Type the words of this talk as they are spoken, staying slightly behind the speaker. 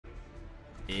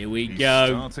Here we He's go.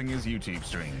 starting his YouTube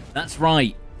stream. That's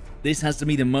right. This has to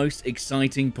be the most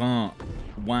exciting part.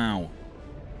 Wow.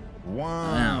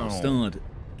 Wow. Wow, Stard.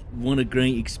 What a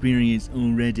great experience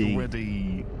already.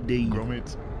 Already.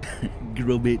 Gromit.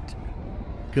 Gromit.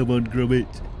 Come on,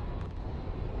 Gromit.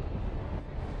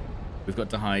 We've got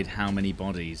to hide how many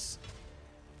bodies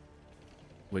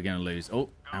we're going to lose. Oh,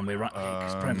 and we're right.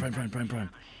 Prone.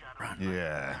 Run.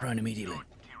 Yeah. Prone immediately.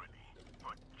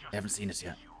 They haven't seen us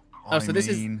yet. Oh, so this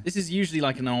is usually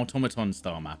like an automaton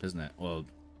style map, isn't it? Well,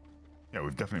 yeah,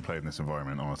 we've definitely played in this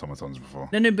environment on automatons before.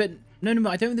 No, but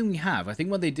I don't think we have. I think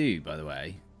what they do, by the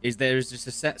way, is there's just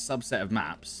a set subset of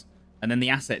maps, and then the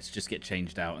assets just get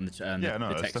changed out, and the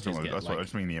textures get that's what I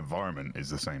just mean. The environment is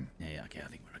the same. Yeah, okay, I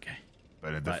think we're okay.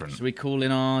 But in different. Right, should we call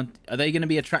in our? Are they going to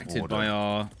be attracted order. by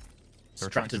our? They're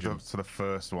attracted to the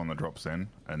first one that drops in,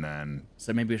 and then.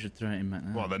 So maybe we should throw it in back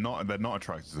now. Well, they're not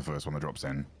attracted to the first one that drops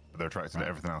in, but they're attracted to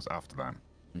everything else after that.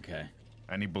 Okay.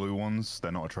 Any blue ones,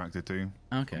 they're not attracted to.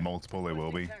 Okay. Multiple, they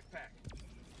will be.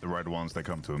 The red ones, they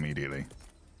come to immediately.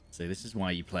 So this is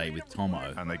why you play with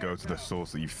Tomo. And they go to the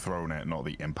source that you've thrown it, not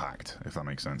the impact, if that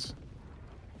makes sense.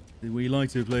 We like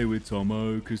to play with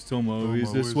Tomo, because Tomo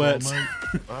is a sweat.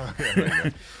 Oh, yeah, there you go.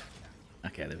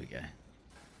 Okay, there we go.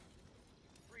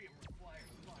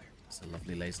 It's a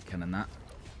lovely laser cannon, that.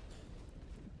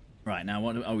 Right, now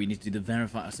what? Oh, we need to do the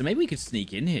verify. So maybe we could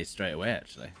sneak in here straight away,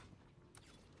 actually.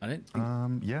 I don't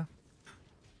think... Yeah.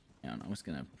 Yeah, I'm just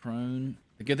going to prone.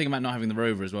 The good thing about not having the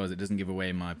rover as well is it doesn't give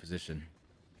away my position.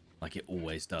 Like it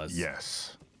always does.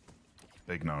 Yes.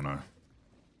 Big no-no.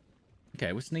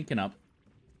 Okay, we're sneaking up.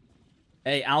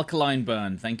 Hey, Alkaline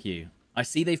Burn, thank you. I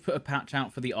see they've put a patch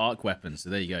out for the arc weapon, so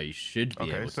there you go. You should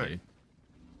be able to.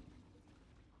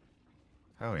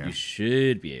 Hell yeah. You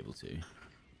should be able to.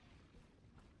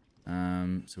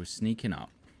 So we're sneaking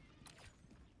up.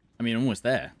 I mean, almost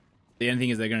there. The only thing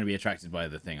is they're going to be attracted by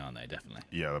the thing, aren't they? Definitely.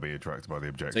 Yeah, they'll be attracted by the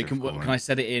objective. So can I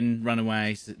set it in, run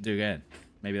away, do again?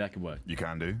 Maybe that could work. You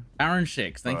can do. Baron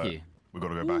Shix, thank you. We've got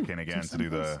to go back in again to do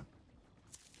the...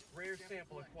 Rare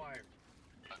sample acquired.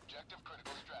 Objective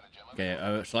critical stratagem.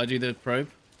 Okay, shall I do the probe?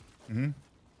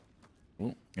 Mm-hmm.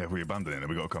 Ooh. Yeah, if we abandon it, then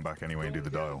we've got to come back anyway and do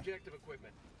the dial.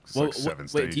 It's like 7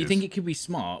 stages. Wait, do you think it could be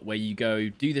smart where you go,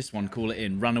 do this one, call it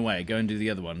in, run away, go and do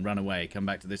the other one, run away, come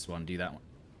back to this one, do that one?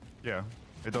 Yeah,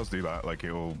 it does do that. Like,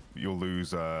 you'll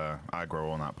lose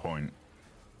aggro on that point.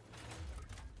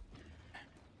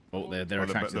 Oh, they're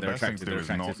attracted, they're attracted, they're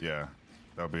attracted. Yeah,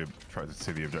 they'll be attracted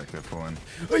to the objective pulling.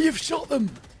 Oh, you've shot them!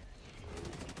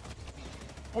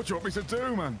 What do you want me to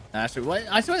do, man? I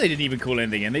swear they didn't even call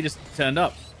anything in, they just turned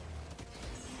up.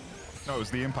 No, it was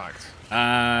the impact. Oh,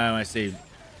 I see.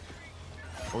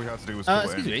 All we had to do was call it in.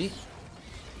 Excuse me.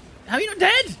 How are you not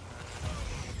dead?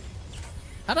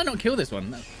 How did I not kill this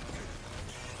one?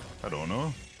 I don't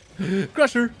know.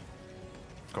 Crusher.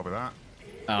 Copy that.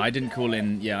 Oh, I didn't call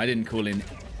in. Yeah, I didn't call in.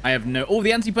 I have no... Oh,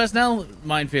 the anti-personnel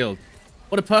minefield.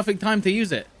 What a perfect time to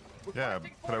use it. Yeah,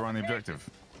 put it around the objective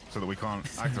so that we can't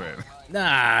activate it.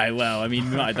 Nah, well, I mean,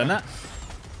 we might have done that.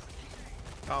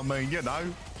 I mean, you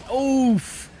know.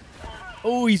 Oof.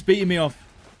 Oh, he's beating me off.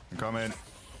 Come in.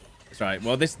 That's right.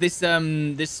 Well, this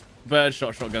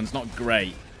birdshot shotgun's not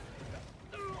great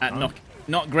at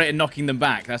not great at knocking them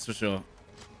back. That's for sure.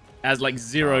 It has like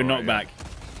zero knockback. Yeah.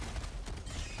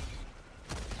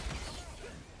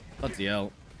 Bloody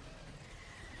hell.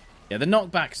 Yeah, the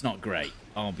knockback's not great.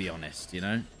 I'll be honest. You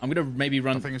know, I'm gonna maybe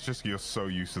run. I think it's just you're so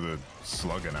used to the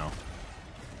slugger now.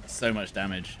 So much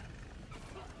damage.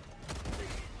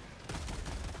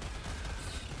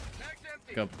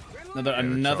 Go.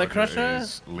 Another crusher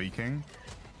is leaking.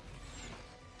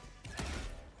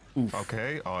 Oof.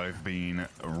 Okay, I've been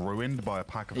ruined by a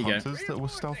pack of hunters that were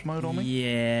stealth mode on me.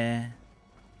 Yeah.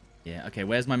 Yeah. Okay,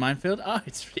 where's my minefield? Oh,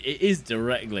 it is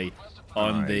directly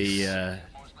on the. I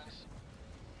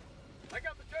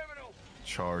got the terminal.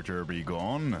 Charger be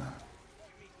gone.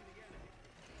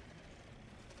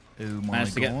 Oh my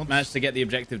god! Managed to get the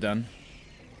objective done.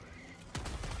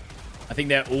 I think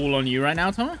they're all on you right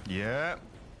now, Thomas. Yeah.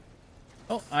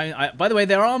 Oh, by the way,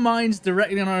 there are mines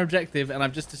directly on our objective, and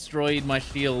I've just destroyed my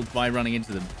shield by running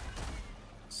into them.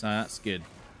 So that's good.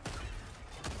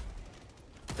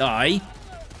 Die.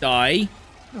 Die.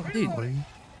 Oh, dude.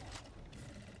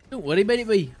 Don't worry about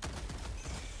it,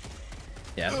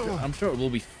 yeah, I'm sure it will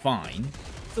be fine.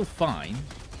 Still fine.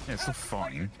 Yeah, it's still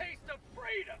fine.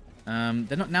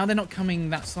 They're not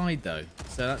coming that side though,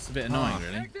 so that's a bit annoying,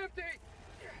 really.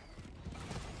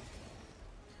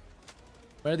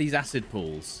 Where are these acid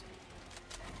pools?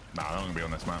 Nah, they're not gonna be on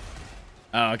this map.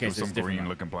 Oh, okay, There's so some it's different.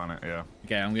 green-looking planet, yeah.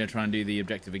 Okay, I'm gonna try and do the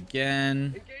objective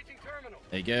again.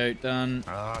 There you go. Done.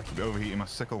 Ah, I keep overheating my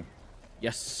sickle.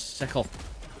 Yes, sickle.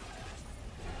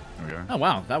 There we go. Oh,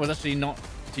 wow. That was actually not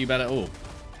too bad at all.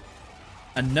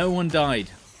 And no one died.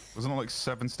 Wasn't it like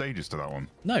 7 stages to that one?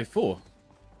 No, 4.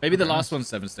 Maybe the last one's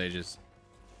 7 stages.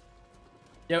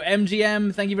 Yo,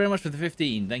 MGM, thank you very much for the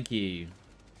 15. Thank you.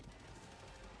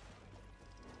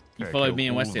 You followed me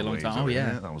and Westy a long time. Oh,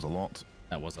 yeah. That was a lot.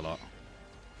 That was a lot.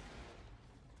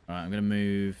 All right, I'm going to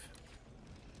move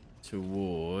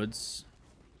towards...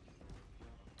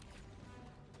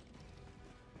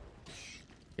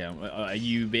 Yeah, are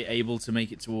you able to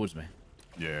make it towards me?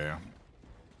 Yeah.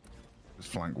 Just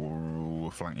flank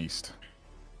east.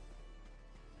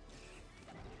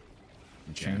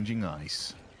 Changing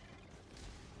ice.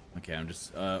 Okay, I'm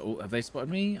just... oh, have they spotted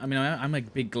me? I mean, I'm a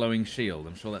big glowing shield.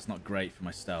 I'm sure that's not great for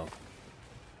my stealth.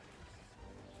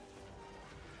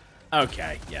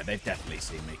 Okay, yeah, they've definitely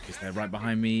seen me because they're right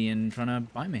behind me and trying to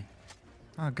bite me.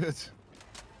 Ah, good.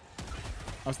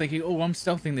 I was thinking, oh, I'm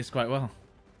stealthing this quite well.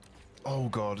 Oh,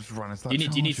 God, just ran into that Do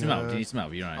you need some help? Do you charger. need some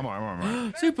help? You're right. I'm alright, I'm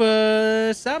alright.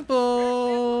 Super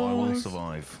sample! I will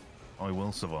survive. I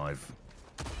will survive.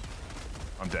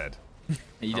 I'm dead. Are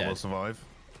you I dead? will survive.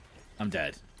 I'm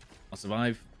dead. I'll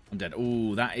survive. I'm dead.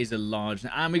 Oh, that is a large...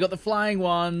 And we got the flying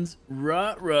ones.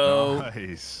 Ruh-roh.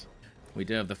 Nice. We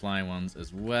do have the flying ones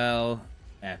as well.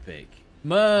 Epic.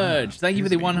 Merge. Thank you for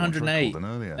the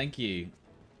 108. Thank you.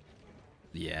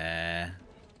 Yeah.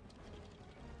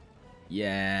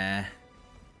 Yeah.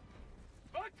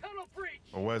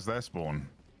 Well, where's their spawn?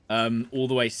 All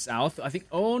the way south. I think...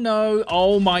 Oh, no.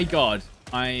 Oh, my God.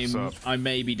 I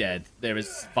may be dead. There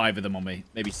is 5 of them on me.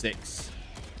 Maybe 6.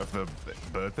 Of the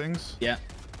bird things? Yeah.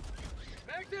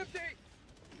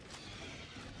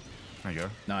 There you go.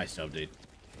 Nice job, dude.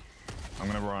 I'm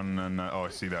gonna run and... oh, I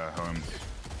see their homes.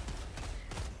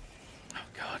 Oh,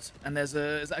 God. And there's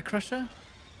a... Is that a crusher?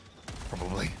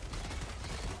 Probably.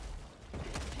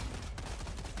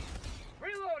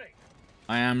 Reloading.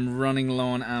 I am running low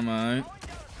on ammo.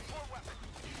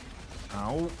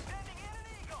 Ow.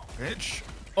 Bitch.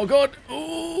 Oh, God.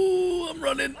 Oh, I'm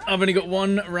running. I've only got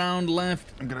 1 round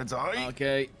left. I'm gonna die.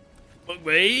 Okay. Fuck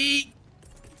me.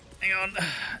 Hang on.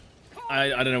 I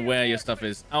don't know where your stuff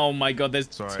is. Oh, my God. There's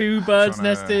 2 birds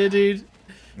nested, dude.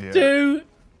 Yeah. 2.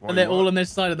 And they're all on this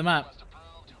side of the map.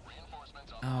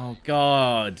 Oh,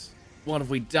 God. What have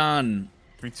we done?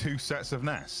 2 sets of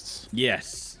nests?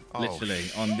 Yes. Literally.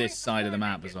 On this side of the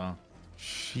map as well.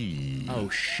 Sheesh. Oh,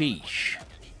 sheesh.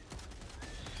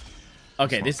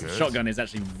 Okay, this shotgun is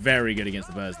actually very good against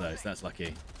the birds, though, so that's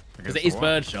lucky. Because it is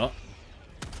bird shot.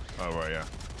 Oh, right, yeah.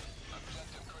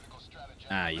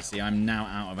 Ah, you see, I'm now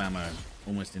out of ammo.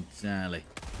 Almost entirely.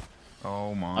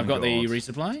 Oh, my God. I've got the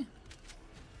resupply.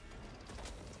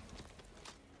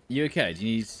 You okay? Do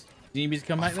you need me to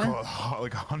come back there? I've got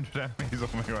like 100 enemies on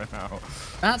me right now.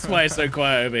 That's why it's so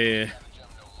quiet over here.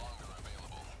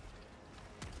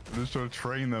 I'm just trying to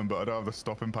train them, but I don't have the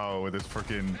stopping power with this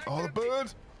freaking... Oh, the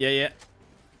bird! Yeah, yeah.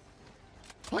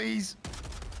 Please.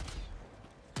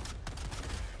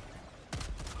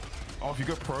 Oh, if you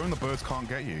go prone, the birds can't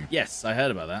get you. Yes, I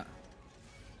heard about that.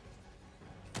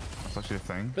 That's actually a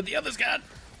thing. But the others can.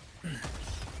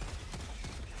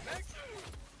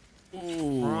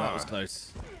 Ooh, that was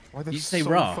close. Why did you say so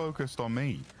raw? Focused on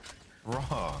me.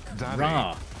 Raw, daddy.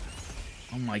 Raw.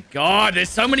 Oh my God! There's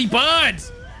so many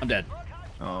birds. I'm dead.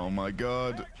 Oh my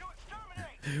God.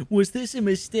 Was this a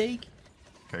mistake?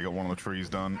 Okay, got one of the trees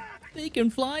done. They can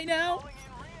fly now.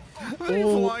 They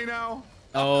fly now.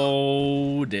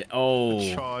 Oh,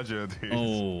 Charger, dude.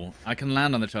 Oh, I can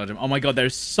land on the charger. Oh my God,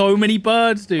 there's so many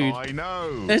birds, dude. Oh, I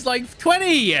know. There's like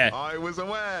 20. I was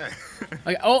aware.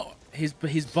 Oh, his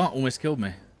butt almost killed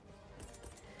me.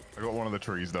 I got one of the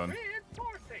trees done.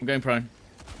 I'm going prone.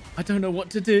 I don't know what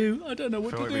to do. I don't know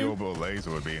what I feel to like do. the orbital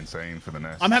laser would be insane for the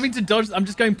nest. I'm having to dodge. I'm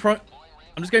just going prone.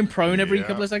 I'm just going prone every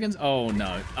couple of seconds. Oh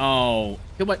no. Oh,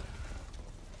 kill my.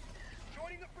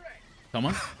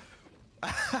 Tomo.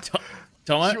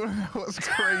 Tomo. Do you want to know what's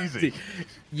crazy?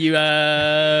 You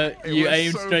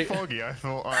aim so straight. Foggy. I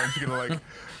thought I'm just gonna like.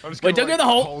 I'm just Wait, don't gonna, go in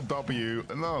the hole. Hold W.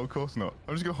 No, of course not.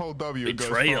 I'm just gonna hold W and go as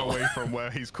far away from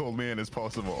where he's called me in as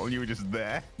possible. And you were just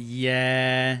there.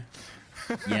 Yeah.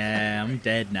 Yeah, I'm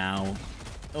dead now.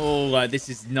 Oh, this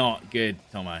is not good,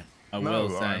 Tomo. I will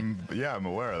say. I'm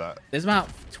aware of that. There's about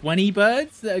 20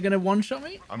 birds that are gonna one-shot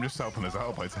me. I'm just helping us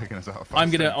out by taking us out. I'm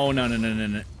gonna. Oh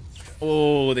no.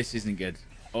 Oh, this isn't good.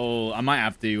 Oh, I might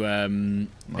have to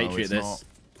patriot this. Not.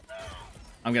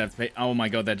 I'm gonna have to pay. Oh my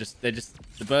God, the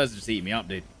birds are just eating me up,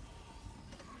 dude.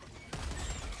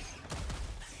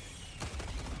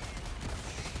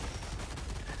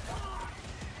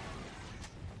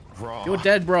 Raw. You're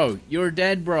dead, bro. You're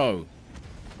dead, bro.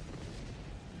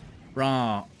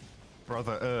 Rah.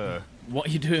 Brother, What are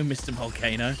you doing, Mr.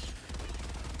 Volcano?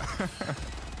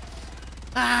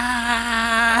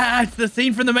 Ah! It's the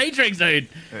scene from The Matrix, dude.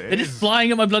 They're just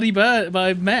flying at my bloody bird,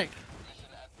 my mech.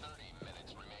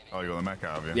 Oh, you got the mech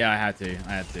out of you? Yeah, I had to.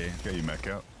 Get your mech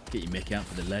out. Get your mech out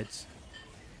for the leads.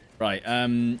 Right,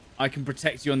 I can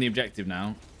protect you on the objective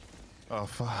now. Oh,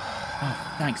 fuck.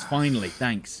 Oh, thanks, finally,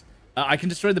 thanks. I can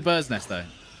destroy the bird's nest, though.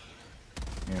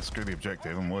 Yeah, screw the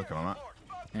objective. I'm working on that.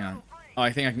 Yeah. Oh,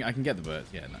 I think I can get the birds.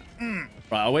 Yeah, no.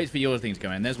 Right, I'll wait for your thing to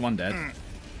come in. There's one dead. I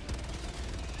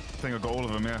think I got all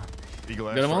of them, yeah. Eagle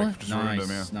Got them all? airstrike, just ruined them,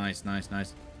 yeah.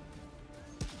 Nice.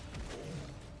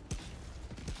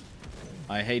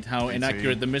 I hate how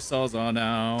inaccurate the missiles are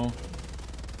now.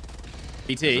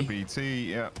 BT?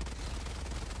 BT, yeah.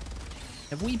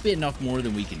 Have we bitten off more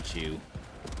than we can chew?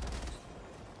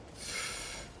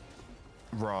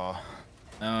 Raw.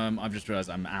 I've just realized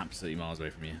I'm absolutely miles away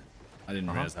from you. I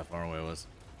didn't realize how far away I was.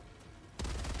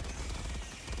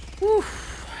 Whew.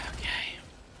 Okay.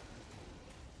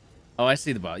 Oh, I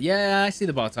see the bar. Yeah, I see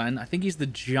the Bartine. I think he's the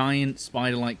giant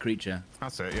spider-like creature.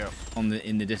 That's it, yeah.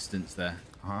 In the distance there.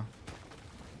 Uh-huh.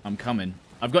 I'm coming.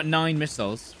 I've got 9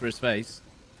 missiles for his face.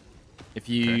 If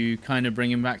you kind of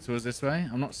bring him back towards this way.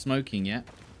 I'm not smoking yet.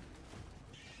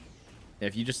 Yeah,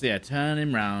 if you just turn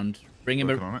him round, bring him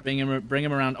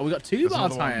around. Oh, we got 2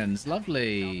 Bartines.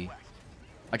 Lovely.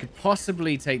 I could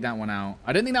possibly take that one out.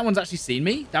 I don't think that one's actually seen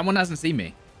me. That one hasn't seen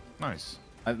me. Nice.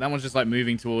 That one's just like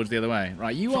moving towards the other way.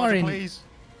 Right, Charger, please.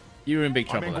 You're in big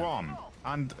trouble. I'm in Guam,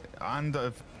 and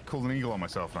I've called an eagle on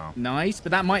myself now. Nice,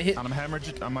 but that might hit. And I'm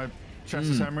hemorrhaged, and my chest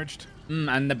is hemorrhaged.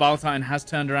 And the Bartine has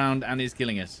turned around and is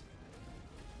killing us.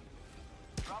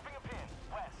 Dropping a pin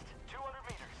west, 200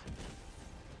 meters.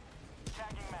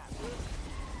 Tagging map.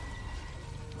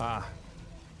 Ah.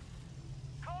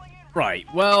 Right.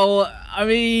 Well, I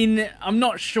mean, I'm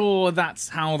not sure that's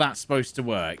how that's supposed to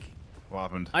work. What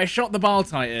happened? I shot the Bile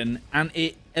Titan and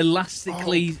it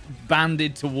elastically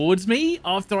banded towards me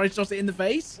after I shot it in the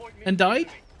face and died.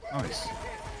 Nice.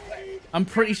 I'm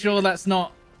pretty sure that's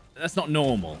not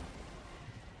normal.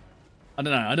 I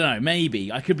don't know. Maybe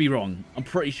I could be wrong. I'm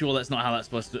pretty sure that's not how that's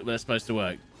supposed to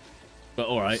work. But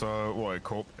all right. So what?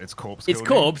 It's corpse. Its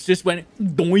corpse just went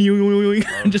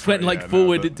and just went like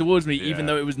forward towards me, even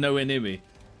though it was nowhere near me.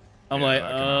 I'm like,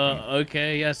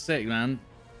 okay, yeah, sick, man.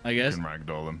 I guess. You can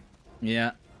ragdoll them.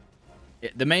 Yeah.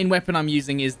 The main weapon I'm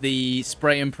using is the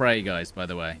spray and pray, guys. By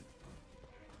the way.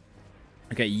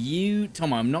 Okay, you,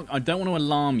 Tom. I don't want to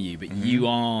alarm you, but you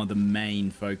are the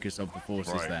main focus of the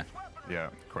forces there. Yeah,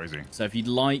 crazy. So if you'd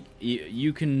like,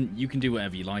 you can do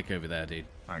whatever you like over there, dude.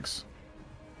 Thanks.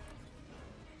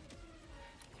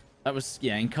 That was,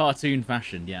 yeah, in cartoon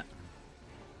fashion, yeah.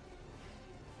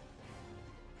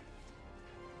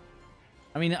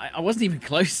 I mean, I wasn't even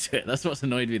close to it. That's what's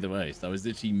annoyed me the most. I was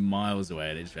literally miles away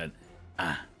and it just went,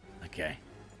 okay.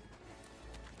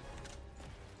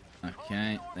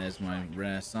 Okay, there's my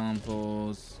rare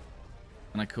samples.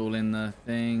 Can I call in the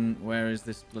thing? Where is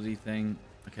this bloody thing?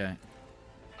 Okay.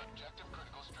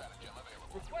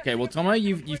 Okay, well, Tomo,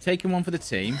 you've taken one for the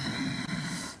team.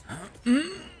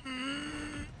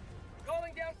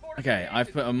 Okay,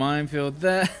 I've put a minefield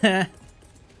there.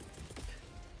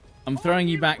 I'm throwing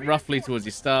you back roughly towards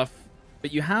your stuff,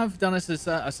 but you have done us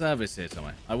a service here,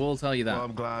 Tomo. I will tell you that. Well,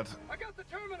 I'm glad. I got the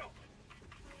terminal.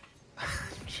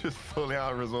 Just fully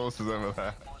out of resources over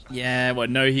there. Yeah, well,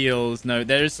 no heals, no.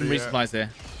 There is some resupplies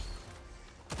here.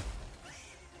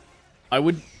 I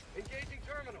would. Engaging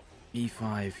terminal.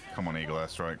 E5. Come on, Eagle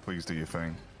Airstrike, please do your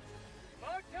thing.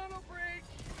 Tunnel breach.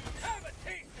 Have a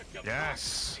taste of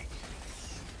Yes.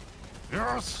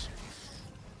 Yes.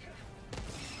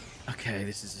 Okay,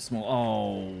 this is a small.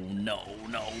 Oh no,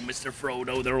 Mr.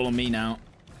 Frodo, they're all on me now.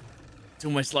 It's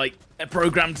almost like they're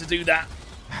programmed to do that.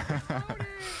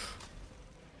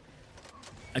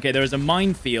 Okay, there is a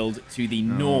minefield to the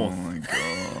north. Oh my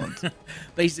god.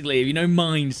 Basically, if you know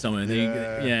mine somewhere,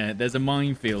 yeah, there's a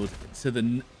minefield to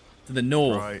the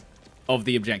north of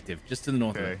the objective, just to the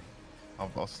north. Okay,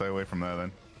 I'll stay away from there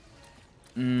then.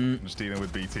 I'm just dealing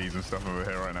with BTs and stuff over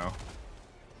here right now.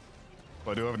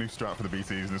 But I do have a new strat for the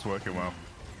BTs and it's working well.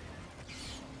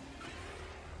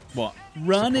 What?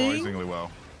 Running? Surprisingly well.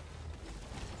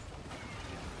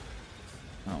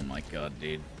 Oh my god,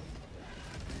 dude.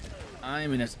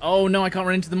 I'm in a... Oh no, I can't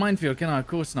run into the minefield, can I? Of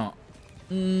course not.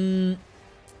 Where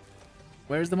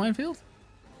is the minefield?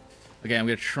 Okay, I'm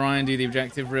going to try and do the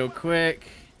objective real quick.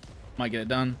 Might get it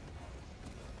done.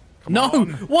 Come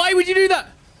on. Why would you do that?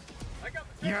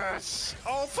 Yes!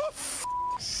 Oh, for f***'s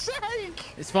sake!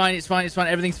 It's fine, it's fine, it's fine.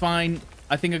 Everything's fine.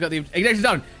 I think I got the ignition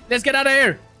down. Let's get out of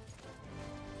here.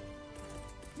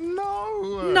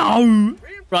 No. No.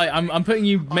 Right, I'm putting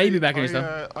you maybe back on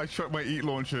yourself. I shot my eat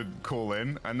launcher call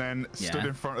in and then stood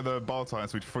in front of the bile titan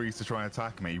so he'd freeze to try and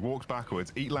attack me. He walks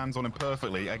backwards. Eat lands on him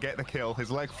perfectly. I get the kill. His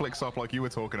leg flicks up like you were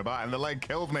talking about, and the leg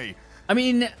killed me. I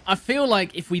mean, I feel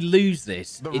like if we lose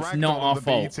this, it's not our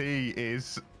fault. The BT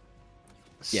is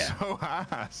so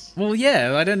ass. Well,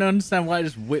 yeah, I don't understand why I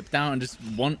just whipped out and just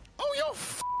want. Oh, you're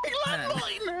f***ing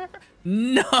landmine!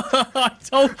 No, I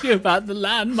told you about the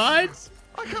landmines.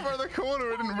 I came around the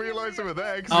corner and didn't realize they were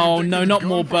there. Oh, no, not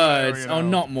more birds. Oh,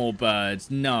 not more birds.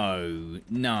 No,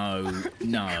 no,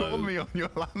 no. You called me on your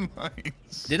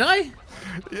landmines. Did I?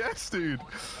 Yes, dude.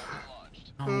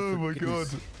 Oh my god.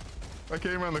 I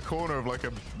came around the corner of like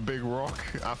a big rock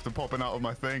after popping out of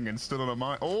my thing and stood on a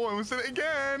mine. Oh, I was in it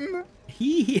again.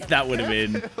 That would have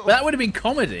been. Well, that would have been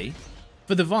comedy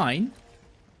for the Vine.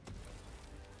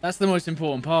 That's the most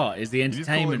important part, is the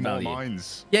entertainment value.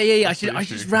 Mines. Yeah. I should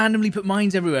just randomly put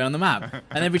mines everywhere on the map,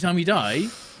 and every time you die.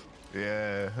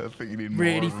 Yeah, I think you need more.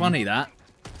 Really funny that.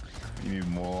 You need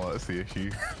more. That's the issue.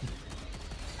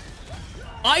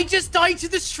 I just died to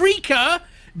the streaker,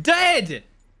 dead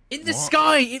in the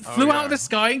sky. It flew out of the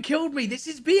sky and killed me. This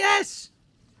is BS.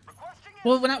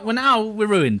 Well, now we're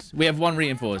ruined. We have one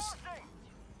reinforce.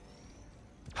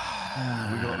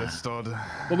 We got this, stud.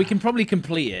 Well, we can probably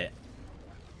complete it.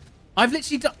 I've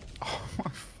literally done. Oh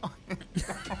my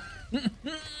fucking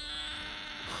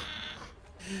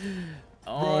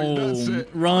Oh, that's it.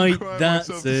 Right,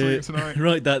 that's it.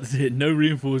 Right, that's it. No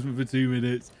reinforcement for 2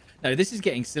 minutes. No, this is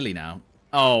getting silly now.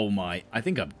 Oh my! I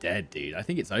think I'm dead, dude. I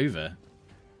think it's over.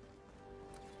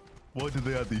 Why did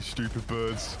they add these stupid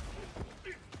birds?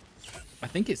 I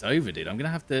think it's over, dude. I'm gonna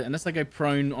have to, unless I go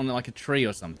prone on like a tree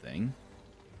or something.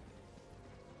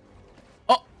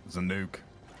 Oh, There's a nuke.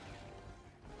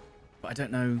 but I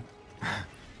don't know.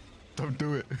 Don't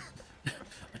do it.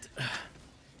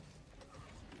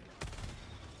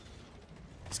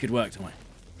 This could work, Tommy.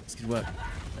 This could work.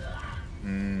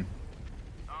 I'm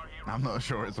not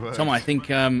sure it's worked. Tom, I think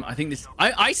this.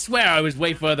 I swear I was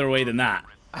way further away than that.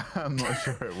 I'm not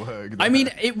sure it worked. I mean,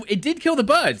 it did kill the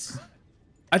birds.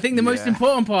 I think the most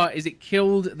important part is it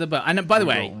killed the bird. And by the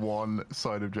way, got one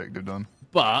side objective done.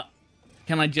 But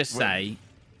can I just say?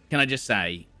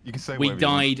 You can say we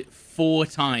died 4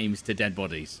 times to dead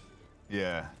bodies.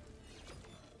 Yeah.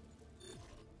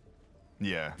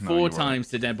 Yeah. No, 4 times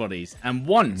to dead bodies and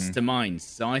once to mines.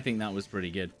 So I think that was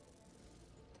pretty good.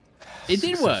 It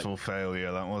did work. Successful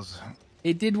failure, that was.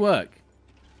 It did work.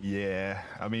 Yeah.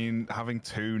 I mean, having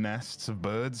 2 nests of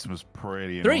birds was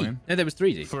pretty 3. annoying. No, there was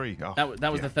 3, dude. 3. Oh,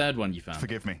 that was the 3rd one you found.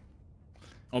 Forgive me.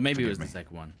 Or maybe it was the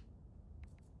 2nd one.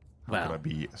 How could I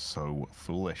be so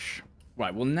foolish?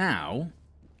 Right. Well, now.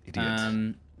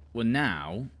 Idiot. Well,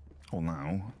 now. Oh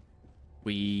no.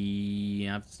 We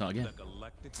have to start again.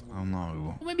 Oh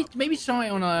no. Well, maybe try it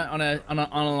on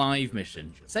a live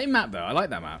mission. Same map though. I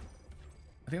like that map.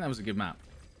 I think that was a good map.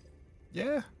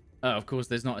 Yeah. Of course,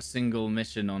 there's not a single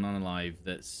mission on Unalive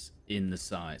that's in the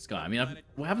sky. I mean,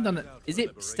 we haven't done it. Is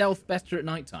it stealth better at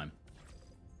nighttime?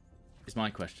 Is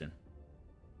my question.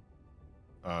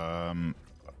 I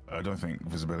don't think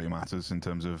visibility matters in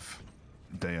terms of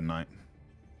day and night.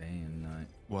 Day and night.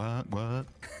 What? What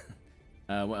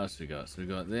else we got? So we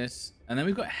got this, and then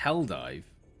we've got Helldive.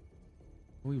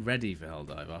 Are we ready for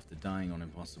Helldive after dying on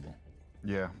Impossible?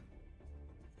 Yeah.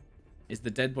 Is the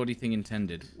dead body thing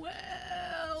intended?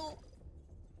 Well,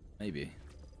 maybe.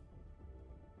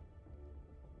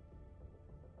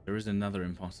 There is another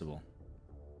Impossible.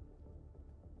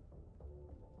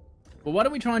 Well, why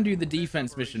don't we try and do the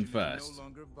defense mission first?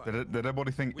 The dead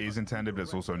body thing is intended, but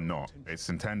it's also not. It's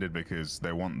intended because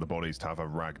they want the bodies to have a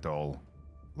ragdoll,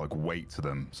 like, weight to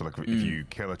them. So, like, if you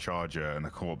kill a charger and the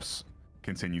corpse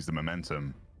continues the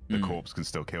momentum, the corpse can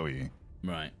still kill you.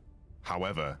 Right.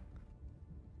 However,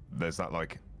 there's that,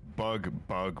 like, bug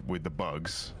with the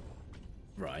bugs.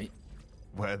 Right.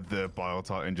 Where the Bile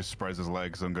Titan just spreads his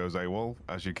legs and goes AWOL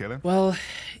as you kill him. Well,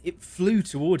 it flew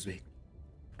towards me.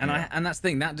 And and that's the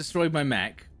thing, that destroyed my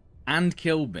mech and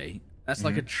killed me. That's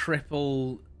like a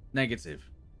triple negative.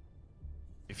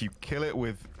 If you kill it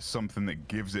with something that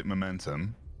gives it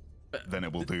momentum, then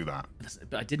it will do that.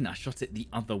 But I didn't. I shot it the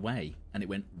other way, and it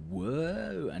went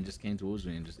whoa, and just came towards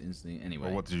me and just instantly. Anyway.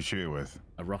 Well, what did you shoot it with?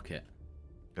 A rocket.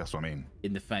 That's what I mean.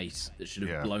 In the face that should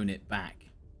have blown it back.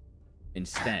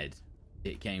 Instead,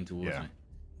 it came towards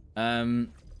me.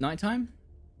 Nighttime?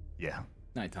 Yeah.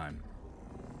 Nighttime.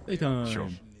 Nighttime. Sure.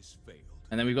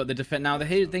 And then we've got the defend. Now the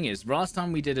thing is, last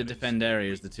time we did a defend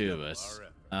area as the 2 of us,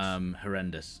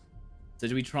 horrendous. So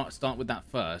do we start with that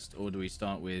first, or do we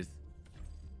start with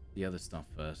the other stuff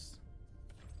first.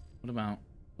 What about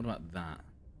that?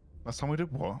 Last time we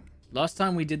did what? Last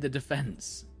time we did the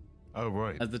defense. Oh,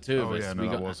 right. As the two of us. Yeah, no,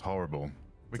 that was horrible.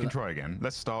 We can try again.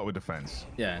 Let's start with defense.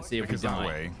 Yeah, see if because we die. That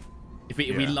way, if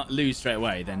we lose straight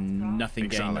away, then nothing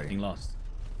gained, nothing lost.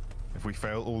 If we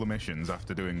fail all the missions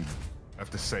after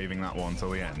saving that one till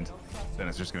the end, then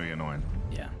it's just going to be annoying.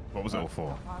 Yeah. What was it all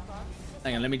for?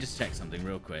 Hang on, let me just check something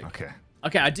real quick. Okay.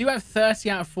 Okay, I do have 30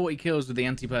 out of 40 kills with the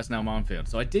anti-personnel minefield,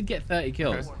 so I did get 30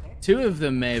 kills. Okay. 2 of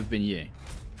them may have been you.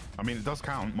 I mean, it does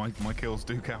count. My kills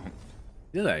do count.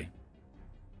 Do they?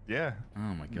 Yeah.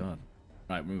 Oh my god.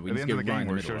 Right, we at the end of the game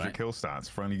where it shows right? your kill stats,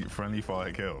 friendly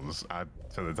fire kills add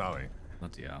to the tally.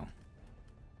 Bloody hell.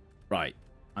 Right,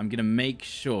 I'm gonna make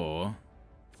sure.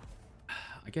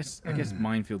 I guess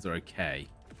minefields are okay.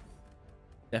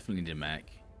 Definitely need a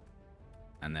mech,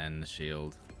 and then the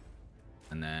shield,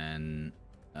 and then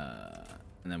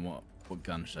what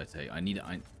gun should I take?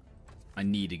 I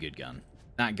need a good gun.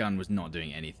 That gun was not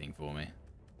doing anything for me.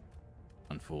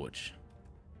 Unfortunately.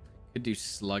 Could do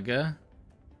slugger.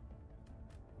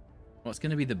 What's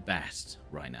going to be the best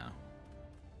right now?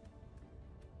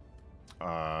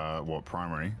 What,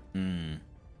 primary? Hmm.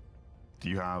 Do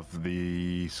you have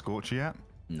the Scorcher yet?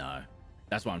 No.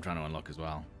 That's what I'm trying to unlock as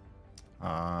well.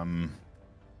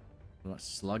 What,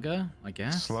 slugger, I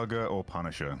guess? Slugger or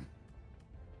Punisher?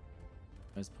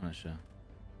 Where's Punisher?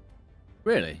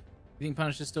 Really? You think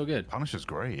Punisher's still good? Punisher's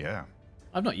great, yeah.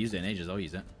 I've not used it in ages. I'll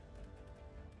use it.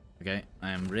 Okay, I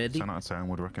am ready. 10 out of 10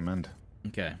 would recommend.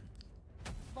 Okay.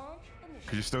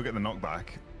 Because you still get the knockback.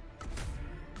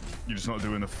 You're just not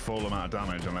doing the full amount of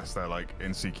damage unless they're like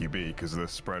in CQB because of the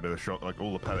spread of the shot. Like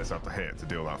all the pellets have to hit to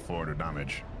deal that 400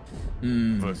 damage.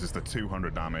 Versus the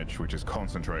 200 damage, which is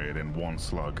concentrated in one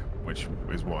slug, which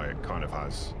is why it kind of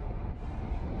has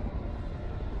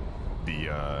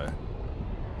the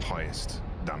highest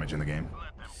damage in the game.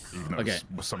 Even though it's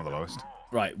some of the lowest.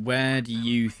 Right, where do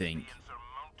you think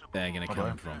they're going to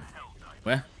come from?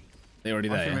 Where? They're already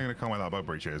there. I think they're going to come where that bug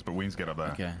breach is, but we need to get up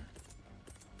there. Okay.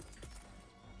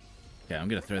 Okay, I'm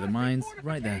going to throw the mines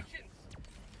right there.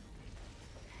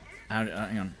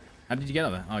 Hang on. How did you get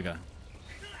up there? Oh, I got it.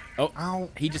 Oh, ow.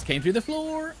 He just came through the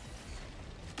floor.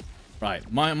 Right,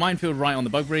 minefield right on the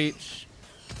bug breach.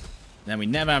 Then we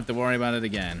never have to worry about it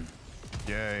again.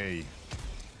 Yay.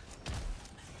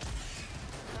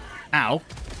 Ow.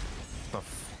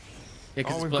 Yeah,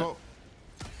 oh, we've got...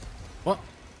 What?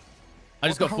 I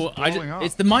just got four.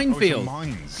 It's the minefield. Oh,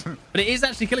 it's the mines. But it is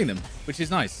actually killing them, which is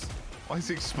nice. Why is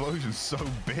the explosion so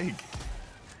big?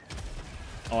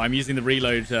 Oh, I'm using the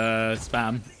reload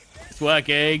spam. It's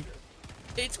working.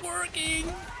 It's working.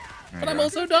 But I'm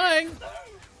also dying.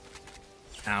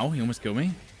 Ow, he almost killed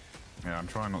me. Yeah, I'm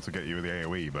trying not to get you with the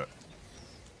AoE, but...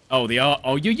 Oh,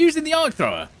 you're using the arc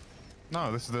thrower?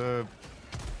 No, this is the...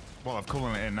 Well, I'm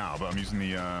calling it in now, but I'm using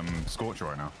the Scorcher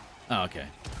right now. Oh, okay.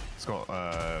 It's got...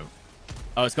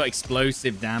 Oh, it's got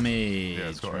explosive damage. Yeah,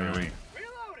 it's got AoE.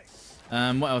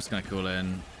 What else can I call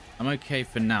in? I'm okay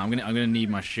for now. I'm gonna need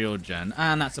my shield gen,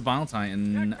 and that's a Bile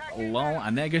Titan. Lol.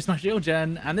 And there goes my shield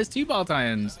gen, and there's 2 Bile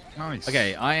Titans. Nice.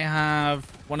 Okay, I have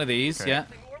one of these. Okay. Yeah.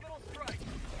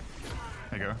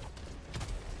 There you go.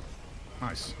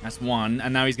 Nice. That's one,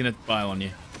 and now he's gonna bile on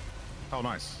you. Oh,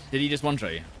 nice. Did he just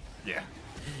one-shot you? Yeah.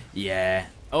 Yeah.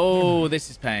 Oh, this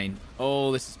is pain.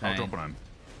 Oh, this is pain. I'll drop one in.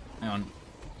 Hang on.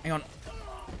 Hang on.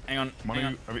 Hang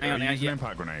on. Are you using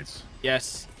impact grenades?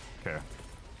 Yes. Okay.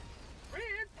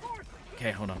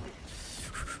 Okay, hold on.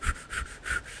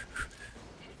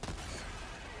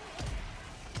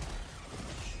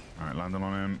 Alright, landing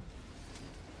on him.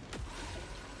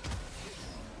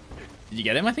 Did you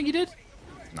get him? I think you did.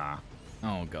 Nah.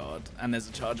 Oh, God. And there's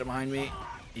a charger behind me.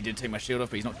 He did take my shield off,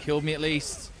 but he's not killed me at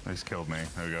least. He's killed me.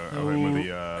 There we go. I'll hit him with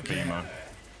the beamer.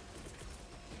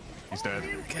 He's dead.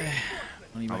 Okay.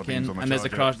 Back in. And there's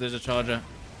a charger.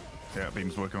 Yeah,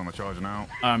 beam's working on the charger now.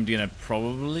 I'm gonna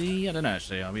probably... I don't know,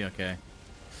 actually. I'll be okay.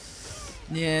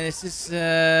 Yeah, this is...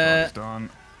 Charger's done.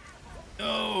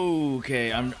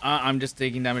 Okay, I'm just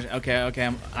taking damage. Okay,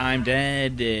 I'm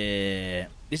dead.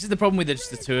 This is the problem with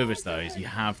just the 2 of us, though, is you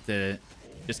have to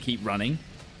just keep running.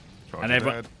 Charger and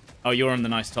everyone... dead. Oh, you're on the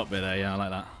nice top bit there. Yeah, I like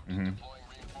that.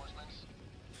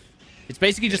 It's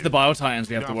basically just the Bile Titans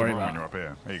we have to worry about. When you're up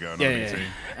here. There you go.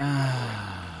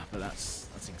 Yeah. But that's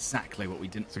exactly what we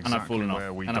didn't. It's exactly and I've fallen off.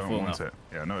 where we and I've don't fallen want off. it.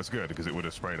 Yeah, no, it's good because it would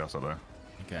have sprayed us up there.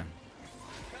 Okay.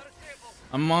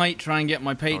 I might try and get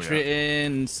my Patriot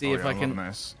in and see if I can.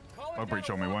 I'll breach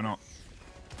on me. Why not?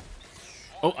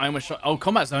 Oh, I almost shot. Oh,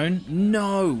 combat zone.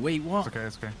 No. Wait, what? It's okay.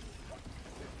 It's okay.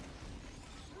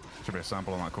 Should be a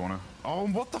sample on that corner. Oh,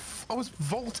 what the I was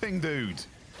vaulting, dude.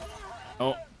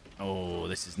 Oh, Oh,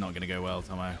 this is not gonna go well,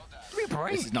 Tomo.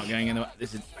 This is not going in the.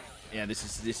 This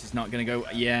is not gonna go.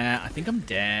 Yeah, I think I'm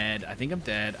dead. I think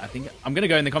I'm gonna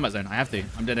go in the combat zone. I have to.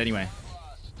 I'm dead anyway.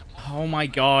 Oh my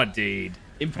god, dude.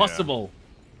 Impossible. Yeah.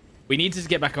 We need to just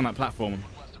get back on that platform.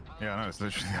 Yeah, I know. It's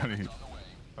literally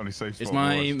only safe spot. Is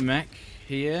my mech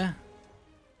here?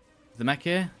 Is the mech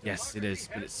here? Yes, it is.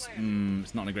 But it's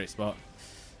not in a great spot.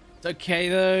 It's okay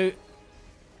though.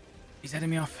 He's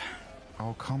heading me off.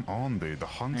 Oh, come on, dude. The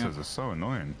hunters are so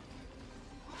annoying.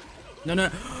 No.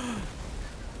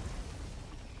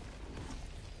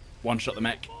 One shot the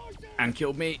mech and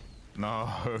killed me. No.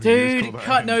 Dude,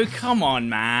 no, come on,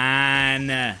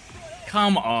 man.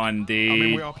 Come on, dude. I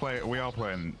mean, we are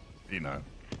playing, you know.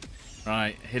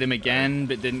 Right, hit him again,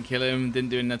 but didn't kill him. Didn't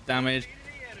do enough damage.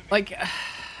 Like.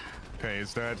 Okay,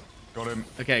 he's dead. Got him.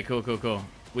 Okay, cool.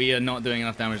 We are not doing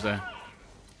enough damage there.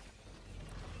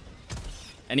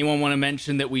 Anyone want to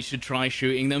mention that we should try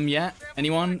shooting them yet?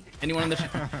 Anyone? Anyone in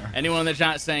the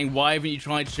chat saying, why haven't you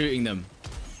tried shooting them?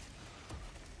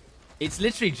 It's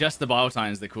literally just the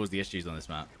Biotines that cause the issues on this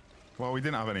map. Well, we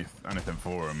didn't have anything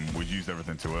for them. We used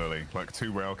everything too early. Like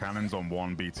 2 rail cannons on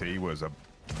 1 BT was it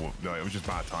was just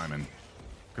bad timing.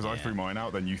 Because I threw mine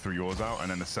out, then you threw yours out,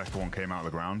 and then the second one came out of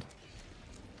the ground.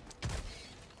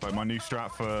 Like my new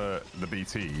strat for the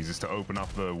BTs is to open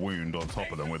up the wound on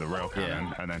top of them with a rail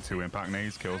cannon, and then 2 impact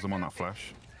nades kills them on that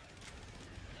flesh.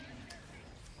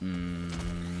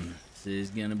 This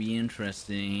is gonna be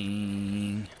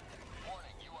interesting.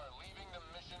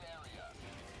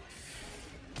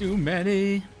 Too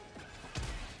many.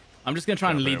 I'm just gonna try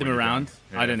and lead them around.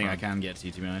 I don't think I can get to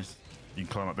you, to be honest. You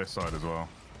can climb up this side as well.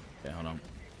 Okay, hold on.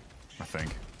 I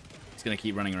think. It's gonna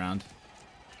keep running around.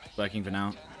 It's working for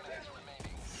now.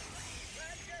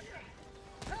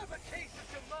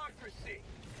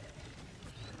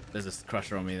 There's a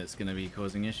crusher on me that's going to be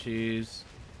causing issues.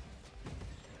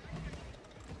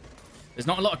 There's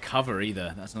not a lot of cover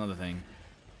either. That's another thing.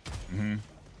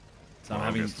 So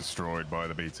it gets destroyed by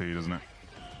the BT, doesn't it?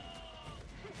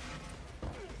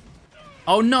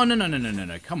 Oh,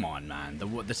 no. Come on, man.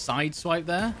 The side swipe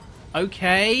there?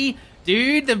 Okay.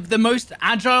 Dude, the most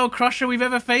agile crusher we've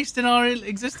ever faced in our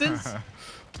existence?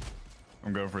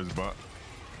 I'm going for his butt.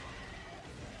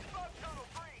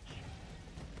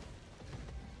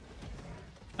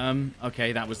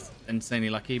 Okay, that was insanely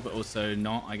lucky, but also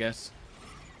not, I guess.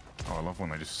 Oh, I love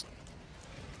when they just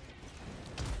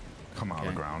come out of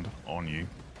the ground on you.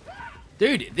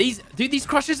 Dude, these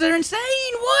crushers are insane!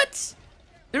 What?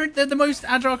 They're the most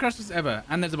agile crushers ever.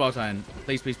 And there's a Biotine.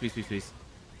 Please.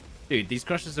 Dude, these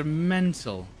crushers are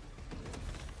mental.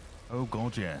 Oh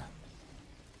god, yeah.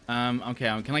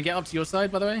 Okay, can I get up to your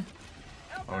side, by the way?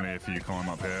 Only if you climb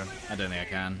up here. I don't think I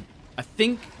can. I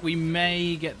think we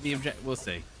may get the objective. We'll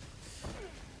see.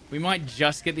 We might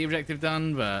just get the objective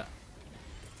done, but...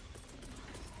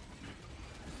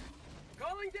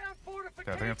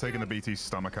 Yeah, I think I've taken the BT's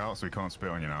stomach out, so we can't spit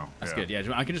on you now. That's good. Yeah,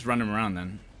 I can just run him around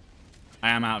then. I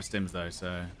am out of stims, though,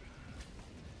 so...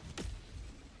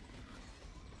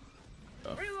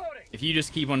 Oh. If you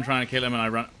just keep on trying to kill him and I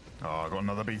run... Oh, I got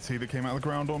another BT that came out of the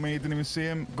ground on me. Didn't even see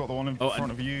him. Got the one in front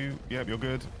of you. Yep, you're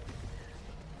good.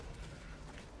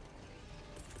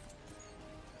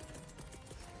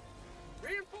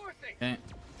 Okay.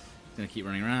 Gonna keep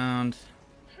running around.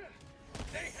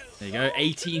 There you go.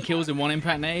 18 kills in 1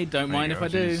 impact nade. Don't mind if I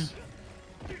do.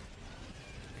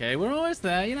 Okay, we're almost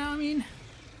there. You know what I mean?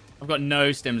 I've got no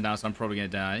stims now, so I'm probably gonna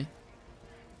die.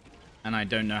 And I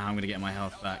don't know how I'm gonna get my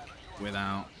health back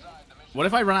without... What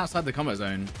if I run outside the combat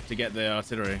zone to get the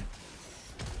artillery?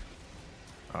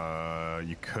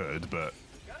 You could, but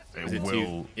it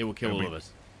will kill all of us.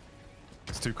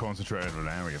 It's too concentrated of an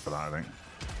area for that, I think.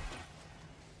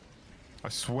 I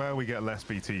swear we get less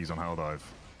BTs on Helldive.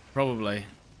 Probably.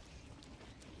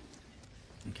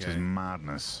 Okay. Which is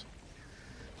madness.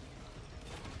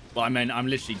 Well, I mean, I'm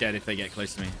literally dead if they get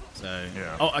close to me. So.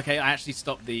 Yeah. Oh, okay. I actually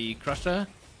stopped the crusher.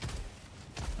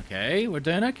 Okay, we're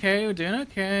doing okay. We're doing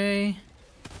okay.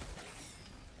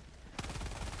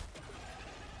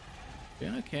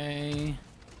 Doing okay.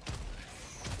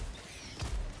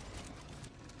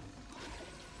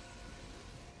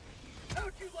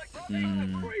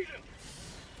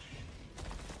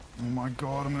 Oh my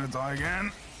god, I'm gonna die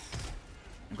again.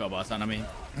 I've got a boss on me.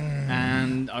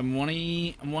 And I'm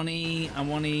one-y.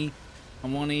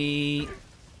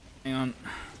 Hang on.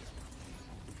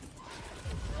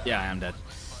 Yeah, I am dead.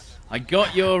 I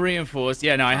got your reinforced.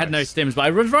 Yeah, no, I had no stims, but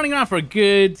I was running around for a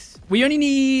good... We only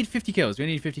need 50 kills. We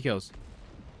only need 50 kills.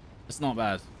 That's not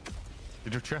bad.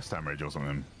 Did your chest hemorrhage or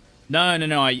something? No.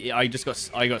 I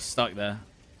got stuck there.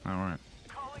 All right.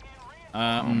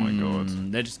 Oh my god.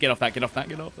 No, just get off that, get off that,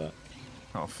 get off that.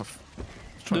 Oh,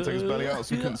 trying to take his belly out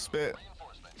so he couldn't spit.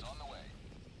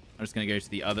 I'm just going to go to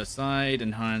the other side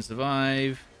and hide and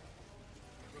survive.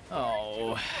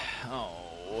 Oh.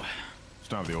 Just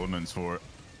don't have the ordnance for it.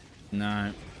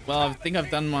 No. Well, I think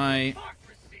I've done my...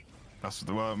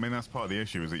 Well, I mean, that's part of the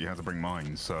issue, is that you have to bring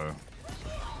mines, so...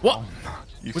 What?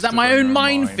 Was that my own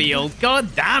minefield?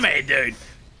 God damn it, dude.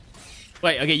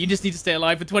 Wait, okay, you just need to stay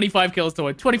alive for 25 kills,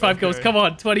 Toy. 25 kills, come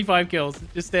on, 25 kills.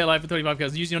 Just stay alive for 25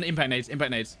 kills. Use your impact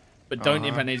nades. But don't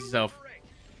impact nades yourself.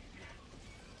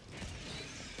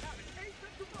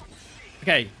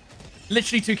 Okay,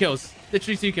 literally 2 kills.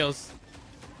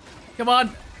 Come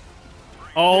on.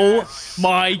 Oh yes.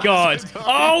 My god.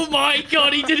 Oh my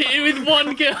god, he did it with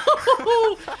 1 kill.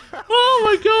 Oh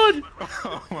my god.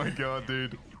 Oh my god,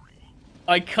 dude.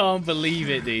 I can't believe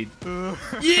it, dude.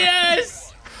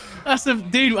 Yes! That's a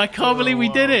dude, I can't believe we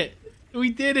did it. We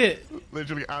did it.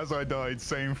 Literally as I died,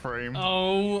 same frame.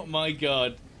 Oh my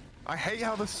god. I hate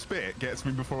how the spit gets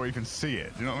me before I even see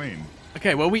it. Do you know what I mean?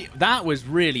 Okay, well that was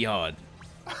really hard.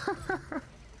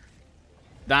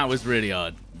 That was really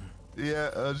hard.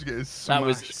 Yeah, I was just getting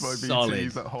smashed by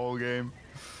BTs that whole game.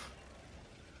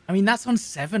 I mean, that's on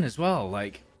 7 as well.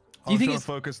 Like, do you think it's...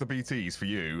 focus the BTs for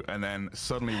you, and then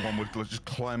suddenly one would just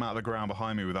climb out of the ground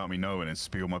behind me without me knowing and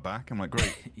spew on my back? I'm like,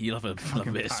 great. You love a bit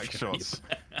of back shots.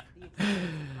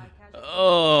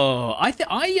 Oh,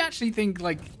 I actually think,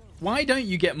 like, why don't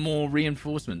you get more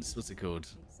reinforcements? What's it called?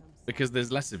 Because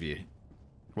there's less of you.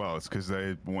 Well, it's because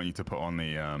they want you to put on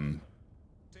the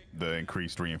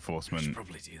increased reinforcement. We should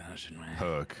probably do that, shouldn't we?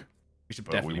 Perk. We should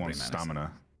definitely want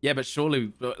stamina. Yeah, but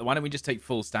surely, why don't we just take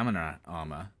full stamina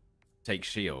armor? Take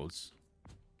shields.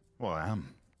 Well, I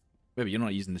am. Wait, but you're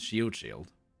not using the shield.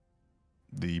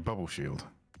 The bubble shield.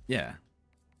 Yeah.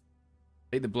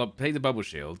 Take the bubble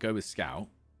shield. Go with scout.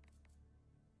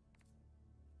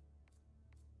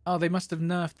 Oh, they must have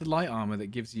nerfed the light armor that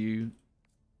gives you...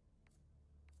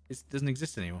 It doesn't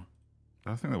exist anymore.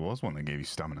 I think there was one that gave you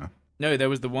stamina. No, there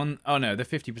was the one... Oh, no, the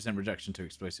 50% reduction to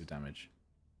explosive damage.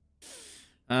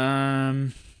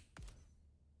 Yeah,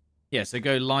 so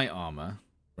go light armor,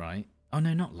 right? Oh,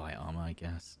 no, not light armor, I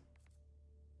guess.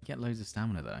 You get loads of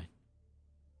stamina, though.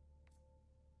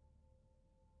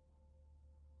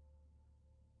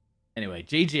 Anyway,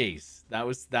 GG's. That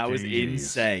was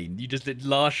insane. You just did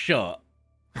last shot.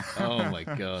 Oh, my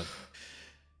God.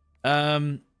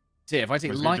 So yeah, if I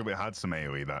take light... It had some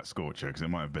AoE, that Scorcher, because it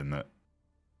might have been that,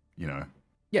 you know...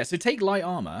 Yeah, so take light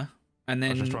armor, and then...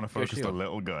 I was just trying to focus the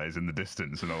little guys in the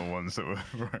distance and not the ones that were...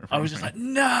 right I was just like,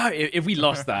 no! If we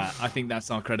lost that, I think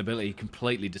that's our credibility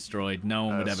completely destroyed. No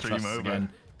one would ever trust us again.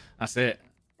 That's it.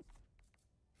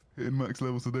 Hitting max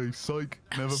levels today. Psych.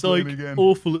 Never playing again.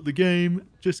 Awful at the game.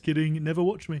 Just kidding. Never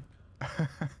watch me.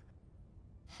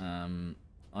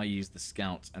 I use the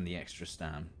scout and the extra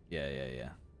stam. Yeah.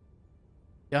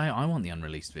 Yeah, I want the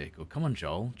unreleased vehicle. Come on,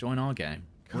 Joel. Join our game.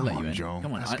 We'll let you in. Joel.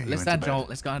 Come on. Let's add Joel.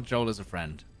 Let's add Joel as a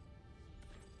friend.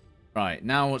 Right,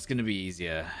 now what's going to be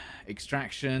easier?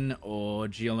 Extraction or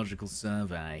geological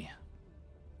survey?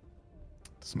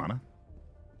 Doesn't matter.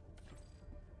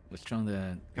 Let's try the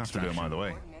extraction. You have to do them either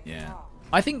way. Yeah.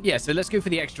 I think, yeah, so let's go for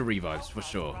the extra revives for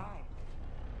sure.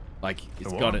 Like,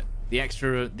 it's got it. The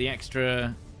extra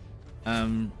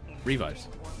revives.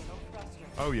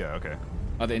 Oh, yeah, okay.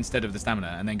 Instead of the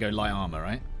stamina, and then go light armor,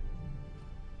 right?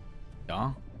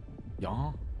 Yeah.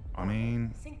 I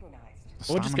mean...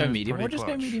 Or just go medium.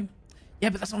 Yeah,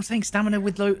 but that's what I'm saying. Stamina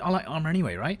with low light armor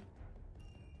anyway, right?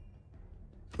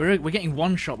 We're getting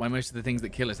one shot by most of the things that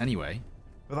kill us anyway.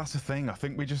 But that's the thing. I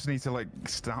think we just need to like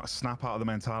snap out of the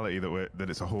mentality that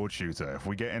it's a horde shooter. If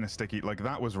we get in a sticky... Like,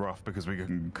 that was rough because we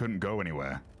couldn't go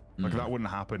anywhere. Like, that wouldn't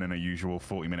happen in a usual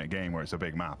 40-minute game where it's a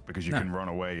big map, because you can run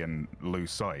away and lose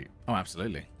sight. Oh,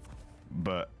 absolutely.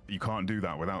 But you can't do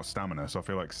that without stamina, so I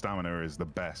feel like stamina is the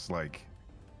best, like,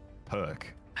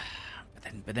 perk.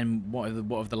 But then what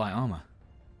of the light armor?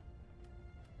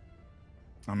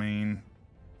 I mean...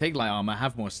 Take light armor,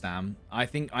 have more stam. I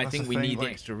think we need the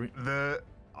extra...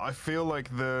 I feel like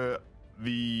the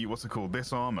what's it called?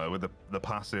 This armor with the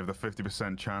passive, the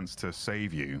 50% chance to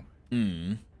save you...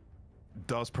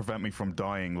 does prevent me from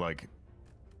dying, like,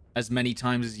 as many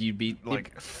times as you'd be,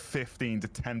 like 15 to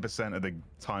 10% of the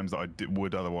times that I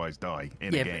would otherwise die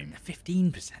in a game.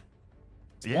 15%.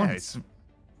 Yeah,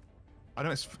 I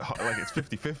know it's like it's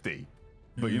 50-50,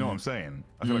 but you know what I'm saying.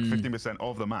 I feel like 15%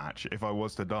 of the match, if I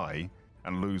was to die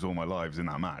and lose all my lives in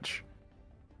that match.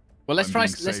 Well, let's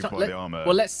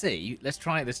see. Let's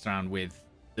try it this round with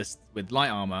light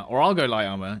armor, or I'll go light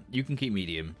armor. You can keep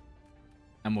medium,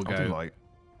 and we'll go do light.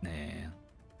 Yeah.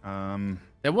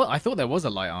 I thought there was a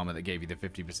light armor that gave you the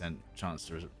 50% chance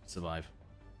to survive.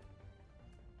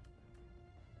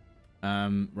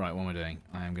 Right, what am I doing?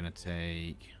 I am gonna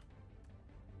take...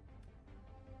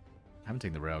 I haven't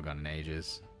taken the railgun in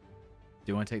ages.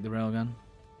 Do I take the railgun?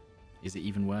 Is it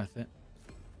even worth it?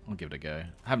 I'll give it a go.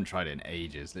 I haven't tried it in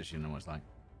ages. Literally know what it's like.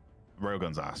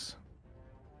 Railgun's ass.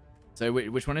 So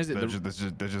which one is it?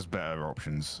 They're just better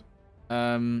options.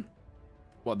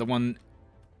 What, the one...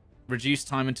 Reduced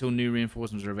time until new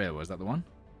reinforcements are available. Is that the one?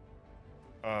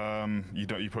 You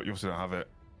also don't have it.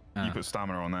 You put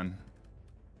stamina on then.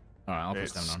 All right, I'll put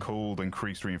stamina on. It's called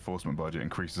increased reinforcement budget.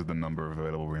 Increases the number of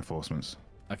available reinforcements.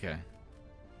 Okay.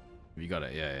 You got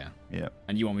it. Yeah. Yeah.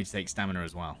 And you want me to take stamina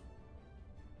as well,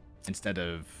 instead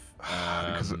of.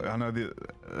 Because I know the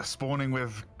spawning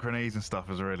with grenades and stuff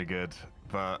is really good,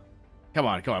 but. Come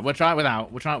on. We'll try it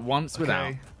without. We'll try it once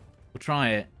without. We'll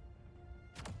try it.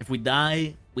 If we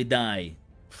die, we die.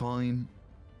 Fine.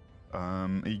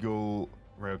 Eagle,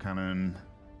 rail cannon.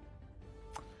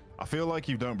 I feel like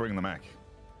you don't bring the mech.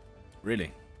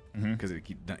 Really? Because it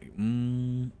keep.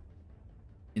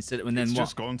 Instead, and then it's what?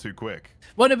 just gone too quick.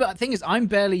 Well, no, but the thing is, I'm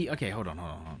barely. Okay, hold on.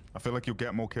 I feel like you'll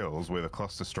get more kills with a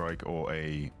cluster strike or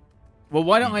a. Well,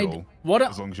 why don't Eagle, I?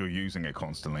 As long as you're using it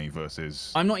constantly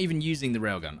versus. I'm not even using the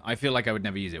railgun. I feel like I would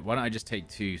never use it. Why don't I just take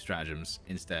 2 stratagems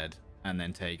instead, and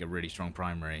then take a really strong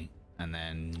primary, and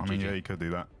then. I mean, yeah, you could do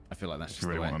that. I feel like that's if just you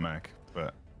really the way. want a mech,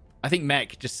 but. I think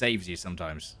mech just saves you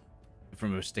sometimes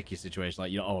from a sticky situation.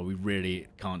 Like, oh, we really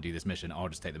can't do this mission. I'll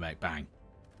just take the mech. Bang.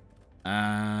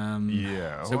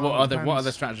 Yeah. So well, what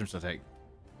other stratagems do I take?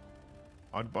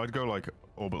 I'd go like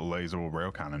orbital laser or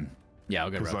rail cannon. Yeah, I'll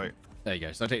go rail. Like, there you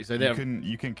go. So I take. So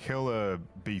you can kill a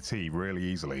BT really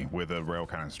easily with a rail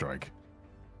cannon strike.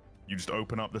 You just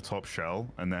open up the top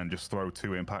shell and then just throw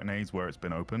 2 impact nades where it's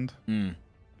been opened.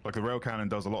 Like the rail cannon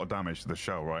does a lot of damage to the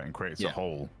shell, right, and creates a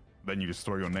hole. Then you just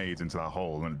throw your nades into that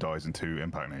hole and it dies in 2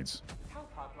 impact nades.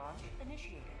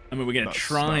 I mean, we're gonna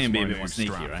try and be a bit more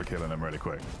sneaky, right? For killing them really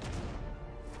quick.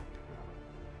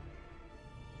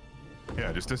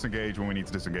 Yeah, just disengage when we need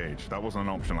to disengage. That wasn't an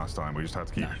option last time. We just had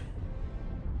to keep. No.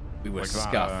 We were like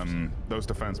scuffed. Those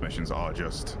defense missions are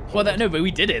just. Well, no, but we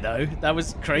did it though. That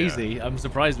was crazy. Yeah. I'm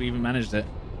surprised we even managed it.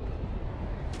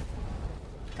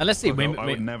 And let's see. I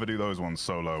would never do those ones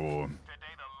solo or.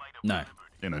 No.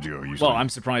 In a duo, usually. Well, I'm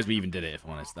surprised we even did it. If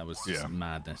I'm honest, that was just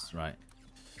madness, right?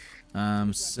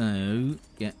 So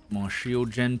get my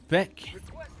shield gen back.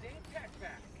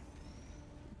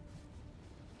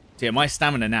 So yeah, my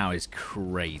stamina now is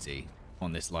crazy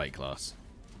on this light class.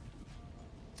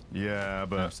 Yeah,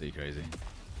 but absolutely crazy.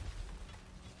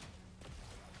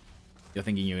 You're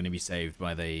thinking you're going to be saved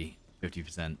by the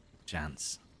 50%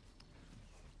 chance.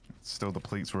 It still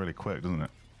depletes really quick, doesn't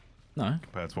it? No.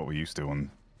 Compared to what we used to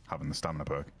on having the stamina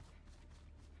perk.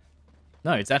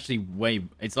 No, it's actually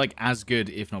it's like as good,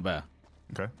 if not better.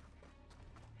 Okay.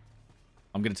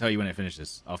 I'm going to tell you when it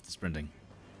finishes after sprinting.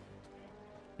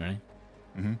 Ready?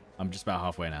 I'm just about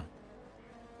halfway now.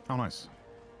 Oh, nice.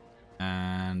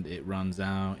 And it runs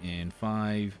out in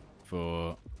 5,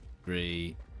 4,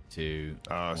 3, 2,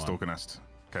 1. Stalker nest.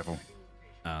 Careful.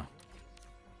 Oh.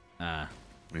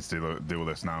 Let's deal with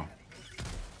this now.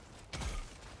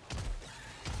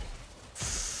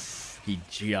 He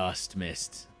just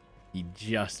missed. He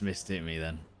just missed it me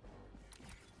then.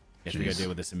 Guess we go deal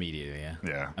with this immediately, yeah?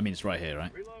 Yeah. I mean, it's right here,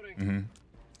 right?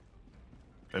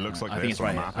 It looks like I think it's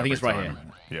right here. I think it's right here.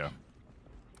 Yeah.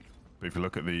 But if you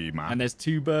look at the map... And there's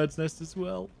 2 birds' nests as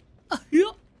well.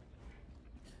 We're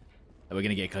going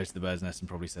to get close to the bird's nest and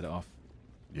probably set it off.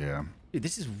 Yeah. Dude,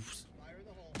 this is...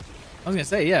 I was going to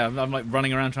say, yeah, I'm like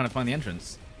running around trying to find the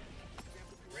entrance.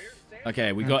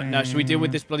 Okay, we got... Now, should we deal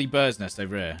with this bloody bird's nest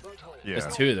over here? Yeah.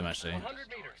 There's 2 of them, actually.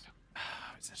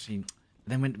 It's actually...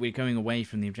 Then we're going away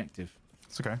from the objective.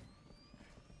 It's okay.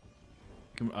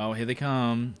 Oh, here they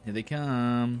come. Here they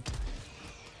come.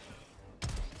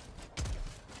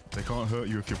 They can't hurt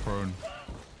you if you're prone.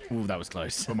 Ooh, that was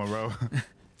close. But my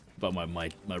But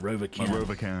my rover can. My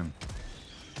rover can.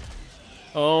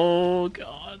 Oh,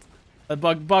 God. A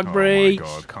bug breach. Oh, my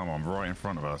God. Come on. Right in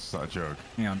front of us. Is that a joke?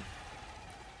 Hang on.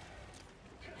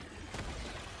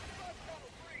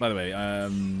 By the way,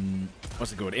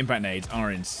 what's it called? Impact nades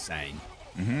are insane.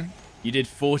 You did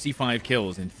 45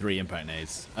 kills in 3 impact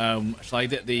nades. Shall I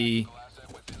get the...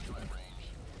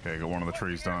 Okay, got one of the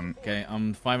trees done. Okay,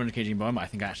 I'm 500 kg bomb. I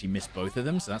think I actually missed both of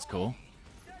them, so that's cool.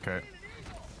 Okay.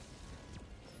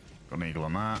 Got an eagle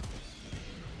on that.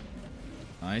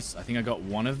 Nice. I think I got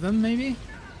one of them, maybe?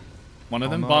 One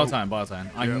of them? No. Bar time.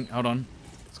 I can... Hold on.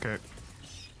 It's okay.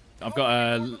 I've got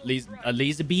a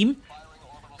laser beam.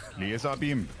 Laser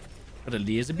beam. Got a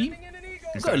laser beam.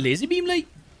 He's got a dead. laser beam, like.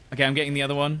 Okay, I'm getting the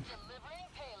other one.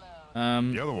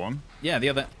 The other one? Yeah, the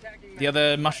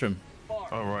other mushroom.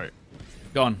 Oh, right.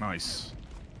 Gone. Nice.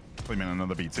 I thought you meant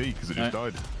another BT because it just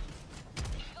died.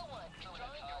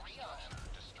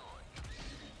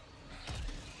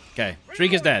 Okay,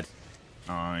 Shriek is dead.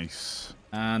 Nice.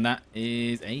 And that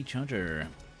is a charger.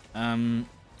 I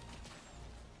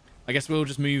guess we'll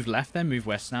just move left then, move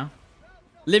west now.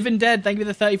 Living Dead, thank you for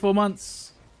the 34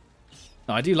 months.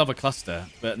 No, I do love a cluster,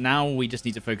 but now we just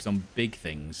need to focus on big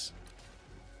things.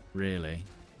 Really.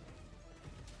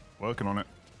 Working on it.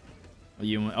 Are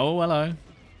you? Oh, hello.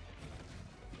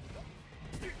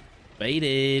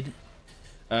 Baited.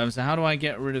 So how do I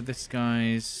get rid of this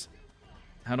guy's...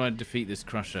 How do I defeat this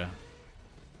crusher?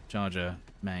 Charger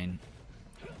main.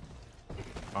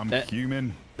 I'm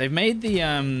human. They've made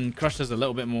the crushers a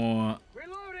little bit more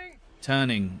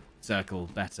turning circle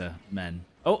better, men.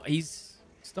 Oh, he's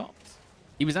stopped.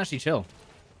 He was actually chill.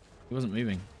 He wasn't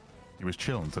moving. He was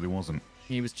chill until he wasn't.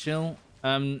 He was chill.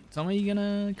 Tom, are you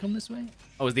gonna come this way?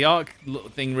 Oh, is the arc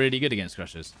thing really good against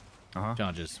crushers?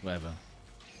 Chargers, whatever.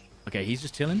 Okay, he's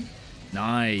just chilling.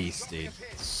 Nice, dude.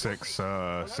 Six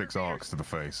arcs to the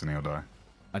face and he'll die.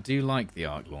 I do like the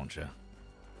arc launcher.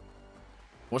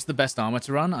 What's the best armor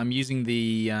to run? I'm using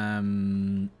the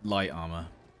light armor.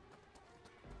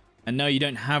 And no, you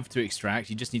don't have to extract.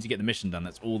 You just need to get the mission done.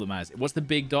 That's all that matters. What's the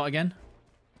big dot again?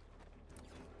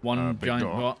 One giant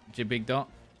dot. Big dot.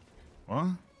 What?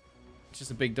 It's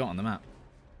just a big dot on the map.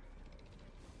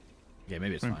 Okay,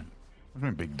 maybe it's fine. What do you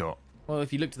mean big dot? Well,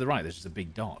 if you look to the right, there's just a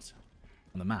big dot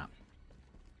on the map.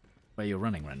 Where you're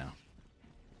running right now.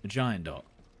 A giant dot.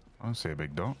 I don't see a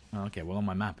big dot. Oh, okay, well on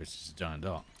my map it's just a giant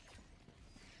dot.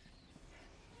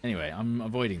 Anyway, I'm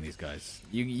avoiding these guys.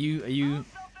 Are you...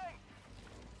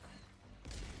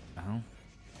 Oh.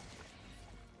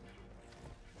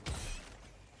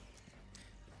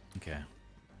 Okay.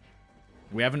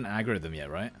 We haven't aggroed them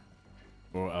yet, right?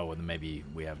 Or oh, well, then maybe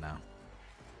we have now.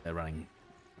 They're running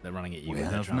at you. We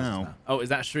have now. Oh, is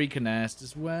that Shrieker Nest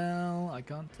as well? I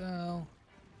can't tell.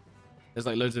 There's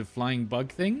like loads of flying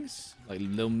bug things, like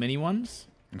little mini ones.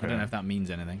 Okay. I don't know if that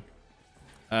means anything.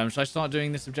 Should I start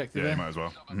doing this objective? Yeah, there? you might as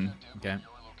well. Okay.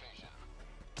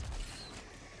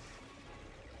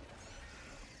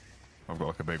 I've got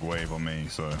like a big wave on me,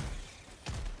 so I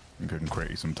think I can create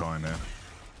you some time there.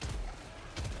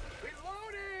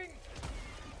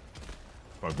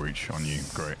 Bug breach on you,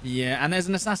 great. Yeah, and there's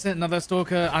an assassin, another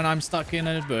stalker, and I'm stuck in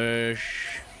a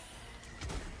bush.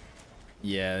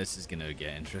 Yeah, this is gonna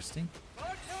get interesting.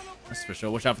 That's for sure.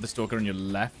 Watch out for the stalker on your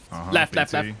left. Left.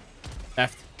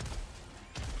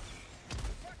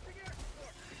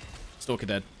 Stalker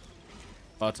dead.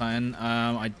 Bar Titan.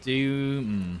 I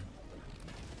do.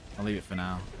 I'll leave it for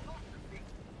now.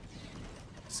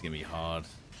 This is gonna be hard.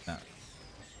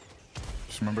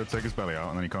 Just remember to take his belly out,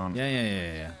 and then you can't.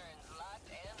 Yeah.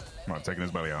 Right, taking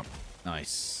his belly out. Nice.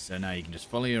 So now you can just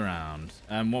follow you around.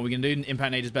 What are we gonna do?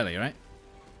 Impact Nader's belly, right?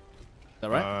 Is that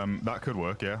right? That could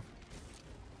work, yeah.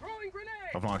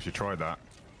 I've not actually tried that.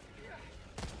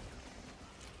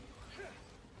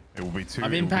 It will be two.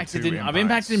 I've impacted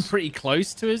him pretty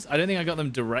close to us. I don't think I got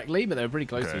them directly, but they were pretty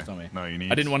close to us, Tommy. No, you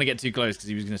need. I didn't want to get too close because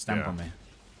he was going to stamp on me. I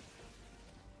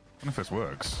don't know if this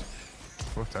works.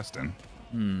 It's worth testing.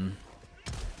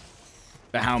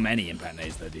 But how many impact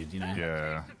nades though, dude? You know?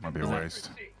 Yeah, might be a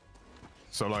waste.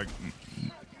 So like,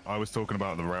 I was talking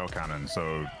about the rail cannon.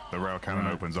 So the rail cannon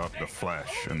opens up the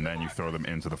flesh, and then you throw them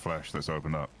into the flesh that's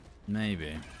opened up.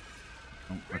 Maybe.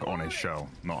 Like on his shell,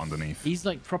 not underneath. He's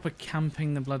like proper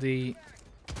camping the bloody...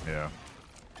 Yeah.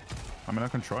 I mean, I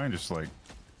can try and just like...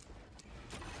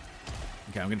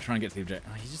 Okay, I'm going to try and get to the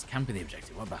objective. Oh, he's just camping the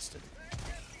objective. What a bastard.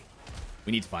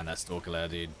 We need to find that stalker lair,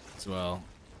 dude, as well.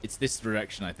 It's this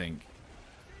direction, I think.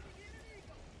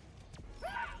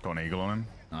 Got an eagle on him.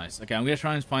 Nice. Okay, I'm going to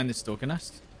try and find this stalker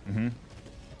nest.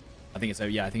 I think it's...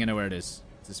 Yeah, I think I know where it is.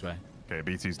 It's this way. Okay,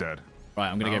 BT's dead. Right,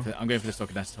 I'm going to go for the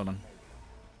stalker nest. Hold on.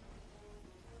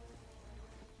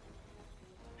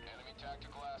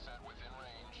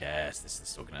 Yes, this is the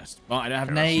stalker nest. Oh, I don't have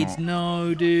nades.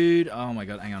 No, dude. Oh my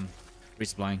god, hang on.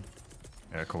 Resupplying.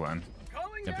 Yeah, cool then.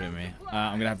 Don't put it with me.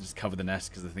 I'm gonna have to just cover the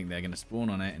nest because I think they're gonna spawn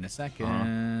on it in a second.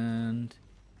 I'm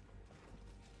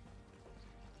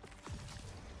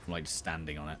like just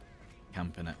standing on it,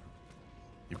 camping it.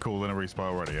 You've called in a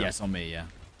respawn already, yeah? Yes, on me, yeah.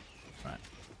 Right.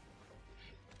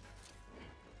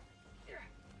 There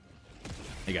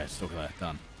you go, stalker there,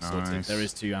 done. Sorted. Nice. There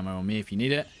is 2 ammo on me if you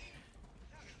need it.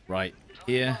 Right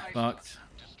here, fucked.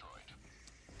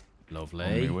 Lovely.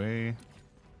 Anyway.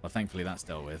 Well, thankfully that's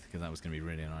dealt with because that was going to be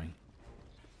really annoying.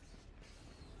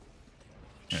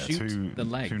 shoot the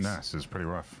legs. Two nests is pretty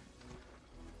rough.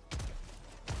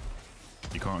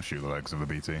 You can't shoot the legs of the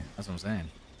BT. That's what I'm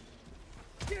saying.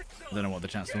 I don't know what the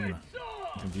chat's talking about.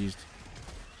 I'm confused.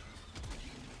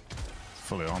 It's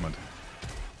fully armored.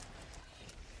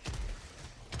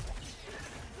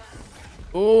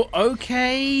 Oh,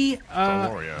 okay.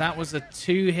 Warrior. That was a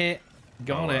 2-hit.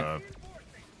 Got it.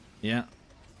 Yeah.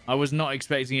 I was not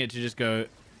expecting it to just go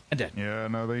and dead. Yeah,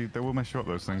 no, they will mess you up,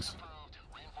 those things.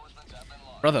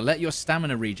 Brother, let your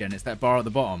stamina regen. It's that bar at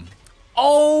the bottom.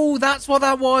 Oh, that's what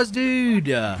that was, dude.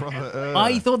 Brother,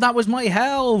 I thought that was my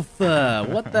health.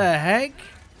 What the heck?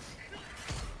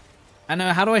 And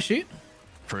how do I shoot?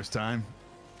 First time.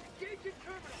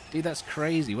 Dude, that's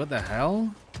crazy. What the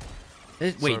hell?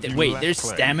 So wait, there's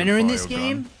stamina in this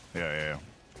game? Yeah.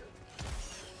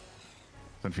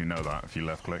 Don't you know that? If you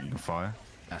left click, you can fire.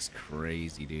 That's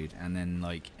crazy, dude. And then,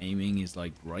 like, aiming is,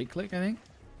 like, right click, I think?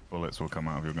 Bullets will come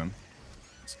out of your gun.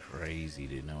 That's crazy,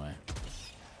 dude. No way.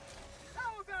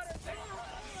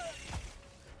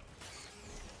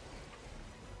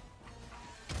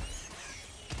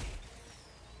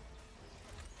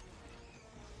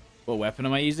 What weapon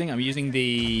am I using? I'm using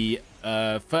the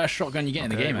first shotgun you get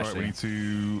in the game, actually. We need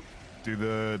to do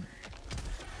the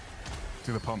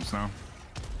pumps now.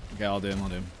 Okay, I'll do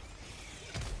them.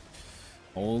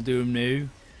 I'll do them new.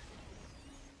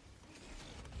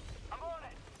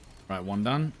 Right, one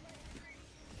done.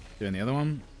 Doing the other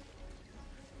one.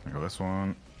 I got this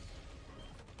one.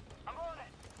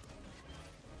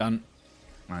 Done.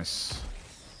 Nice.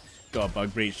 Got a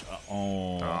bug breach.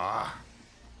 Oh. Ah.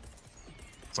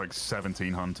 It's like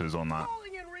 17 hunters on that.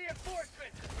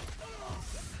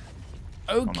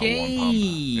 Okay.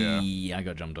 Yeah. I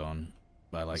got jumped on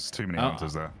by like. There's too many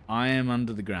hunters there. I am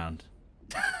under the ground.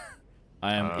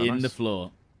 I am in nice. the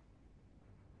floor.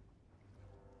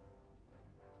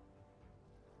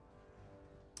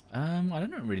 I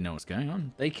don't really know what's going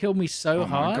on. They killed me so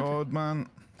hard. Oh my god, man!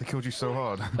 They killed you so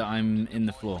hard. That I'm in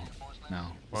the floor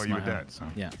now. Well, you were dead. So.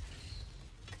 Yeah.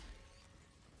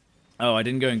 Oh, I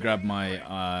didn't go and grab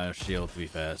my shield. To be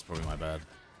fair, it's probably my bad.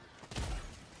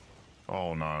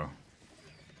 Oh no.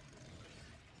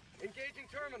 Engaging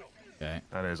terminal. Okay.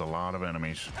 That is a lot of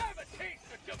enemies. Have a taste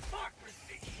of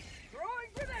democracy.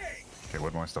 Throwing grenade. Okay,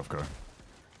 where'd my stuff go?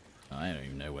 I don't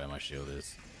even know where my shield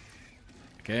is.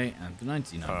 Okay, and the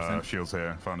 99%. Shield's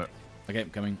here. Found it. Okay, I'm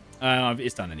coming.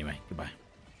 It's done anyway. Goodbye.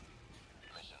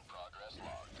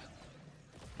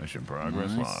 Mission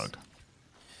progress logged.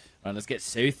 Right, let's get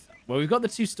Sooth. Well, we've got the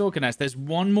 2 stalker nests. There's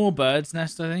one more bird's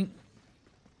nest, I think.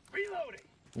 Reloading.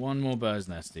 One more bird's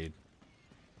nest, dude.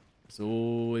 That's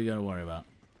all we gotta worry about.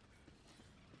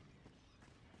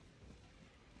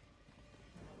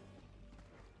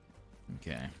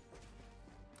 Okay.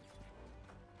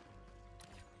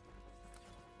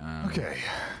 Okay.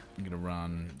 I'm gonna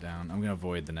run down. I'm gonna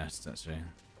avoid the nests, actually.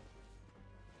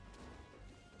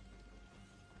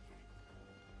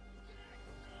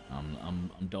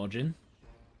 I'm dodging.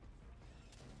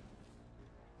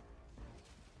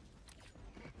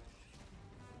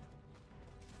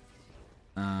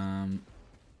 Okay,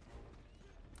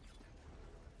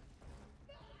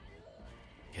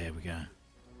 here we go. I'm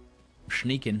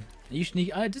sneaking. Are you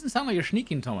sneaking? It doesn't sound like you're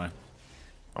sneaking, Tomo.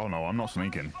 Oh no, I'm not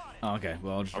sneaking. Oh, okay.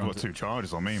 Well, I'll just I've run got to... 2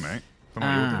 charges on me, mate. Don't know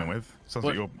what you're dealing with. Sounds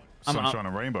like your sunshine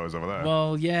and rainbows over there.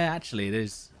 Well, yeah, actually, it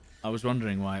is. I was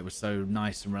wondering why it was so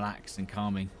nice and relaxed and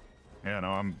calming. Yeah, no,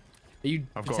 Are you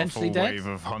I've got a potentially full dead? wave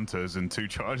of hunters and 2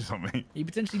 charges on me. Are you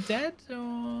potentially dead?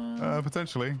 Or...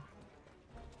 Potentially.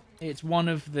 It's one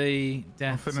of the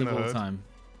deaths of all time.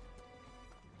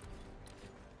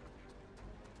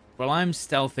 Well, I'm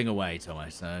stealthing away, Tomo,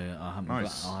 so I'll have,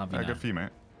 Nice. I'll have you know. Good for you,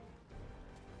 mate.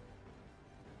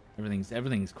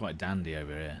 Everything's quite dandy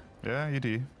over here. Yeah, you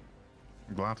do.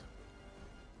 I'm glad.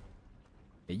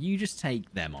 Yeah, you just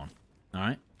take them on, all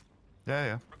right?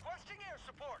 Yeah. Requesting air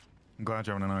support. I'm glad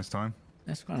you're having a nice time.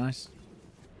 That's quite nice.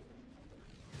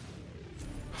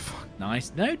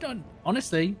 Nice. No, don't.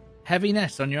 Honestly, heavy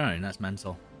nest on your own. That's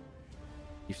mental.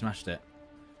 You've smashed it.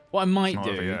 What I might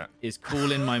do is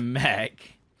call in my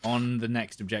mech on the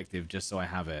next objective just so I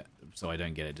have it, so I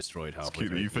don't get it destroyed halfway It's cute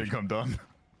through. that you think I'm done.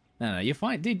 No, you're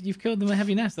fine. Dude, you've killed them with a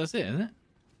heavy nest. That's it, isn't it?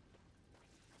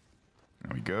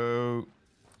 There we go.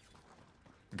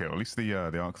 Okay, well, at least the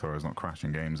arc thrower is not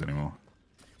crashing games anymore.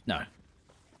 No.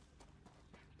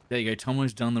 There you go.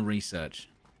 Tomo's done the research.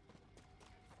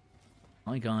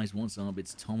 Hi, guys. What's up?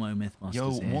 It's Tomo Mythbusters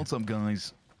Yo, here. what's up,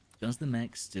 guys? Does the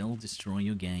mech still destroy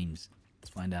your games?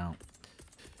 Let's find out.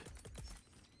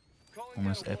 On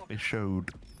this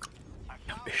episode.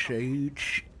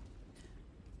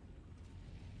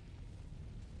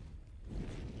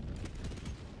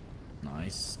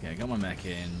 Nice. Okay, I got my mech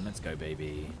in. Let's go,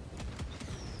 baby.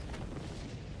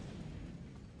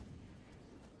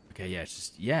 Okay, yeah, it's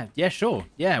just yeah, sure.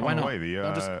 Yeah, why not? Way, the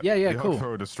yeah, the cool. hug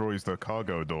thrower destroys the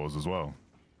cargo doors as well.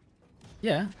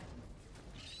 Yeah.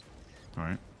 All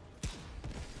right.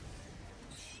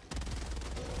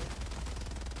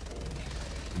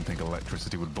 Didn't think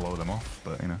electricity would blow them off,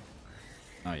 but you know.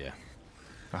 Oh yeah.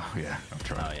 Oh yeah, I've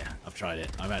tried. Oh yeah, I've tried it.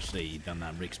 I've actually done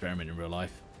that experiment in real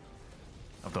life.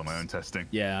 I've done my own testing.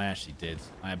 Yeah, I actually did.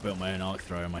 I built my own arc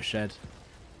thrower in my shed.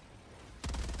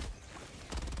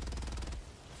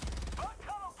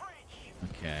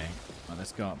 Okay, well,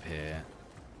 let's go up here.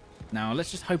 Now,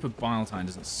 let's just hope a bile time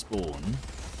doesn't spawn.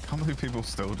 Can't believe people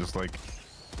still just like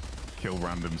kill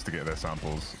randoms to get their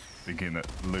samples, thinking that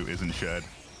loot isn't shared.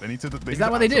 They need to. Is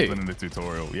that what they do? In the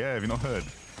tutorial, yeah. Have you not heard?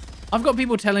 I've got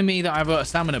people telling me that I've got a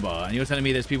stamina bar, and you're telling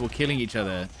me there's people killing each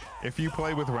other. If you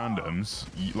play with randoms,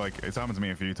 like it's happened to me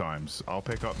a few times, I'll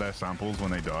pick up their samples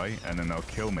when they die, and then they'll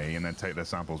kill me, and then take their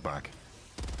samples back.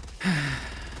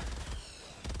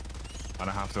 And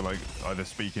I have to like either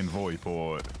speak in VoIP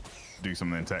or do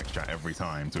something in text chat every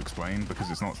time to explain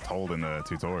because it's not told in the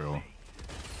tutorial.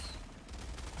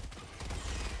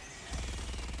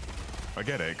 I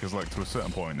get it, because like to a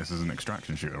certain point, this is an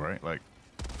extraction shooter, right? Like.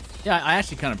 Yeah, I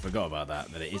actually kind of forgot about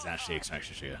that it is actually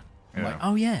extraction shooter. I'm like,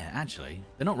 oh yeah, actually,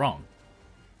 they're not wrong.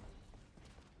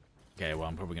 Okay, well,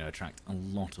 I'm probably going to attract a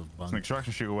lot of bugs. It's an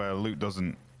extraction shooter where loot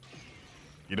doesn't...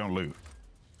 You don't loot,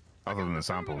 other than the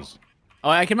samples. Oh,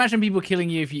 I can imagine people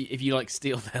killing you if you like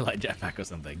steal their like jetpack or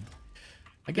something.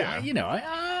 I get, Yeah. you know,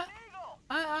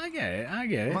 I get it, I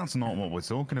get it. Well, that's not what we're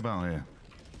talking about here.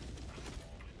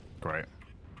 Great.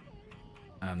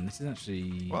 This is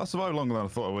actually... Well, I survived longer than I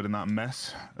thought I would in that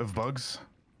mess of bugs.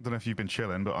 I don't know if you've been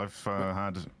chilling, but I've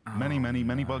had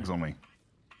many bugs on me.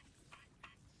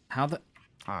 How the...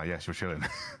 Ah, yes, you're chilling.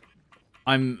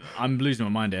 I'm losing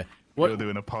my mind here. What? You're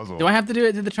doing a puzzle. Do I have to do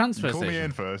it to the transfer Call station? me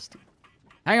in first.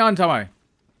 Hang on, Tomo.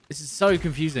 This is so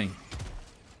confusing.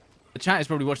 The chat is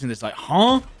probably watching this like,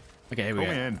 huh? Okay, here we go.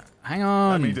 Call me in. Hang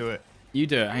on. Let me do it. You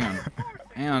do it. Hang on.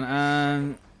 Hang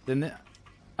on.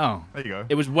 Oh. There you go.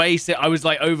 It was I was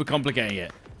like overcomplicating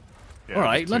it. Yeah, All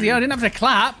right, bloody hell, I didn't have to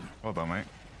clap. Well done, mate.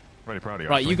 Really proud of you.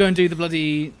 Right, actually. you go and do the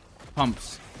bloody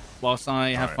pumps whilst I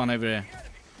have right. fun over here.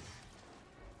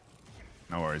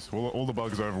 No worries. All the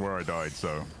bugs are over where I died,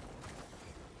 so.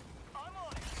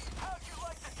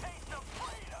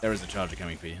 There is a charger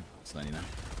coming for you. Just letting you know.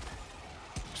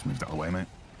 Just moved out of the way, mate.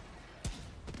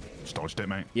 Just dodged it,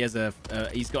 mate. He has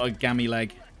he's got a gammy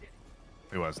leg.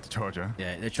 Who has the charger?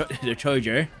 Yeah, the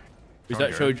charger. Is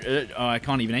that charger? Oh, I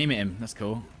can't even aim at him. That's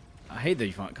cool. I hate that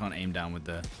you can't aim down with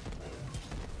the...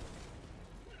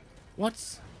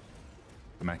 What?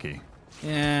 The mechie.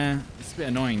 Yeah, it's a bit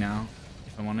annoying now,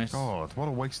 if I'm honest. God, what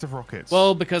a waste of rockets.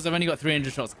 Well, because I've only got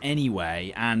 300 shots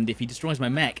anyway, and if he destroys my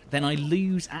mech, then I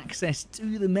lose access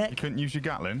to the mech. You couldn't use your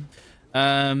Gatling?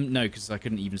 No, because I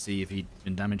couldn't even see if he'd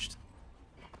been damaged.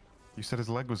 You said his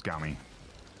leg was gammy.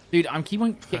 Dude, I'm keep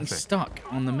on getting stuck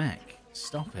on the mech.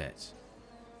 Stop it.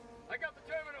 I got the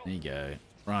terminal. There you go.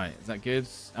 Right, is that good?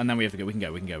 And then we have to go. We can go.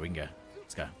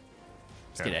 Let's go.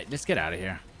 Let's get out of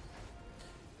here.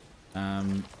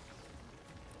 Can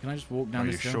I just walk down Are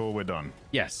you this hill? sure we're done?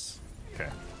 Yes. Okay.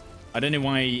 I don't know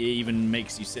why it even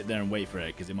makes you sit there and wait for it,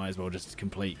 because it might as well just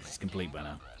complete. It's complete by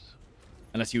now.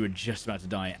 Unless you were just about to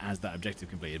die as that objective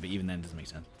completed, but even then it doesn't make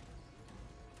sense.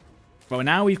 Well,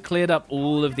 now we've cleared up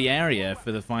all of the area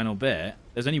for the final bit.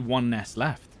 There's only one nest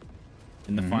left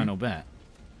in the final bit.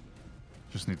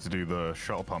 Just need to do the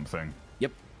shuttle pump thing.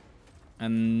 Yep.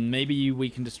 And maybe we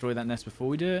can destroy that nest before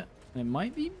we do it. It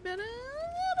might be better.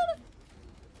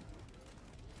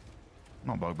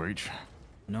 Not bug breach.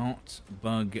 Not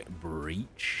bug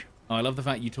breach. Oh, I love the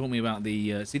fact you taught me about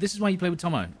the... see, this is why you play with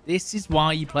Tomo. This is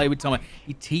why you play with Tomo.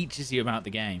 He teaches you about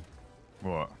the game.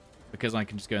 What? Because I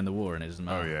can just go in the water and it doesn't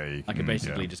matter. Oh, yeah. You I can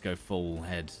basically just go full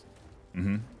head.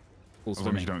 Mm-hmm. Full As long as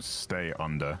swimming. you don't stay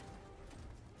under.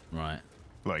 Right.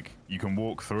 Like, you can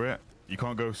walk through it. You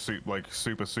can't go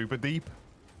super deep.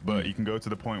 But you can go to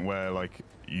the point where, like,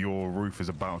 your roof is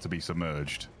about to be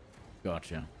submerged.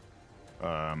 Gotcha.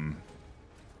 But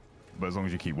as long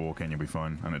as you keep walking, you'll be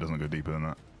fine. And it doesn't go deeper than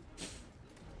that.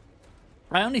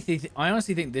 I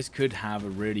honestly think this could have a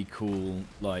really cool,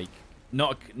 like,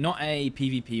 not a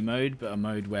PvP mode, but a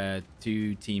mode where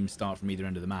two teams start from either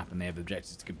end of the map and they have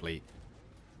objectives to complete,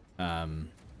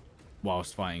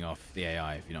 whilst fighting off the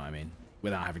AI, if you know what I mean,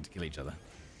 without having to kill each other,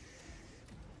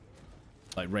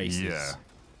 like races, Yeah.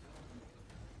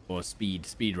 or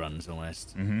speed runs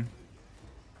almost.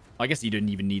 I guess you didn't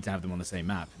even need to have them on the same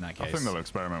map in that case. I think they'll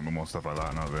experiment with more stuff like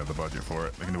that now that they have the budget for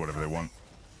it. They can do whatever they want.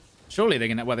 Surely they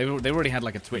can. Well, they already had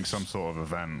like a Twitch. Some sort of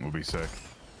event will be sick.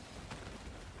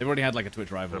 They've already had like a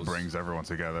Twitch Rivals. That brings everyone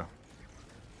together.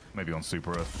 Maybe on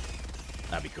Super Earth.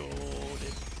 That'd be cool,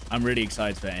 dude. I'm really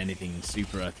excited for anything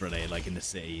Super Earth related, like in the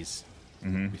cities.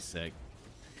 That'd be sick.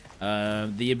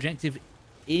 The objective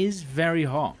is very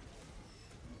hot.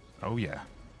 Oh, yeah.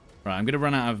 Right, I'm going to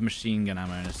run out of machine gun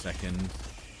ammo in a second.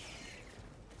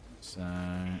 So...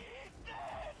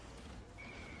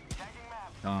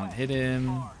 Can't hit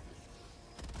him.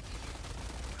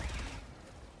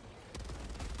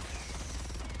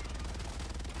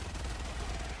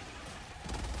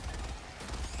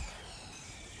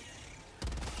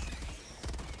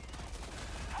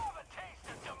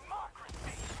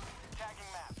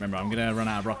 Remember, I'm going to run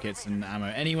out of rockets and ammo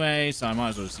anyway, so I might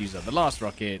as well just use up the last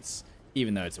rockets,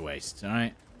 even though it's a waste,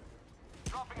 alright?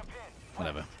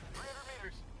 Whatever.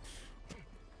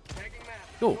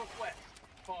 Cool.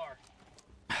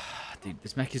 Dude,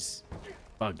 this mech is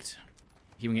bugged.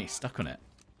 You can get stuck on it.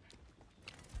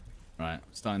 Right,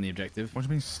 starting the objective. What do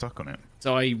you mean stuck on it?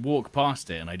 So I walk past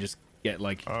it and I just get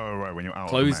like... Oh, right, when you're out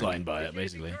clotheslined by it,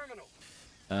 basically.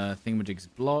 Thingamajig's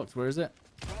blocked. Where is it?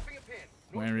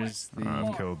 Where is the...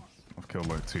 I've killed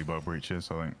like 2 bug breaches,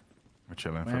 I think. We're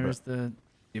chilling for a bit. Where is the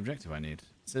objective I need? It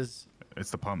says...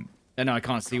 It's the pump. Oh, no, I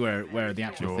can't see where the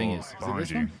actual thing is. Is behind it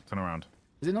this you. one? Turn around.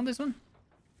 Is it not this one?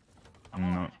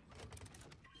 No.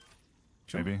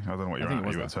 Sure. Maybe. I don't know what you're at.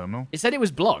 Are you at terminal? It said it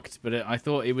was blocked, but I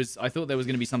thought there was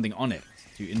going to be something on it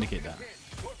to indicate that.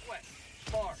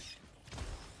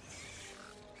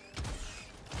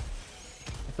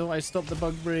 I thought I stopped the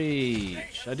bug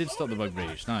breach. I did stop the bug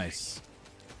breach. Nice.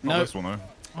 Not No, this one, though.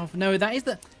 oh, no, that is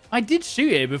the... I did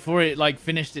shoot it before it like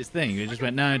finished its thing. It just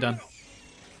went, no, done.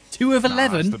 2 of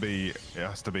 11. It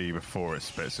has to be before it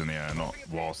spits in the air, not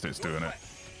whilst it's doing it.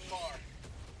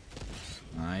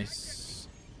 Nice.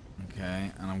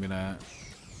 Okay, and I'm gonna...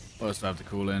 What else do I have to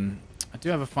call in? I do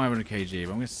have a 500 kg,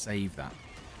 but I'm gonna save that.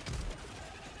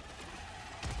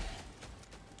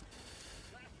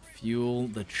 Fuel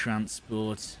the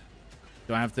transport.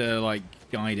 Do I have to like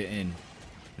guide it in?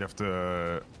 You have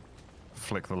to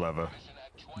flick the lever.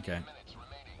 Okay.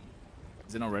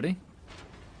 Is it not ready?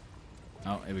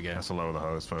 Oh, here we go. Has to lower the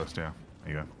hose first, yeah.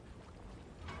 There you go.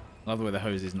 Love the way the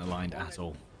hose isn't aligned at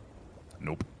all.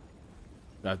 Nope.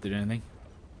 Do I have to do anything?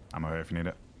 I'm here if you need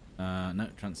it. No,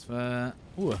 transfer.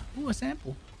 Ooh, a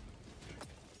sample.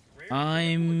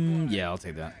 Yeah, I'll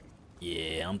take that.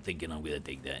 Yeah, I'm thinking I'm gonna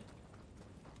take that.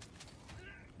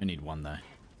 I need 1 though.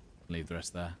 Leave the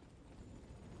rest there.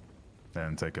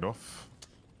 Then take it off.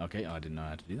 Okay, I didn't know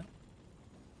how to do that.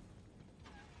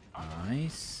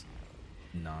 Nice.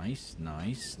 Nice,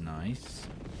 nice, nice.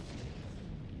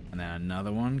 And then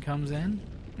another one comes in.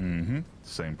 Mm-hmm.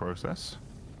 Same process.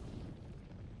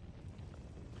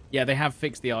 Yeah, they have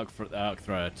fixed the arc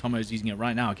thrower. Tomo's using it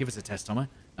right now. Give us a test, Tomo. No,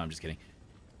 I'm just kidding.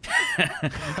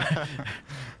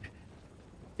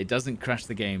 It doesn't crash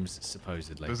the games,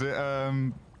 supposedly. Does it,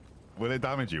 will it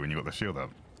damage you when you got the shield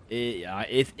up?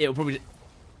 It'll probably...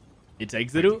 It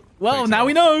takes it all. Well, now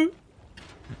we know!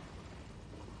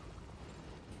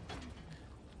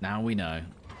 Now we know.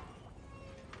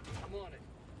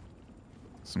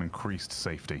 Some increased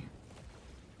safety.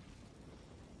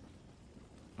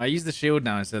 I use the shield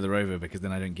now instead of the rover because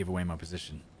then I don't give away my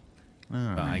position.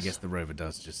 Oh, But nice. I guess the rover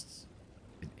does just...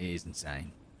 It is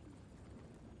insane.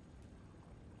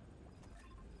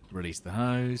 Release the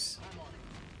hose.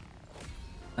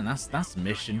 And that's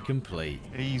mission complete.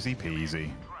 Easy peasy.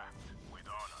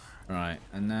 Right,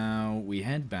 and now we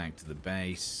head back to the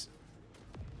base.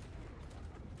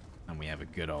 And we have a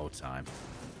good old time.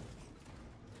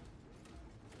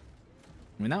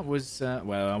 I mean, that was...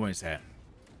 well, I won't say it.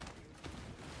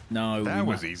 No. That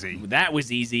was easy. That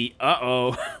was easy.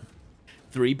 Uh-oh.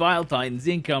 3 Bile Titans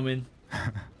incoming.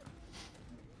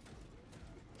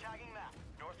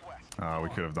 We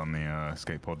could have done the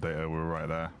escape pod data. We were right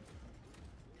there.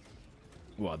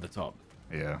 What, at the top?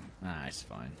 Yeah. Ah, it's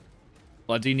fine.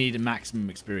 Well, I do need a maximum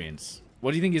experience.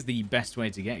 What do you think is the best way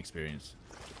to get experience?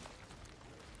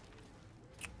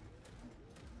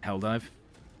 Helldive?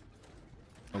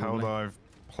 Helldive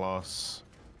plus...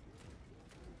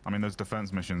 I mean, those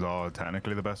defense missions are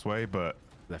technically the best way, but...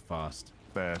 They're fast.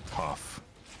 They're tough.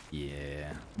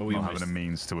 Yeah. Well, we Not almost, having a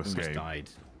means to almost escape. died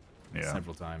Yeah.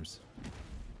 several times.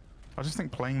 I just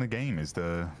think playing the game is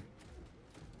the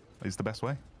best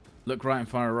way. Look right and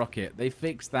fire a rocket. They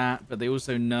fixed that, but they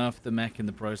also nerfed the mech in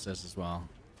the process as well.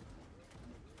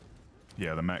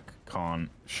 Yeah, the mech can't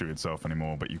shoot itself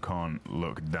anymore, but you can't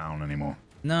look down anymore.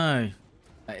 No.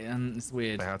 And it's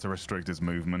weird. They had to restrict its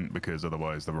movement because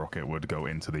otherwise the rocket would go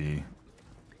into the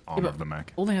arm of the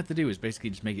mech. All they had to do was basically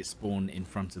just make it spawn in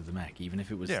front of the mech, even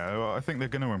if it was. Yeah, well, I think they're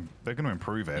gonna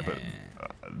improve it, but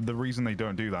the reason they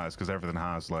don't do that is because everything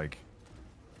has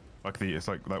it's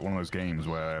like one of those games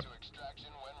where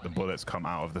the bullets come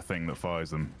out of the thing that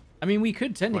fires them. I mean, we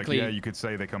could technically. Like, yeah, you could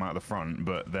say they come out the front,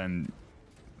 but then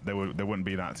there wouldn't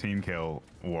be that team kill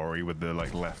worry with the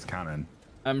left cannon.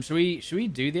 Should we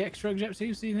do the extra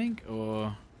objectives, do you think,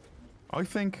 or? I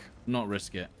think not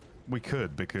risk it. We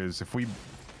could, because if we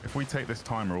take this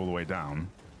timer all the way down,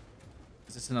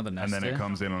 is this another nest? And then here? It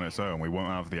comes in on its own, we won't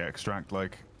have the extract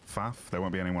faff. There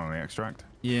won't be anyone on the extract.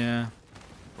 Yeah.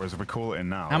 Whereas if we call it in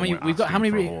now, we've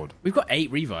got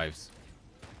 8 revives.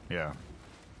 Yeah.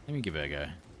 Let me give it a go.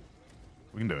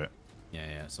 We can do it.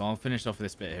 Yeah. So I'll finish off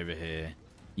this bit over here.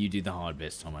 You do the hard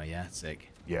bits, Tomo. Yeah,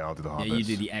 sick. Yeah, I'll do the hard bits. Yeah, you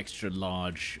do the extra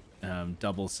large,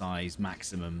 double size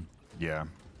maximum. Yeah.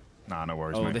 Nah, no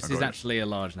worries, mate. Oh, this is actually a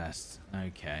large nest.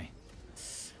 Okay.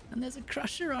 And there's a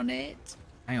crusher on it.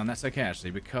 Hang on, that's okay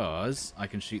actually, because I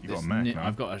can shoot this. Got a mech, no?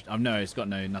 I've got. No, it's got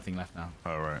nothing left now.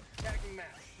 Oh right. Tagging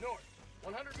map. North.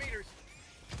 100 meters.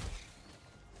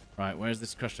 Right, where's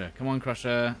this crusher? Come on,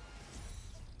 crusher.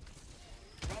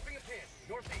 Dropping a pin.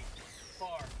 Northeast.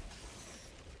 Far.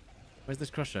 Where's this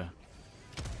crusher?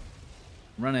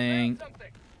 Running.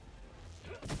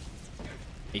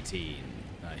 18.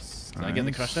 Nice. Did I get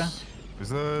the crusher? Is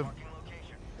there?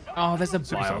 Oh, there's a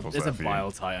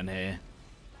bile titan here.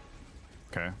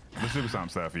 Okay. The super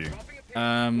samp's there for you.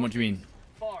 What do you mean?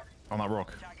 On that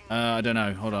rock. I don't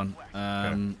know. Hold on.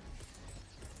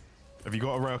 Have you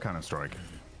got a rail cannon strike?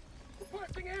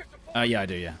 Yeah, I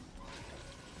do. Yeah.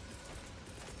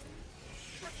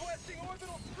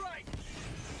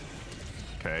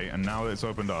 Okay, and now that it's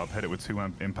opened up, hit it with 2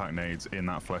 impact nades in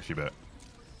that fleshy bit.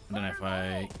 I don't know if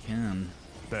I can.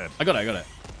 Dead. I got it.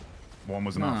 One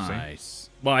was enough. Nice. See?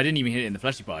 Well, I didn't even hit it in the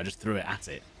fleshy part. I just threw it at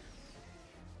it.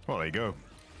 Well, there you go.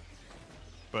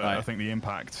 But right. I think the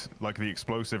impact, the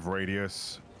explosive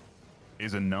radius,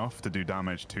 is enough to do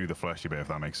damage to the fleshy bit, if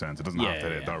that makes sense. It doesn't have to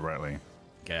hit it directly.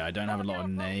 Okay, I don't have a lot of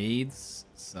nades,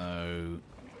 so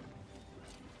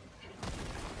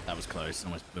that was close.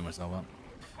 Almost blew myself up.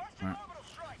 Right.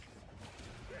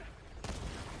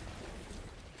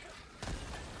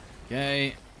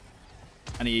 Okay.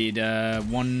 I need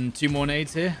 2 more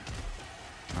nades here.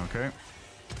 Okay.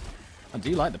 I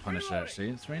do like the Punisher, actually.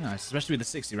 It's very nice, especially with the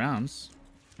 60 rounds.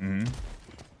 Mm-hmm.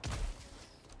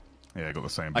 Yeah, I got the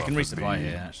same. I can resupply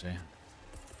here, actually.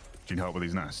 Do you need help with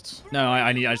these nests? No,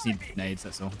 I just need nades,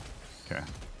 that's all. Okay.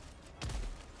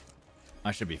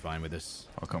 I should be fine with this.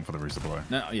 I'll come for the resupply.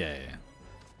 No, yeah.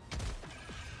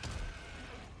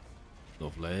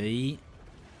 Lovely.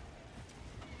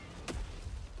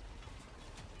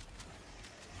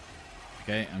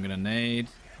 Okay, I'm gonna nade.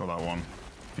 Got that one.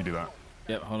 If you do that.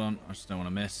 Yep, hold on. I just don't want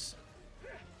to miss.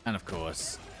 And of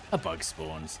course, a bug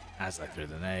spawns as I threw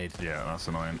the nade. Yeah, that's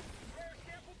annoying.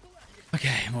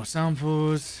 Okay, more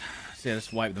samples. So yeah,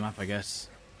 let's wipe the map, I guess.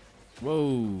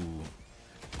 Whoa.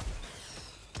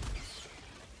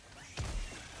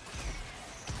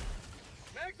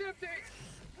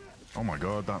 Oh my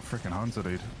god, that freaking hunter,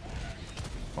 dude.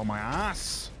 Oh my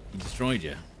ass! He destroyed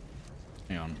you.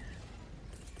 Hang on.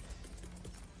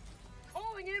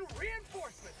 Calling in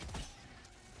reinforcements.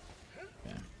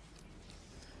 Yeah.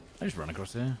 I just run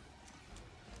across here.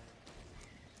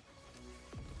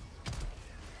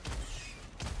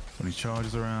 When he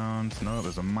charges around, no,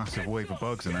 there's a massive wave of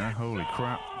bugs in there. Holy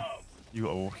crap! You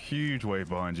got a huge wave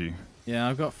behind you. Yeah,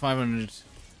 I've got 500.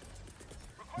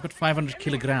 I've got 500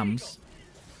 kilograms.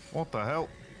 What the hell?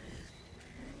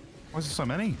 Why is there so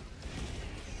many?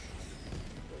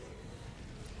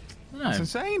 That's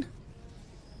insane.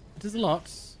 There's a lot.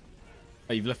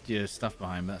 Oh, you've left your stuff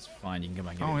behind, but that's fine. You can come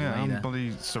back and get it yeah, later. I'm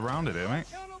bloody surrounded here, mate.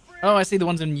 Oh, I see the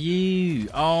ones on you.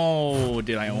 Oh,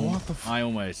 dude, I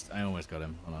almost got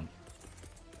him. Hold on.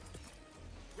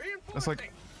 That's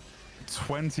like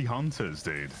 20 hunters,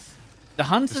 dude. The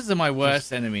hunters are my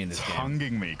worst enemy in this game.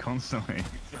 Tonguing me constantly.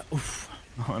 Oof.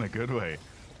 Not in a good way.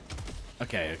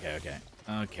 Okay,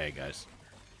 guys.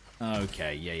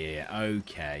 Okay, yeah.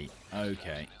 Okay.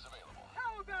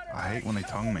 I hate when they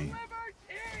tongue me.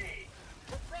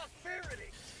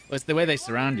 Well, it's the way they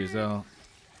surround you as well.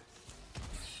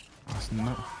 That's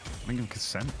not. I think of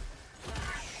consent.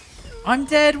 I'm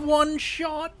dead. 1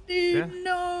 shot, dude. Yeah.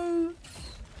 No.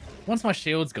 Once my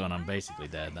shield's gone, I'm basically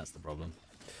dead. That's the problem.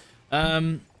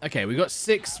 Okay, we've got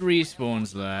 6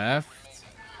 respawns left.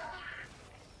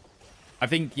 I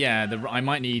think, yeah, I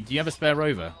might need... Do you have a spare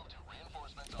rover?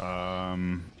 Oh,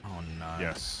 no.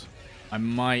 Yes. I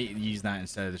might use that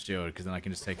instead of the shield because then I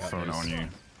can just take out Throwing it those. on you.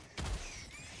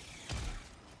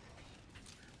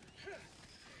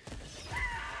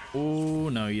 Oh,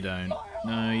 no, you don't.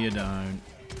 No, you don't.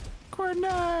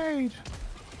 Grenade!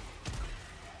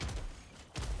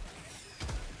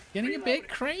 Getting a bit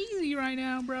crazy right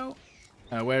now, bro.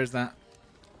 Where is that?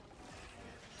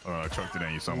 Oh, I chucked it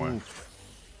at you somewhere. Oof.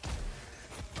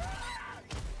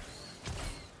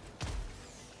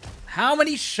 How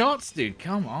many shots, dude?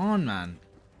 Come on, man.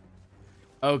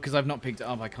 Oh, because I've not picked it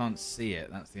up. I can't see it.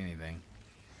 That's the only thing.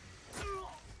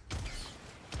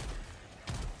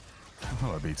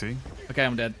 Hello, BT. Okay,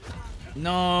 I'm dead.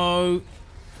 No.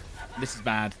 This is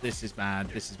bad. This is bad.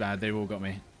 This is bad. They've all got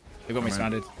me. They've got me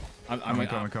surrounded.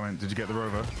 I'm coming. Did you get the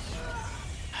rover?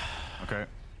 Okay.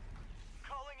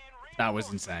 That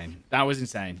was insane. That was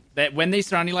insane. When they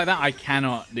surround you like that, I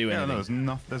cannot do anything. Yeah,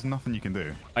 no, there's nothing you can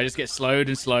do. I just get slowed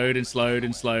and slowed and slowed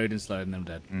and slowed and slowed, and I'm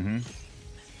dead. Mm-hmm.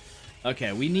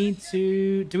 Okay, we need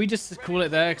to... Do we just call it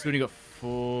there? Because we only got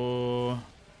 4...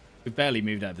 We've barely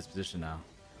moved out of this position now.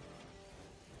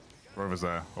 Rover's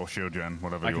there, or shield gen,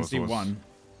 whatever I yours can see was. one.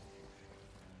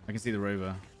 I can see the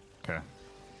rover. Okay.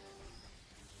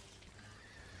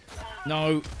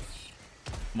 No.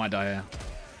 Might die here.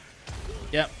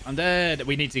 Yep, I'm dead.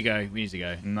 We need to go. We need to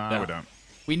go. No, There. we don't.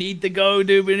 We need to go,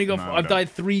 dude. We only got... No, we I've don't. died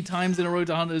 3 times in a row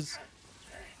to hunters.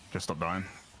 Just stop dying.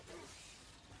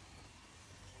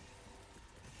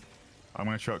 I'm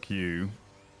gonna chuck you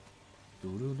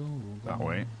that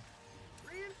way.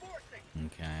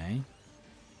 Okay.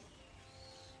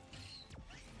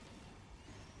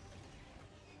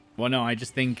 Well, no, I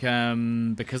just think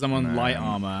because I'm on light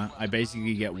armor, I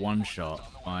basically get one shot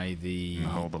by the...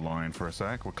 Hold the line for a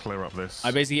sec. We'll clear up this.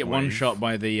 I basically get one wave. shot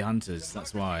by the hunters.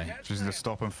 That's why. Just need to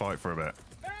stop and fight for a bit.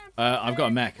 I've got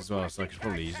a mech as well, so I could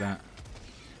probably use that.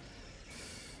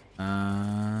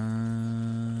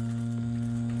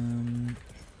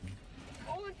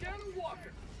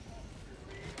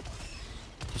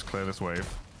 Just clear this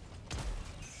wave.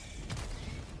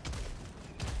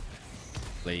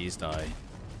 Please die.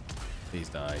 Please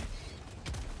die.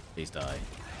 Please die.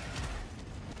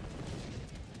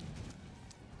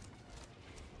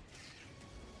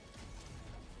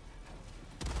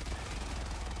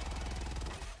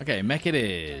 Okay, mech it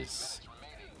is.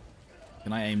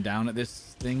 Can I aim down at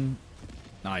this thing?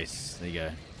 Nice. There you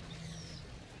go.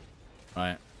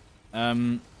 Right.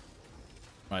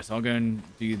 Right, so I'll go and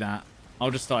do that.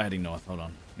 I'll just start heading north. Hold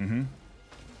on. Mm-hmm.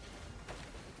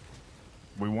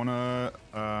 We wanna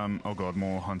oh god,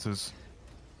 more hunters.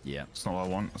 Yeah. That's not what I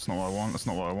want. That's not what I want. That's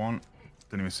not what I want.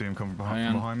 Didn't even see him coming from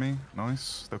behind me.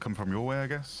 Nice. They'll come from your way, I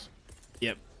guess.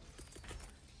 Yep.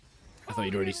 I thought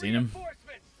you'd already seen him.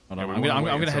 Hold on. Yeah, I'm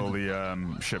gonna head. until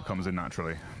the ship comes in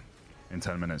naturally in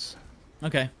 10 minutes.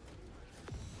 Okay.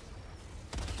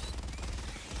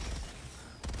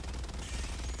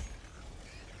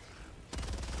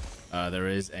 There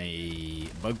is a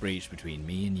bug breach between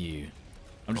me and you.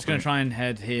 I'm just going to try and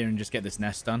head here and just get this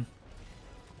nest done.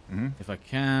 If I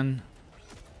can.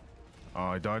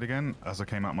 I died again as I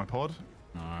came out my pod.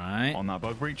 Alright. On that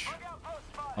bug breach.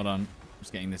 Hold on.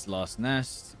 Just getting this last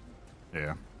nest.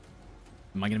 Yeah.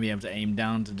 Am I going to be able to aim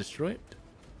down to destroy it?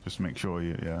 Just make sure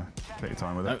you, take your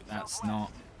time with No, it. that's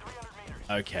not.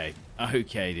 Okay.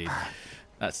 Okay, dude.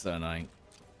 That's so annoying.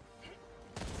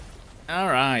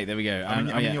 Alright, there we go. I mean,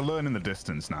 yeah. you're learning the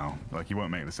distance now. Like, you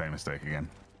won't make the same mistake again.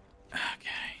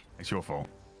 Okay. It's your fault.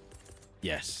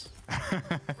 Yes.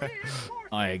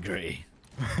 I agree.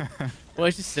 Well,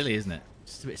 it's just silly, isn't it?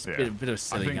 Just a bit of a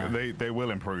silly I think guy. they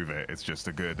will improve it. It's just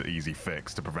a good, easy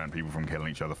fix to prevent people from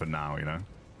killing each other for now, you know?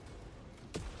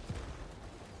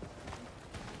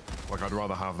 Like, I'd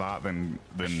rather have that than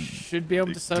should be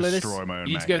able to solo this. destroy my own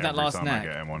You need to mech go with that every last time I nest.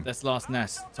 get in one. That's last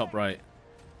nest, top right.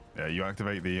 Yeah, you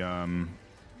activate the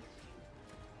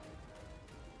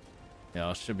Yeah,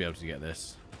 I should be able to get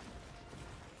this.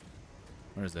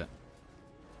 Where is it?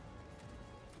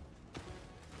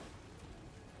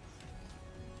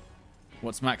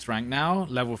 What's max rank now?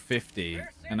 Level 50.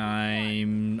 And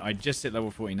I just hit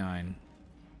level 49.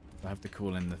 I have to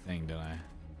call in the thing, don't I?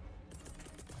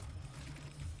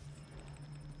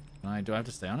 Do I have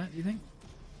to stay on it, do you think?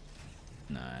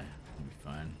 No, it'll be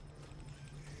fine.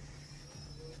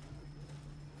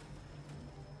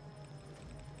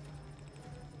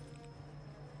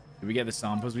 Did we get the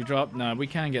samples we dropped? No, we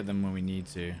can get them when we need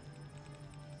to.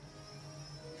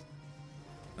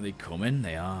 Are they coming?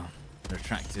 They are. They're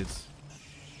attracted.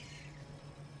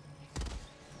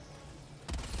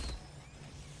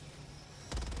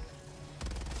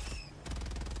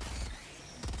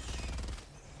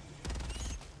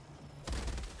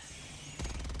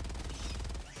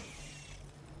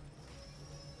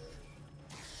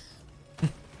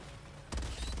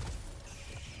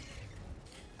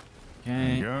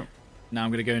 Okay. you go. Now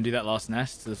I'm going to go and do that last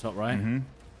nest to the top right. Mm-hmm.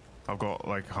 I've got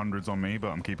like hundreds on me, but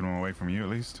I'm keeping them away from you at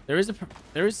least. There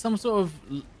is some sort of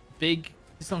big...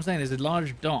 That's what I'm saying. There's a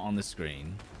large dot on the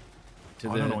screen.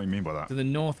 I don't know what you mean by that. To the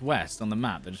northwest on the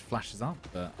map that just flashes up,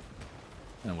 but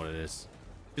I don't know what it is.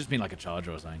 Just mean like a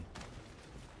charger or something.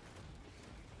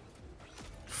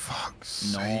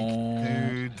 Fuck's No.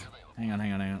 sake, dude. Hang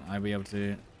on. I'll be able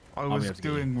to... I was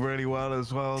doing really well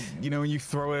as well. You know when you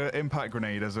throw an impact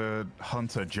grenade as a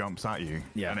hunter jumps at you,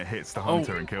 and it hits the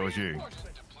hunter and kills you.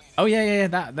 Oh yeah.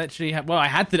 That actually. Well, I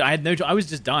had no. I was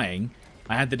just dying.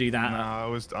 I had to do that.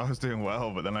 No, I was doing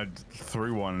well, but then I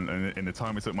threw one, and in the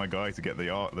time it took my guy to get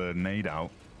the nade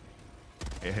out,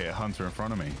 it hit a hunter in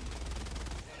front of me.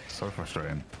 So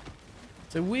frustrating.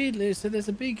 So weirdly, so there's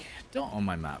a big dot on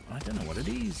my map. I don't know what it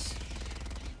is.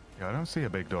 Yeah, I don't see a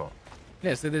big dot.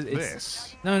 Yeah, so there's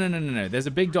This. No. There's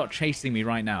a big dot chasing me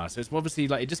right now. So it's obviously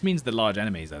like it just means the large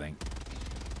enemies, I think.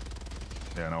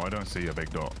 Yeah, no, I don't see a big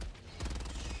dot.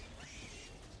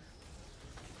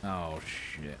 Oh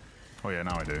shit. Oh yeah,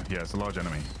 now I do. Yeah, it's a large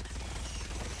enemy.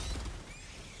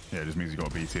 Yeah, it just means you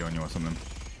got a BT on you or something.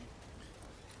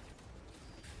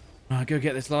 I'll go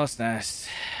get this last nest.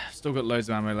 Still got loads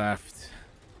of ammo left.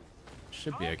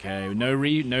 Should be okay. No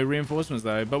reinforcements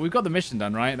though. But we've got the mission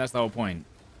done, right? That's the whole point.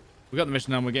 We got the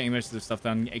mission done. We're getting most of the stuff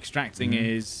done. Extracting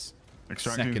is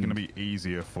Extracting is going to be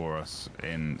easier for us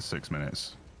in 6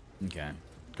 minutes. Okay.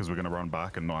 Because we're going to run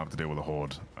back and not have to deal with a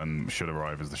horde, and should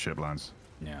arrive as the ship lands.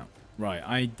 Yeah. Right.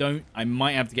 I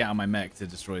might have to get out my mech to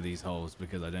destroy these holes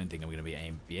because I don't think I'm going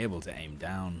to be able to aim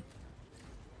down.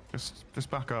 Just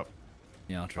back up.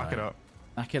 Yeah, I'll try. Back it up.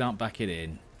 Back it up. Back it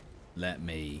in. Let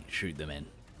me shoot them in.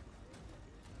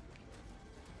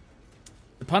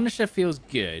 The Punisher feels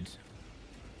good,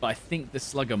 but I think the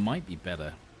Slugger might be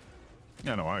better.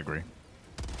 Yeah, no, I agree.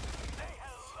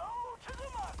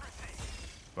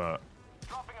 But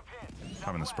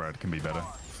having the spread can be better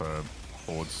for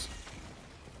hordes.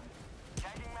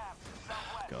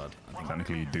 God, I think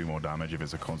Technically, you do more damage if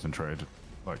it's a concentrated,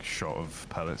 like, shot of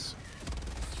pellets.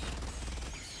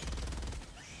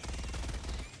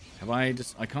 have I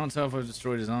just? I can't tell if I've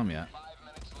destroyed his arm yet.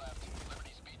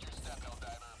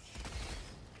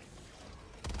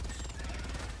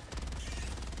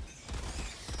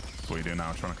 What are you doing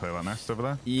now? Trying to clear that nest over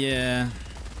there? Yeah.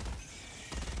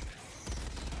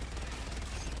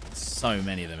 So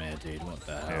many of them here, dude. What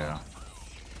the hell? Yeah.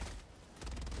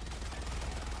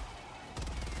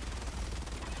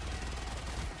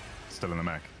 Still in the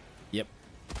mech. Yep.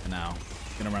 For now.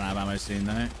 Gonna run out of ammo soon,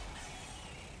 though.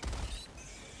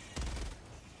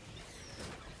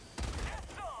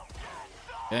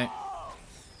 Okay.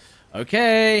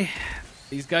 Okay.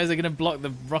 These guys are gonna block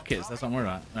the rockets. That's what I'm worried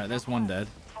about. Alright, there's one dead.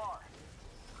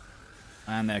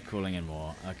 And they're calling in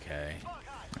more. Okay.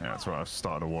 Yeah, that's right. I've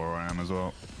started a war I am as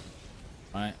well.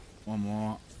 Alright, one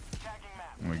more.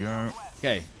 There we go.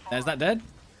 Okay, there's that dead.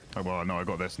 Oh well, no, I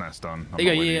got this nest done.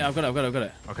 There you go. Yeah, I've got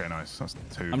it. Okay, nice. That's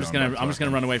two. I'm just gonna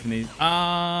run away from these.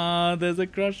 Ah, there's a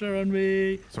crusher on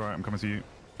me. It's alright. I'm coming to you.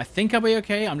 I think I'll be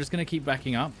okay. I'm just gonna keep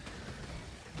backing up.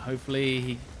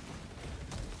 Hopefully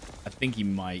I think he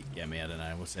might get me. I don't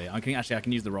know. We'll see. I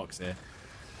can use the rocks here.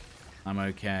 I'm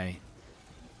okay.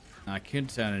 I could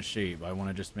turn and shoot, but I want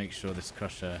to just make sure this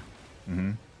crusher.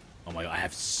 Oh my god, I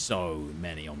have so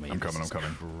many on me. I'm coming.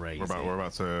 Crazy. We're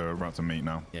about to meet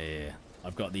now. Yeah.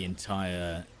 I've got the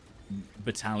entire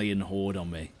battalion horde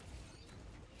on me.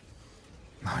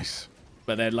 Nice.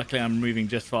 But they're luckily I'm moving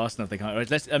just fast enough. They can't. Right,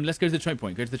 let's go to the choke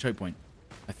point. Go to the choke point.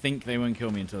 I think they won't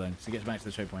kill me until then. So get back to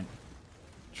the choke point.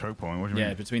 Choke point? What do you mean?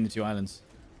 Yeah, between the two islands.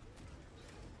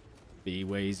 Be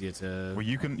way easier to. Well,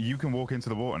 you can walk into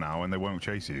the water now, and they won't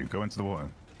chase you. Go into the water.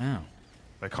 Oh.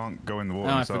 They can't go in the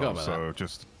water Oh, I forgot themselves, about so that.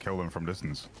 just kill them from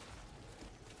distance.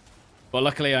 Well,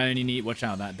 luckily I only need. Watch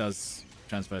out, that does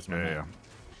transfer to my mech. Yeah.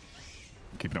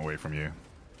 Keeping it away from you.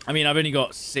 I mean, I've only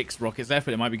got 6 rockets left,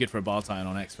 but it might be good for a bar titan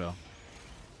on exfil.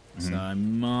 So I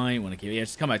might want to keep. Yeah,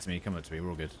 just come back to me. Come back to me. We're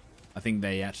all good. I think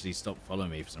they actually stopped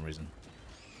following me for some reason.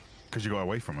 Because you got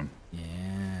away from them.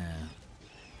 Yeah.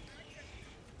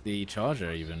 The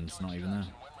charger even, it's not even there.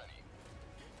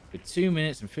 For 2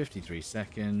 minutes and 53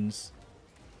 seconds.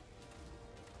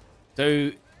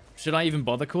 So, should I even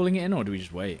bother calling it in, or do we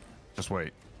just wait? Just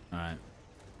wait. Alright.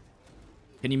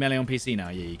 Can you melee on PC now?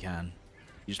 Yeah, you can.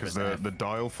 You just Because press F. the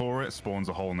dial for it spawns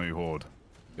a whole new horde.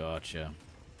 Gotcha.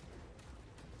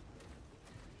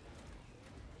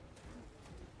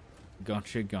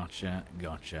 Gotcha.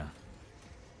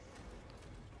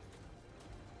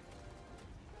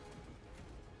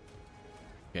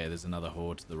 Okay, there's another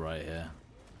horde to the right here.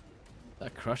 Is that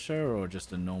a crusher or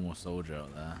just a normal soldier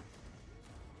out there?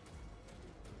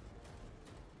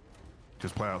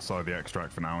 Just play outside the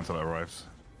extract for now until it arrives.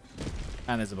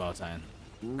 And there's a bar tie-in.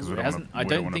 Because we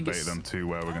don't want to bait them to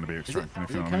where we're going to be extracting.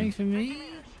 Is it coming for me?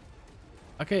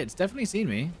 Okay, it's definitely seen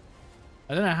me.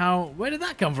 I don't know how. Where did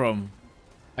that come from?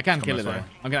 I can kill it though.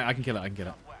 I can kill it. I can kill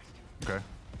it. Okay.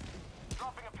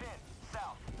 Dropping a pin.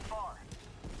 South. Far.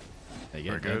 There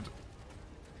you go. Very good.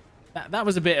 That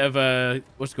was a bit of a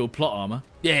what's it called, plot armor.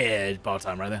 Yeah, bar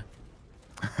time right there.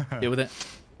 Deal with it.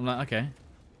 I'm like, okay.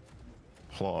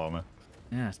 Plot armor.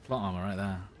 Yeah, it's plot armor right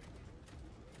there.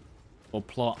 Or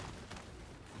plot.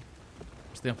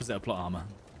 What's the opposite of plot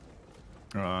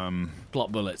armor?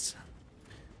 Plot bullets.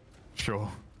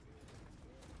 Sure.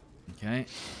 Okay.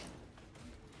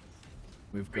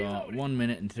 We've got 1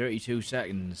 minute and 32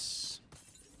 seconds.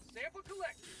 Sample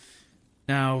collect.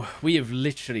 Now, we have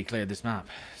literally cleared this map.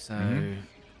 So,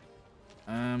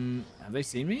 have they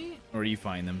seen me? Or are you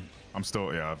fighting them? I'm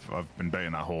still, yeah, I've been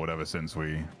baiting that horde ever since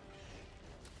we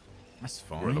That's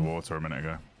fine. were in the water a minute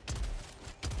ago.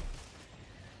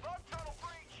 Tunnel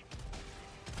breach.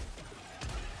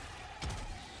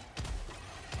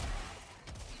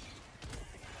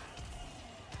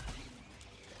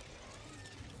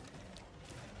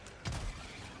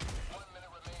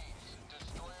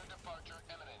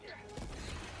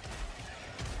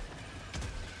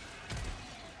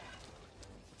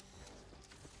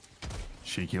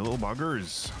 Cheeky little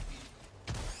buggers.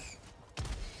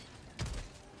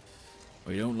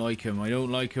 I don't like him. I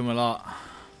don't like him a lot.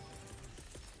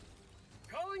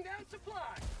 Calling down supply.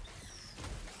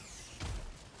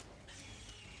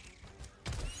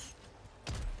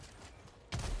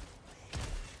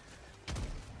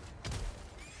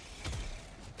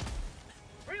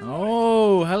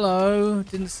 Oh, hello.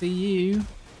 Didn't see you.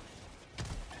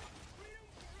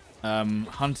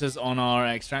 Hunters on our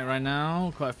extract right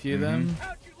now. Quite a few of them.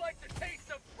 How'd you like the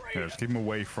taste of Yeah, just keep them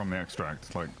away from the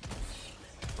extract. Like,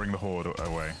 bring the horde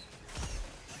away.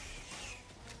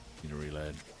 Need to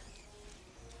reload.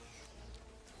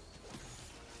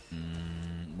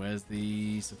 Where's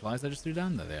the supplies I just threw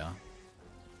down? There they are.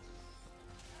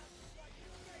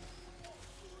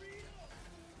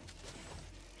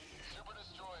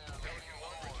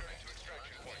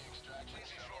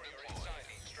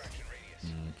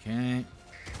 Okay.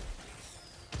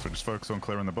 So just focus on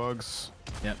clearing the bugs.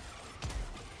 Yep.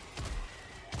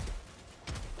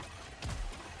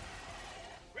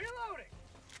 reloading.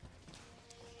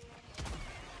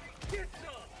 Get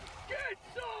some. Get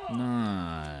some.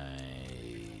 Nice.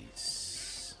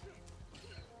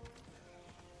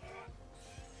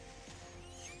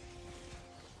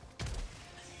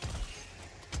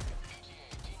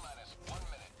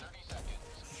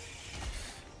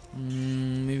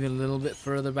 Maybe a little bit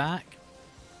further back.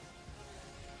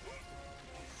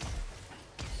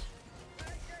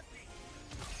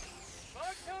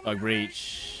 Bug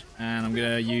breach. And I'm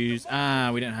gonna use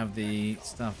we don't have the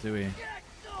stuff, do we?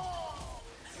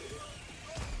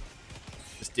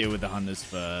 Let's deal with the hunters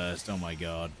first. Oh my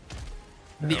god.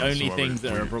 The Yeah, only so things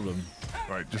that are a problem.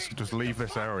 Right, just leave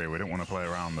this area. We don't want to play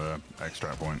around the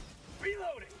extract point.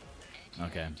 Reloading.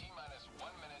 Okay.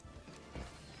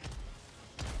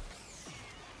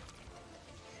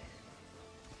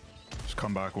 Just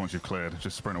come back once you've cleared.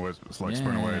 Just sprint away. It's like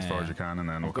sprint away as far as you can, and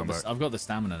then we'll come back. I've got the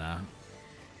stamina now.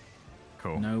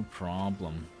 Cool. No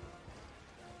problem.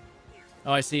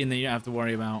 Oh, I see, and then you don't have to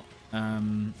worry about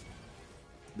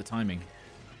the timing.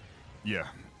 Yeah,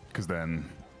 because then...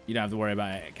 You don't have to worry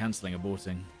about it cancelling,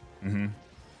 aborting. Mm-hmm.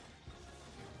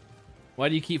 Why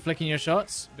do you keep flicking your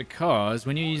shots? Because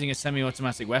when you're using a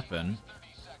semi-automatic weapon,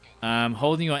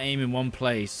 holding your aim in one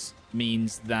place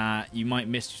means that you might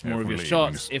miss more of your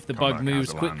shots if the bug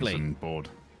moves quickly.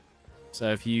 So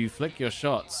if you flick your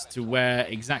shots to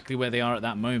exactly where they are at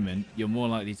that moment, you're more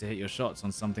likely to hit your shots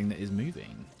on something that is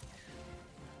moving.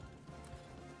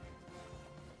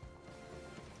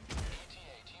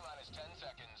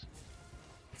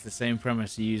 It's the same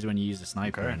premise you use when you use a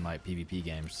sniper in like PvP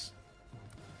games.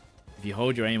 If you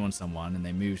hold your aim on someone and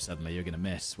they move suddenly, you're going to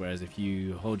miss. Whereas if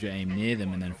you hold your aim near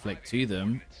them and then flick to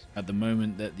them at the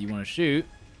moment that you want to shoot,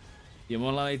 you're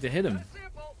more likely to hit them.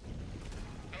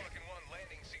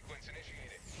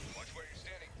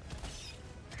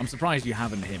 I'm surprised you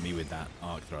haven't hit me with that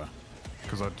arc thrower.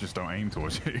 Because I just don't aim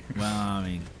towards you. Well, I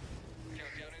mean...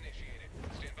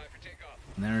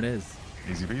 And there it is.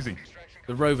 Easy peasy.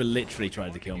 The rover literally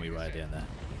tried to kill me right at the end there.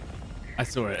 I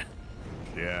saw it.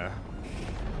 Yeah.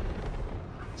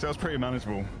 So that was pretty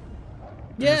manageable.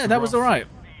 Yeah, that was alright.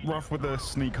 Rough with the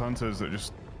sneak hunters that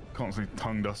just constantly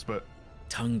tongued us, but...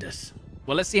 Tongued us.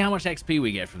 Well, let's see how much XP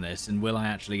we get from this, and will I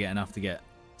actually get enough to get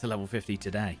to level 50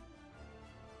 today?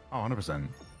 Oh, 100%.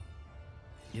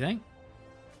 You think?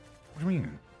 What do you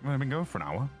mean? I've been going for an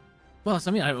hour. Well,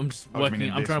 so, I mean, I'm just Oh, you mean working.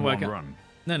 in I'm this trying to work one out. run?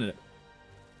 No.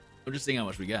 I'm just seeing how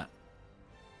much we get.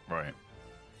 Right.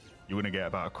 You're gonna get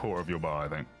about a quarter of your bar, I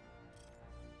think.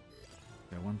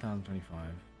 Yeah, 1,025.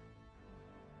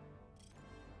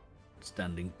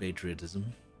 Standing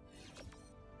patriotism.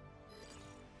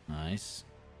 Nice.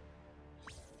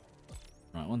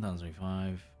 Right,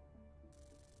 1,025.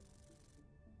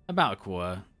 About a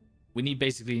quarter. We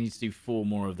basically need to do 4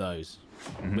 more of those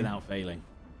without failing.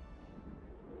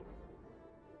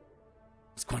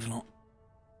 It's quite a lot.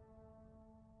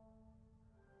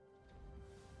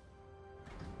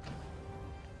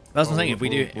 That's what I'm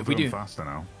saying. If we do faster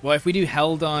now. Well, if we do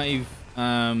Helldive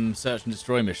search and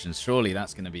destroy missions, surely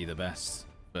that's going to be the best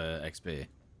for XP.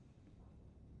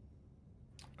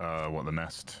 What, the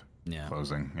nest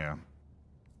closing? Yeah.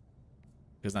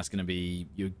 Because that's going to be,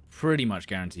 you're pretty much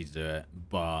guaranteed to do it,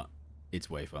 but it's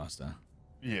way faster.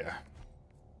 Yeah.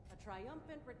 A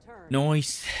triumphant return.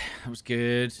 Nice. That was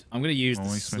good. I'm going to use the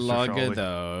Nice, Mr. Slugger, Charlie.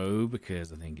 though,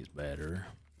 because I think it's better.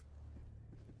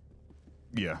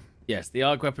 Yeah. Yes, the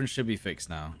arc weapon should be fixed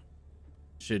now.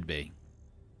 Should be.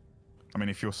 I mean,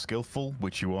 if you're skillful,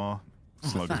 which you are,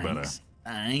 Slugger's better.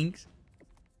 Thanks.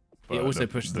 But It also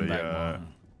pushes them back more.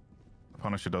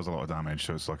 Punisher does a lot of damage,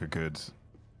 so it's like a good...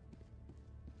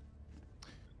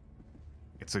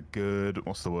 It's a good...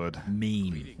 What's the word?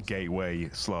 Meme. Gateway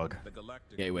slug.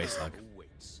 Gateway slug.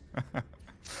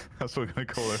 That's what we're going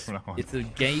to call it from now on. It's a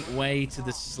gateway to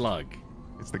the slug.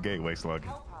 It's the gateway slug.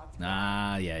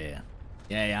 Ah, yeah.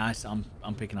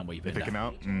 I'm picking up what you've been Picking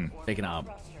down. out? Mm. Picking it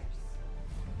up.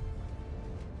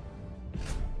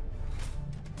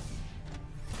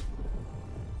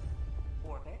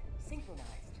 Orbit synchronized.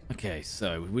 Okay,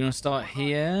 so we want to start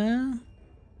here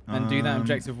and do that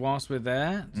objective whilst we're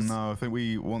there. No, I think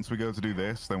once we go to do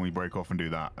this, then we break off and do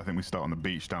that. I think we start on the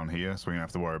beach down here, so we're gonna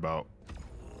have to worry about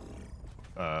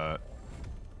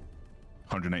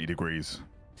 180 degrees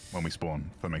when we spawn.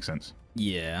 If that makes sense.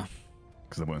 Yeah.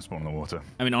 Because they won't spawn in the water.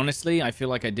 I mean, honestly, I feel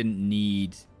like I didn't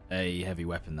need a heavy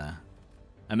weapon there,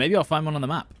 and maybe I'll find one on the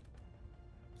map.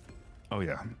 Oh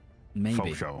yeah. Maybe.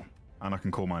 Full show. And I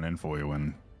can call mine in for you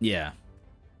when. Yeah.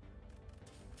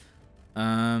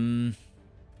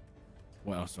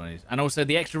 What else do I need? And also,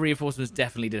 the extra reinforcements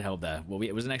definitely did help there. Well,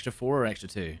 it was an extra 4 or extra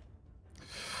 2?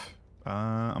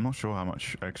 I'm not sure how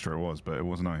much extra it was, but it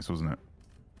was nice, wasn't it?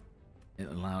 It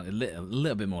allowed a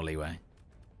little bit more leeway.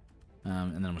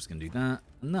 And then I'm just going to do that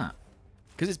and that.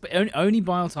 Because it's only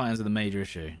Bile Titans are the major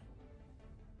issue.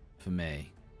 For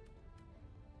me.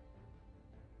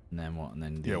 And then what? And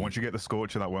then Yeah, once you get the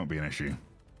Scorcher, that won't be an issue.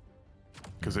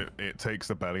 Because it takes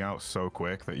the belly out so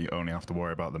quick that you only have to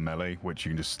worry about the melee, which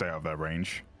you can just stay out of their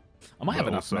range. I might have But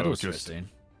enough also medals for it soon.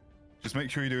 Just make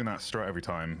sure you're doing that strat every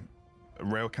time.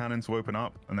 Rail cannon to open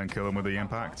up, and then kill them with the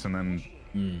impact, and then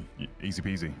easy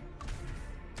peasy.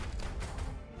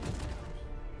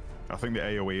 I think the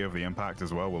AoE of the impact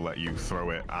as well will let you throw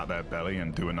it at their belly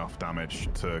and do enough damage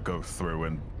to go through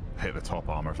and hit the top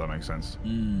armor, if that makes sense.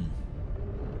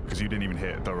 Because you didn't even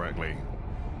hit directly.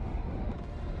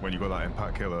 When you got that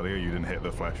impact kill earlier, you didn't hit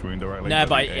the flesh wound directly. No,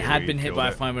 but the it had AoE been hit killed by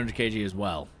a it. 500 kg as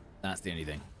well. That's the only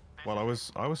thing. Well, I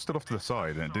was stood off to the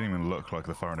side, and it didn't even look like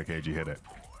the 500 kg hit it.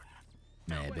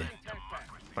 Maybe.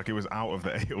 Like it was out of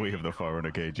the AoE of the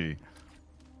 500 kg.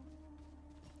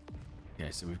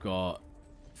 Okay, so we've got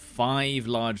 5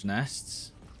 large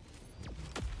nests.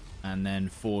 And then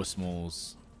 4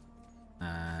 smalls.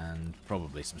 And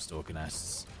probably some stalker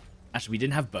nests. Actually, we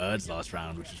didn't have birds last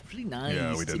round, which was pretty nice,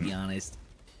 Yeah, we to be didn't. honest.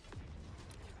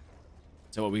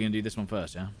 So what, we're going to do this one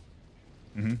first, yeah?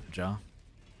 Mm-hmm. Jar.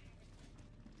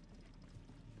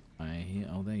 Right here.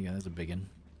 Oh, there you go. There's a big one.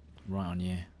 Right on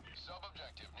you.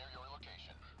 Sub-objective near your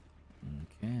location.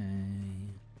 Okay.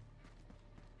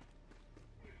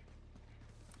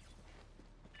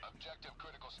 Objective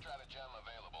critical stratagem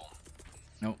available.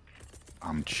 Nope.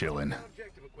 I'm chilling.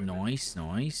 Nice,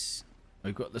 nice.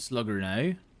 We've got the slugger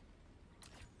now.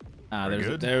 Ah, Very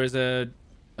good. there is a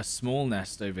small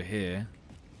nest over here.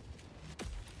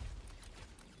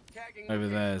 Over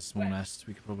there, small nest.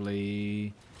 We could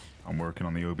probably. I'm working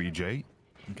on the OBJ. Okay,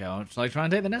 shall I try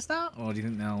and take the nest out, or do you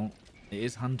think they'll? It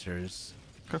is hunters.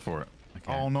 Go for it.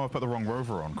 Okay. Oh no, I put the wrong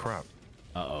rover on. Crap.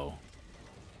 Oh.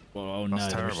 Oh no,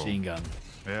 That's the terrible. machine gun.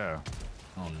 Yeah.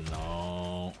 Oh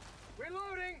no.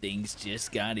 Reloading. Things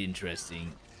just got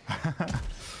interesting. Fire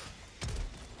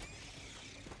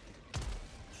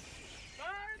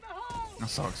in the hole. That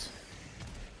sucks.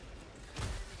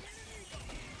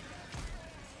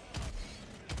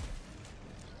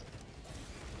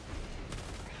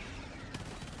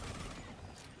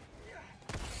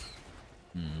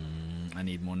 I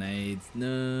need more nades.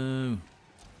 No.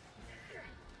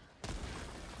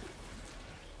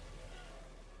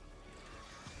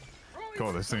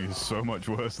 God, this thing is so much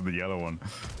worse than the yellow one.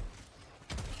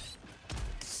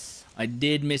 I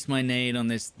did miss my nade on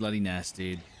this bloody nest,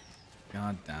 dude.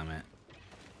 God damn it.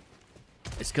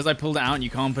 It's because I pulled it out and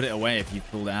you can't put it away if you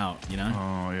pulled it out, you know?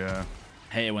 Oh, yeah.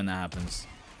 Hate it when that happens.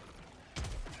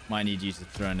 Might need you to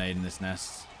throw a nade in this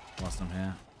nest whilst I'm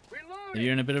here. Are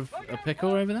you in a bit of a pickle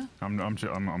over there? I'm good.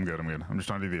 I'm good. I'm just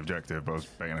trying to do the objective, but I was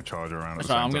baiting a charger around. That's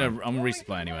right. I'm gonna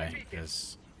resupply anyway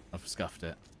because I've scuffed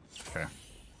it. Okay.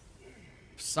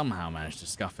 Somehow managed to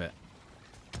scuff it.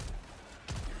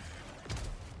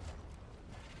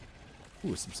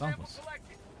 Ooh, some samples.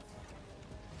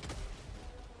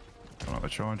 Got another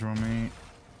charger on me.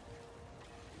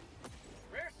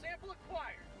 Rare sample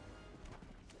acquired.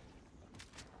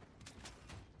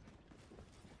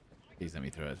 Please let me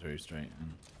throw it through straight.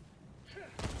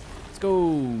 Let's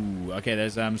go. Okay,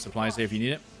 there's supplies here if you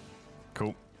need it.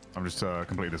 Cool. I'm just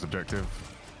completed this objective.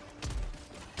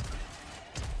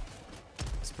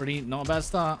 It's pretty not a bad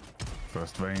start.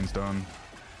 First vein's done.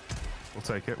 We'll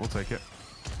take it. We'll take it.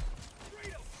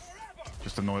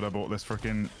 Just annoyed I bought this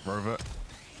freaking rover.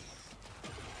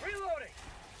 Reloading.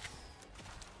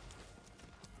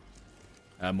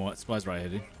 More supplies right here,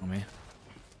 dude. On me.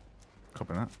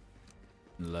 Copy that.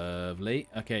 Lovely.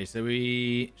 Okay, so should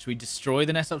we destroy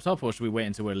the nest up top, or should we wait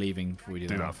until we're leaving before we do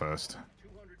that? Do that first.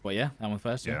 What? Yeah, that one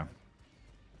first. Yeah.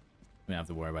 We don't have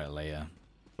to worry about it later.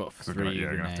 Got Because three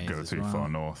you're gonna have to go grenades too as well. far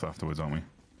north afterwards, aren't we?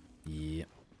 Yep.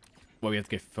 Well, we have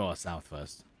to go far south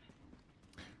first.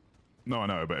 No, I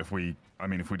know, but if we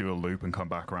do a loop and come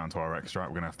back around to our extract,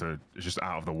 we're gonna have to. It's just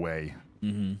out of the way.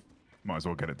 Mm-hmm. Might as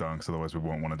well get it done, because otherwise we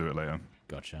won't want to do it later.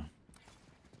 Gotcha.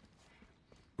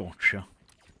 Gotcha.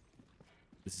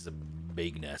 This is a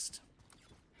big nest.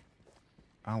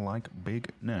 I like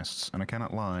big nests, and I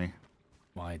cannot lie.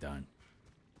 Why don't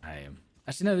I am?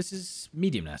 Actually, no. This is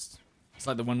medium nest. It's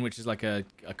like the one which is like a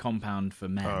compound for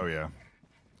men. Oh yeah,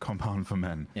 compound for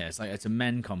men. Yeah, it's a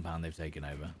men compound they've taken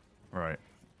over. Right.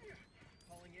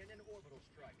 Calling in an orbital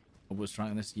strike. Orbital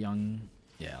strike on this young.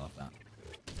 Yeah, I love that.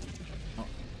 Oh,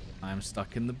 I am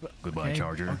stuck in the. Goodbye,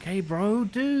 charger. Okay, bro,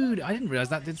 dude. I didn't realize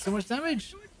that did so much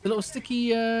damage. The little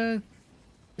sticky,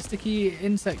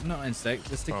 insect, not insect,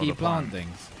 the sticky the plant plant.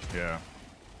 things. Yeah.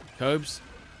 Cobes.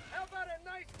 How about a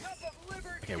nice cup of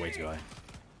liver? Okay, way too high.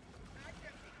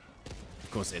 Of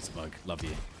course it's a bug. Love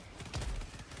you.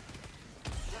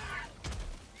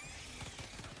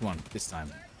 Come on, this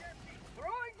time.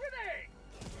 Throwing grenade.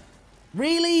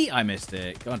 Really? I missed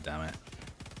it. God damn it.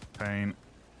 Pain.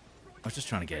 I was just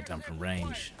trying to get it done from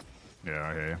range. Yeah,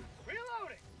 I hear you.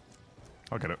 Reloading.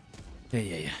 I'll get it. Yeah.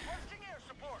 Requesting air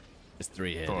support. There's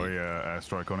 3 here. Got dude. a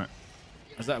airstrike on it.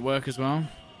 Does that work as well?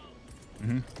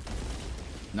 Mm-hmm.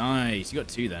 Nice. You got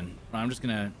 2 then. Right, I'm just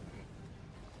gonna.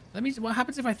 Let me. What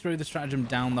happens if I throw the stratagem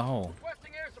down the hole?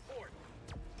 Requesting air support.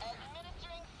 I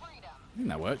think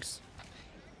that works.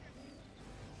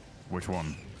 Which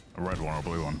one? A red one or a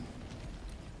blue one?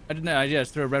 I don't know. I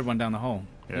just threw a red one down the hole.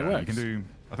 It Yeah, works. you can do.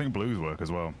 I think blues work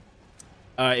as well.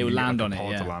 It You will can get, land like, on a it.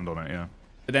 pod Yeah. to land on it. Yeah.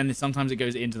 But then sometimes it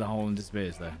goes into the hole and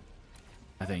disappears, though.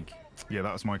 I think. Yeah,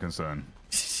 that's my concern.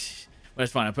 Well,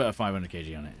 it's fine. I put a 500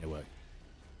 kg on it. It worked.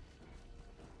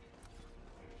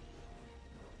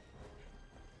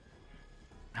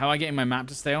 How I getting my map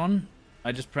to stay on?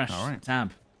 I just press All right.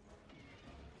 tab.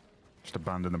 Just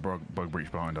abandon the bug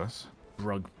breach behind us.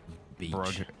 Brug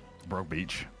Beach. Brug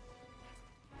beach.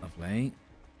 Lovely.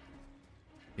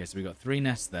 Okay, so we got 3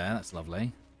 nests there. That's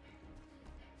lovely.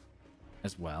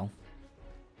 As well.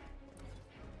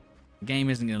 The game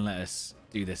isn't going to let us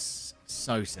do this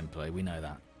so simply. We know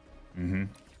that. Mm-hmm.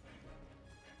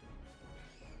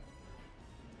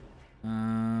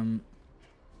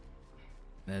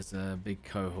 There's a big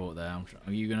cohort there.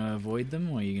 Are you going to avoid them,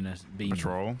 or are you going to beam them?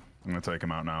 Patrol. I'm gonna take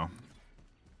him out now.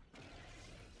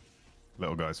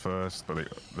 Little guys first, but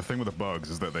the thing with the bugs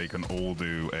is that they can all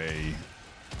do a.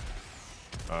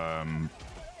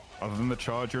 Other than the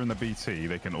charger and the BT,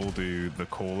 they can all do the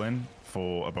call-in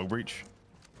for a bug breach.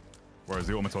 Whereas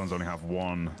the automatons only have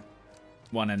one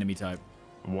enemy type.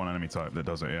 enemy type that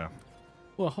does it. Yeah.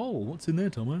 Well, hole. What's in there,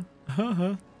 Tomo? Ha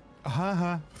ha. Ha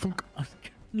ha. Thunk.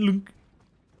 Lunk.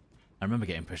 I remember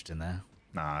getting pushed in there.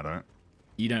 Nah, I don't.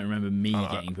 You don't remember me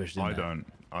getting pushed in there.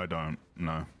 I don't.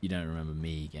 No. You don't remember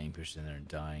me getting pushed in there and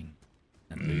dying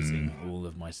and losing all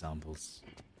of my samples.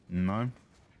 No.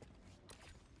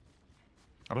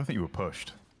 I don't think you were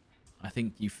pushed. I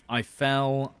think I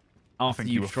fell after think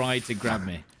you you were tried to grab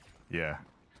me. Yeah.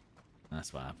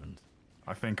 That's what happened.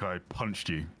 I think I punched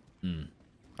you.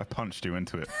 I punched you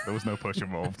into it. There was no push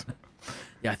involved.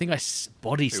 Yeah, I think I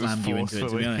body slammed you into it,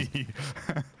 to be honest.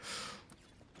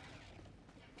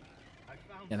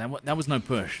 Yeah, that was no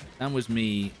push. That was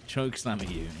me choke slamming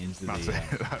you into That's the...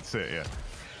 it. That's it, yeah.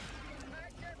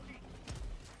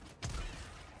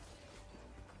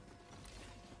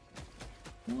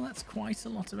 Well, that's quite a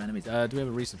lot of enemies. Do we have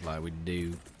a resupply? We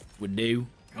do. We do.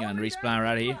 We got a resupply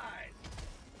right here.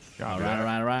 Yeah,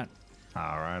 Alright.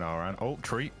 Alright. Oh,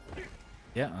 tree.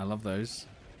 Yeah, I love those.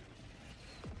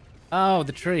 Oh,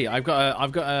 the tree. I've got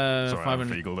a Sorry, 500.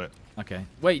 I feagled it. Okay.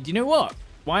 Wait, do you know what?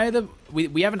 Why are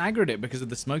we haven't aggroed it because of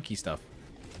the smoky stuff?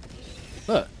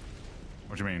 Look.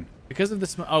 What do you mean? Because of the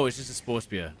smoke. Oh, it's just a spore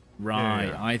spear. Right.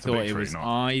 Yeah. I It's a thought big it tree, was.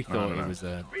 not- I thought no. it was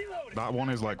a. That one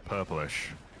is like purplish.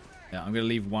 Yeah, I'm gonna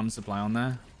leave one supply on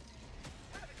there.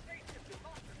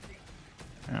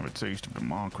 Have a taste of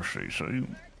democracy, see?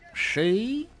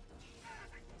 She.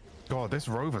 God, this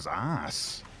rover's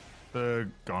ass. The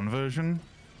gun version.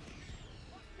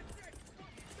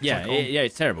 Yeah, like yeah,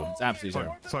 it's terrible. It's absolutely It's like,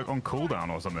 terrible. it's like on cooldown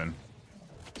or something.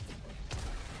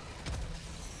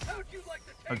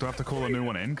 Like, do I have to call a new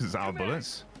one in because it's out of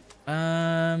bullets?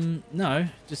 No,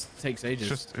 just takes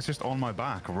ages. It's just on my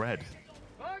back, red.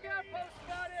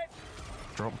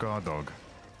 Drop guard dog.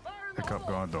 Pick up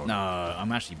guard dog. No,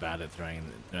 I'm actually bad at throwing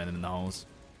them in the holes.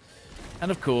 And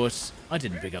of course, I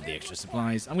didn't pick up the extra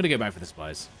supplies. I'm gonna go back for the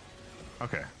supplies.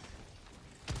 Okay.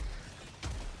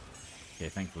 Okay,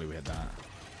 thankfully we had that.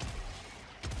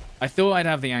 I thought I'd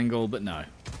have the angle, but no.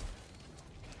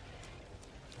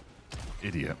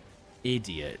 Idiot.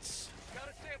 Idiots.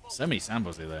 So many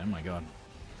samples here, though. Oh my god.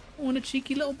 Oh, and a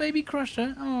cheeky little baby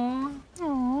crusher. Aww.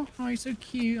 Aww. Oh, he's so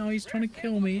cute. Oh, he's trying to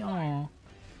kill me. Aww.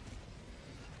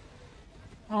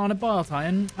 Oh, and a bile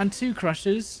titan. And 2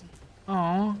 crushers.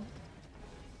 Aww.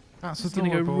 That's It's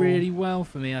going to go adorable. really well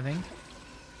for me, I think.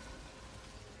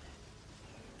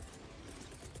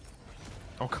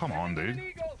 Oh, come on, dude.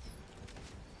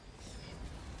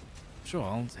 Sure,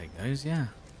 I'll take those, yeah.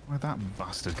 Where'd that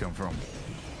bastard come from?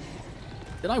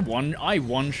 Did I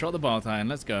one-shot the bile titan.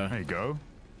 Let's go. There you go.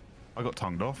 I got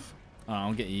tongued off. Oh,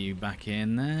 I'll get you back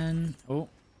in then. Oh.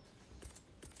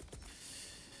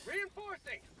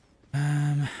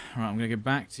 Right, I'm going to go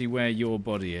back to where your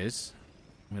body is.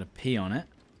 I'm going to pee on it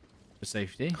for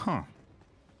safety. Huh.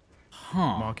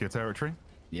 Huh. Mark your territory.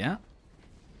 Yeah.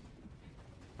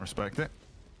 Respect it.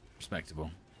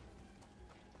 Respectable.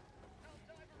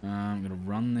 I'm going to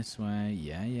run this way.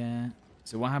 Yeah.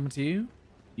 So what happened to you?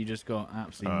 You just got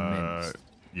absolutely minced.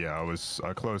 Yeah,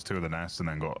 I closed 2 of the nests and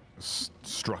then got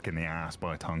struck in the ass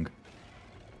by a tongue.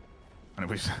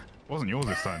 And it wasn't yours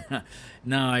this time.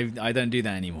 No, I don't do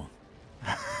that anymore.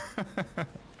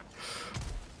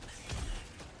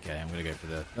 Okay, I'm going to go for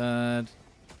the 3rd.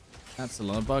 That's a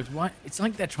lot of bugs. Why? It's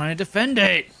like they're trying to defend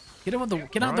it. Get out of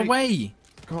the way.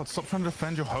 God, stop trying to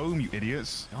defend your home, you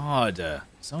idiots. God,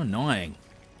 so annoying.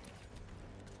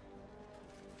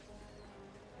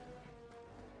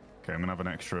 Okay, I'm going to have an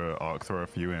extra arc thrower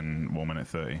for you in 1 minute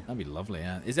 30. That'd be lovely,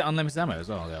 yeah. Is it unlimited ammo as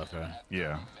well, the arc thrower?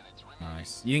 Yeah.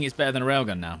 Nice. You think it's better than a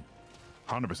railgun now?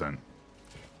 100%.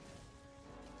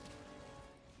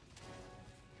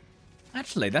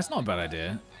 Actually, that's not a bad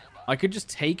idea. I could just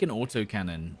take an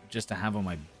autocannon just to have on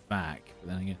my back. But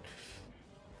then again,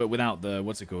 without the,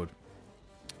 what's it called?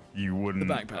 You wouldn't.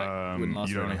 The backpack wouldn't last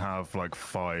you'd very only long. have like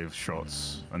 5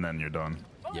 shots and then you're done.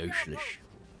 Yoshlish.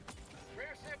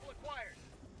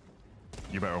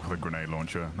 You're better off with a grenade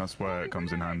launcher. That's where it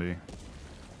comes in handy.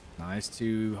 Nice.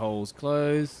 2 holes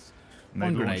closed.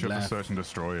 One Grenade grenade launcher left. for search and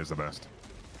destroy is the best.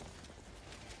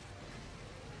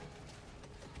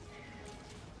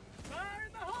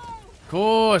 Of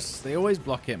course. They always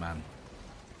block it, man.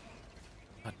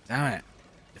 God damn it.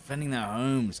 Defending their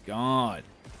homes. God.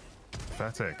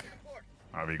 Pathetic.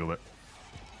 I've eagled it.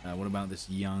 What about this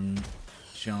young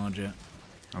charger?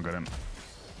 I'll get him.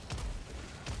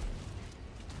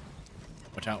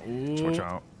 Watch out. Ooh. Watch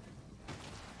out.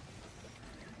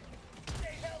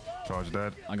 Charge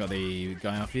dead. I got the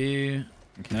guy off you.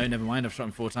 No, never mind. I've shot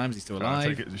him 4 times. He's still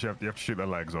alive. Take it. You have to shoot their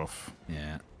legs off.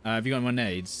 Yeah. Have you got more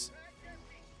nades?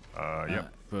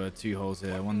 Yep. For 2 holes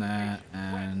here. 1 there,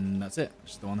 and that's it.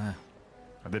 Just the 1 there.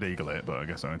 I did eagle it, but I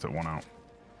guess I only took 1 out.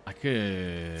 I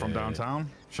could... From downtown?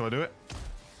 Shall I do it?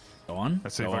 Go on.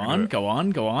 Let's see go if I can on. do it. Go on.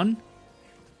 Go on.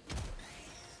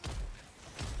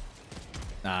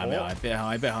 Nah, Oh. a bit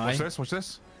high. Watch this. Watch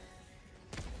this.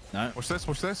 No. Watch this.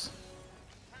 Watch this.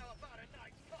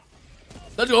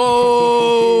 Let's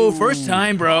go! First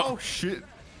time, bro. Oh, shit.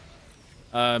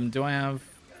 Do I have...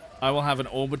 I will have an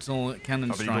orbital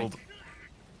cannon I've strike. eagled.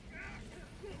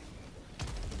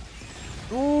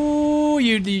 Ooh,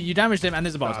 you damaged him, and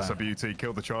there's a bot. That's a beauty.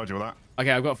 Killed the charger with that.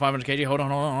 Okay, I've got 500 kg. Hold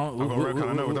on. I've got red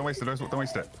cannon. No, don't waste it. Don't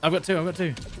waste it. I've got two.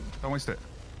 Don't waste it.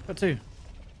 Got two.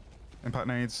 Impact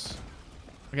nades.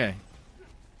 Okay.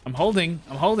 I'm holding.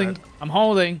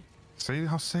 See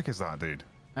how sick is that, dude?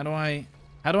 How do I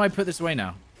put this away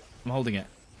now? I'm holding it.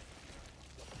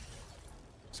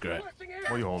 Screw it.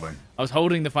 What are you holding? I was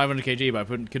holding the 500 kg, but I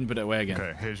couldn't put it away again.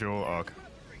 Okay, here's your arc.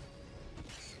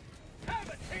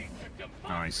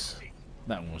 Nice.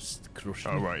 That one was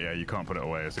crushing. Oh, right, yeah, you can't put it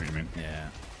away. I see what you mean. Yeah.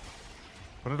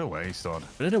 Put it away, Stod.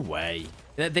 Put it away.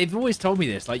 They've always told me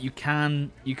this. Like, you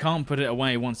can't put it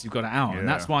away once you've got it out. Yeah. And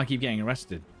that's why I keep getting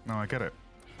arrested. No, I get it.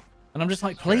 And I'm just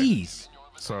like, please.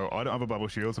 So I don't have a bubble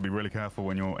shield, so be really careful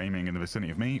when you're aiming in the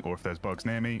vicinity of me, or if there's bugs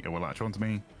near me, it will latch onto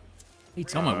me. Hey,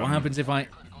 Tomo, what happens if I...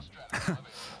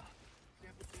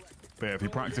 But yeah, if you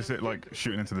practice it like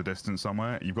shooting into the distance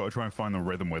somewhere, you've got to try and find the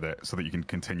rhythm with it so that you can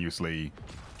continuously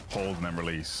hold and then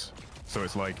release. So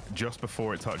it's like just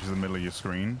before it touches the middle of your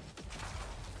screen,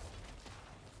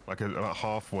 like about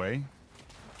halfway.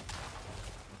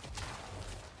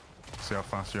 See how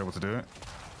fast you're able to do it?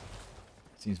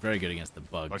 Seems very good against the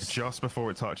bugs. Like just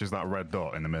before it touches that red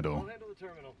dot in the middle.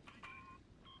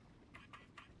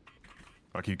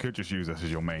 Like you could just use this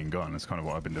as your main gun. That's kind of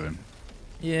what I've been doing.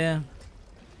 Yeah.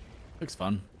 Looks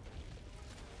fun.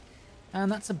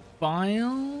 And that's a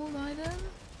build item?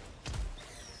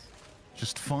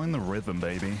 Just find the rhythm,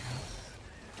 baby.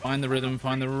 Find the rhythm,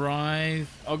 find the ride.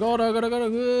 Oh god,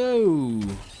 go!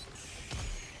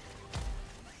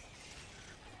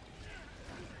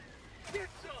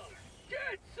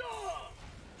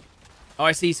 Oh,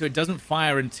 I see. So it doesn't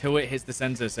fire until it hits the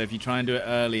center. So if you try and do it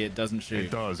early, it doesn't shoot.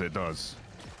 It does.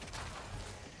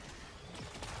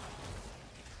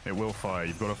 It will fire.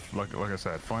 You've got to, like I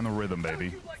said, find the rhythm,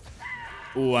 baby.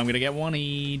 Oh, I'm gonna get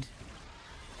one-eyed.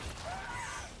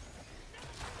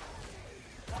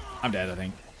 I'm dead, I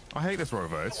think. I hate this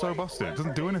rover. It's so busted. It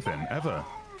doesn't do anything ever.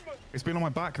 It's been on my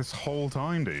back this whole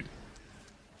time, dude.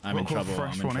 I'm in trouble.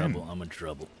 I'm in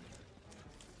trouble.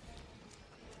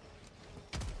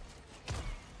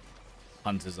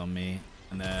 Hunters on me,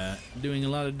 and they're doing a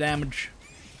lot of damage.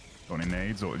 Got any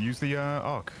nades? Or use the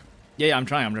arc. Yeah, I'm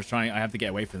trying. I'm just trying. I have to get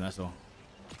away from that, that's all.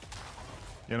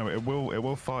 Yeah, no, it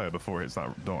will fire before it hits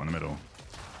that dot in the middle.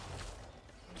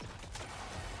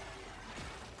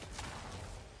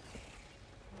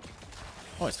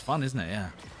 Oh, it's fun, isn't it? Yeah.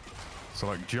 So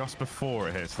like just before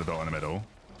it hits the dot in the middle,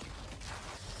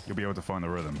 you'll be able to find the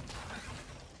rhythm.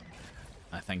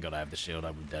 I thank God I have the shield.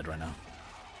 I'm dead right now.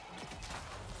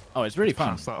 Oh, it's really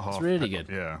fun. It's really good.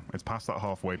 Yeah, it's past that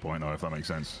halfway point though, if that makes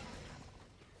sense.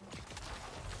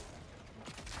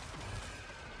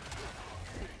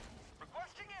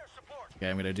 Okay,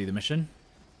 I'm gonna do the mission.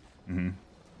 Engaging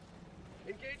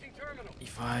terminal.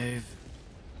 E5.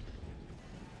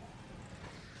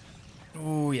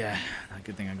 Oh yeah,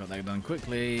 good thing I got that done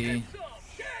quickly.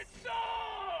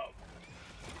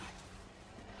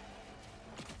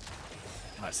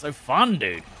 Oh, it's so fun,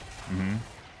 dude.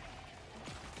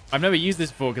 I've never used this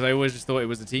before because I always just thought it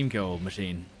was a team kill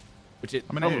machine, which it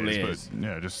probably is. But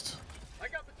yeah, just I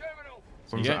got the terminal.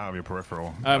 as long as it's out of your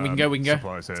peripheral. We can go.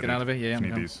 Supplies Let's here, get out of here. Yeah, I'm need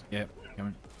coming. these. Yeah,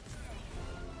 coming.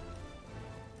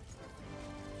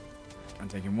 I'm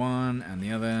taking one and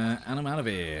the other, and I'm out of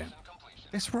here.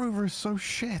 This rover is so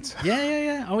shit.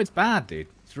 Yeah. Oh, it's bad, dude.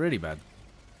 It's really bad.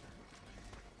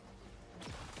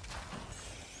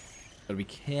 Gotta be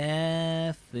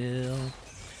careful.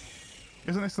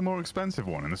 Isn't this the more expensive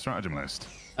one in the stratagem list?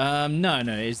 No.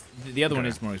 It's the other one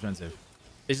is more expensive.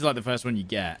 This is like the first one you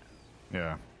get.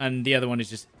 Yeah. And the other one is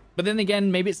just. But then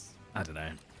again, maybe it's. I don't know.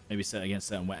 Maybe set against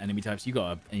certain wet enemy types. You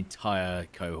got an entire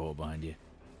cohort behind you.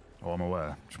 Oh, I'm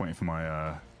aware. Just waiting for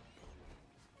my.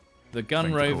 The gun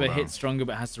thing to rover cool down. hits stronger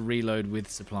but has to reload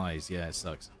with supplies. Yeah, it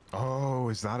sucks. Oh,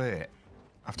 is that it?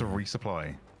 I have to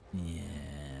resupply. Yeah.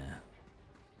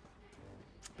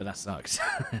 But that sucks.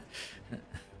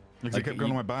 Because it kept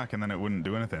going on my back and then it wouldn't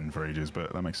do anything for ages,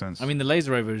 but that makes sense. I mean, the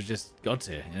laser rover is just god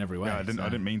tier in every way. Yeah, I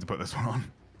didn't mean to put this one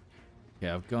on.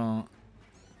 Yeah, I've got.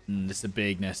 This is a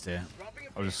big nest here.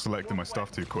 I was just selecting my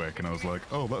stuff too quick, and I was like,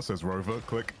 "Oh, that says rover."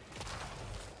 Click.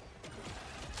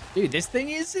 Dude, this thing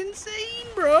is insane,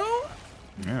 bro.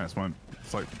 Yeah, it's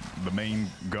like the main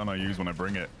gun I use when I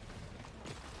bring it.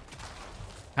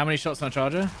 How many shots on a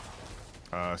charger?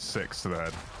 6 to the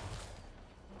head.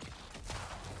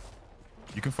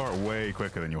 You can fire it way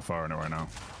quicker than you're firing it right now.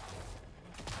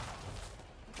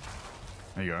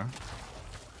 There you go.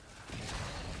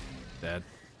 Dead.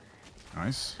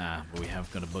 Nice. Ah, but we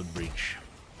have got a bug breach.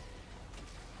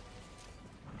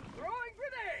 Throwing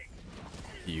grenade.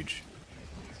 Huge.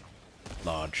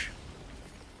 Large.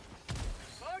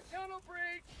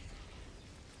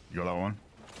 You got that one?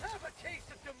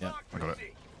 Yeah. I got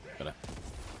it. Got it.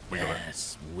 We got it.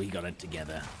 Yes, we got it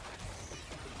together.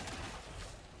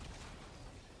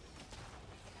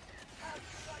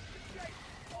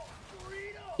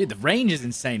 Dude, the range is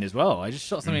insane as well. I just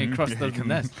shot something across the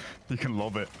nest. You can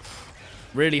lob it.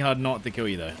 Really hard not to kill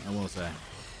you though, I will say.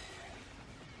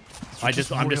 I'm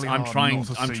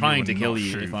trying to kill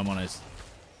you if I'm honest.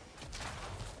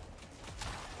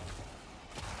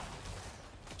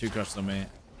 2 crushes on me.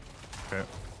 Okay.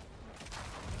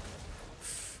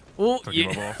 Oh,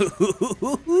 yeah.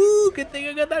 Good thing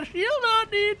I got that shield on,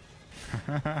 dude.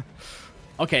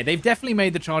 Okay, they've definitely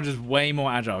made the Chargers way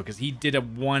more agile because he did a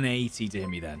 180 to hit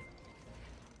me then.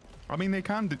 I mean, they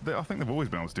can. I think they've always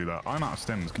been able to do that. I'm out of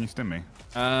stims. Can you stim me?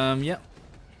 Yep.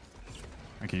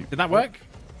 Thank you. Did that work?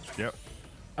 Yep.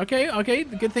 Okay.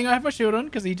 Good thing I have my shield on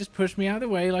because he just pushed me out of the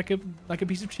way like a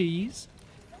piece of cheese.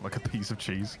 Like a piece of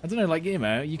cheese. I don't know, like, you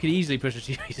know, you could easily push a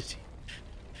piece of cheese.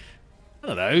 I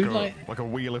don't know, like a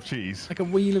wheel of cheese. Like a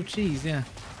wheel of cheese, yeah.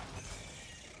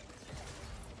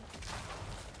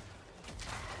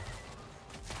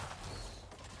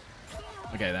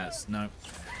 Okay, that's no.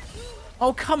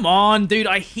 Oh, come on, dude.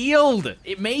 I healed.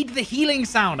 It made the healing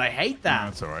sound. I hate that. No,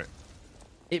 that's all right.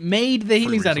 It made the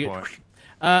healing sound.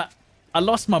 I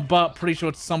lost my butt. Pretty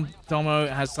sure some Domo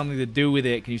has something to do with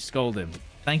it. Can you scold him?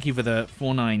 Thank you for the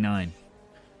 499.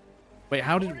 Wait,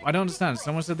 how did... I don't understand.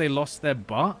 Someone said they lost their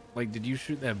butt? Like, did you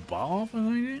shoot their butt off or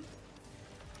something?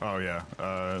 Oh, yeah.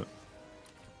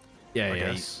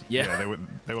 Yeah.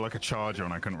 They were like a charger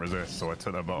and I couldn't resist, so I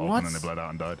took their butt off and then they bled out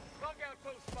and died.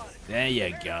 There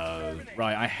you go.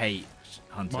 Right, I hate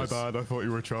hunters. My bad, I thought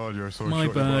you were a charger, so My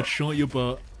bad, shot your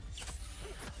butt.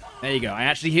 There you go. I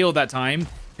actually healed that time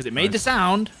because it made the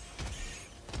sound.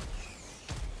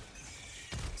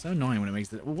 So annoying when it makes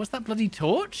the... What's that bloody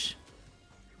torch?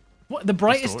 What? The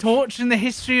brightest torch in the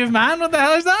history of man? What the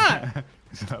hell is that?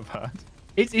 Isn't that bad?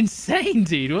 It's insane,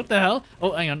 dude. What the hell?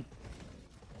 Oh, hang on.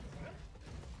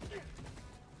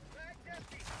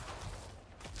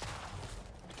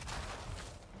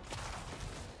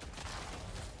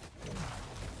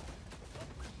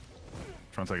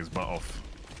 Trying to take his butt off.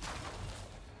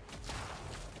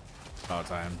 About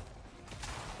time.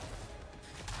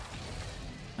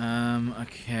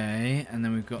 Okay, and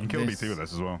then we've got. You can kill B2 with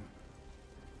this as well.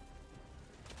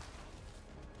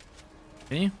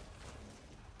 Can you?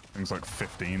 Things like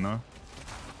 15 though.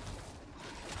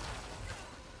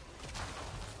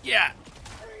 Yeah.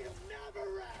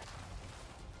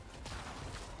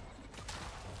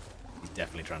 He's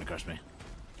definitely trying to crush me.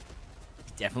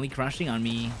 He's definitely crushing on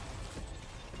me.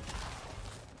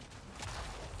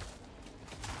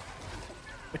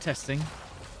 We're testing.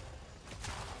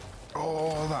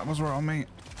 Oh, that was right on me.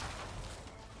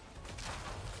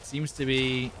 Seems to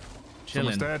be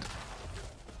chilling. Someone's dead.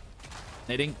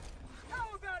 Nading.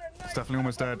 It's definitely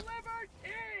almost dead.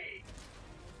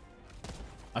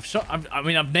 I've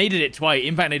naded it twice.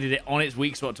 Impact naded it on its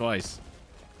weak spot twice.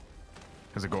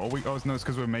 Has it got a weak? Oh, no, it's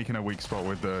because we're making a weak spot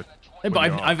with the. No, but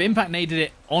I've impact naded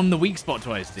it on the weak spot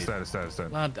twice, dude. It's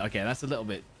dead. Well, okay, that's a little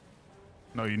bit.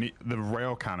 No, you need the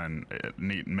rail cannon.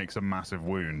 Makes a massive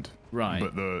wound. Right.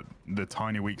 But the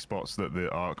tiny weak spots that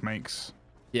the arc makes.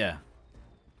 Yeah.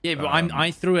 Yeah, but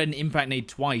I threw an impact nade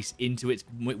twice into its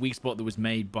weak spot that was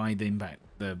made by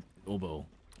the orbital.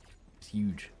 It's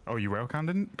huge. Oh, you rail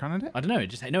cannoned it? I don't know.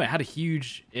 It had a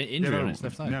huge injury on its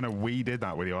left side. No, we did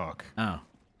that with the arc. Oh.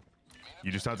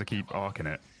 You just had to keep arcing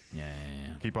it. Yeah.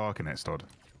 Keep arcing it, Stod.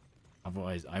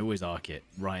 I always arc it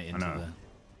right into the.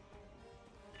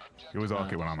 You always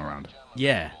arc it when I'm around.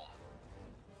 Yeah.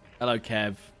 Hello,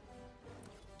 Kev.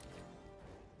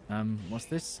 What's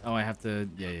this? Oh, I have to.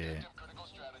 Yeah.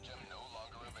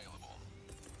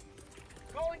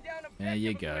 There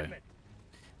you go.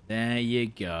 There you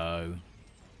go.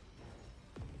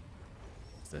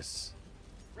 What's this?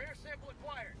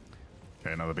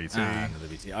 Okay, another BT. Another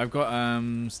BT. I've got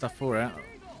stuff for it.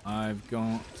 I've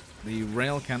got the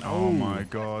rail can. Oh my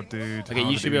god, dude. Okay,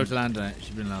 you should be able to land on it. You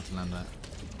should be allowed to land on it.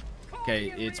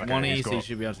 Okay, it's 1E, so you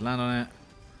should be able to land on it.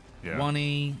 Yeah.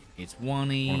 1E. It's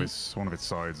 1E. One of its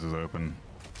sides is open.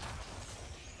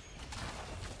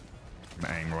 I'm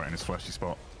gonna aim right in his fleshy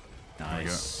spot.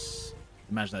 Nice.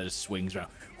 Imagine that just swings around.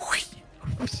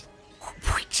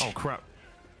 Oh crap!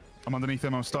 I'm underneath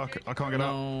him. I'm stuck. I can't get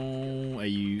out. Are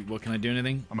you? What, can I do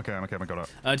anything? I'm okay. I got up.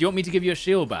 Do you want me to give you a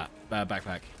shield backpack?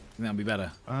 I think that'd be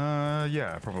better.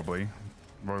 Yeah, probably.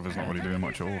 Rover's not really doing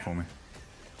much at all for me.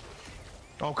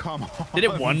 Oh come on! Did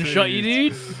it one-shot you,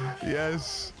 dude?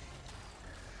 Yes.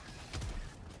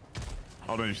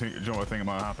 Oh, do you know what I think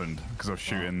might have happened? Because I was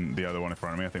shooting the other one in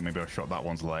front of me. I think maybe I shot that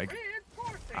one's leg,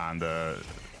 and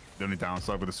The only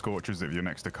downside with the Scorchers, if you're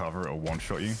next to cover, it'll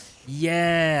one-shot you.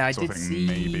 Yeah, I So did I think see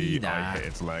maybe that. I hit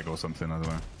its leg or something. I don't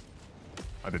know.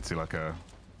 I did see like a.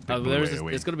 Oh, big blue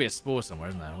AoE. there's got to be a spore somewhere,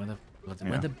 isn't there?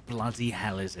 Where the bloody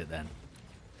hell is it then?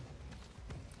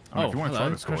 I mean, if you want to try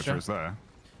hello, the Scorcher, Crusher. it's there.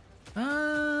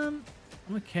 I'm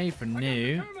okay for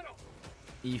new.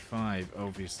 E5,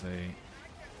 obviously.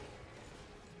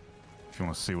 If you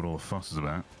want to see what all the fuss is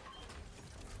about.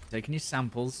 Taking your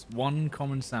samples. One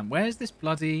common sample. Where's this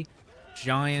bloody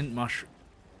giant mushroom?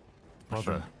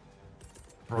 Brother.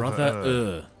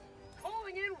 Brother.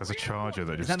 There's a charger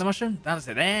that Is just. that the mushroom? That's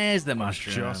it. There's the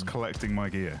mushroom. Just collecting my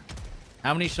gear.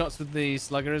 How many shots with the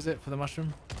slugger is it for the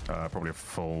mushroom? Probably a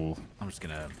full. I'm just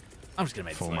gonna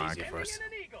make Full this mag. easier for us.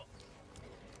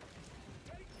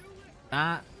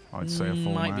 That I'd say a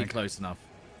full might be mag. close enough.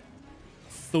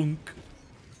 Thunk.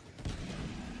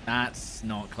 That's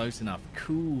not close enough.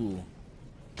 Cool.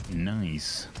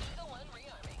 Nice.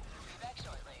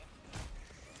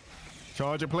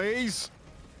 Charger, please.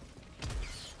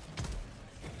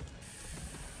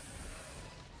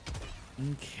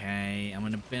 Okay, I'm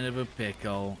in a bit of a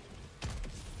pickle.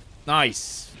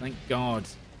 Nice. Thank God.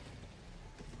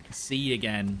 I can see you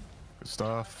again. Good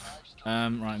stuff. Right,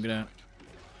 I'm gonna.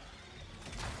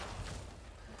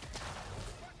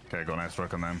 Okay, got an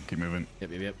airstrike on them. Keep moving.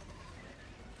 Yep.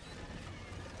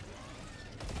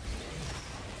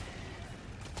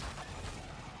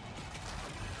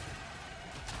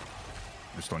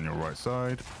 Just on your right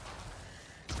side.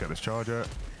 Let's get this charger.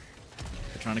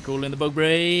 They're trying to call in the bug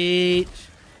breach.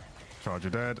 Charger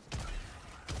dead.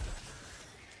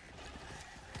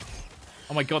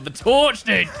 Oh my God, the torch,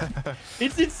 dude!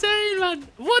 It's insane, man.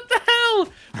 What the hell?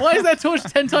 Why is that torch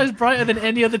 10 times brighter than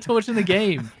any other torch in the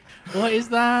game? What is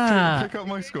that? Pick up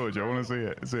my Scorcher. I want to see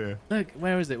it. It's here. Look,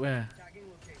 where is it? Where?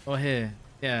 Oh, here.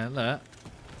 Yeah, look.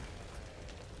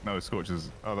 No, Scorchers.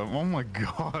 Oh my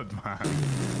God, man.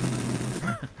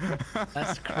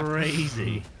 That's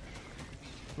crazy.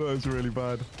 That was really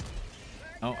bad.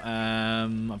 Oh,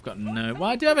 I've got no... Well,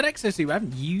 I do have an exosuit, but I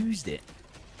haven't used it.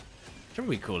 Should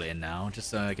we call it in now, just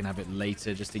so I can have it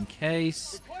later, just in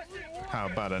case? How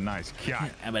about a nice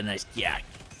cat? Have a nice yak.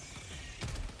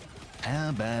 How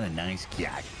about a nice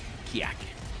cat? Yak.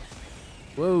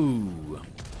 Whoa.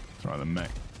 Sorry, the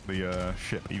mech. The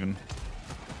ship, even.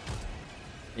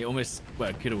 It almost... Well,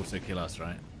 it could also kill us,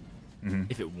 right?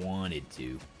 If it wanted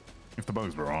to. If the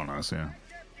bugs were on us, yeah.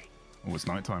 Oh, it's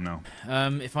nighttime now.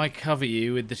 If I cover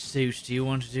you with the suit, do you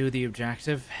want to do the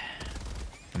objective?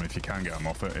 I mean, if you can get them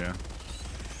off it, yeah.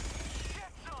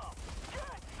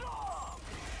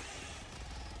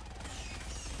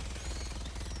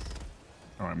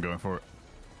 Alright, I'm going for it.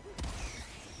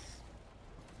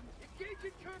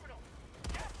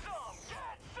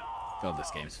 God, this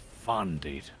game's fun,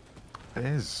 dude. It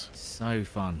is. So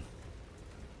fun.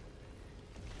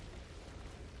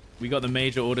 We got the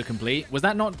major order complete. Was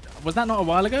that not a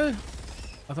while ago?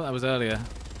 I thought that was earlier.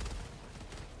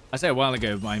 I say a while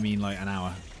ago, but I mean like an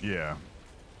hour. Yeah.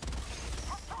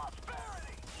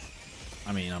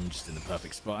 I mean, I'm just in the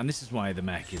perfect spot. And this is why the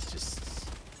mech is just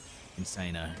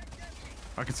insane-o.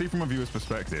 I can see from a viewer's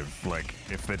perspective, like,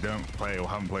 if they don't play or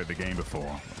haven't played the game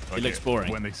before. Like It looks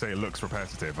boring. When they say it looks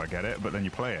repetitive, I get it, but then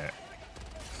you play it.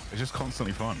 It's just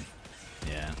constantly fun.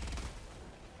 Yeah.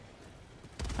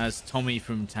 As Tommy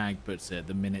from Tag puts it,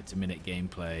 the minute-to-minute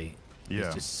gameplay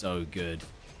is just so good.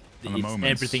 And the moments,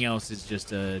 everything else is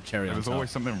just a cherry on there's top.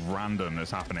 always something random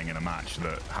that's happening in a match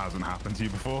that hasn't happened to you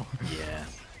before. Yeah.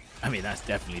 I mean, that's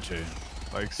definitely true.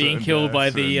 Like Being certain killed by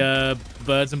deaths the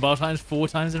birds and bar times 4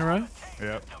 times in a row.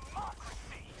 Yep.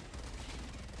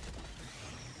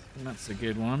 That's a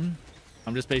good one.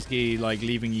 I'm just basically like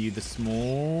leaving you the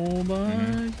small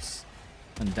bugs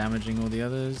and damaging all the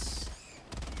others.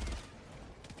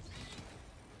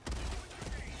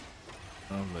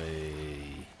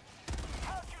 Lovely.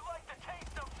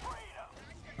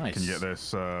 Nice. Can you get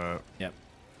this Yep.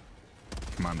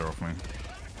 commander off me?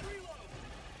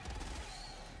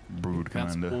 Brood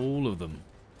That's commander. all of them.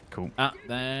 Cool. Ah,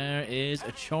 there is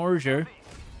a charger.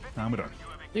 And we're done.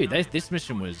 Dude, this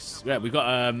mission was... Yeah, we've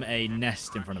got a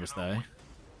nest in front of us, though.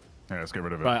 Yeah, let's get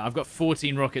rid of it. Right, I've got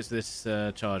 14 rockets to this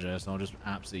charger, so I'll just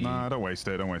absolutely... Nah, don't waste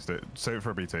it. Don't waste it. Save it for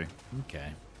a BT.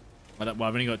 Okay. Well, I've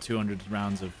only got 200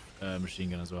 rounds of machine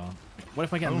gun as well. What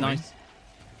if I get a nice...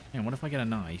 Yeah, what if I get a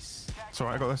nice... It's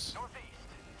alright, I got this.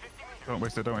 Don't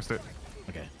waste it. Don't waste it.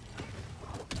 Okay.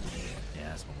 Yeah,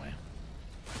 that's one way.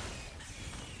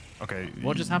 Okay.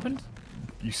 What just happened?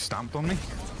 You stamped on me?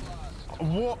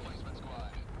 What?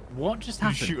 What just Did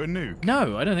you happened? shoot a nuke?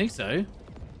 No, I don't think so.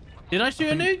 Did I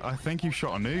shoot a nuke? I think you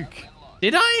shot a nuke.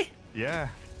 Did I? Yeah.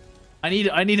 I need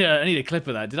a clip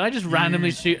of that. Did I just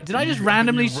randomly shoot? Did I just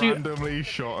randomly shoot? Randomly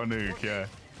shot a nuke, yeah.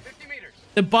 50 meters.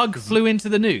 The bug flew into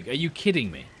the nuke. Are you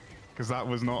kidding me? Because that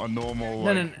was not a normal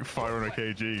fire on a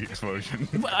KG explosion.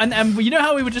 And you know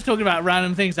how we were just talking about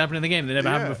random things happening in the game that never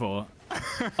happened before?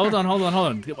 Hold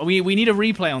on. We need a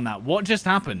replay on that. What just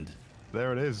happened?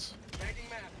 There it is. Tagging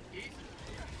map. East.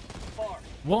 Far.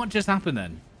 What just happened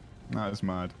then? That is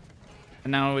mad.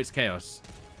 And now it's chaos.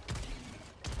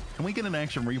 Can we get an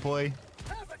action replay?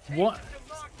 What?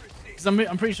 Because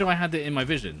I'm pretty sure I had it in my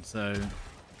vision. So.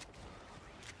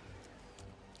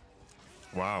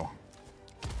 Wow.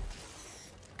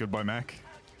 Goodbye, Mac.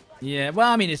 Yeah.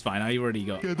 Well, I mean, it's fine. I already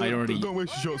got. Yeah, don't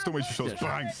waste your shots. Don't waste your shots.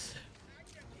 Bang.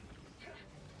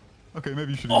 Okay,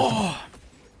 maybe you should. Oh.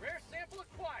 Rare sample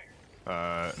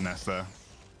acquired. Nesta.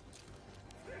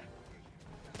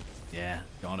 Yeah,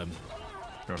 got him.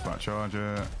 Goes back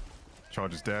charger.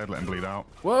 Charger's dead. Let him bleed out.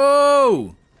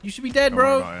 Whoa! You should be dead, Don't worry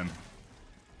bro. about him.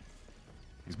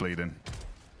 He's bleeding.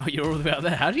 Oh, you're all the way out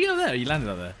there. How did you get up there? You landed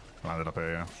up there. Landed up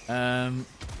here, yeah.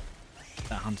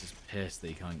 That hunter's pissed that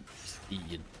he can't just eat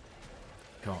your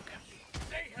cock.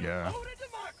 Yeah. Hello to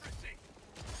democracy.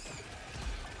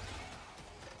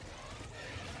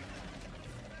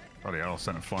 Bloody hell,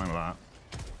 sent him flying with that.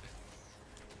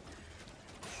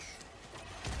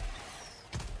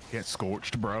 Get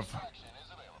scorched, bruv.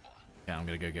 Okay, I'm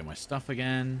gonna go get my stuff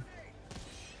again.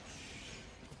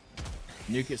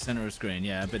 Nuke at center of screen,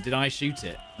 yeah, but did I shoot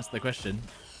it? That's the question.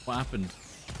 What happened?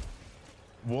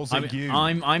 Was it you?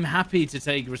 I'm happy to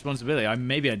take responsibility.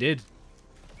 Maybe I did.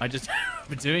 I just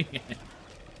for doing it.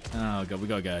 Oh god, we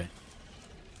gotta go.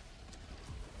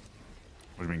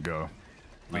 What do you mean go?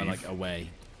 Like away.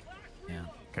 Yeah.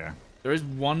 Okay. There is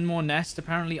one more nest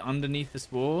apparently underneath the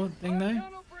spore thing though.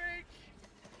 Tunnel breach.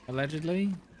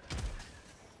 Allegedly.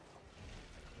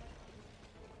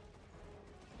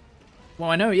 Well,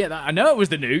 I know, yeah, I know it was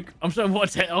the nuke. I'm sorry, what,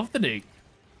 set off the nuke?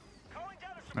 Calling down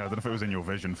a I don't know if it was in your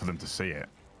vision for them to see it.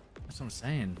 That's what I'm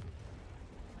saying.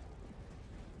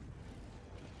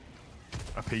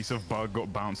 A piece of bug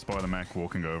got bounced by the mech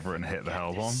walking over it and hit the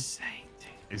hell bomb. Insane, dude.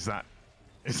 Is that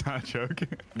a joke?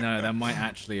 No, that might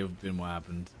actually have been what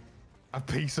happened. A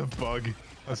piece of bug.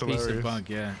 That's Piece hilarious. of bug,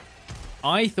 yeah.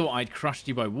 I thought I'd crushed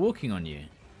you by walking on you.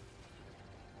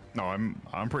 No,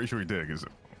 I'm pretty sure he did because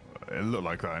it looked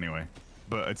like that anyway.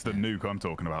 But it's the nuke I'm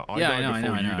talking about. I Yeah, died I know,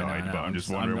 before I know, you I know, died, I know. but I'm just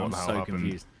wondering what the hell happened.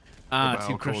 Confused. What the Two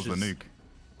hell caused crushes. the nuke?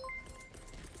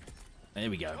 There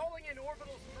we go. calling in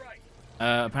orbital strike.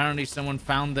 Apparently someone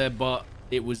found their bot.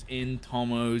 It was in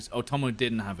Tomo's. Oh, Tomo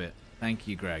didn't have it. Thank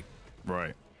you, Greg.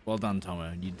 Right. Well done,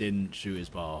 Tomo. You didn't shoot his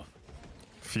bot off.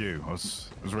 Phew. I was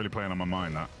really playing on my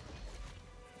mind that.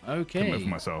 Couldn't Okay. live for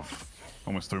myself.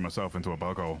 Almost threw myself into a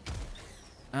bug hole.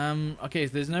 Okay,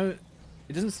 so there's no...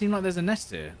 It doesn't seem like there's a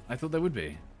nest here. I thought there would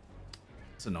be.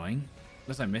 That's annoying.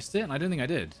 Unless I missed it, and I don't think I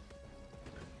did.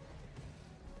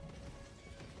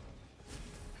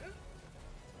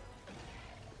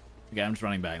 Okay, I'm just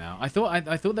running back now. I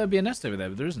thought there'd be a nest over there,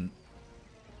 but there isn't.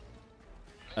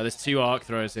 There's 2 arc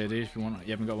throwers here, dude. If you want,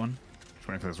 you haven't got one.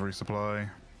 20th resupply.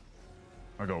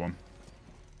 I got one.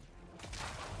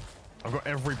 I've got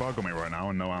every bug on me right now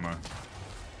and no ammo.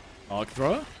 Arc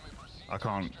thrower? I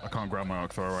can't grab my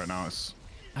arc thrower right now. It's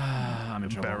I'm in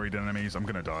trouble. buried in enemies. I'm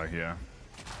gonna die. Yeah.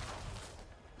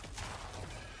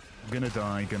 Gonna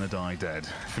die dead.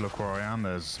 If you look where I am,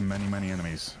 there's many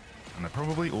enemies, and they're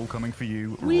probably all coming for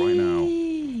you right now.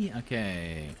 Whee!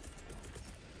 Okay.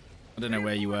 I don't know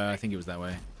where you were. I think it was that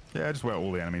way. Yeah, just where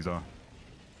all the enemies are.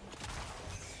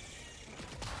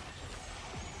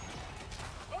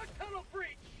 Tunnel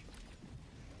breach.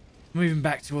 Moving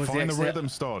back towards Find the the exit. rhythm,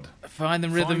 Stod. Find the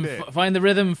rhythm. Find it. Find the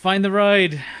rhythm. Find the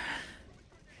ride.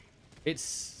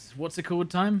 It's what's it called?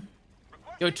 Time.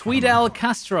 Yo, Tweedale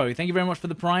Castro. Thank you very much for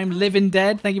the prime. Living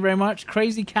Dead. Thank you very much.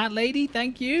 Crazy Cat Lady.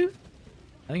 Thank you.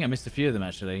 I think I missed a few of them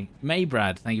actually.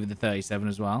 Maybrad. Thank you for the 37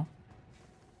 as well.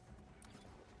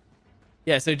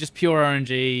 Yeah, so just pure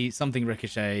RNG, something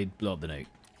ricocheted, blow up the nuke.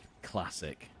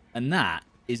 Classic. And that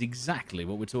is exactly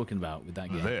what we're talking about with that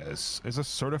game. This is a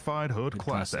certified hood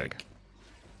classic.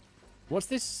 What's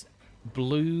this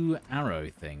blue arrow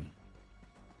thing?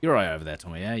 You're right over there,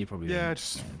 Tommy, yeah? You probably Yeah,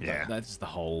 didn't. That's the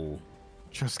whole...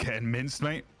 Just getting minced,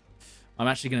 mate. I'm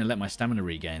actually going to let my stamina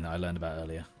regain that I learned about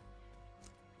earlier.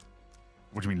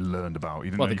 What do you mean learned about?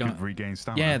 You didn't know you could regain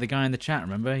stamina? Yeah, the guy in the chat,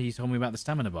 remember? He told me about the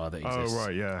stamina bar that exists. Oh,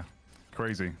 right, yeah.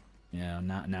 Crazy. Yeah,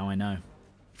 now I know.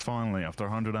 Finally, after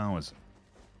 100 hours.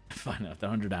 Finally, after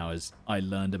 100 hours, I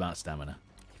learned about stamina.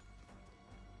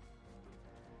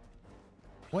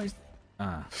 What is...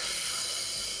 Ah.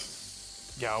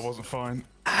 Yeah, I wasn't fine.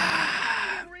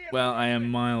 Well, I am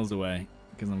miles away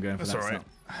because I'm going for That's that alright.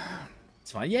 stuff.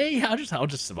 It's fine. Yeah, I'll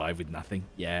just survive with nothing.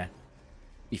 Yeah,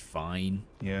 be fine.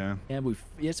 Yeah. Yeah,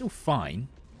 it's all fine.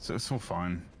 So it's all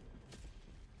fine.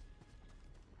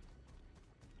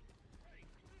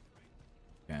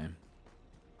 Okay.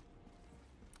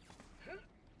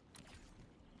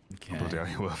 Oh, bloody hell,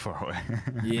 you were far away.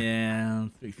 Yeah,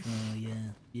 pretty far.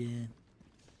 Yeah.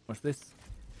 What's this?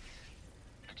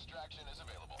 Extraction is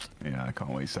available. Yeah, I can't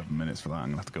wait 7 minutes for that. I'm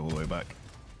gonna have to go all the way back.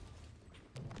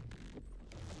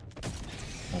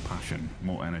 More passion,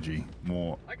 more energy,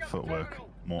 more footwork,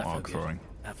 more That felt arc good. throwing.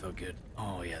 That felt good.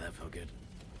 Oh yeah, that felt good.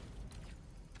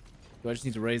 Do I just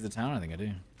need to raise the tower? I think I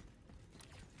do.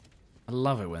 I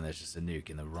love it when there's just a nuke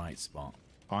in the right spot.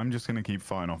 I'm just gonna keep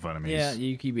fighting off enemies. Yeah,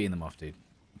 you keep beating them off, dude.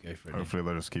 Go for it. Hopefully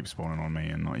they'll just keep spawning on me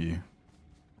and not you.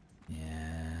 Dude.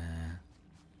 Yeah.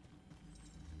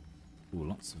 Ooh,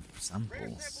 lots of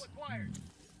samples.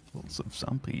 Lots of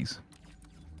zombies.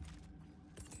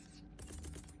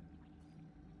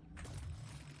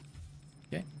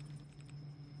 Okay.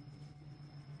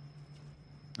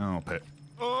 Oh, pit.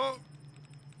 Oh!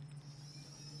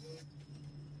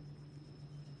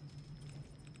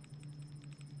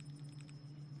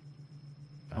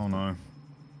 Oh no.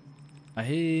 I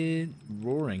hear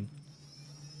roaring.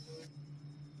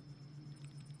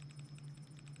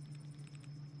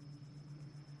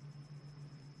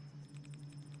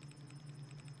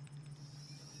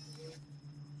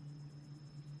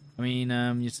 I mean,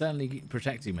 you're certainly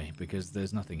protecting me because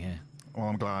there's nothing here. Well,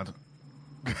 I'm glad.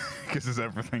 Because there's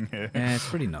everything here. Yeah, it's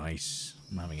pretty nice.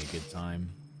 I'm having a good time.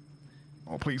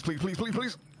 Oh, please, please, please, please,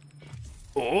 please.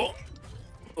 Oh!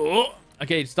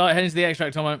 Okay, start heading to the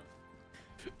extract, Tomo.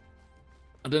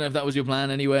 I don't know if that was your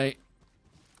plan anyway.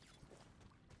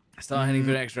 Start heading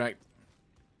for the extract.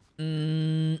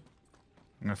 I'm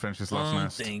gonna finish this last I'm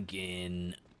nest.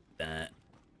 thinking that...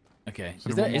 Okay, So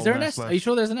is there's one there a more nest? nest Are you left.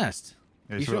 sure there's a nest?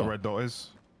 Yeah, Are you you see where sure? the red dot is?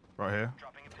 Right here.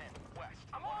 Dropping a pin. West.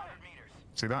 I'm 100 meters.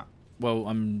 See that? Well,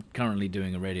 I'm currently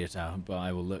doing a radio tower, but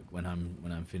I will look when I'm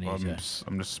finished. Well,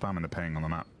 I'm just spamming the ping on the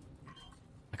map.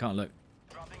 I can't look.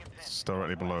 Dropping a pin. It's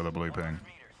directly below the blue ping. 100 meters.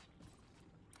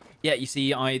 Yeah, you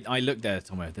see, I looked there,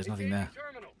 Tomo. There's nothing there.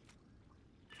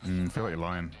 I feel like you're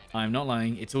lying. I'm not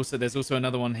lying. There's also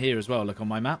another one here as well. Look on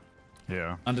my map,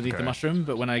 Yeah. underneath the okay. mushroom.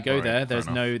 But when I go Right, there, fair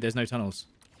there's no tunnels.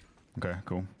 Okay,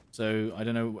 cool. So I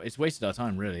don't know. It's wasted our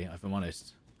time, really, if I'm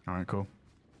honest. All right, cool.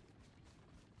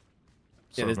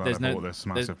 Yeah, So glad there's I no bought this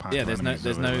massive pack yeah, of there's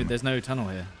enemies. there's no tunnel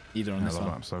here either on I this love that.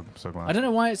 one. I'm so glad. I don't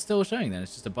know why it's still showing. Then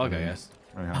it's just a bug, I Really- guess.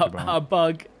 really happy about A it.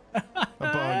 bug. A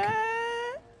bug.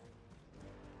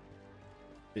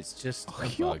 It's just a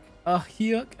yuck. bug. A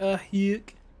yuck.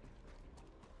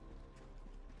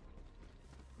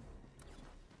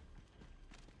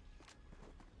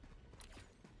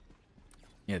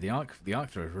 Yeah, the arc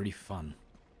throw is really fun.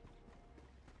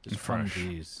 It's And fun fresh.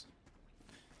 to use.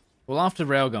 Well, after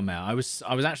Railgun Mare, I was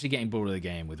actually getting bored of the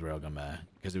game with Railgun Mare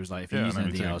because it was like, if you Yeah, use no, me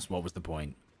anything too. else, what was the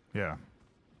point? Yeah.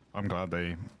 I'm glad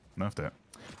they nerfed it.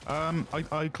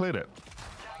 I cleared it.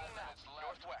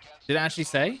 Did it actually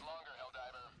say?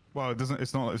 Well, it doesn't.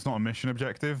 It's not a mission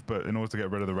objective, but in order to get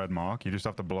rid of the red mark, you just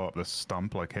have to blow up the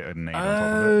stump, like hit a nade on top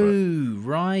of it. Oh,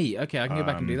 right. Okay, I can go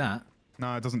back and do that. But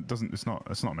no, it doesn't. It's not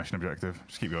a mission objective.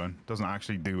 Just keep going. Doesn't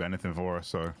actually do anything for us.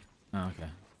 So Oh, okay.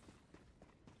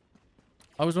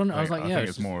 I was wondering. I was like, yeah. I think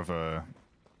it's more of a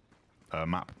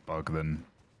map bug than.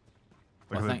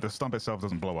 Well, Like the stump itself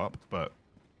doesn't blow up, but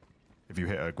if you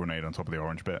hit a grenade on top of the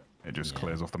orange bit, it just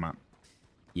clears off the map.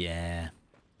 Yeah.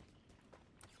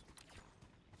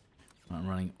 I'm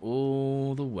running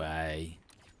all the way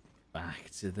back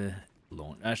to the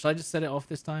launch. Should I just set it off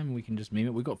this time and we can just meme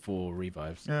it? We've got 4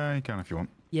 revives. Yeah, you can if you want.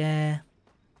 Yeah.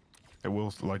 It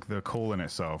will, like, the call in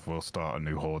itself will start a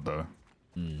new horde, though.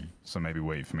 So maybe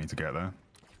wait for me to get there.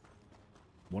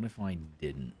 What if I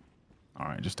didn't?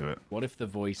 Alright, just do it. What if the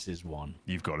voice is 1?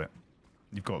 You've got it.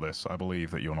 You've got this. I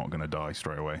believe that you're not going to die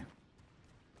straight away.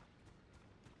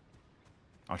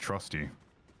 I trust you.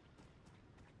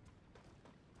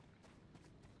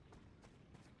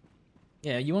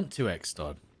 Yeah, you want 2x,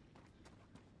 Todd.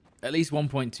 At least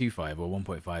 1.25 or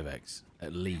 1.5x.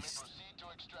 At least. Proceed to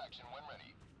extraction when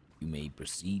ready. You may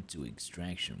proceed to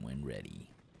extraction when ready.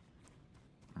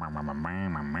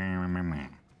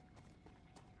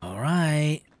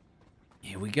 Alright.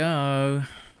 Here we go.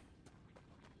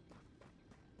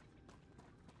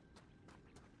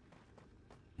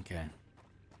 Okay.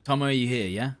 Tom, are you here,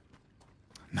 yeah?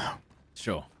 No.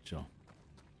 Sure.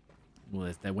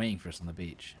 Well, they're waiting for us on the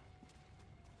beach.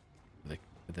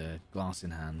 With a glass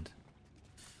in hand.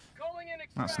 Calling in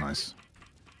That's nice.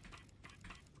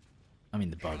 I mean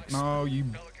the bugs. No, you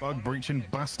bug breaching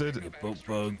bastard.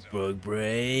 Bug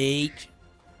break.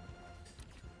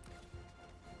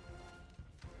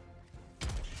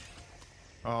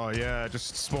 Oh yeah,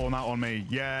 just spawn that on me.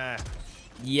 Yeah.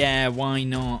 Yeah, why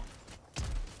not?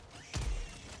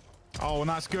 Oh, and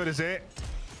that's good, is it?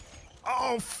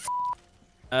 Oh.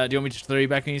 Do you want me to just throw you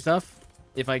back on your stuff?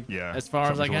 If I, Yeah. as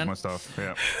far as I can. My stuff.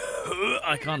 Yeah.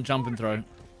 I can't jump and throw.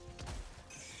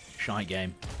 Shy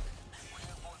game.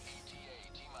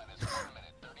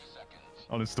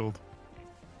 Uninstalled.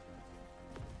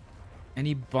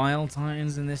 Any Bile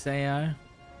Titans in this AO?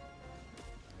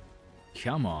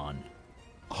 Come on.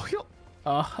 Oh,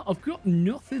 yeah. I've got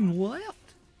nothing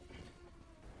left.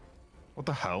 What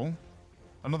the hell?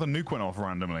 Another nuke went off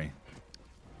randomly.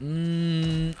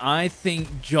 I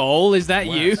think Joel, is that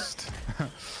West. you?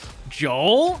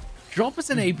 Joel? Drop us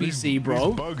an APC, bro.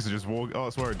 These bugs are just walking. Oh,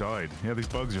 that's where it died. Yeah, these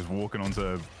bugs are just walking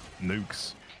onto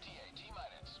nukes.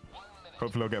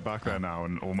 Hopefully I'll get back there now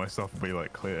and all my stuff will be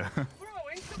like clear.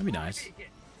 That'd be nice.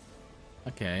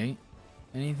 Okay.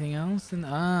 Anything else?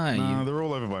 No, they're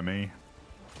all over by me.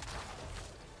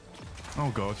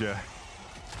 Oh god, yeah.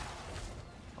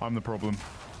 I'm the problem.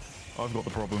 I've got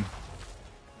the problem.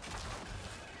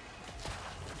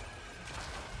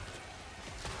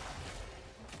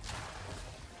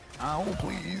 Ow,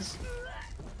 please.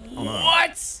 Oh, no.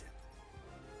 What?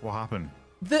 What happened?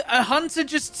 A hunter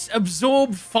just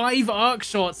absorbed 5 arc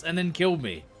shots and then killed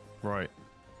me. Right.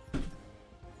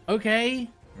 Okay.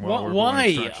 Well, we're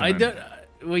why? going I don't.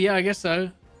 Well, yeah, I guess so.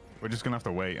 We're just gonna have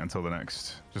to wait until the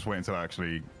next. Just wait until it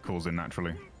actually calls in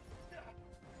naturally.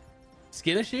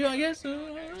 Skill issue, I guess.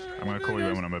 I'm gonna call you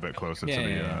in when I'm a bit closer to the.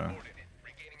 Yeah.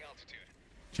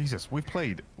 Jesus, we've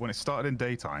played when it started in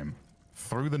daytime,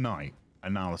 through the night,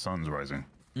 and now the sun's rising.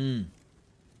 Well,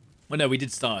 no, we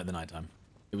did start at the nighttime.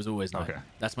 It was always night. Okay.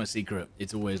 That's my secret.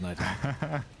 It's always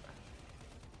nighttime.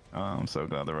 Oh, I'm so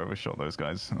glad they overshot those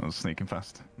guys. I was sneaking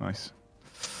fast. Nice.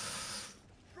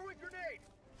 Throwing grenade.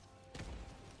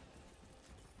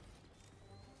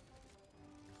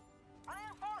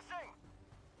 Reinforcing.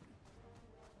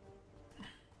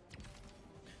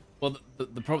 Well,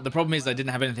 the problem is I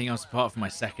didn't have anything else apart from my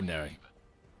secondary.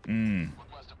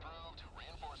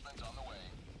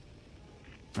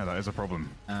 Yeah, that is a problem.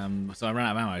 So I ran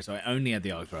out of ammo, so I only had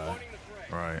the arc thrower.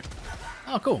 Right.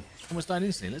 Oh, cool. Almost died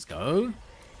instantly. Let's go.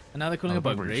 And now they're calling a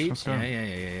bug breach. Let's go.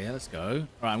 Yeah. Let's go. All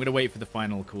right, I'm going to wait for the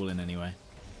final call in anyway.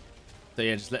 So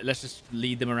yeah, just let's just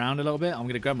lead them around a little bit. I'm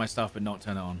going to grab my stuff but not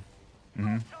turn it on.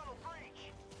 Mm-hmm. I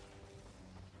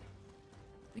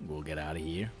think we'll get out of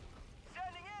here.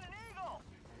 Sending in an eagle.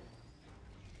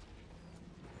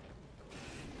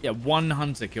 Yeah, one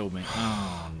hunter killed me.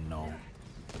 Oh, no.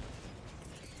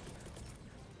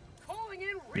 Calling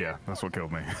in. Yeah, that's what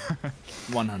killed me.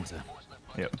 One hunter.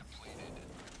 Yep.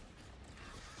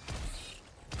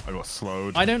 I got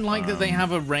slowed. I don't like that they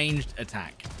have a ranged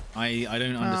attack. I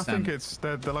don't understand. I think it's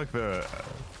they're like the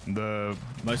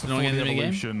Most annoying before the enemy game?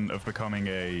 evolution of becoming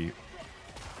a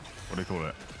what do you call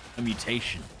it? A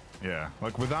mutation. Yeah,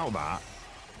 like without that,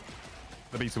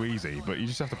 that'd be too easy. But you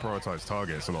just have to prioritize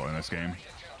targets a lot in this game.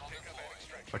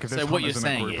 Like if So there's what you're hunters in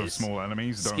a saying group of is small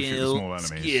enemies, don't shoot the small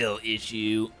enemies. Skill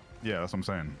issue. Yeah, that's what I'm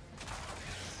saying.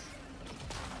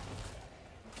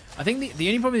 I think the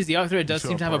only problem is the arc thrower does You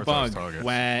seem to still have a prioritize bug targets.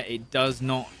 where it does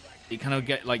not. It kind of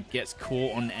gets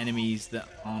caught on enemies that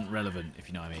aren't relevant, if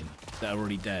you know what I mean, that are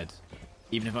already dead,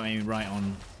 even if I'm aiming right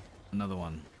on another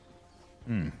one.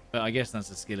 But I guess that's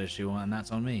a skill issue, and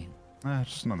that's on me.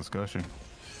 Just another discussion.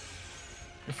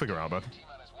 You'll figure it out, bud.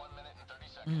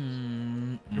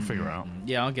 You'll figure it out.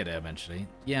 Yeah, I'll get it eventually.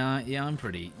 Yeah, I'm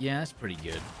pretty. Yeah, that's pretty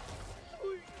good.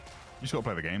 You just gotta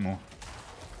play the game more.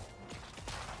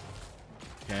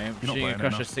 Okay, I'm You're not shooting a playing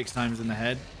crusher enough. 6 times in the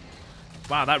head.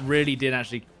 Wow, that really did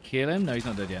actually kill him. No, he's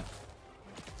not dead yet.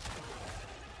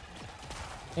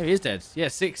 Oh, he is dead. Yeah,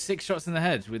 six shots in the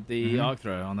head with the arc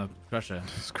thrower on the crusher.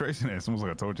 It's craziness. It's almost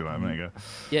like I told you that a minute ago.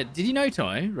 Yeah, did you know,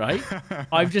 Toy? Right?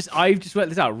 I've just worked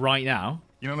this out right now.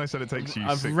 You know they said it takes you.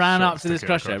 I've 6 ran up shots to this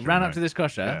kill a crusher. Ran up to this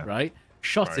crusher. Yeah. Right?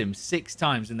 Shot Right. him 6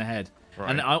 times in the head.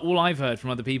 Right. And all I've heard from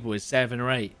other people is 7 or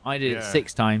 8. I did it Yeah.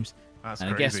 6 times. That's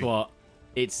and crazy. guess what?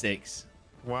 It's 6.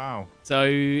 Wow. So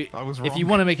was if you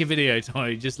wrong. want to make a video,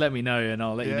 Toy, just let me know and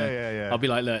I'll let you know. Yeah. I'll be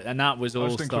like, look, and that was I'll all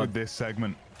just stuff. include this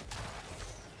segment.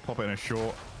 Pop it in a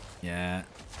short. Yeah.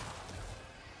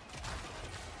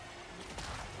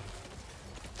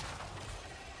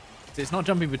 So it's not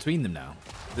jumping between them now.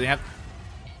 Do they have...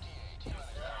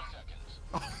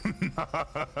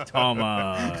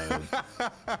 Tomo.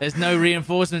 There's no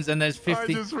reinforcements and there's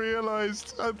 50... I just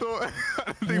realised. I thought.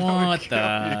 I didn't think that would What kill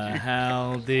the you.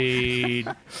 hell, dude?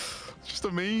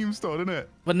 just a meme, Stod, isn't it?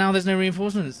 But now there's no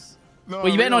reinforcements. No, Well,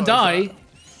 you better not die. That.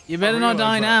 You better not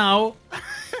die that. now.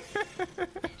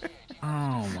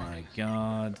 Oh my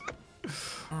god.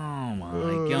 Oh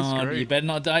my god. You better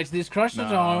not die to this crush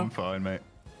at all. I'm fine, mate.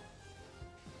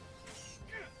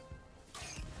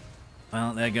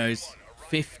 Well, there goes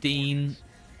 15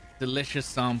 delicious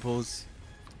samples.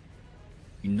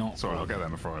 You're not. Sorry, I'll get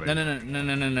them before I leave. No.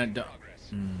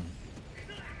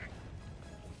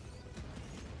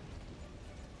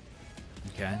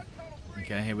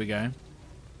 Okay, here we go.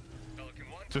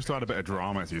 Just to add a bit of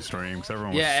drama to your stream, because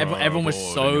Everyone was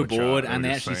so bored, and they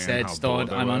actually said,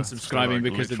 "Stod, I'm unsubscribing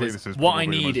because of this." What I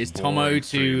need is Tomo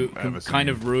to kind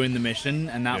of ruin the mission,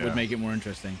 and that would make it more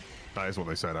interesting. That is what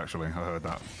they said, actually. I heard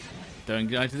that. Don't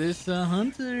die to this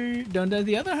hunter. Don't die to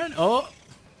the other hunter. Oh!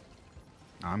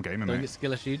 I'm gaming, Don't mate. get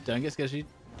skill issued. Don't get skill issued.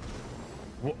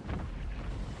 What?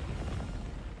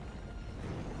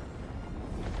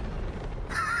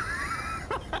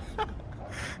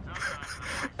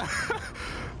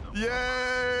 Yay!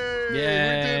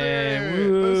 Yeah! We did it!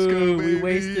 Let's go, baby! We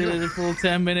wasted a full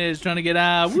 10 minutes trying to get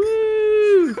out.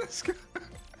 Woo! Let's go.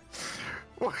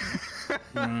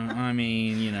 I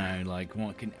mean, you know, like,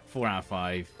 what can 4 out of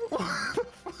 5?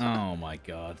 Oh my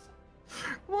god.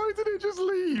 Why did it just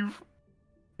leave?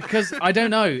 Because I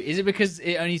don't know. Is it because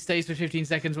it only stays for 15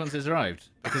 seconds once it's arrived?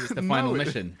 Because it's the final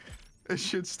mission. It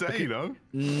should stay, no?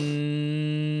 Oh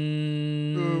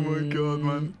my god,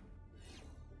 man.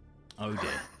 Oh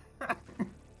dear.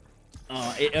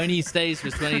 Oh, it only stays for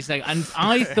 20 seconds. And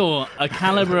I thought a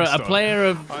player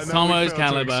of Tomo's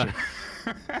caliber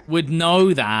would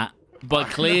know that, but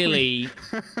clearly...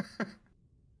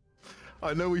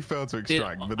 I know we failed to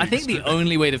extract, but I think the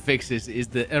only way to fix this is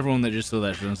that everyone that just saw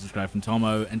that should unsubscribe from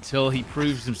Tomo until he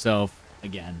proves himself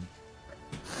again.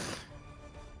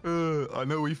 I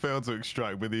know we failed to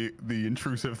extract, but the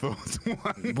intrusive thoughts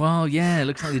won. Well, yeah, it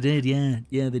looks like they did.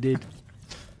 Yeah, they did.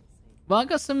 Well, I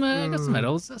got some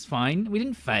medals. That's fine. We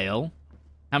didn't fail.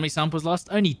 How many samples lost?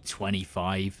 Only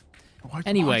 25.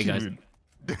 Anyway, guys.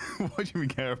 Why do you even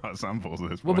care about samples at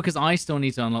this point? Well, because I still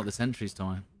need to unlock the sentries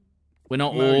time. We're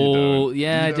not No, you all... don't.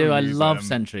 Yeah, You I do. don't I use love them.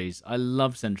 sentries. I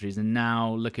love sentries. And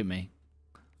now, look at me.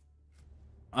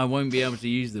 I won't be able to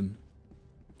use them.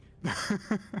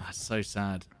 That's so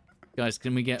sad. Guys,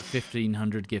 can we get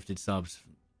 1,500 gifted subs?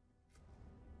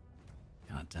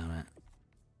 God damn it.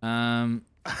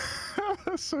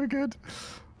 That's so good.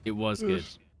 It was good.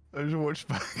 I just watched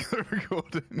back the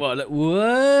recording. What? Like,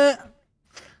 what?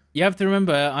 You have to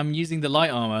remember, I'm using the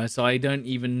light armor, so I don't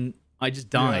even... I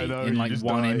just die in like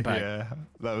one impact. Yeah,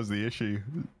 that was the issue.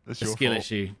 That's your skill fault.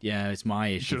 issue. Yeah, it's my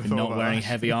issue Should've for thought not about wearing that.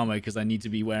 heavy armor because I need to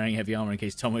be wearing heavy armor in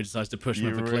case Tomo decides to push me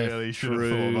You off a cliff. really should have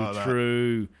thought about that.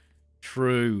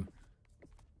 True.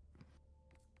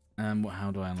 How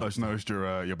do I I unlock? just noticed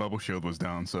your bubble shield was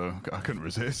down, so I couldn't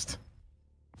resist.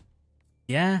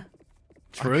 Yeah. I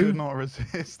True. could not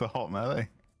resist the hot melee.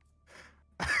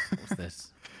 What's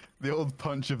this? The old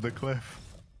punch of the cliff.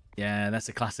 Yeah, that's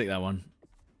a classic, that one.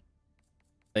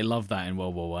 They love that in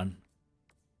World War One.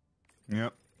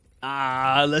 Yep.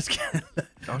 Let's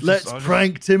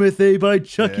prank Timothy by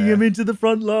chucking him into the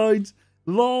front lines.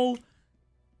 Lol.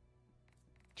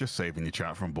 Just saving your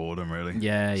chat from boredom, really.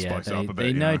 Yeah. Spice it up a bit, They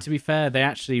you know, know. to be fair, they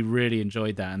actually really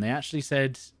enjoyed that, and they actually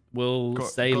said we'll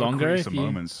stay longer if you.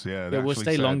 Moments. Yeah, they We'll actually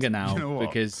stay said, longer now you know what?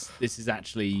 because this is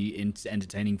actually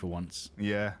entertaining for once.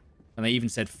 Yeah. And they even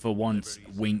said for once,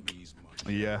 wink.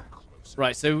 Yeah.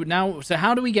 Right. So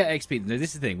how do we get XP? No,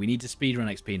 this is the thing. We need to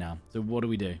speedrun XP now. So what do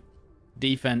we do?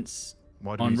 Defense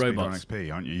Why do on you speed robots. on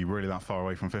XP? Aren't you really that far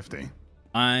away from 50?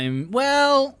 I'm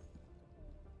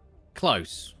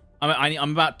close.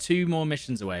 I'm about 2 more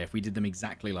missions away if we did them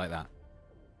exactly like that.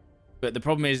 But the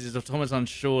problem is automaton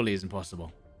surely isn't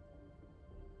possible.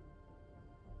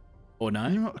 Or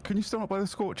no? Can you still not buy the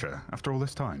Scorcher after all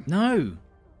this time? No.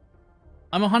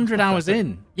 I'm 100 hours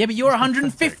in. Yeah, but you're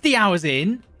 150 hours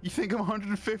in. You think I'm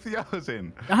 150 hours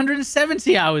in?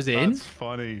 170 hours in. That's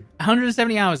funny.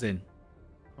 170 hours in.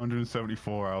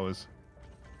 174 hours.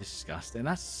 Disgusting.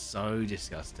 That's so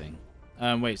disgusting.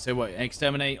 Wait, so what?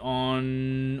 Exterminate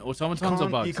on automatons or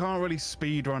bugs? You can't really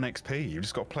speed run XP. You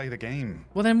just got to play the game.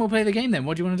 Well, then we'll play the game then.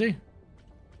 What do you want to do?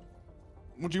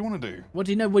 What do you want to do? What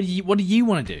do you know? What do you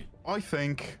want to do? I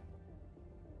think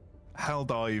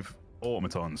Helldive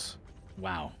automatons.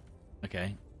 Wow.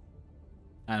 Okay.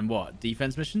 And what?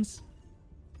 Defense missions?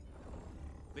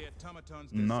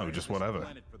 No, just whatever.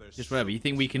 Just whatever. You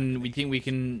think we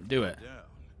can do it?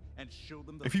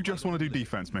 If you just want to do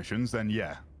defense missions, then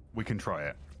yeah, we can try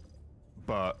it.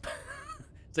 But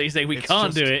So you're saying we It's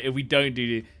can't do just- it if we don't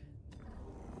do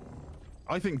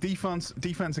I think defense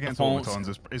against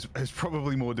automatons is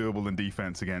probably more doable than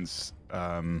defense against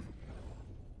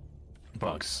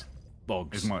bugs.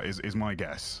 Bogs. Is my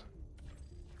guess.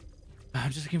 I'm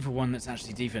just looking for one that's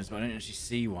actually defense, but I don't actually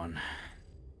see one.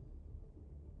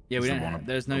 Yeah, we don't.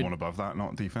 There's no one above that,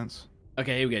 not defense.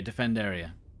 Okay, here we go. Defend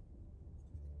area.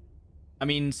 I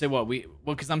mean, so what?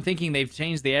 Because I'm thinking they've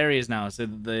changed the areas now, so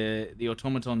that the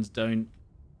automatons don't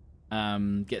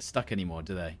get stuck anymore,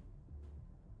 do they?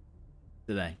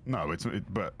 Do they? No,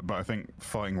 but I think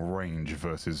fighting range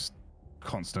versus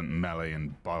constant melee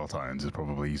and bile titans is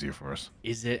probably easier for us.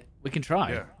 Is it? We can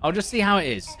try. Yeah. I'll just see how it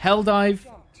is. Helldive,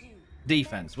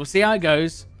 defense. We'll see how it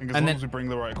goes. I think as long as we bring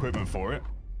the right equipment for it.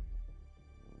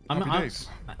 Happy days.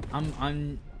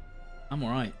 I'm all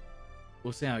right.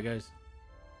 We'll see how it goes.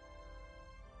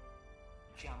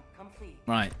 Jump complete.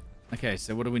 Right. Okay,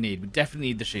 so what do we need? We definitely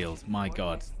need the shield. My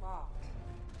God.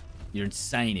 You're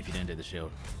insane if you don't do the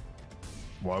shield.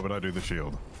 Why would I do the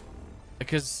shield?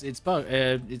 Because it's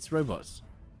robots.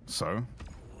 So?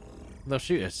 They'll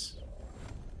shoot us.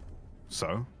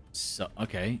 So? So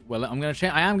okay. Well, I am gonna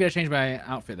change my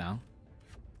outfit now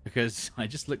because I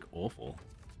just look awful.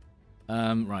 Right,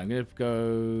 I'm gonna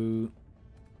go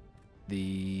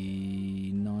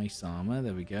the nice armor.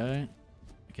 There we go.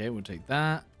 Okay, we'll take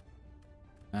that.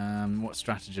 What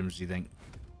stratagems do you think?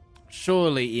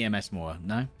 Surely EMS more.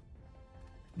 No?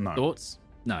 No. Thoughts?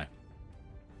 No.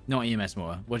 Not EMS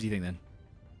more. What do you think then?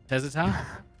 Tesla Tower?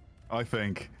 I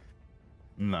think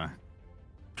no.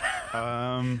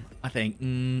 I think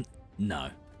no.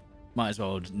 Might as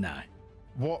well no.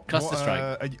 What? Cluster strike.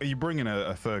 Are you bringing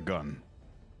a third gun?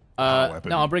 No,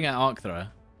 I'll bring an arc thrower.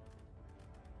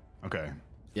 Okay.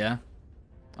 Yeah?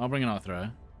 I'll bring an arc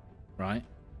thrower. Right.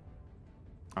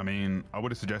 I mean, I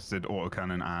would have suggested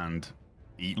autocannon and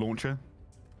eat launcher.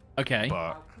 Okay.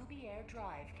 But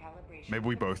maybe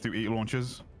we both do eat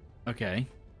launchers. Okay.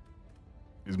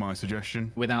 Is my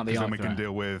suggestion. Without the arc then we thrower. can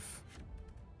deal with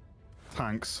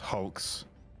tanks, hulks.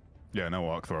 Yeah, no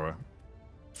arc thrower.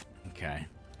 Okay.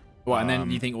 Well, and then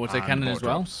you think autocannon as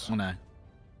well? Or no?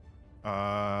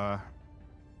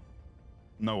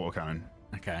 No autocannon.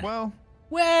 Okay. Well.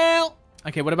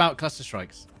 Okay, what about cluster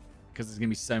strikes? Because there's going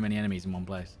to be so many enemies in one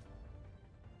place.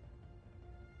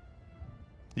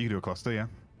 You can do a cluster, yeah.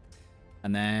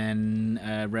 And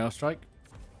then rail strike.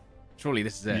 Surely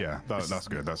this is it. Yeah, that's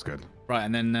good. That's good. Right,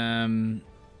 and then I'm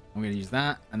going to use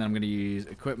that. And then I'm going to use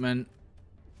equipment.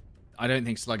 I don't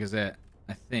think Slugger's it.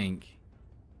 I think...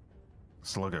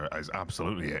 Slugger is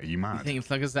absolutely it. Are you mad? You think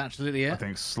Slugger's absolutely it? I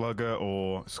think Slugger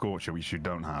or Scorcher we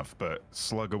don't have, but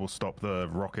Slugger will stop the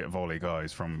rocket volley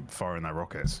guys from firing their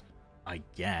rockets. I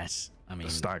guess. I mean...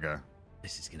 The stagger.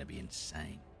 This is going to be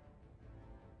insane.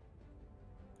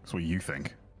 That's what you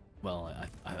think. Well,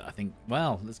 I think...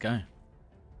 Well, let's go.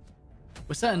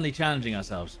 We're certainly challenging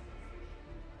ourselves.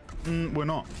 We're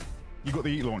not. You got the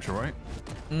eat launcher, right?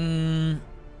 No.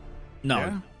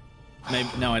 Yeah? Maybe,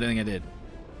 no, I don't think I did.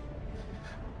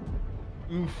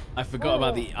 I forgot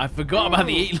about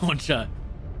the eat launcher.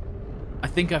 I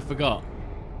think I forgot.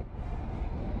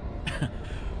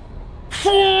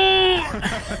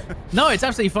 No, it's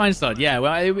absolutely fine, Stud. Yeah,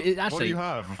 well, it actually. What do you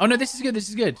have? Oh no, this is good. This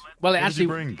is good. Well, it What actually. did you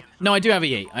bring? No, I do have a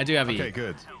eat. I do have a eat. Okay,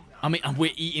 good. I mean,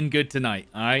 we're eating good tonight.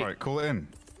 All right. All right, call it in.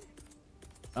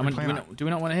 I mean, do we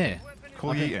not want to hear?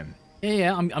 Call the eat in.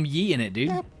 Yeah. I'm yeeting it, dude.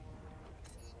 Yeah.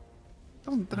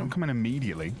 They don't come in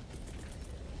immediately.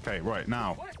 Okay, right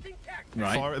now.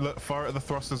 Right. Fire at the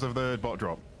thrusters of the bot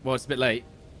drop. Well, it's a bit late.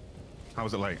 How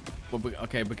was it late? Well,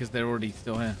 okay, because they're already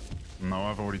still here. No,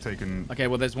 I've already taken. Okay,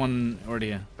 well, there's one already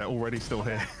here. They're already still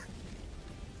here.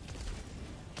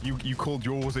 You called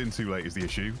yours in too late is the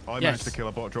issue. I managed to kill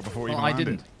a bot drop before it even landed.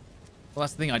 I didn't. Well,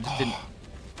 that's the thing. I just didn't.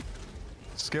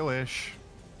 Skill-ish.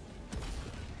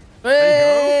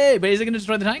 Hey! But is it going to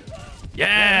destroy the tank?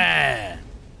 Yeah!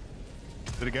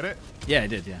 Did it get it? Yeah, it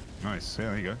did, yeah. Nice. Yeah,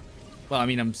 there you go. Well, I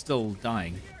mean, I'm still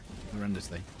dying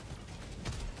horrendously.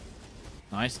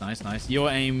 Nice, nice, nice. Your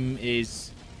aim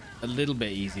is a little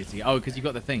bit easier to get. Oh, because you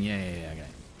got the thing. Yeah, okay.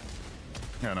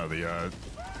 Yeah, no,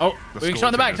 Oh, we're getting shot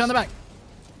in the back, shot in the back.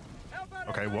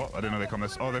 Okay, what? I didn't know they come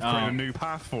this. Oh, they've created a new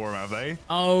path for him, have they?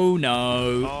 Oh,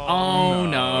 no. Oh,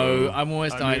 no. I'm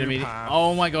almost dying immediately. Path.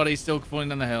 Oh, my God, he's still falling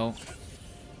down the hill.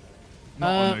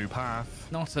 Not a new path.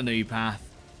 Not a new path.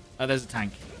 Oh, there's a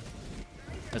tank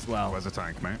as well. Where's the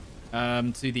tank, mate?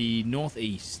 To the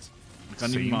northeast. I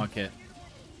can't even mark it.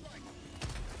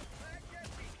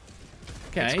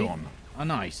 Okay. It's gone. Oh,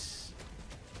 nice.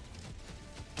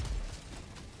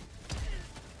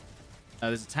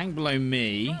 There's a tank below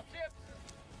me.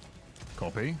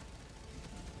 Copy.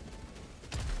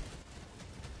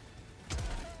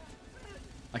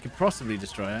 I could possibly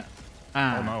destroy it. Oh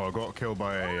Ah, no, I got killed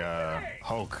by a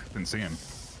Hulk. Didn't see him.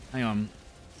 hang on.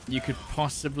 You could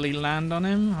possibly land on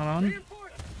him. Hold on.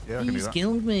 Yeah, I can do He's that.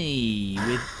 killed me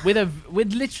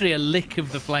with literally a lick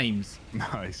of the flames.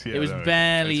 Nice. Yeah, It was no,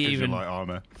 barely it's 'cause you're even. light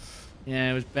armor.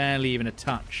 Yeah, it was barely even a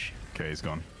touch. Okay, he's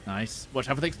gone. Nice. Watch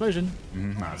out for the explosion.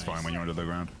 Nah, it's fine when you're under the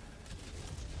ground.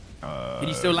 Can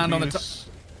you still land on the top?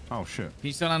 Oh shit. Can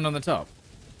you still land on the top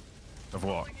Of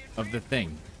what? of the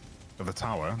thing? Of the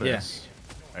tower? Yeah. This.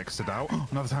 Exited out.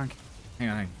 Another tank. Hang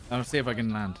on. I'll see if I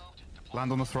can land.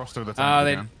 Land on the thruster of the Oh,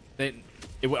 tank again.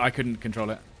 I couldn't control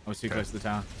it. I was too Okay. close to the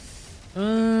tower.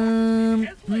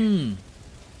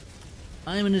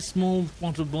 I'm in a small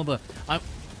spot of bother. Huh.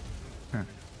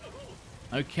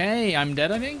 Okay, I'm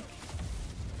dead, I think.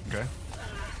 Okay.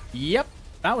 Yep.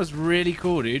 That was really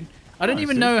cool, dude. I don't Nice,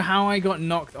 even dude. know how I got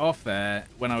knocked off there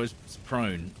when I was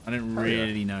prone. I don't Oh, yeah.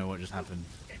 really know what just happened.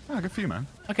 Ah, good for you, man.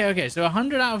 Okay, so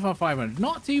 100 out of our 500.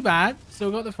 Not too bad.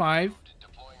 Still got the 5.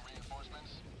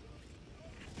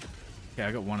 Okay,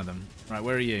 I got one of them. Right,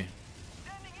 where are you?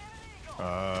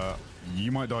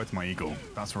 You might die to my eagle.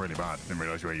 That's really bad. Didn't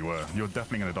realize where you were. You're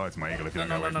definitely gonna die to my eagle if you don't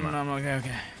No, go away from that. I'm okay.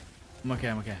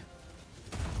 I'm okay.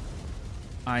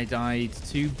 I died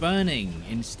to burning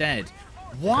instead.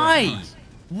 Why? Nice.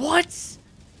 What? Nice.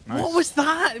 What was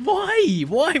that? Why?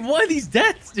 Why these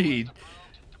deaths, dude?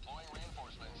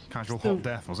 Casual hot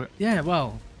death, was it? Yeah,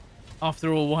 well,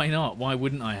 after all, why not? Why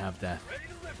wouldn't I have death?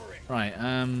 Right,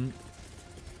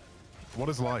 What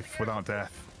is life without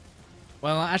death?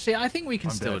 well, actually, I think we can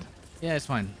I'm still... dead. Yeah, it's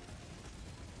fine.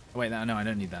 Oh, wait, no, I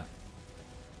don't need that.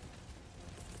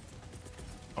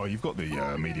 Oh, you've got the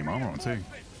medium armor on too.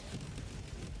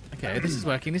 Okay, this is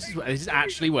working. This is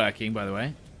actually working, by the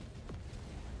way.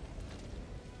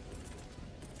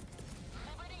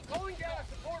 Calling down a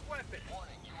support weapon.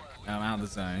 I'm out of the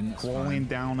zone. It's Calling fine.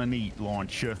 down a neat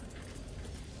launcher.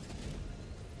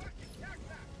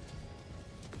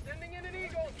 Sending in an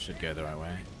eagle. Should go the right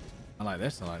way. I like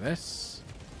this. This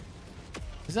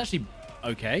is actually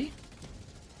okay.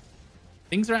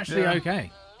 Things are actually Yeah.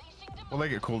 okay. Well, they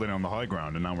get called in on the high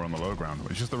ground, and now we're on the low ground.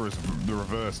 It's just the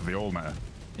reverse of the old meta.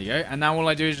 There you go. And now all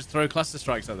I do is just throw cluster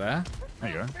strikes up there. There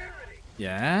you go.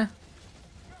 Yeah.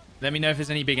 Let me know if there's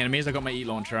any big enemies. I got my eat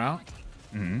launcher out.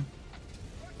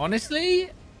 Honestly,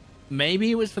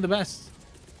 maybe it was for the best.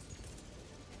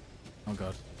 Oh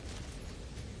god.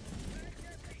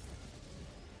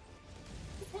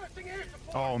 Requesting air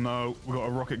support. Oh no, we got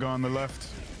a rocket guy on the left.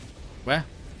 Where?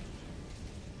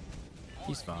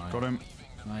 He's fine. Got him.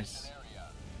 Nice.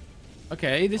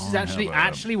 Okay, this is I actually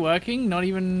have a- working. Not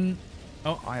even.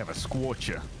 Oh, I have a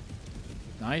scorcher.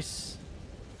 nice.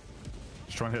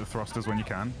 Just try and hit the thrusters when you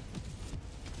can.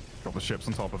 Drop the ships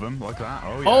on top of them, like that.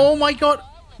 Oh yeah. Oh my god!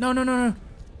 No.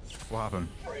 What happened?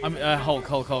 I'm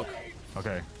Hulk.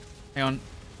 Okay. Hang on.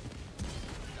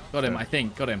 Got him, Yeah. I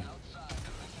think. Got him.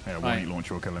 Yeah, one Right. eat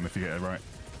launcher will kill him if you get it right.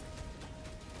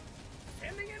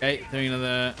 Okay, doing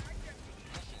another.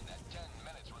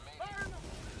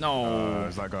 No.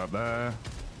 There's that guy up there.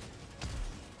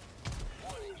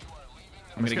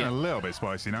 I'm I'm just gonna getting a little bit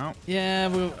spicy now. Yeah,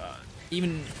 we'll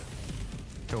even.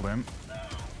 Killed him.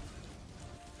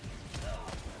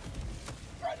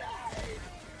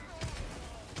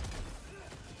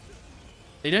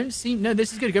 They don't seem. No,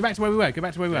 this is good. Go back to where we were.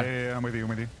 Yeah, I'm with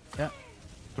you. Yeah.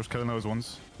 Just killing those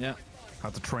ones. Yeah.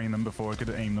 Had to train them before I could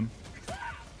aim them.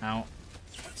 Ow.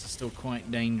 This is still quite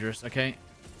dangerous. Okay.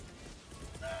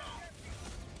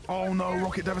 Oh no,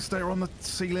 rocket devastator on the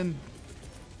ceiling.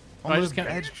 On Right, the just go-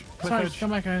 edge, cliff Sorry, edge. just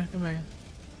come back. Come back.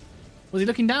 Was he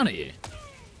looking down at you?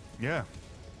 Yeah.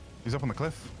 He's up on the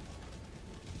cliff.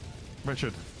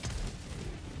 Richard.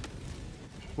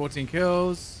 14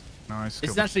 kills. Nice. This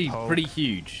is killed the actually Hulk. pretty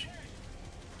huge.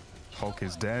 Hulk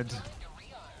is dead.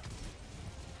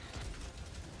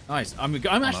 Nice. I'm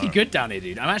actually no. good down here,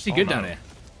 dude. I'm actually Oh, good no. down here.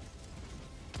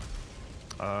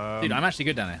 Dude, I'm actually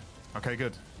good down here. Okay,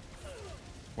 good.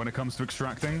 When it comes to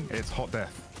extracting, it's hot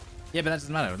death. Yeah, but that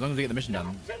doesn't matter as long as we get the mission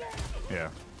done. Yeah.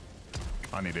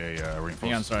 I need a reinforce.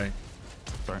 Hang on, sorry.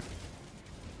 Sorry.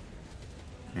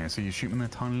 Yeah, so you shoot them in their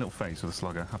tiny little face with a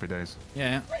slugger. Happy days.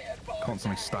 Yeah.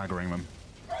 Constantly staggering them.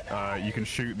 You can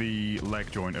shoot the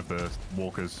leg joint of the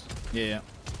walkers. Yeah.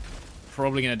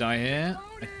 Probably gonna die here.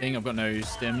 I think I've got no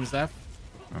stims left.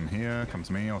 I'm here. Come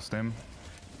to me. I'll stim.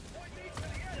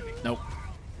 Nope.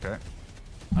 Okay.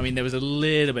 I mean, there was a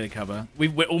little bit of cover.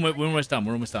 We're almost done.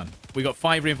 We're almost done. We got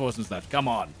 5 reinforcements left. Come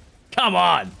on. Come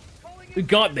on. We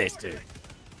got this, dude.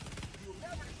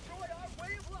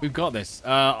 We've got this.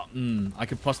 I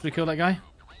could possibly kill that guy.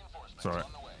 It's alright.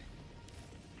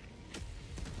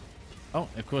 Oh,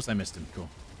 of course I missed him. Cool.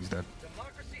 He's dead.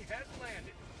 Democracy has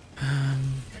landed.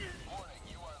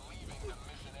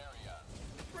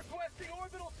 Requesting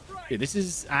orbital strike. Yeah, this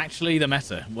is actually the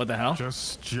meta. What the hell?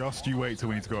 Just you wait till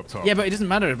we need to go up top. Yeah, but it doesn't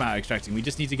matter about extracting. We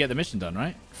just need to get the mission done,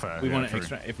 right? Fair, We yeah, want to true.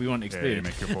 extract if we want to Yeah, exclude. you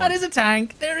make your point. That is a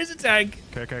tank. There is a tank.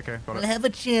 Okay. Got I'll it. have a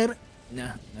chair.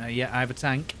 No, yeah, I have a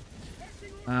tank.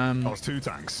 Oh, it's 2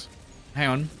 tanks. Hang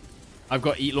on. I've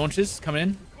got eat launchers coming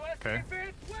in. Okay.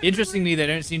 Interestingly, they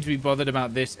don't seem to be bothered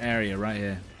about this area right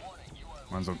here.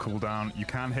 Mine's on cooldown. You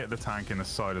can hit the tank in the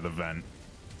side of the vent.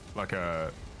 Like in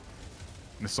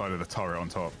the side of the turret on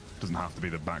top. Doesn't have to be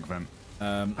the back vent.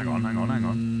 Hang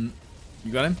on.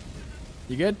 You got him?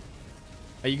 You good?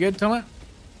 Are you good, Thomas?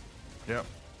 Yep.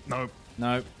 No.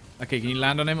 No. Okay, can you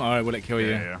land on him? Alright, will it kill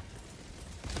you? Yeah.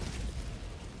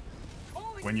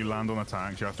 When you land on the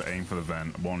tanks, you have to aim for the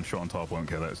vent. One shot on top won't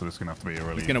kill it, so this is going to have to be a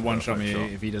really He's going to one-shot me perfect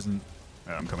shot. if he doesn't.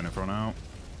 Yeah, I'm coming in for now.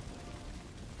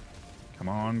 Come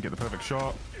on, get the perfect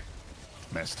shot.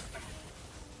 Missed.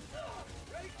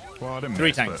 Well, I didn't Three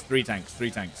miss, tanks, but... 3 tanks, 3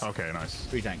 tanks. Okay, nice.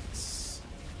 3 tanks.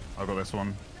 I've got this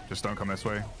one. Just don't come this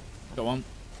way. Got one.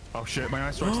 Oh shit, my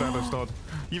ice strike's there, Stod.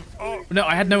 You... Oh! No,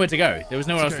 I had nowhere to go. There was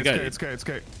nowhere else to go. It's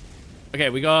okay.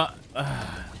 Okay, we got...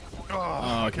 Oh, Oh,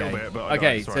 I okay. killed it, but I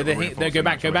Okay, got so it. they Sorry, go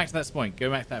back actually. to that point. Go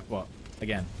back to that spot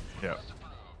again. Yeah.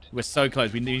 We're so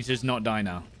close. We need to just not die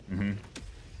now. Mm-hmm.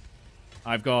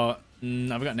 I've got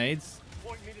nades.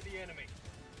 Point me to the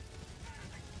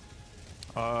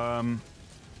enemy.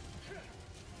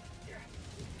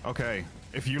 Okay.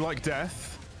 If you like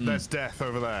death, there's death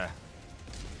over there.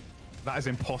 That is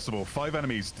impossible. 5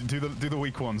 enemies. Do the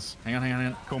weak ones. Hang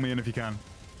on. Call me in if you can.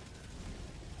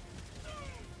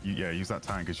 Yeah, use that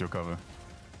tank as your cover.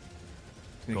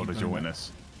 God is your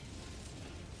witness.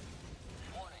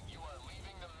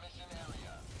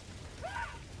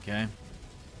 Okay.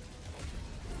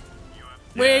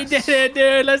 Yes. We did it,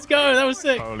 dude. Let's go. That was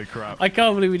sick. Holy crap. I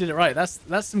can't believe we did it right. That's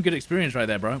some good experience right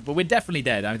there, bro. But we're definitely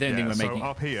dead. I don't think we're so making.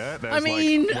 up here, there's I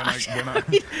mean, like,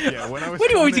 when I was where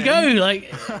do you want me to coming go? Like,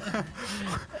 in,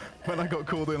 when I got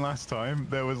called in last time,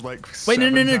 there was like wait, no,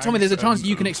 7 Tommy. There's a tanks chance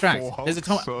you and can extract. 4 There's a hulks,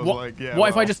 chance. so I was What? like, yeah, What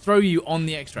if I well, just throw you on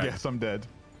the extract? Yes, I'm dead.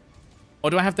 Or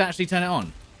do I have to actually turn it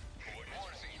on?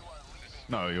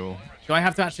 No, you're... Do I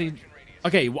have to actually?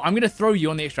 Okay, well, I'm gonna throw you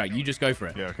on the extract. You just go for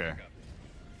it. Yeah, okay.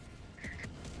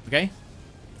 Okay.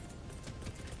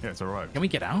 Yeah, it's alright. Can we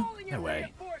get out? No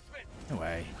way. No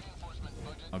way.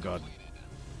 Oh god.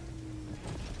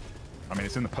 I mean,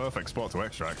 it's in the perfect spot to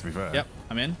extract, to be fair. Yep.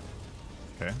 I'm in.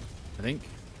 Okay. I think.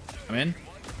 I'm in.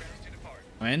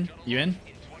 I'm in. You in?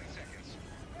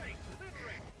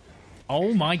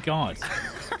 Oh my god.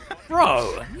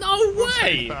 Bro, no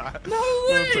way. No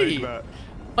We'll take way. that.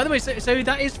 By the way, so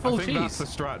that is full I think that's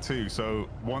cheese. the strat too. So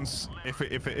once, if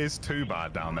it is too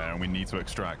bad down there and we need to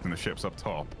extract and the ship's up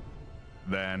top,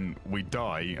 then we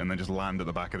die and then just land at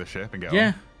the back of the ship and get Yeah.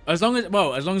 on. As long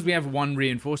as we have 1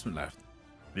 reinforcement left.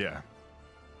 Yeah.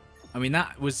 I mean,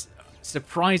 that was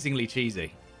surprisingly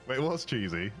cheesy. Wait, it was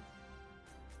cheesy.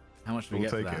 How much do we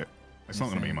We'll get for take that? it. It's not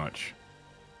going to be much.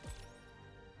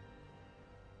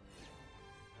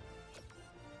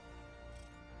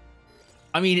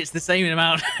 I mean, it's the same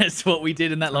amount as what we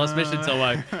did in that last mission,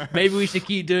 Tomo. Maybe we should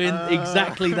keep doing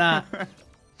exactly that.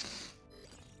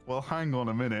 Well, hang on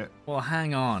a minute. Well,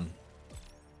 hang on.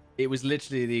 It was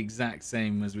literally the exact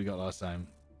same as we got last time.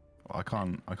 Well, I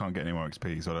can't get any more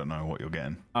XP, so I don't know what you're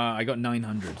getting. I got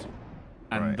 900.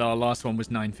 And Right. our last one was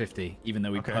 950, even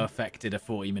though we Okay. perfected a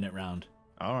 40-minute round.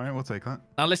 All right, we'll take that.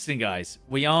 Now, listen, guys.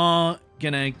 We are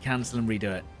going to cancel and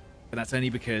redo it. But that's only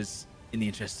because in the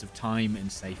interests of time and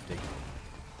safety.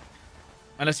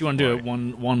 Unless you want to do it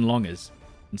one longers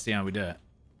and see how we do it.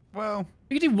 Well,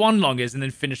 We could do 1 longers and then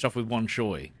finish off with 1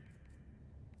 shorty.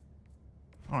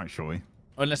 all right, shall we?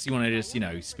 Or unless you want to just,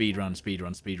 speed run,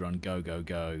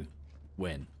 go,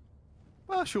 win.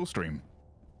 Well, short stream.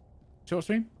 Short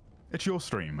stream? It's your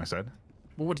stream, I said.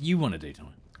 Well, what do you want to do,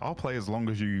 Tom? I'll play as long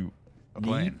as you are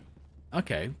playing.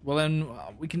 Okay, well then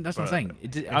we can. That's what I'm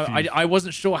But saying. if I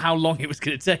wasn't sure how long it was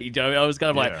going to take, Joe. I was kind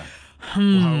of like,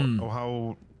 Yeah.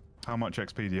 Well, how much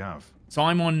XP do you have? So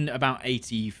I'm on about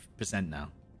 80% now.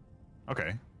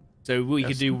 Okay. So we could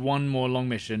Yes. do 1 more long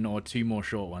mission or 2 more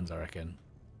short ones, I reckon.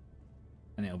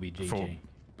 And it'll be GG.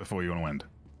 Before you want to end.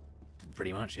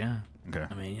 Pretty much, yeah. Okay.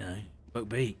 I mean, book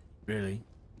beat, really.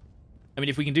 I mean,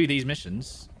 if we can do these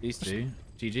missions, these 2,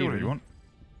 GG. Do what really. you want.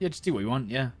 Yeah, just do what you want,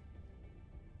 yeah.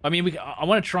 I mean, I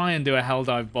want to try and do a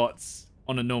Helldive bots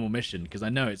on a normal mission, because I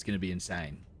know it's going to be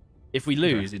insane. If we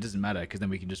lose, it doesn't matter, because then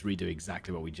we can just redo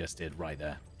exactly what we just did right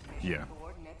there. Yeah.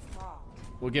 Coordinates locked.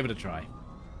 We'll give it a try.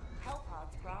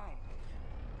 Hellpods prime.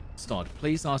 Stod,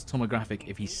 please ask Tomographic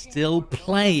if he's still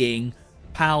playing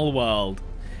Pal World.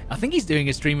 I think he's doing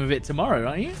a stream of it tomorrow,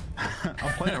 aren't you?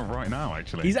 I'm playing it right now,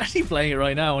 actually. He's actually playing it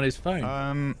right now on his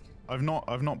phone. I've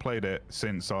not played it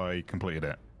since I completed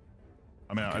it.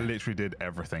 I mean, I literally did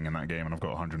everything in that game, and I've got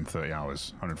 130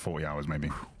 hours, 140 hours maybe.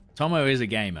 Tomo is a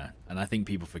gamer, and I think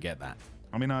people forget that.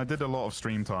 I mean, I did a lot of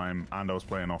stream time, and I was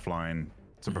playing offline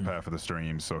to prepare for the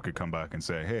streams, so I could come back and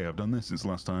say, hey, I've done this since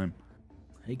last time.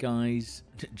 Hey guys,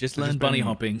 just learn bunny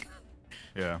hopping.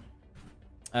 Yeah.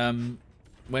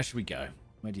 Where should we go?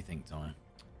 Where do you think, Tomo?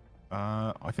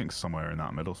 I think somewhere in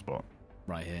that middle spot.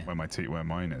 Right here. Where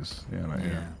mine is. Yeah, like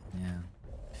here. Yeah.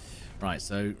 Right,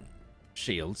 so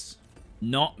shields,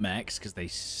 not mechs because they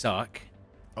suck.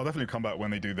 I'll definitely come back when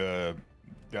they do that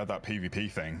PvP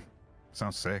thing.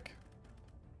 Sounds sick.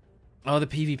 Oh, the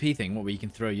PvP thing, where you can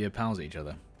throw your pals at each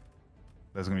other.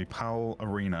 There's going to be Pal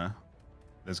Arena.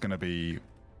 There's going to be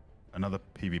another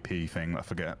PvP thing that I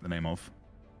forget the name of.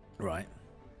 Right.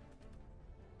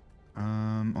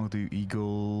 I'll do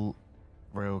Eagle,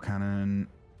 Rail Cannon.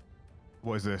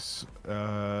 What is this?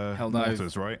 Helldive.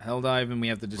 Mortars, right? Helldive, and we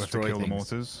have to destroy kill things. the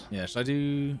mortars. Yeah, should I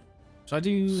do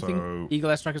Eagle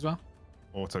Airstrike as well?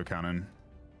 Auto cannon.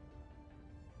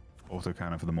 Auto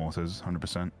cannon for the mortars,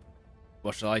 100%.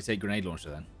 Well, shall I take grenade launcher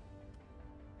then?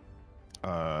 If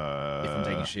I'm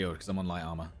taking shield, because I'm on light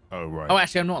armor. Oh, right. Oh,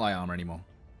 actually, I'm not light armor anymore.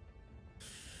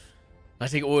 I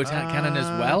take auto cannon as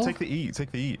well? Take the eat.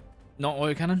 Take the eat. Not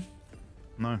auto cannon?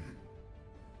 No.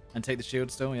 And take the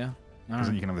shield still, yeah? Because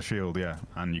then you can have the shield, yeah.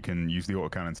 And you can use the auto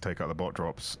cannon to take out the bot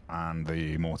drops and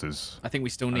the mortars. I think we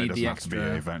still need the extra... It doesn't have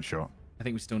to be a vent shot. I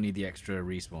think we still need the extra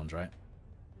respawns, right?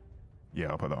 Yeah,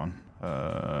 I'll put that on.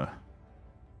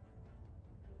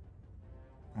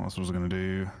 What else was I going to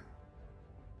do?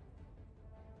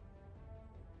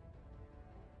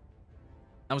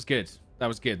 That was good. That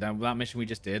was good. That mission we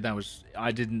just did,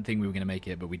 I didn't think we were going to make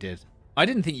it, but we did. I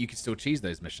didn't think you could still cheese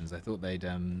those missions. I thought they'd,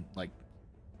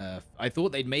 I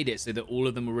thought they'd made it so that all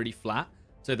of them were really flat,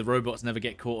 so the robots never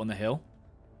get caught on the hill.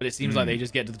 But it seems like they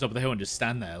just get to the top of the hill and just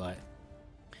stand there, like...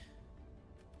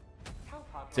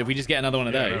 So if we just get another one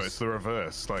of those... No, it's the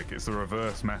reverse. Like, it's the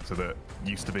reverse meta that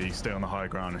used to be stay on the high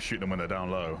ground and shoot them when they're down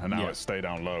low. And now it's stay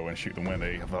down low and shoot them when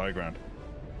they have the high ground.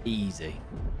 Easy.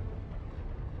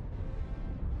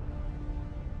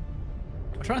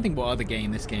 I'm trying to think what other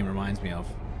game this game reminds me of.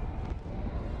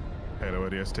 Halo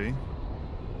ODST?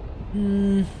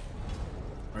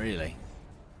 Really?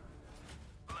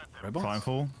 Robots?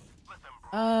 Timefall?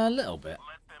 A little bit.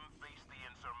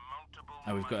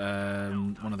 Oh, we've got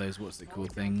one of those, what's it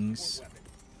called, things.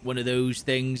 One of those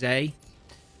things, eh?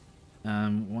 How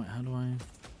do I...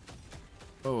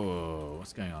 Oh,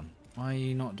 what's going on? Why are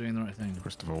you not doing the right thing?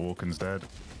 Christopher Walken's dead.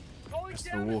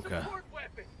 Christopher Walker.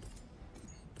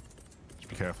 Just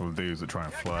be careful of dudes that try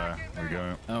and flare. There we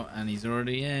go. Oh, and he's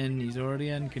already in. He's already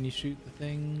in. Can you shoot the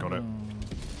thing? Got it.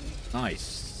 Oh.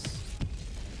 Nice.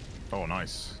 Oh,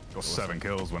 nice. Got 7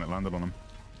 kills when it landed on him.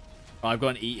 Oh, I've got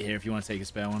an eat here if you want to take a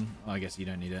spare one. Oh, I guess you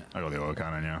don't need it. I got the auto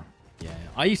cannon, yeah. Yeah,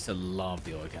 I used to love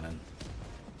the auto cannon.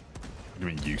 What do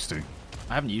you mean used to?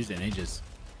 I haven't used it in ages.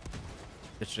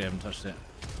 Literally haven't touched it.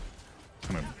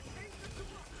 It's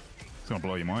gonna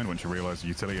blow your mind once you realise the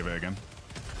utility of it again.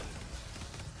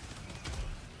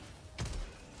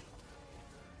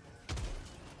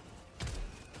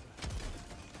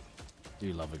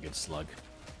 Do love a good slug.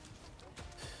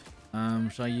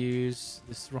 Should I use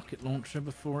this rocket launcher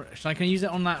before? Can I use it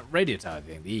on that radio tower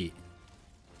thing? The E?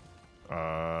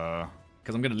 Because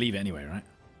I'm going to leave it anyway, right?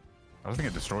 I don't think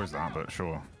it destroys that, but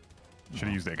sure. Should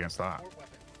have used it against that.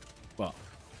 What?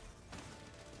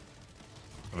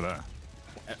 Over there.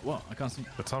 What? I can't see.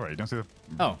 The turret. You don't see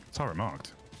the turret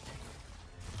marked.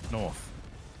 North.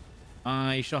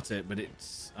 I shot it, but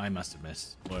I must have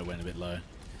missed. Or it went a bit low.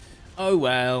 Oh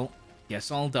well. Guess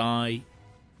I'll die.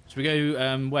 Should we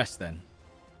go west then?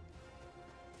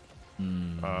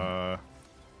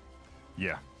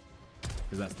 Yeah.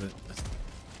 Because that's the...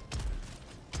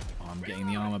 Oh, I'm getting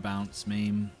the armor bounce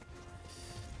meme.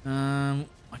 I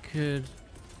could...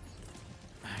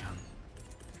 Hang on.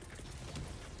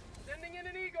 Sending in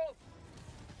an eagle.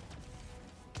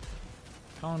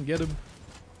 Can't get him.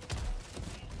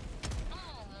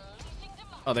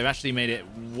 Oh, they've actually made it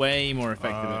way more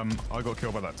effective. I got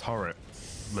killed by that turret.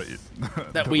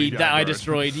 That I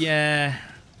destroyed, yeah.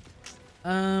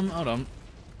 Hold on.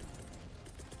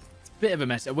 It's a bit of a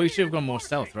mess. We should have gone more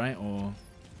stealth, right? Or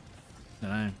I don't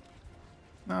know.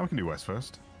 No, we can do west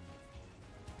first.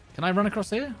 Can I run across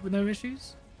here with no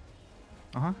issues?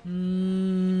 Uh-huh.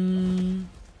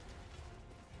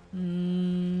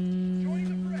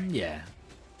 Yeah.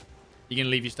 You gonna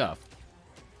leave your stuff?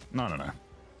 No.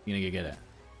 You gonna go get it?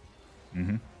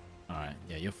 Mm-hmm. All right.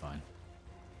 Yeah, you're fine.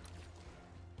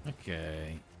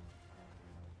 Okay.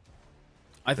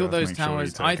 I thought those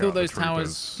towers. I thought those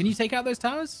towers. Can you take out those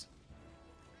towers?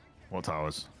 What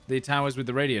towers? The towers with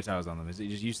the radio towers on them. Is it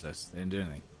just useless? They didn't do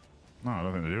anything. No, I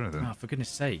don't think they do anything. Oh, for goodness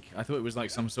sake! I thought it was like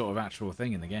some sort of actual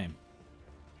thing in the game.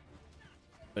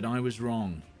 But I was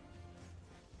wrong.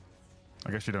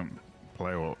 I guess you don't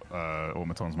play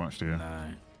automatons much, do you? No.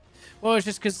 Well, it's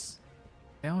just because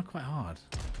they are quite hard.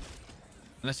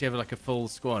 Unless you have like a full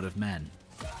squad of men,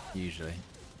 usually.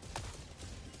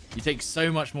 You take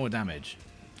so much more damage.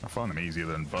 I find them easier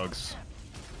than bugs.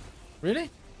 Really?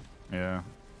 Yeah.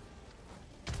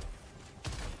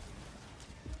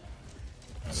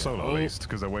 Solo at least,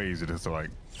 because they're way easier to like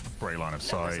break line of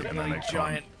sight, and then they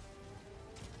giant.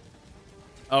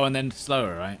 Oh, and then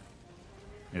slower, right?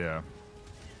 Yeah.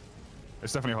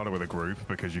 It's definitely harder with a group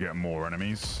because you get more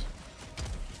enemies.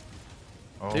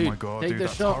 Oh Dude, my god, take dude, the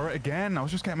that shot. turret again! I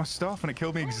was just getting my stuff and it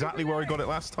killed me exactly where I got it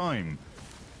last time.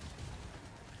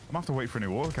 I'm gonna have to wait for a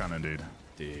new autocannon, dude.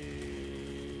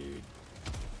 Dude.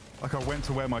 Like, I went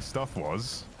to where my stuff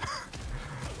was,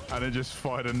 and it just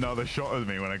fired another shot at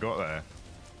me when I got there.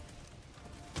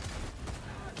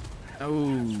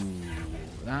 Oh,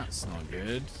 that's not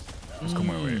good. Just come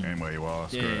where you are.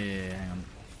 Screw it. Yeah, hang on.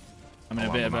 I'm in I'll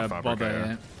a bit of land a on that bother fabricator.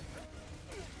 here.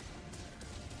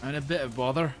 I'm in a bit of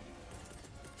bother.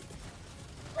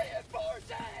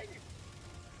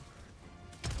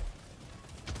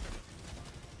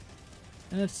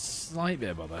 And a slight bit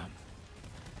of bother.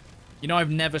 You know, I've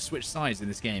never switched sides in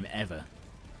this game, ever.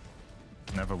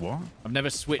 Never what? I've never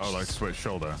switched... Oh, like switch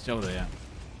shoulder. Shoulder, yeah.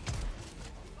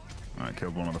 Alright,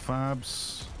 killed one of the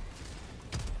fabs.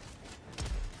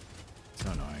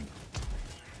 So annoying.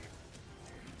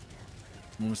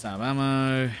 Almost out of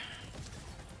ammo.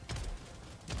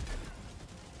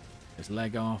 His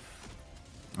leg off.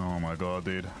 Oh my god,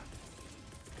 dude.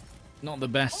 Not the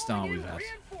best start we've had.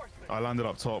 I landed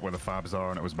up top where the fabs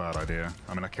are and it was a bad idea.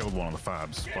 I mean, I killed one of the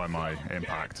fabs by my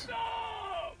impact.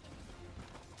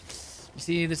 You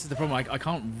see, this is the problem. I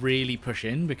can't really push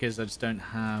in because I just don't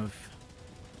have...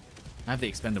 I have the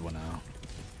expendable now.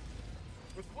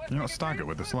 You're not staggered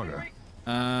with the slugger?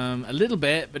 A little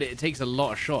bit, but it takes a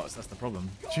lot of shots. That's the problem.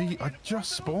 Gee, I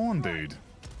just spawned, dude.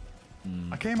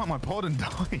 I came out my pod and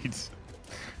died.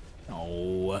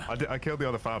 Oh. I killed the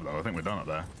other fab, though. I think we're done up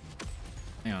there.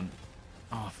 Hang on.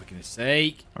 Oh, for goodness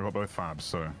sake. I got both fabs,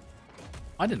 so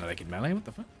I didn't know they could melee. What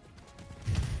the fuck?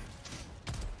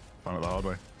 found it the hard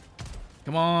way.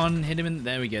 Come on, hit him in...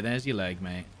 There we go. There's your leg,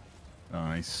 mate.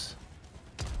 Nice.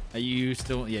 Are you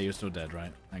still... Yeah, you're still dead,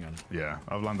 right? Hang on. Yeah,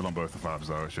 I've landed on both the fabs,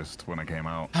 though. It's just when I came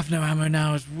out. I have no ammo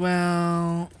now as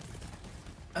well.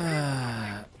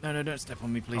 No, don't step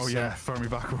on me, please. Oh, sir. yeah, throw me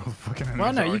back all the fucking enemies.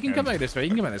 Well, no, out you can again. come back this way. You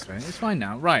can come back this way. It's fine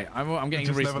now. Right, I'm getting It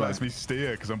a just never respawn. lets me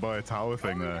steer because I'm by a tower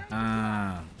thing there.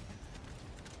 Ah.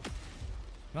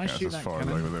 Can I Yeah, shoot as that far as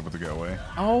I cannon? was able to get away.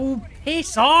 Oh,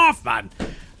 piss off, man!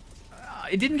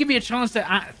 It didn't give me a chance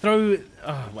to throw...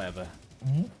 Oh, whatever.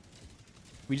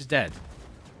 We just dead.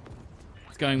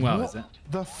 It's going well, is it?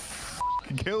 The f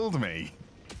killed me.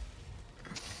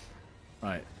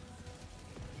 Right.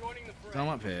 So I'm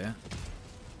up here.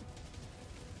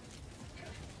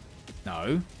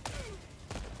 No.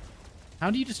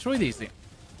 How do you destroy these things?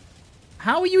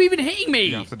 How are you even hitting me?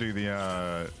 You have to do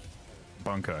the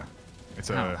bunker. It's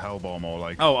a hell bomb or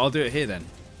like... Oh, I'll do it here then.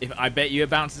 If I bet you it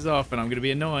bounces off and I'm going to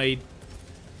be annoyed.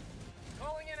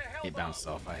 It bounced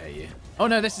off. I hate you. Oh,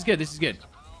 no, this is good. This is good.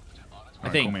 I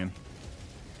Alright, think. call me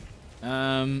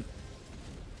in.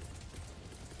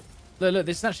 Look,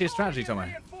 this is actually a strategy, Tomo.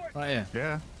 Right here.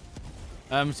 Yeah.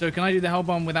 So can I do the hell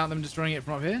bomb without them destroying it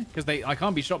from up here? Because I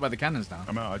can't be shot by the cannons now.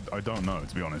 I mean, I don't know,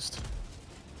 to be honest.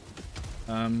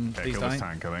 Please Kill die. this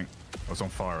tank, I think. Or it's on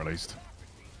fire, at least.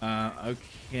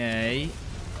 Okay.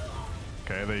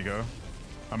 Okay, there you go.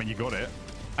 I mean, you got it.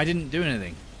 I didn't do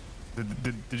anything.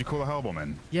 Did you call the hell bomb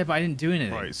in? Yeah, but I didn't do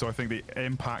anything. Right, so I think the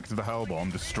impact of the hell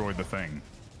bomb destroyed the thing.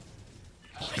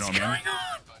 What's You know what I mean? going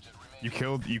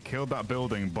on? You killed that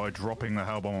building by dropping the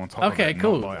hell bomb on top of it. Okay, not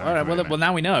cool. by All right, well, activating it.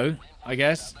 now we know, I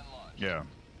guess. Yeah.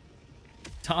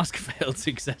 Task failed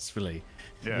successfully.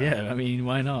 Yeah. Yeah, I mean,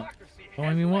 why not? Well,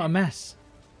 I mean, what a mess.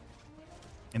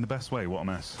 In the best way, what a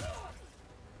mess.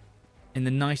 In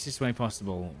the nicest way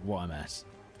possible, what a mess.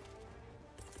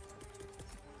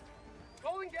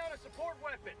 Calling down a support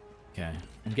weapon. Okay,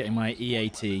 I'm getting my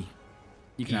EAT.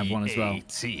 You can have one as well.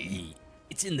 EAT.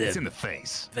 It's in the It's in the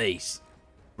face. face,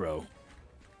 bro. Here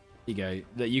you go.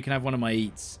 Look, you can have one of my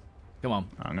eats. Come on.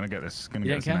 I'm gonna get this. Gonna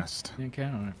You get don't this care? nest. You don't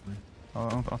care? All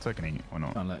right, fine. I'll take an eat. Why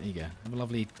not? Come on, look, here you go.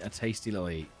 Have a tasty little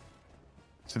eat.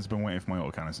 Since I've been waiting for my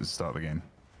autocannons to start the game.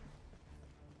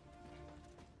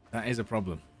 That is a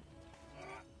problem.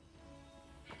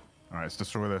 All right, let's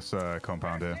destroy this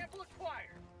compound here.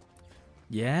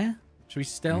 Yeah? Should we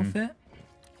stealth it?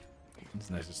 There's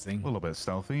no such thing. A little bit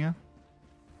stealthy, yeah.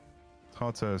 It's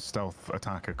hard to stealth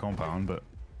attack a compound, but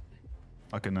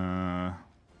I can.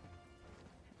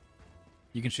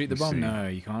 You can shoot the Let's bomb? see. No,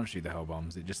 you can't shoot the hell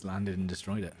bombs. It just landed and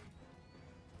destroyed it.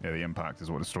 Yeah, the impact is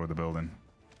what destroyed the building.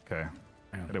 Okay.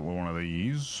 Hang on. Hit it with one of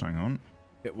these. Hang on.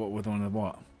 Hit what with one of the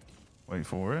what? Wait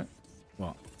for it.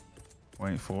 What?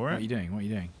 Wait for What are it. you doing? What are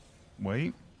you doing?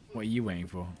 Wait. What are you waiting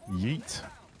for? Yeet.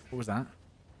 What was that?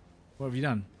 What have you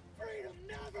done?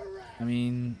 I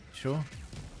mean, sure.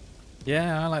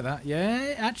 Yeah, I like that.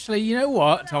 Yeah, actually, you know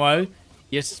what, Tomo?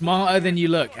 You're smarter than you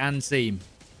look and seem.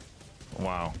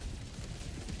 Wow.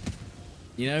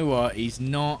 You know what? He's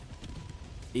not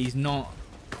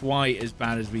quite as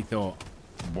bad as we thought.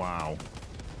 Wow.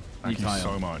 Thank you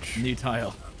so much. New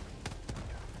tile.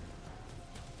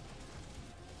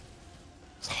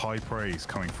 It's high praise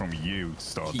coming from you,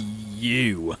 Stod.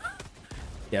 You.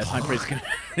 Yeah, it's high praise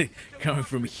coming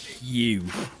from you.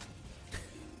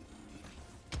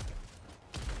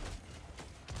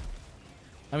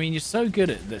 I mean, you're so good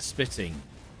at the spitting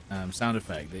sound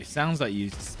effect. It sounds like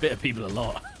you spit at people a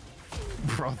lot.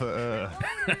 Brother.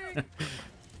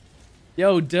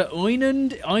 Yo, de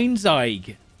Oinend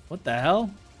Einzeig. What the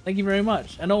hell? Thank you very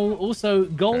much. And also,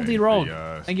 Goldie Rog.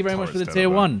 Thank you very much for the tier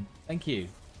 1. Thank you.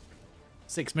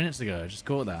 6 minutes ago, I just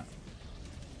caught that.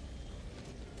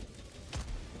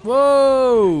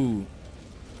 Whoa!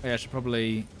 Yeah, I should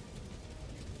probably...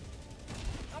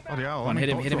 Oh, yeah, Come on, hit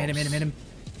him.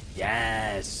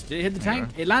 Yes! Did it hit the tank?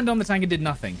 It landed on the tank and did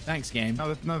nothing. Thanks, game.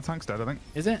 No, the tank's dead, I think.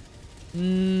 Is it?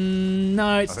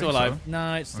 No, it's I still think alive. so.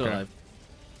 No, it's still Okay. alive.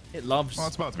 It loves... Well,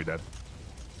 it's about to be dead.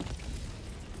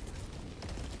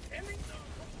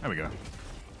 There we go.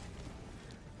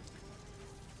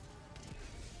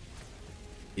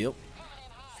 Yep.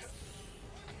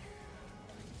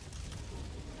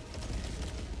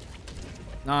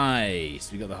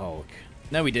 Nice. We got the Hulk.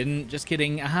 No, we didn't. Just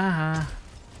kidding. Can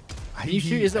you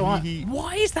shoot? Is that why?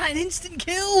 Why is that an instant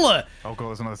kill? Oh god,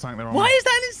 there's another tank there. Why is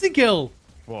that an instant kill?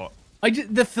 What?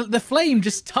 The flame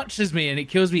just touches me and it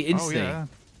kills me instantly. Oh yeah.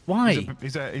 Why?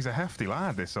 He's a hefty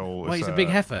lad. This old. Why, he's a big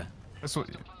heifer. That's what.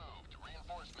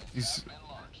 He's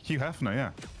Hugh Hefner,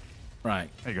 yeah. Right.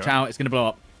 There you go. Ciao. It's gonna blow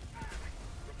up.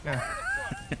 Yeah.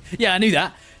 Yeah, I knew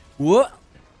that. What?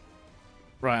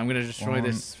 Right, I'm gonna destroy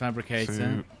this fabricator.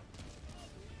 2.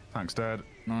 Tank's dead.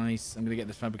 Nice. I'm gonna get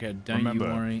this fabricator. Don't Remember,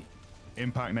 you worry.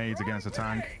 Impact nades against a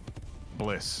tank.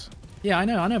 Bliss. Yeah, I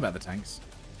know about the tanks.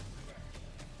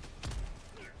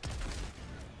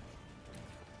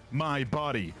 My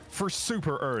body for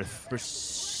Super Earth. For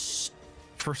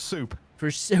soup.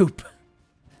 For soup.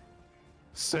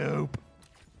 Soup.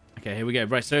 Okay, here we go.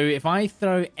 Right, so if I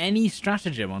throw any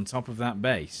stratagem on top of that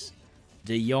base,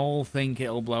 do y'all think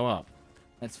it'll blow up?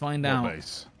 Let's find out. What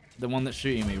base? The one that's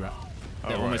shooting me, right?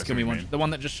 That Oh, almost right, killed me I see what you one. mean. The one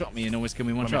that just shot me and almost killed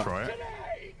me one Let me shot. try it.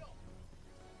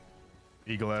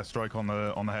 Eagle airstrike on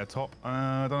the head top.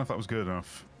 I don't know if that was good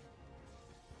enough.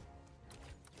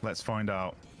 Let's find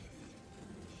out.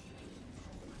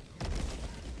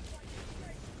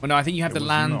 Well, no, I think you have It to was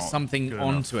land not something good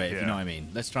onto enough, it, if you yeah. know what I mean.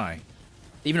 Let's try.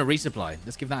 Even a resupply.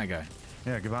 Let's give that a go.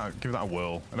 Yeah, give that a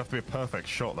whirl. It'd have to be a perfect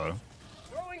shot though.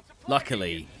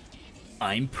 Luckily,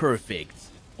 I'm perfect.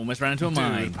 Almost ran into a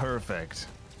mine. Dude, perfect.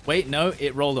 Wait, no,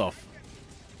 it rolled off.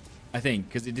 I think,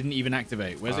 because it didn't even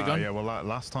activate. Where's it gone? Yeah, well,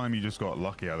 last time you just got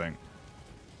lucky, I think.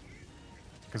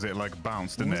 Because it like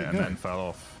bounced, didn't Where's it, it and go? then fell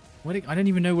off. I don't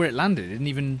even know where it landed. It didn't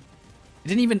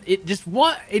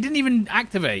even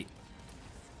activate.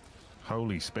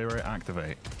 Holy Spirit,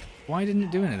 activate. Why didn't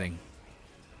it do anything?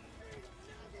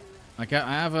 Okay,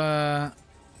 I have a...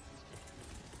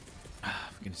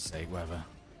 For goodness sake, whatever.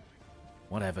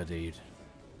 Whatever, dude.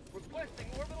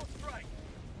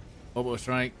 Orbital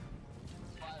strike.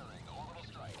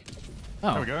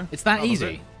 Oh, There we go. it's that That was easy.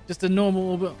 it. Just a normal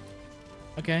orbital.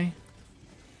 Okay.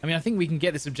 I mean, I think we can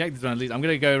get this objective done at least. I'm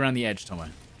going to go around the edge, Tomo.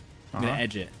 I'm going to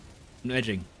edge it. I'm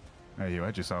edging. There you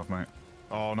edge yourself, mate.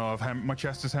 Oh no, my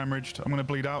chest is hemorrhaged. I'm gonna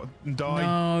bleed out and die.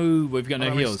 No, we've got I no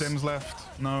don't have any heals. stims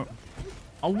left. No.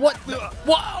 Oh, what?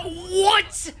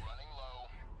 What?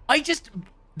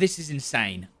 This is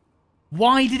insane.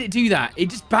 Why did it do that? It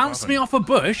just bounced me off a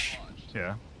bush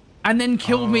Yeah. and then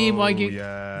killed me by...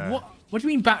 Yeah. What do you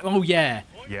mean back? Oh, yeah.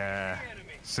 Yeah.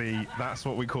 See, that's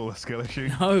what we call a skill issue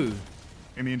No.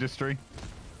 in the industry.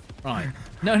 Right.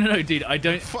 No, dude. I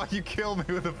don't... Fuck, you killed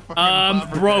me with a fucking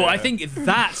Bro, fabricator. I think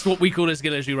that's what we call a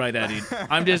skill issue right there, dude.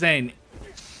 I'm just saying.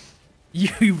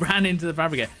 You ran into the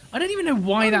fabricator. I don't even know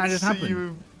why that just happened.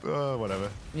 You, whatever.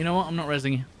 You know what? I'm not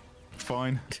resing you.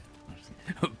 Fine.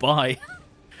 Bye.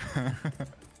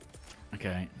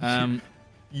 Okay.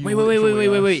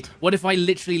 Wait. What if I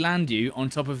literally land you on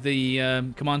top of the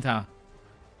command tower?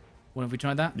 What if we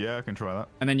tried that? Yeah, I can try that.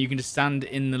 And then you can just stand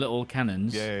in the little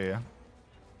cannons. Yeah.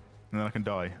 And then I can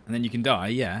die. And then you can die,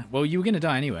 yeah. Well, you were going to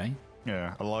die anyway.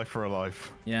 Yeah, a life for a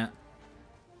life. Yeah.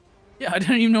 Yeah, I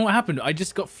don't even know what happened. I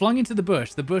just got flung into the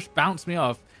bush. The bush bounced me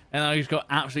off, and I just got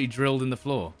absolutely drilled in the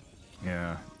floor.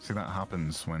 Yeah. See, that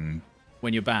happens when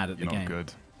you're bad at the you're game. not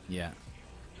good. Yeah.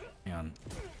 Hang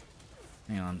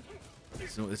on.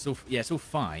 It's all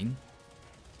fine.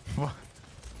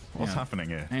 What's happening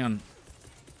here? Hang on.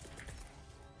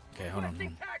 Okay, hold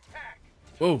on.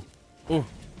 Whoa.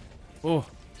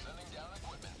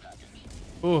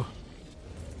 Oh.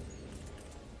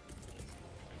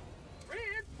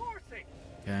 Reinforcing.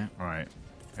 Okay. All right,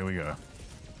 here we go.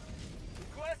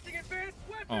 Requesting advanced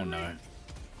weaponry. Oh no.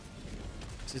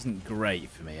 This isn't great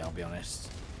for me, I'll be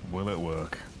honest. Will it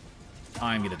work?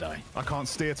 I'm gonna die. I can't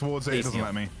steer towards it. It doesn't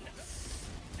let me.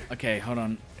 Okay, hold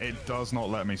on. It does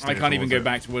not let me steer I can't even towards go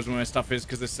back towards where my stuff is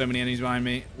because there's so many enemies behind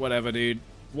me. Whatever, dude.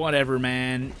 Whatever,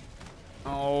 man.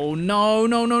 Oh, no. I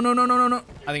think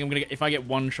I'm gonna get... If I get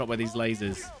one shot by these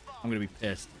lasers, I'm gonna be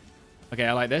pissed. Okay,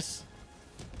 I like this.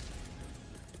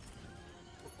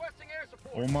 Requesting air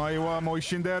support. Omae wa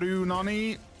moishinderu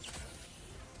nani?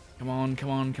 Come on.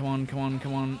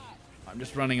 I'm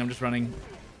just running.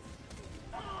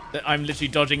 I'm literally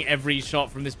dodging every shot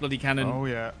from this bloody cannon. Oh,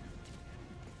 yeah.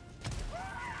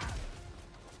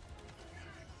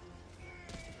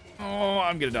 Oh,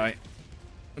 I'm gonna die.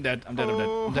 I'm dead. I'm dead.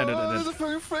 There's a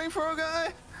fucking flamethrower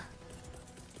guy.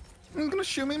 He's gonna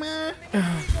shoot me, man.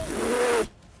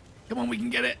 Come on, we can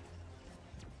get it.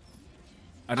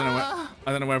 I don't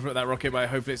know where I put that rocket, but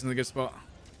hopefully it's in a good spot.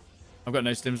 I've got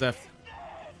no stims left.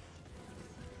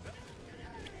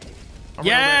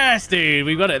 Yes, dude,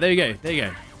 we got it. There you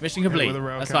go. Mission complete.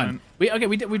 That's fine.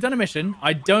 We've done a mission.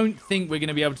 I don't think we're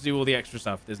gonna be able to do all the extra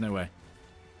stuff. There's no way.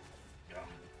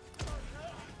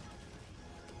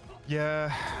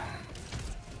 Yeah.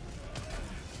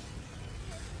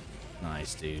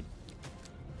 Nice, dude.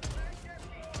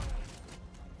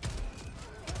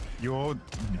 You're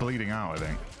bleeding out, I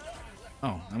think.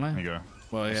 Oh, am I? There you go.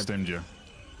 Well, yeah. Stimmed you.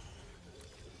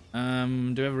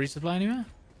 Do we have a resupply anywhere?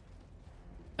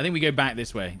 I think we go back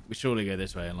this way. We surely go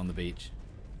this way along the beach.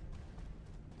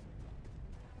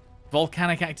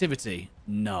 Volcanic activity?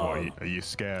 No. What, are you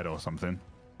scared or something?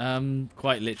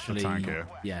 Quite literally. A tank here.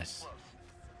 Yes.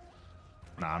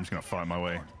 Nah, I'm just gonna fight my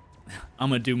way. I'm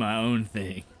gonna do my own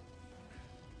thing.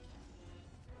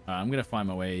 I'm gonna find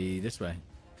my way this way.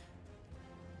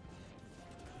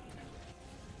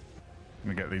 I'm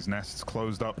gonna get these nests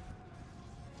closed up.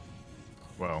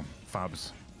 Well,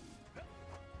 fabs.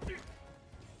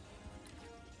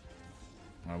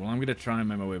 Alright, well, I'm gonna try and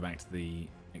make my way back to the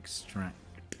extract.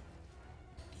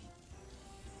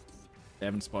 They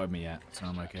haven't spotted me yet, so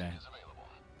I'm okay.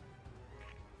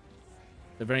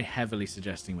 They're very heavily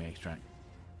suggesting we extract.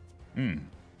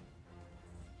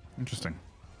 Interesting.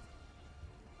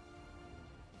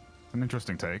 An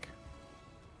interesting take.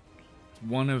 It's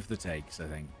one of the takes, I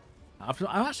think. I've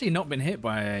actually not been hit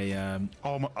by a...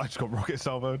 Oh, I just got rocket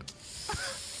salvoed.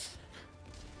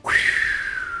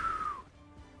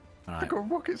 I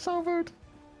got rocket salvoed.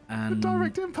 And... A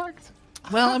direct impact.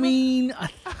 Well, I mean, I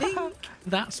think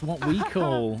that's what we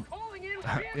call...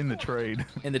 In the trade.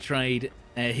 In the trade,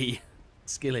 a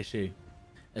skill issue.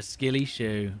 A skilly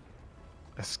shoe.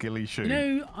 A skilly shoe. You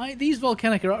know, these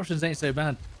volcanic eruptions ain't so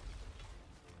bad.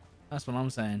 That's what I'm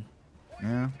saying.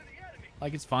 Yeah.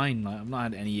 Like, it's fine. Like, I've not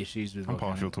had any issues with I'm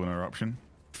volcanic. partial to an eruption.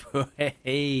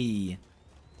 Hey.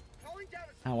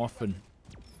 How often?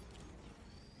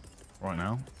 Right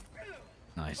now.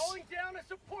 Nice. Calling down a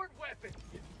support weapon.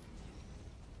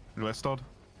 Let's Dodd.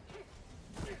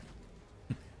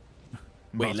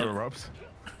 Wait, to erupt.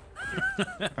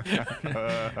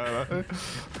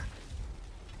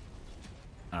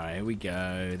 Alright, here we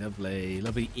go. Lovely.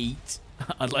 Lovely eat.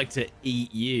 I'd like to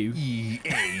eat you.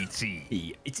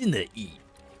 E-A-T. It's in the eat.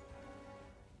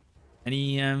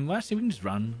 Any, well, actually, we can just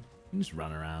run. We can just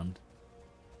run around.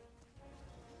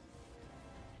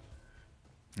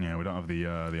 Yeah, we don't have the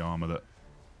armor that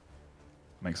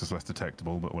makes us less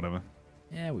detectable, but whatever.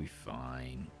 Yeah, we're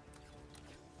fine.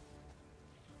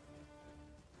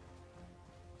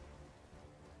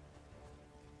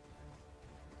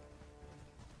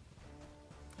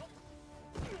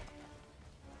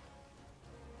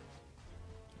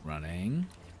 Running.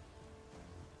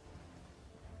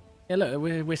 Yeah, look,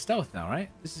 we're stealth now, right?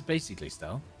 This is basically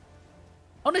stealth.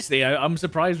 Honestly, I'm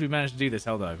surprised we managed to do this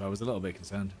Helldive. I was a little bit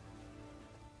concerned.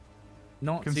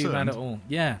 Not too bad at all.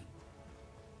 Yeah.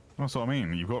 That's what I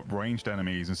mean. You've got ranged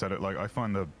enemies instead of, like, I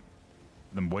find the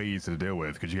ways to deal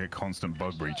with because you get constant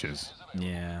bug breaches.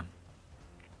 Yeah.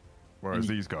 Whereas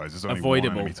these guys, there's only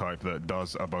avoidable. one enemy type that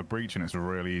does a bug breach, and it's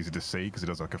really easy to see because it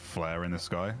does like a flare in the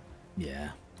sky.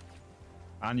 Yeah.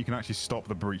 And you can actually stop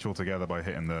the breach altogether by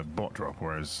hitting the bot drop,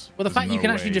 whereas... Well, the fact you can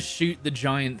actually just shoot the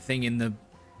giant thing in the...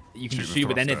 You can just shoot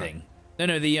with anything.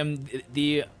 No,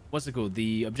 the what's it called?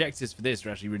 The objectives for this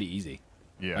are actually really easy.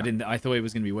 Yeah. I thought it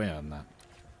was going to be way harder than that.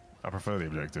 I prefer the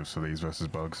objectives for these versus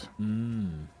bugs.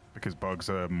 Because bugs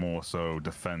are more so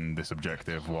defend this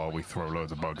objective while we throw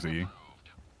loads of bugs at you.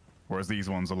 Whereas these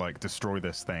ones are like, destroy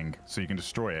this thing, so you can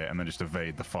destroy it and then just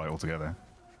evade the fight altogether.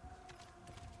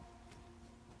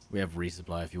 We have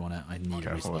resupply if you want it. I need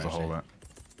Careful, resupply. there's a hole there.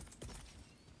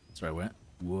 Sorry, where?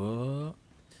 Whoa.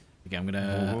 Okay, I'm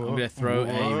gonna throw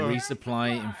a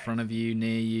resupply in front of you,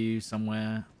 near you,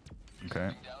 somewhere.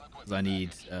 Okay. Because I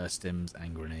need stims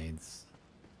and grenades.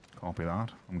 Copy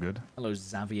that. I'm good. Hello,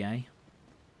 Xavier.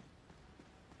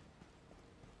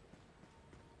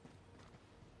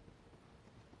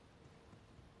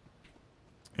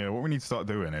 Yeah, what we need to start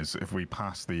doing is, if we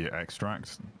pass the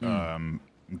extract,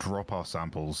 drop our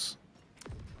samples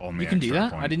on the You can do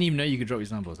that? point. I didn't even know you could drop your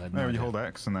samples. I had no No, you idea. hold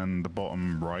X, and then the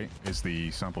bottom right is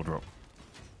the sample drop.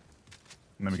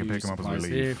 And then we can pick them up as we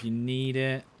leave. Here if you need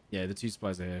it. Yeah, the 2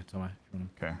 supplies are here, Tommy.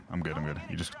 Okay, I'm good, I'm good.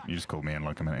 You just called me in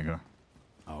like a minute ago.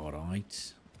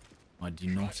 Alright. I do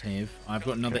not have... I've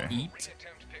got another Okay. eat.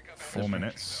 4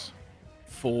 minutes.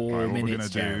 4 Right, minutes, what we're gonna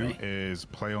Jeremy. do is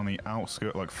play on the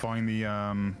outskirt, like find the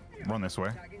run this way.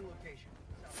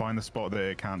 Find the spot that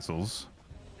it cancels.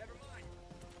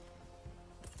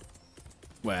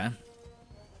 Where?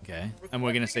 Okay. And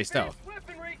we're gonna stay stealth.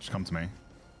 Just come to me.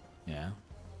 Yeah.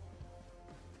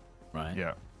 Right.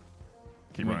 Yeah.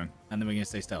 Keep running. And then we're gonna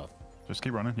stay stealth. Just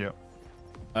keep running. Yep.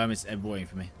 It's waiting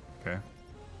for me. Okay.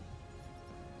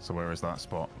 So where is that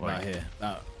spot? Right here.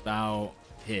 That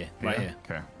here. Right here.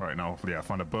 Okay. Right now, yeah.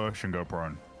 Find a bush and go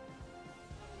prone.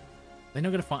 They're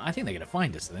not gonna find. I think they're gonna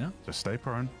find us. Are they not? Just stay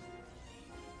prone.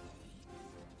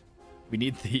 We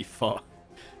need the fart.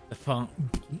 The fart.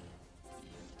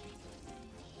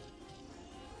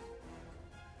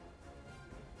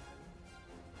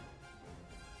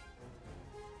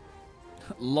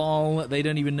 Lol. They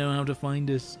don't even know how to find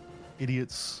us.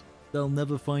 Idiots. They'll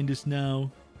never find us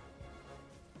now.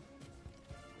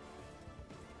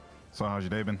 So how's your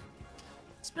day been?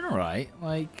 It's been alright.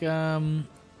 Like,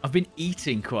 I've been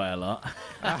eating quite a lot.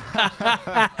 That's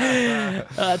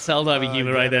Helldiving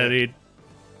humor right there, dude.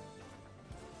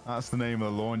 That's the name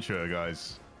of the launcher,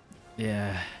 guys.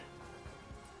 Yeah.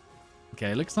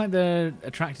 Okay, looks like they're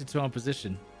attracted to our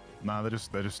position. Nah, they're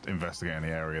just investigating the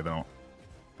area. They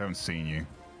haven't seen you.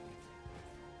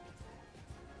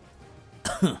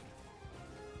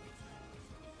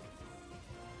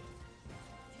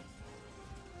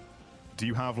 Do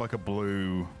you have like a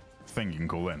blue thing you can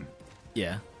call in?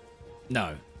 Yeah.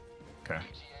 No. Okay.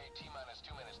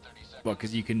 What,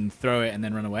 because you can throw it and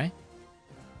then run away?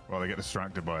 Well, they get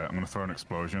distracted by it. I'm gonna throw an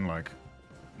explosion like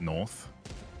north.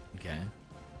 Okay.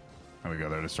 There we go.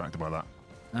 They're distracted by that.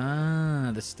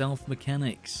 Ah, the stealth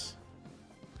mechanics.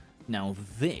 Now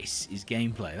this is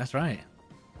gameplay. That's right.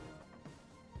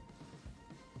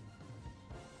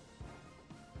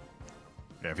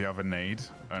 Yeah, if you have a nade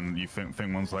and you think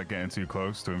one's like getting too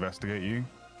close to investigate you,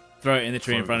 throw it in the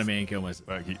tree in front of me and kill myself.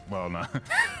 like, well, no,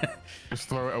 just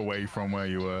throw it away from where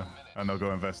you were, and they'll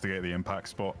go investigate the impact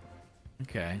spot.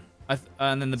 Okay.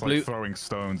 And then the It's blue. like throwing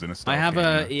stones in a stealth I have game,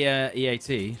 a yeah.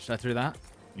 EAT. Should I throw that?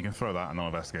 You can throw that and not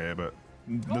investigate it, but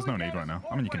there's no need right now.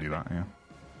 I mean, you can do that, yeah.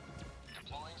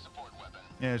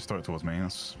 Yeah, just throw it towards me.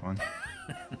 That's fine.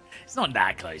 It's not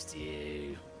that close to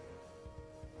you.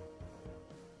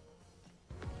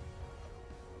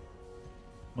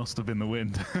 Must have been the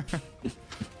wind.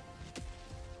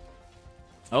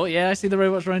 Oh yeah, I see the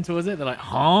robots running towards it. They're like,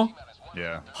 huh?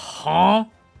 Yeah. Huh?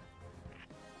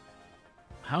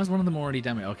 How is one of them already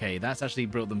damaged? Okay, that's actually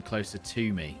brought them closer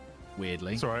to me.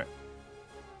 Weirdly. It's alright.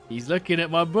 He's looking at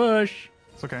my bush.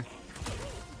 It's okay.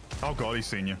 Oh god, he's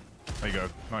seen you. There you go.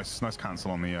 Nice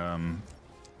cancel on the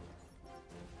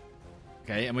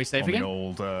Okay, and we safe on again? the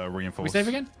old reinforced. We safe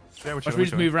again? Yeah, we're Or chilling, should we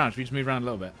just we're move around? Should we just move around a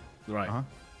little bit? Right. Uh-huh.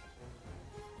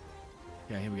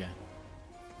 Yeah, here we go.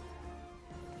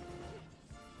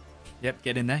 Yep,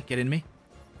 get in there. Get in me.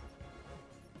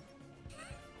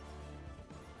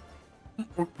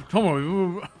 Come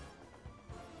on.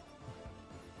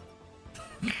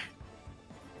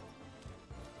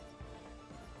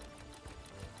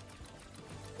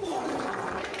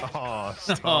 Oh,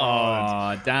 stop.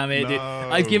 Oh, damn it, dude. No.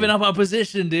 I've given up our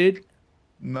position, dude.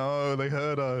 No, they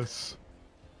heard us.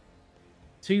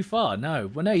 Too far? No.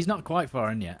 Well, no, he's not quite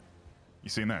far in yet. You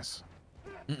seen this?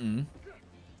 Mm-mm.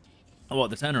 Oh, what,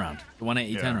 the turnaround? The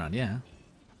 180 Yeah. turnaround, yeah.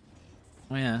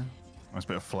 Oh, yeah. Nice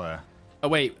bit of flair. Oh,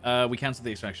 wait, we cancelled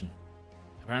the extraction.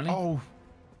 Apparently. Oh.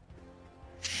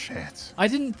 Shit. I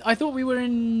thought we were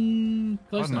in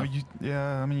close I don't enough. know.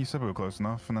 Yeah, I mean, you said we were close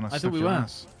enough, and then I thought we your were.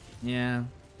 ass. Yeah.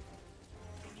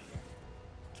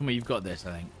 Somewhere you've got this,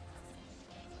 I think.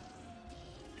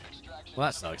 Well,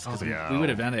 that sucks, because we would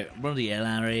have done it. Bloody hell,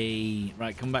 Larry.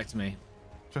 Right, come back to me.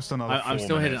 Just another I'm 4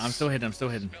 still hidden. minutes. I'm still hidden. I'm still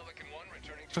hidden.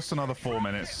 Just another 4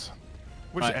 minutes.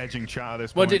 We're Right. just edging chat at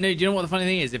this Well, point. do you know what the funny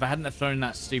thing is? If I hadn't have thrown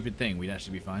that stupid thing, we'd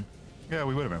actually be fine. Yeah,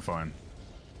 we would have been fine.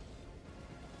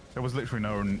 There was literally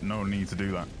no need to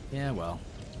do that. Yeah, well.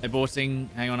 They're boarding.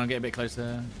 Hang on, I'll get a bit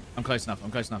closer. I'm close enough.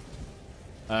 I'm close enough.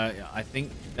 I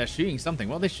think they're shooting something.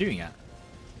 What are they shooting at?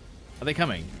 Are they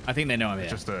coming? I think they know I'm here.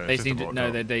 They seem to.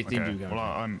 No, they seem to go. Well,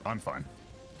 I'm fine.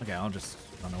 Okay, I'll just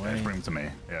run Yeah, away. just bring them to me.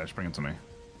 Yeah, just bring them to me.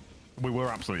 We were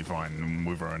absolutely fine, and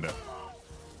we've ruined it.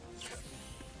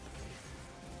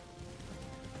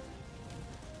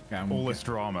 Okay, All this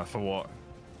drama for what?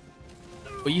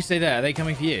 Well, you say that. Are they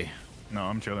coming for you? No,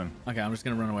 I'm chilling. Okay, I'm just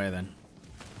gonna run away then.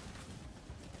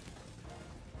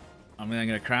 I'm then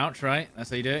gonna crouch, right? That's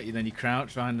how you do it. Then you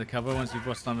crouch behind the cover once you've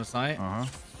lost on the sight. Uh-huh.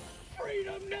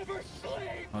 Freedom never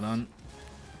sleeps. Hold on.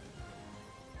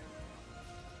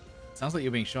 Sounds like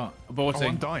you're being shot. Oh, Aborting.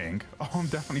 I'm dying. Oh, I'm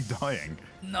definitely dying.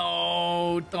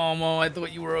 No, Tomo, I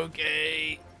thought you were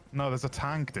okay. No, there's a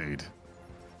tank, dude.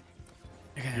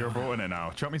 Okay, You're aborting it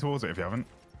now. Chuck me towards it if you haven't.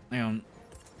 hang on.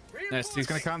 No, He's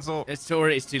gonna cancel. it's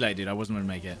too late, dude. I wasn't gonna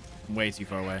make it. I'm way too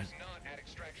far away.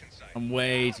 I'm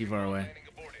way too far away.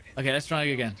 Okay, let's try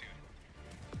again.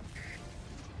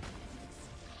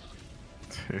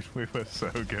 Dude, we were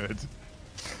so good.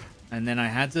 And then I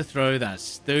had to throw that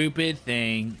stupid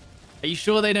thing. Are you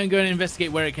sure they don't go and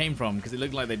investigate where it came from? Because it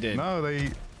looked like they did. No, they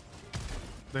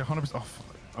 100%. Oh,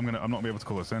 I'm not gonna be able to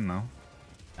call this in now.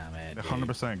 Damn it. They Dude.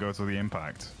 100% go to the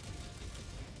impact.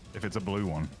 If it's a blue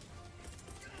one.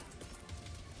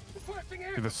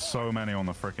 Dude, there's so many on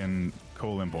the freaking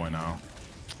call-in boy now.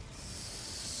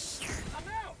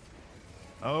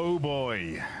 Oh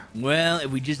boy. Well,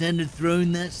 if we just hadn't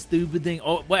thrown that stupid thing.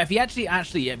 Oh, well, if you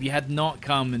if you had not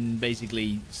come and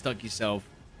basically stuck yourself,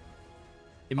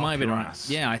 it might have been your right. ass.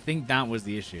 Yeah, I think that was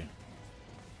the issue.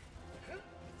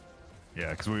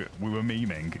 Yeah, because we were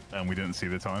memeing and we didn't see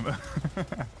the timer.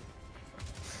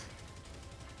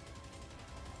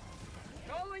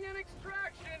 Calling an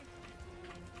extraction.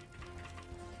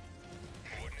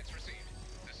 Coordinates received.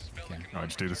 This is Okay. Alright,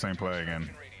 just do the same play again.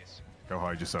 Go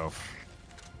hide yourself.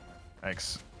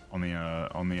 X on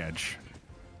the edge.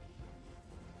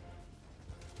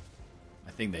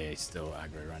 I think they still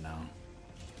aggro right now.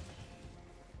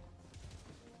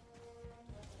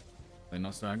 They're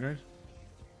not still aggroed?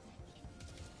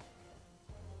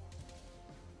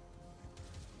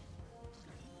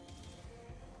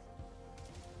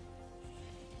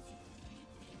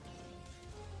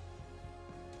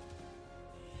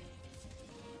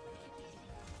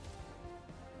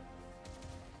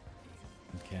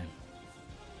 Okay.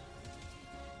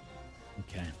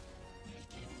 Okay.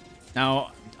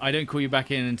 Now, I don't call you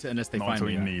back in unless they Not find until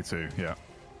me. you right? need to, yeah.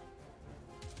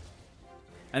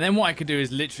 And then what I could do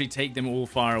is literally take them all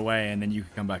far away, and then you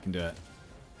could come back and do it.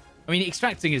 I mean,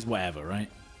 extracting is whatever, right?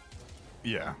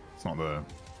 Yeah, it's not the...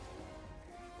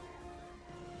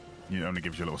 It only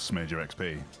gives you a little smidge of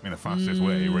XP. I mean, the fastest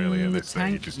way, really, at the this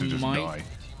stage is to just tank die.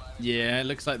 Yeah, it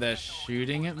looks like they're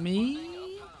shooting at me.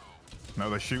 No,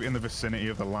 they shoot in the vicinity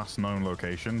of the last known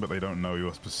location, but they don't know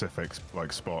your specific,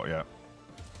 spot yet.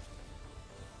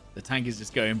 The tank is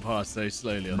just going past so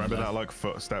slowly. On Remember the that, left.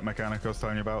 footstep mechanic I was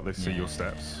telling you about? They see your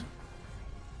steps.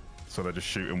 So they're just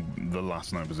shooting the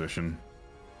last known position.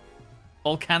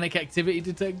 Volcanic activity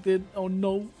detected. Oh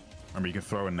no. Remember, you can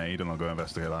throw a nade and they'll go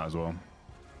investigate that as well.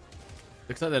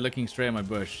 Looks like they're looking straight at my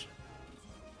bush.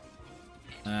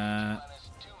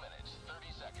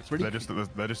 Pretty They're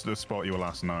just at the spot you were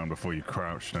last known before you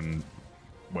crouched and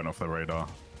went off their radar.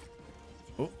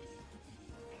 Oh.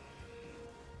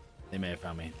 They may have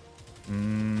found me.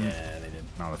 Mm. Yeah, they did.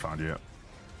 Now they found you.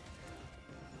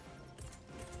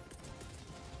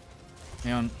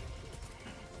 Hang on.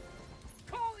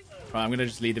 Right, I'm gonna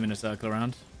just lead them in a circle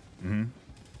around. Mm-hmm.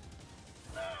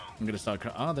 I'm gonna start.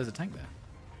 Oh, there's a tank there.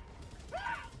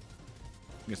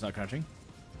 I'm gonna start crouching.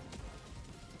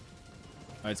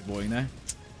 Oh, it's boarding there.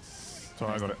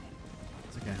 Sorry, I got it.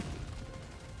 It's okay.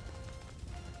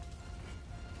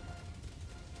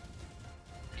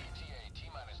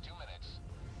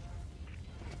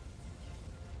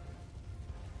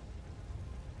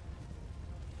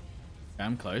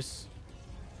 I'm close.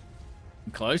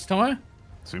 I'm close, Tomo.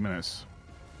 2 minutes.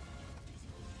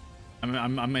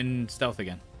 I'm in stealth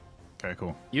again. Okay,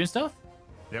 cool. You in stealth?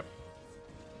 Yep.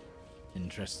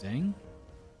 Interesting.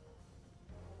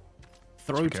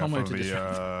 Throw Tomo to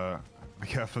distraction. Be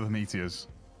careful of the meteors.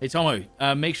 Hey, Tomo,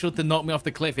 make sure to knock me off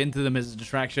the cliff into them as a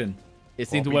distraction. It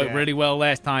seemed to Copy work that. really well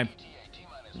last time.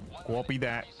 Copy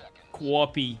that.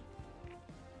 Quappy.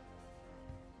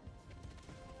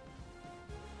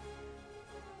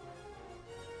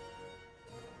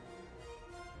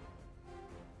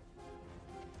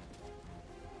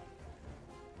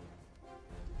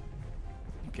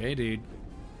 Okay, dude.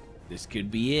 This could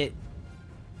be it.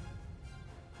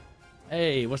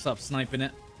 Hey, what's up, sniping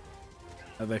it?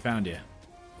 Have they found you?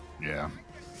 Yeah.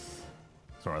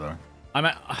 Sorry though.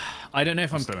 I don't know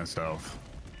if I'm still in stealth.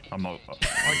 I'm not.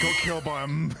 I got killed by a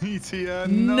meteor.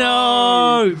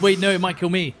 No! Wait, no, it might kill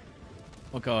me.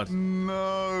 Oh god.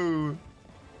 No.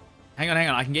 Hang on.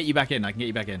 I can get you back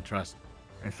in. Trust.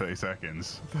 In 30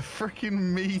 seconds. The freaking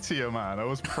meteor, man. I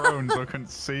was prone, so I couldn't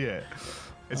see it.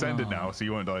 It's ended now, so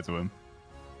you won't die to him.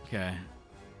 Okay.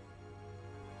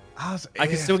 I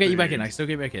can still get you back in.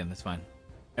 That's fine.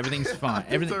 Everything's fine.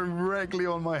 Everything directly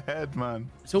on my head, man.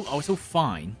 It's all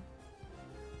fine.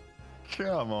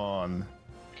 Come on.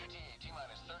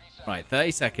 Right,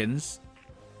 30 seconds.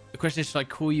 The question is, should I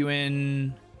call you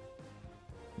in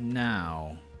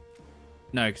now?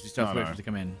 No, because we still have to wait for it to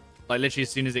come in. Like, literally as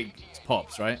soon as it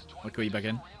pops, right? I'll call you back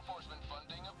in.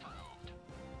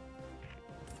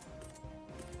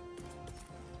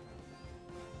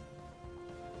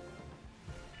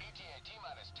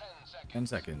 10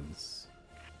 seconds.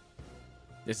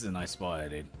 This is a nice spot,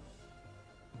 dude.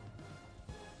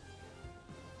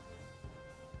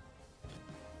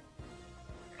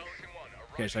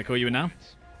 Okay, should I call you in now?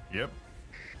 Yep.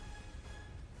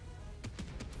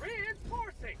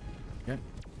 Reinforcing. Okay.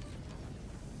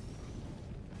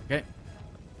 Okay.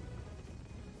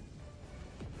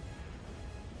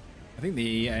 I think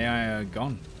the AI are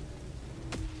gone.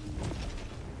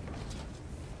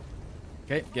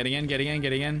 Okay, getting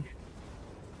in.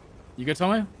 You good,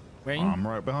 Tomo? Waiting? I'm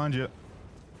right behind you.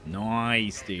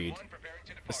 Nice, dude.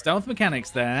 The stealth mechanics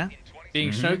there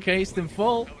being showcased in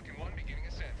full.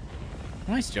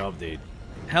 Nice job, dude.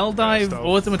 Helldive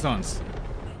automatons.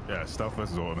 Yeah, stealth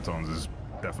versus automatons is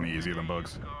definitely easier than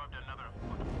bugs.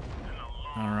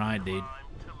 All right, dude.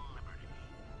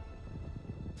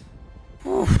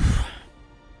 Oof.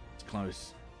 It's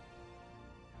close.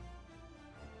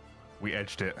 We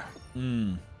edged it.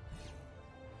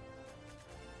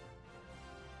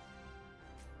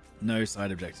 No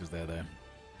side objectives there, though.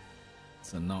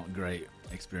 It's a not great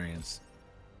experience.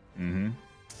 Damn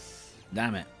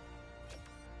it.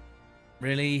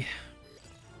 Really?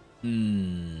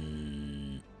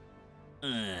 We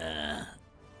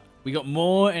got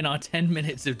more in our 10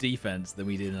 minutes of defense than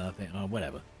we did in our thing. Oh,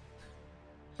 whatever.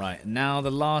 Right, now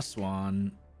the last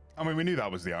one. I mean, we knew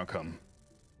that was the outcome.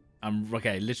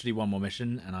 Okay, literally one more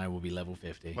mission, and I will be level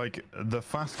 50. Like, the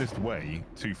fastest way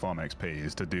to farm XP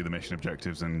is to do the mission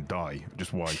objectives and die.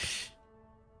 Just wipe.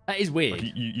 That is weird.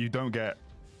 Like, you don't get...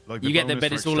 Like, you get the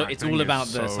bit, it's all extracting about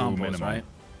is the so samples, minimal. right?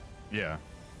 Yeah.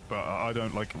 But I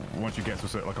don't, like, once you get to a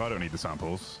certain... Like, I don't need the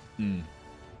samples.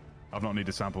 I've not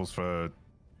needed samples for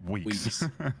weeks.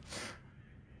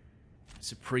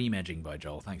 Supreme edging by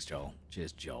Joel. Thanks, Joel.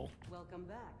 Cheers, Joel. Welcome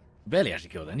back. Barely actually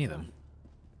killed any of them.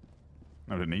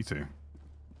 I didn't need to.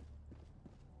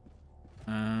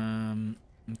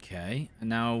 Okay. And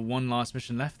now one last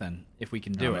mission left then, if we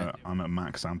can do it. I'm at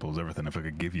max samples, everything. If I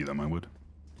could give you them, I would.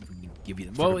 If we can give you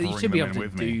them. Well, you should be able to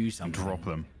do something. Drop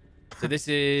them. So this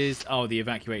is... Oh, the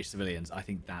evacuate civilians. I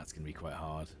think that's going to be quite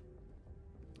hard.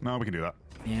 No, we can do that.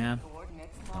 Yeah.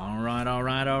 Coordinates All right.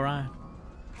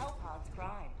 Hellpods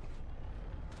prime.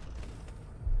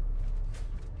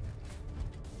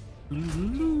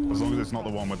 As long as it's not the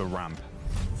one with the ramp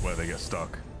where they get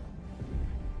stuck.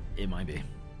 It might be.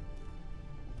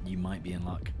 You might be in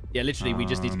luck. Yeah, literally, we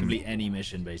just need to complete any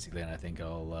mission, basically, and I think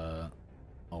I'll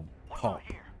pop.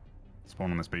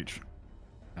 Spawn on this beach.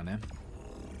 Down there.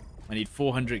 I need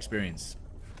 400 experience.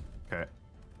 Okay.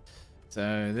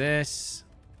 So this,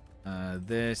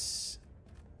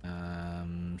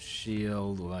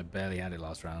 shield. Well, I barely had it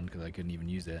last round because I couldn't even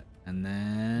use it. And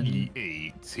then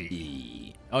E-E-T.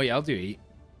 E. Oh yeah, I'll do eat.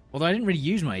 Although I didn't really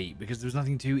use my eat because there was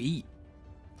nothing to eat.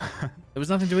 There was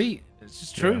nothing to eat. It's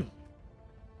just true.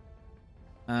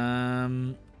 Yeah.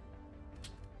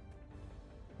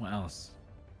 What else?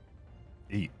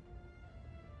 Eat.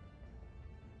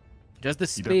 Does the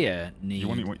spear need you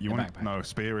want a backpack? No,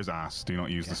 spear is ass. Do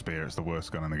not use the spear. It's the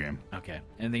worst gun in the game. Okay.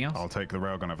 Anything else? I'll take the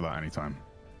railgun over that anytime.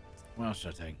 What else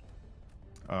should I take?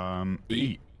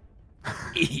 Eat.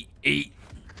 Eat.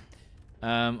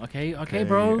 Okay, Okay,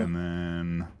 bro. And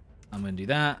then I'm gonna do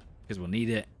that because we'll need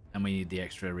it, and we need the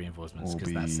extra reinforcements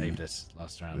because that be saved us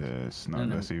last round. this. No,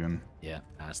 No, this even. Yeah,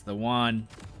 that's the one.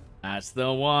 That's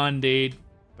the one, dude.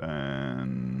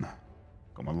 Then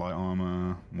got my light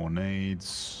armor, more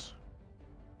nades.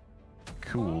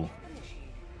 Cool.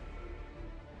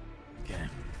 Okay.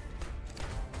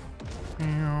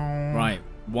 Right,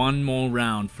 one more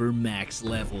round for max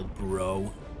level,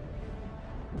 bro.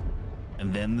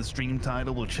 And then the stream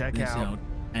title will check out.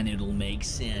 And it'll make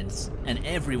sense. And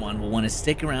everyone will want to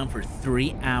stick around for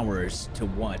 3 hours to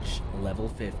watch level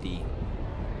 50.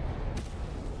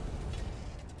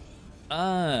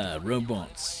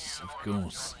 Robots, of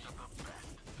course.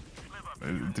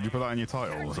 Did you put that in your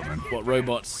title or something? What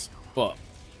robots? What?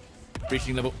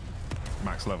 Reaching level.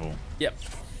 Max level. Yep.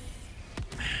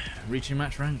 Reaching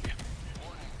match rank.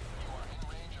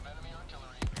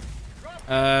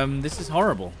 This is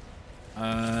horrible.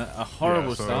 A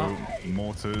horrible start.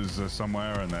 Mortars are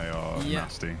somewhere and they are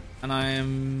nasty. And I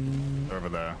am... They're over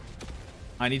there.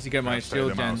 I need to get my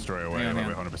shield gen. Straight away. Hang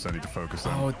on. 100% need to focus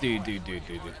them. Oh, dude.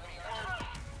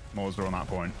 Mortars are on that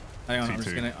point. Hang on,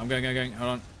 I'm going. Hold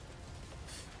on.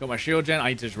 Got my shield gen. I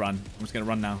need to just run. I'm just gonna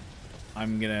run now.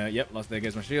 I'm gonna. Yep, there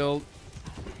goes my shield.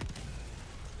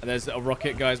 There's a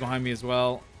rocket guys behind me as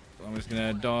well. I'm just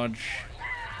gonna dodge.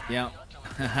 Yeah.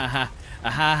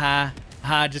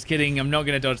 Just kidding. I'm not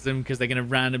gonna dodge them because they're gonna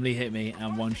randomly hit me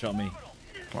and one-shot me.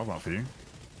 Well, not for you.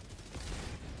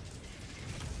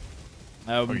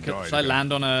 Should I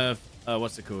land on a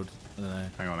what's it called? I don't know.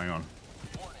 Hang on.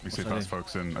 Let me see if that's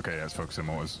focusing. Okay, yeah, it's focusing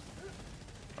mortars.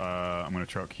 I'm gonna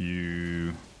chuck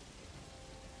you.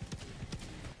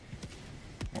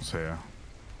 What's here?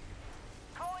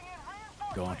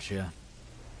 Gotcha.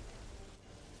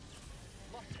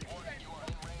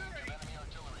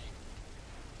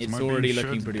 It's already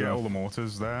looking pretty get rough. all the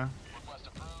mortars there.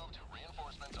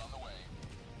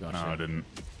 Gotcha. No, I didn't.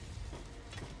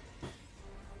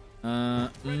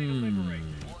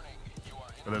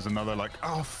 But there's another like,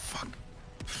 oh fuck.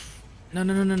 No.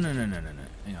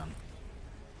 Hang on.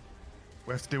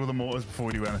 We have to deal with the mortars before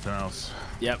we do anything else.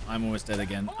 Yep, I'm almost dead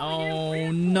again.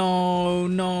 Oh no.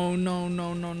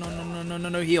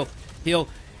 Heal.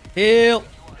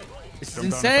 This is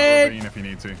insane. If you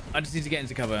need to. I just need to get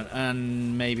into cover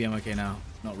and maybe I'm okay now.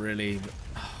 Not really. But,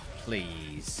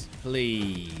 please.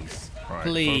 Right,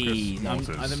 Please.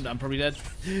 focus, I'm probably dead.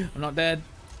 I'm not dead.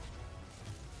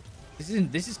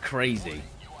 This is crazy.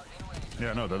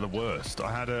 Yeah, no, they're the worst.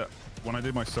 When I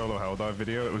did my solo Helldive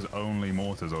video, it was only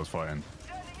mortars I was fighting.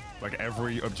 Like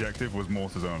every objective was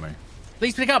mortars only.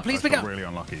 Please pick up. Please pick up. Really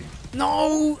unlucky.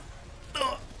 No.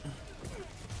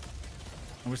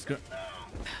 I'm just gonna.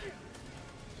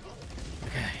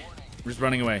 Okay. I'm just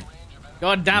running away.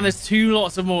 God damn, there's 2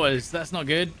 lots of mortars. That's not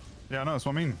good. Yeah, no, that's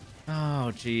what I mean.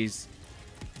 Oh, jeez.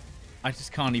 I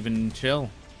just can't even chill.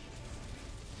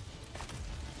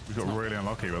 We got really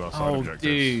unlucky with our side objectives.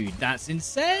 Dude, that's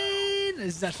insane.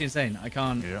 This is actually insane. I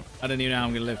can't. Yeah. I don't even know how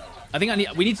I'm gonna live. I think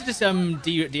we need to just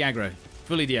de-aggro,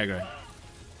 fully de-aggro. I'm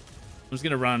just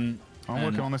gonna run. I'm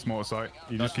working on this mortar site.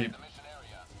 You just keep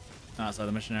outside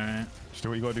the mission area. Just do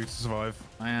what you gotta do to survive.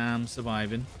 I am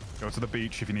surviving. Go to the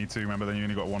beach if you need to. Remember, then you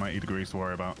only got 180 degrees to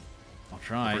worry about. I'll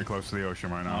try. Pretty close to the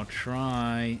ocean right now. I'll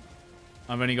try.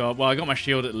 I've only got. Well, I got my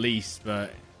shield at least,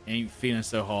 but it ain't feeling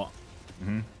so hot.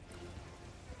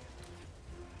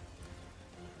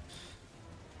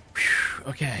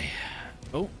 Okay.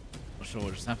 Oh, not sure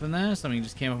what just happened there. Something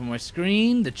just came up on my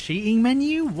screen. The cheating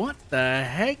menu? What the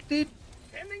heck, dude?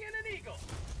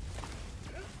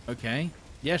 Okay.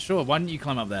 Yeah, sure. Why don't you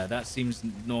climb up there? That seems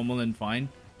normal and fine.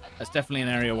 That's definitely an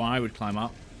area where I would climb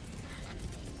up.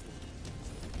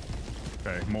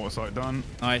 Okay, mortar site done.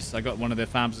 Nice. I got one of their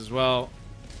fabs as well.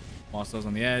 Whilst I was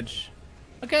on the edge.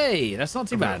 Okay, that's not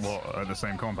too bad. What, at the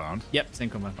same compound? Yep, same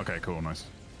compound. Okay, cool, nice.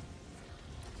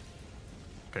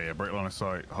 Okay, yeah, break line of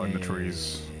sight, hide in the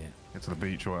trees, get to the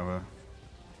beach or whatever.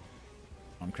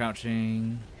 I'm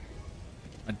crouching.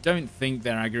 I don't think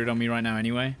they're aggroed on me right now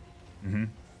anyway.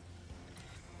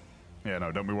 Yeah,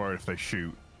 no, don't be worried if they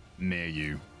shoot near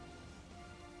you.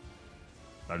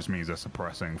 That just means they're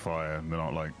suppressing fire. They're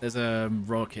not like... There's a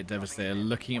rocket devastator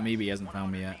looking at me, but he hasn't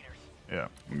found me yet. Yeah,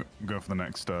 go for the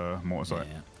next mortar site.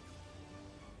 Yeah.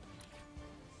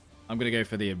 I'm going to go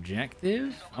for the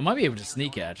objective. I might be able to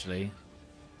sneak it, actually.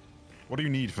 What do you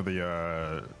need for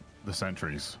the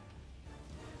sentries?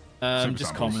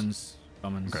 Just commons.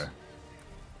 Okay.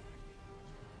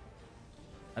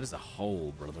 That is a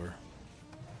hole, brother.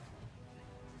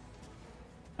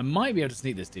 I might be able to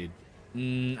sneak this dude.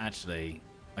 Actually,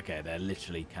 okay, they're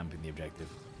literally camping the objective.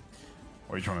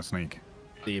 Or are you trying to sneak?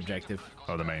 The objective.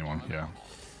 Oh, the main one, yeah.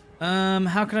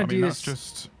 How can I do that's this?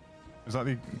 just... Is that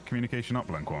the communication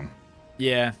uplink one?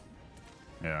 Yeah.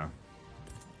 Yeah.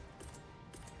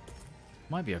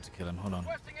 Might be able to kill him. Hold on.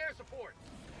 Air support.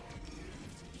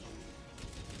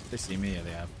 They see me, yeah,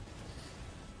 they have.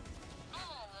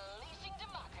 Unleashing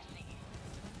democracy.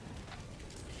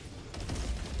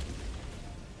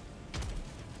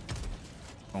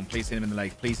 Come on, please hit him in the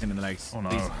legs. Please hit him in the legs. Oh, no.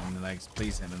 Please hit him in the legs.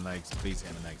 Please hit him in the legs. Please hit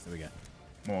him in the legs. There we go.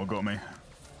 More got me.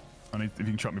 If you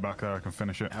can chuck me back there, I can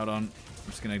finish it. Hold on. I'm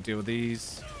just going to deal with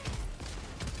these.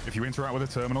 If you interact with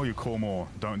the terminal, you call more.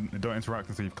 Don't interact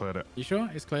until you've cleared it. You sure?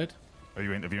 It's cleared? Have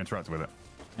you interacted with it?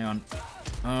 Hang on.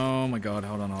 Oh my god.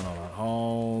 Hold on, hold on,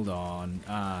 hold on.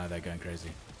 Ah, they're going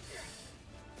crazy.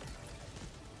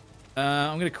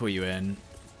 I'm going to call you in.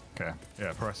 Okay.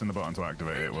 Yeah, pressing the button to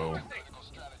activate it will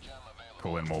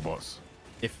call in more bots.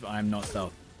 If I'm not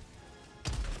stealth.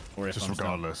 Or if Just I'm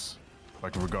regardless.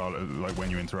 Like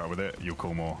when you interact with it, you'll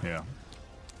call more, yeah.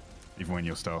 Even when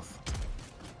you're stealth.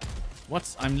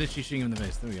 What? I'm literally shooting him in the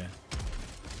face. There we go.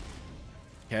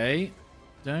 Okay.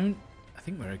 I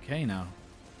think we're okay now.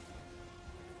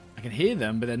 I can hear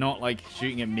them, but they're not, like,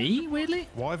 shooting at me, weirdly?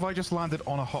 Why have I just landed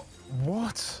on a hot...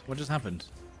 What? What just happened?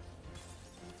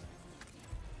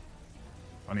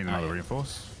 I need another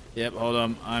reinforce. Yep, hold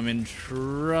on. I'm in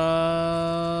trouble.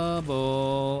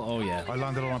 Oh, yeah. I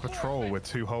landed on a patrol with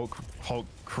two Hulk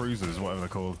cruisers, whatever they're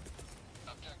called.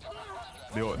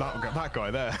 That guy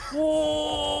there.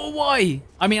 Whoa, why?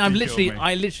 I mean, I He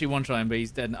literally one try him, but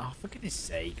he's dead. Oh, for goodness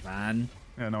sake, man.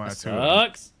 Yeah, no, I had That two of them.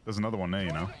 sucks. There's another one there,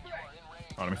 you know.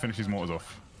 Alright, let me finish these mortars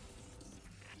off.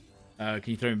 Can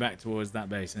you throw me back towards that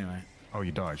base anyway? Oh,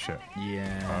 you died, shit.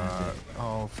 Yeah.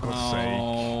 Oh, for God's sake.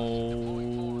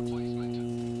 Oh.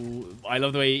 I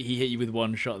love the way he hit you with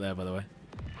one shot there, by the way.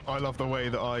 I love the way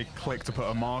that I clicked to put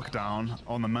a mark down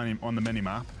on the mini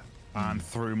map and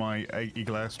threw my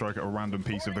Eagle airstrike at a random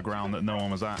piece of the ground that no one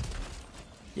was at.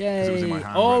 Yay. It was in my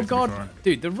hand, Oh, ready to be God. thrown.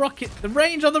 Dude, the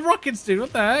range on the rockets, dude.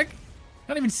 What the heck?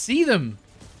 Can't even see them.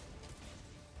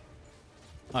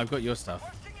 Oh, I've got your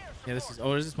stuff. Yeah, this is...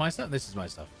 Oh, is this my stuff? This is my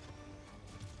stuff.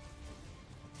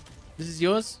 This is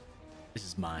yours? This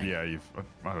is mine. Yeah, I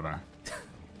don't know.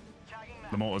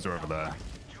 The mortars are over there.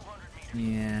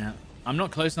 Yeah. I'm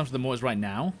not close enough to the mortars right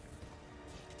now.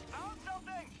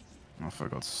 Oh, for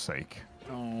God's sake.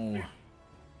 Oh.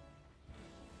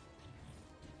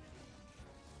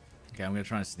 Okay, I'm going to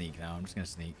try and sneak now. I'm just going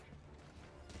to sneak.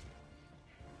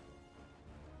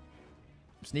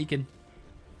 I'm sneaking.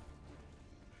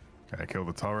 Okay, kill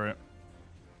the turret.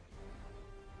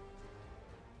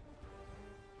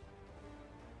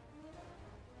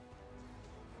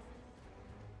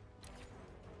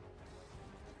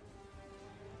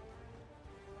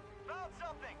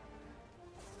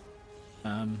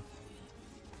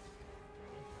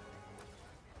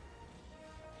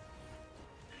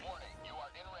 Warning, you are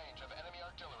in range of enemy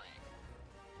artillery.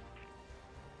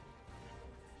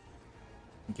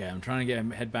 Okay, I'm trying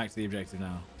to head back to the objective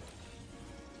now.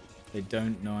 They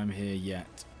don't know I'm here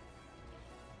yet.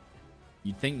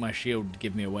 You'd think my shield would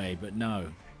give me away, but no.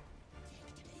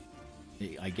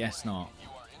 I guess not. You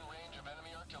are in range of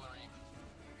enemy artillery.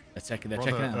 They're checking it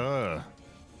out.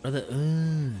 Brother,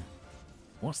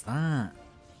 what's that?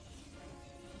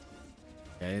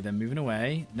 Okay, they're moving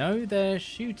away. No, they're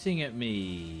shooting at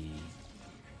me.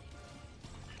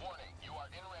 Warning, you are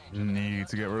in range. Need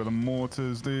to get rid of the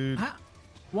mortars, dude.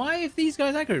 Why have these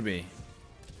guys aggroed me?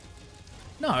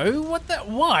 No, what the...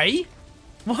 Why?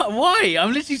 What? Why?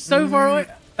 I'm literally so far away.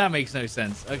 That makes no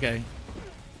sense. Okay.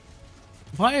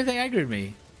 Why have they aggroed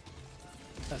me?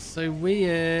 That's so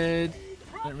weird.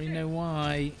 I don't really know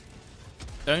why.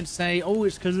 Don't say, oh,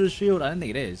 it's because of the shield. I don't think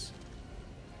it is.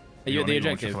 Are you at the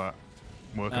objective?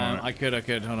 Working on it. I could.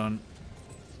 Hold on.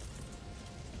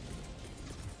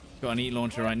 Got an eat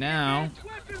launcher right now.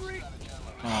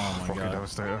 Oh my Rocket god.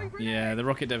 Devastator. Yeah, the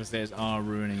rocket devastators are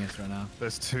ruining us right now.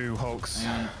 There's two Hulks.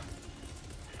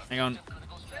 Hang on.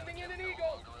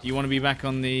 You want to be back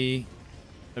on the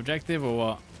objective or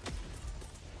what?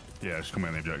 Yeah, just come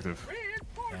in the objective.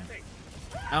 Okay.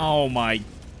 Oh my.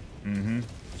 Mm-hmm.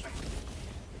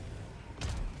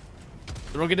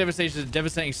 The rocket devastators are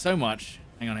devastating so much.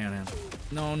 Hang on.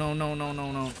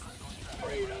 No.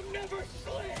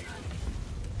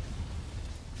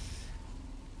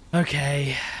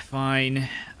 Okay, fine.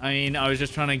 I mean, I was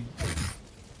just trying to...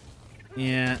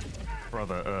 Yeah.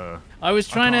 Brother, I was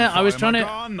trying to...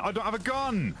 Gun! I don't have a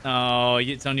gun! Oh,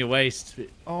 it's on your waist.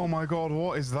 Oh my god,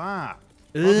 what is that?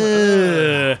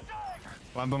 Ugh.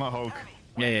 Land on that Hulk.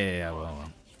 Yeah, well.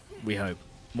 We hope.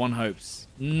 One hopes.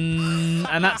 And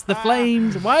that's the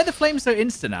flames. Why are the flames so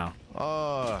insta now?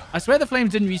 I swear the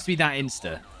flames didn't used to be that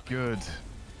insta. Good.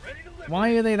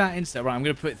 Why are they that insta? Right, I'm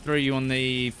going to throw you on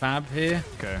the fab here.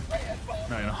 Okay.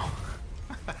 No, you're not.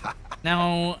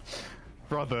 Now...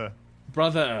 Brother.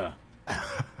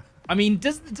 I mean,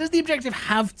 does the objective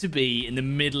have to be in the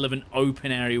middle of an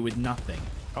open area with nothing?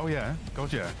 Oh, yeah.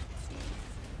 God, yeah.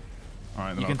 All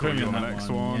right, then You I'll can throw call me you on the that next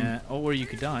one. one. Yeah. Or you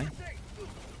could die.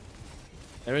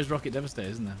 There is Rocket Devastator,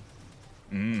 isn't there?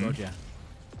 God, yeah.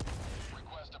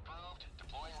 Request approved.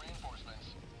 Deploying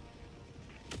reinforcements.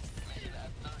 Mission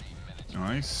at 30 minutes.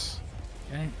 Nice.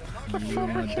 Okay. You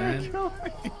are dead.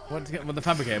 What the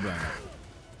fabricator blowing up?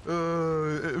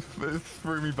 It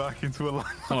threw me back into a line.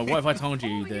 Oh, what if I told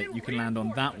you that you can land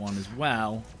on that one as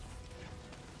well?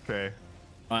 Okay.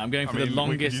 Right, I'm going for I mean, the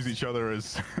longest. We could use each other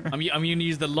as. I'm going to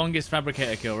use the longest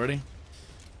fabricator kill. Ready?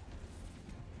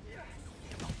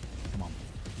 Come on.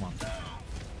 Did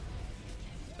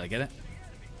I get it?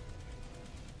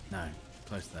 No.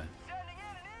 Close though.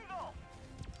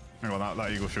 Hang on,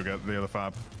 that eagle should get the other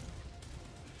fab.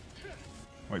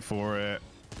 Wait for it.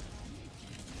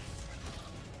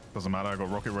 Doesn't matter, I got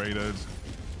rocket raided.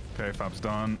 Okay, fab's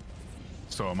done.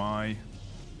 So am I.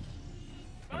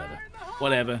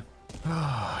 Whatever.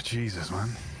 Oh, Jesus, man.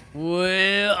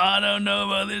 Well, I don't know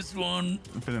about this one.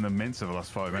 I've been in the mints for the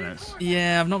last 5 minutes.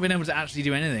 Yeah, I've not been able to actually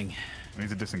do anything. I need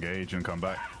to disengage and come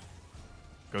back.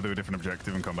 Go do a different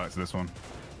objective and come back to this one.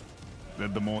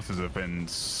 The mortars have been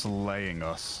slaying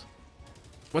us.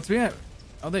 What's we at?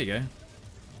 Oh, there you go. I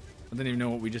didn't even know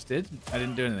what we just did. I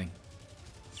didn't do anything.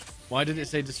 Why did it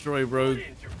say destroy rogue?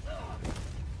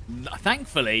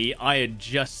 Thankfully, I had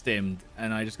just stimmed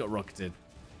and I just got rocketed.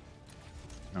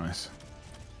 Nice.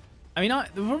 I mean,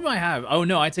 the problem I have... Oh,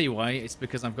 no, I tell you why. It's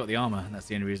because I've got the armor. That's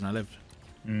the only reason I lived.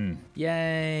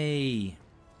 Yay.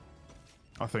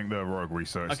 I think the rogue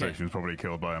research station was probably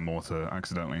killed by a mortar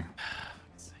accidentally.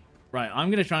 Right, I'm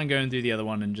going to try and go and do the other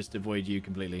one and just avoid you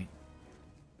completely.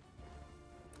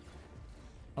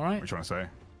 All right. What are you trying to say?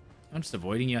 I'm just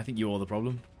avoiding you. I think you're the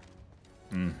problem.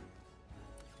 Okay.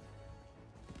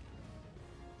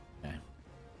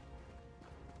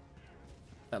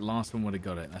 That last one would have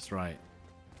got it. That's right.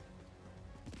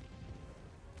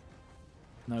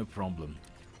 No problem.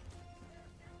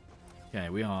 Okay,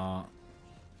 we are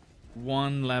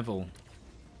one level.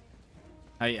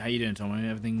 How you doing, Tom?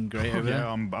 Everything great over there?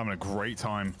 Yeah, I'm having a great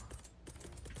time.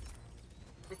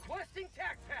 Requesting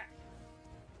tac pack.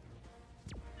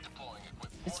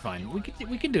 It's fine.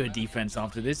 We can do a defense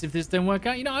after this if this don't work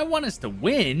out. You know, I want us to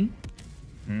win,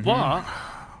 but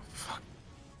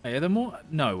hey, are there more?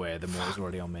 No way. The Moor's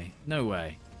already on me. No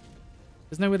way.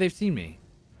 There's no way they've seen me.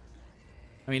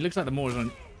 I mean, it looks like the Moor's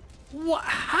on. What?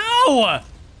 How?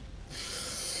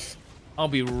 I'll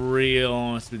be real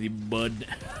honest with you, bud.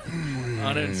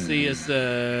 I don't see us.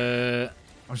 I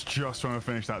was just trying to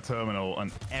finish that terminal,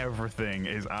 and everything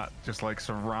is just like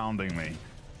surrounding me.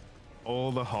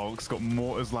 All the hulks got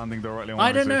mortars landing directly on my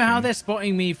I don't know how position. they're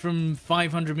spotting me from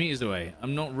 500 meters away.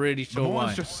 I'm not really sure The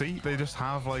mortars why. just see. They just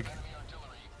have like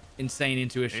Insane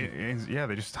intuition. yeah,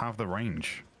 they just have the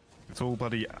range. It's all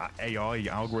bloody AI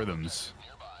algorithms.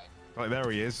 Like there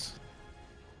he is.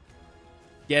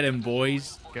 Get him,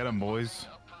 boys. Get him, boys.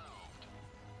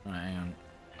 All right, hang on.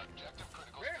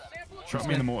 Trap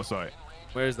me in the mortar site.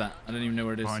 Where is that? I don't even know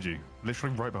where it is. Behind you.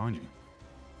 Literally right behind you.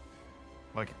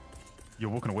 Like, you're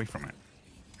walking away from it.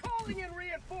 Calling in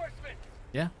reinforcements.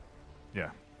 Yeah.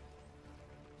 Yeah.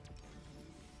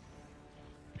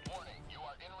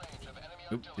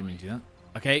 Oops, didn't mean to do that.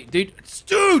 Okay, dude.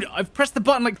 Dude! I've pressed the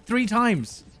button like 3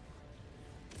 times.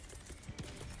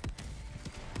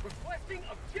 Requesting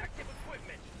objective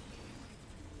equipment.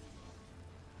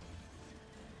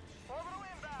 Orbital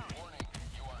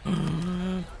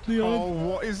inbound. Oh,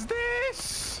 what is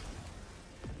this?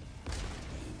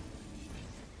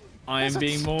 I am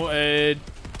being mortared.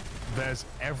 There's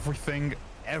everything.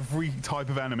 Every type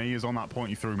of enemy is on that point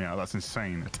you threw me out. That's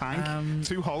insane. A tank,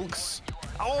 2 hulks.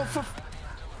 Oh, for...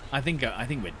 I think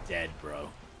we're dead, bro.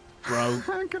 I'm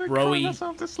gonna cry Broy.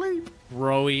 myself to sleep.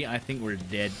 Broy, I think we're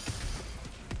dead.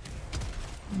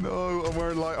 No, I'm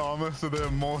wearing light armor, so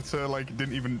the mortar like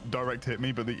didn't even direct hit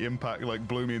me, but the impact like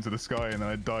blew me into the sky, and then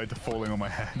I died to falling on my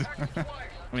head. I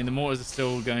mean, the mortars are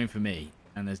still going for me,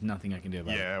 and there's nothing I can do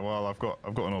about it. Yeah, well, I've got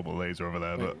an orbital laser over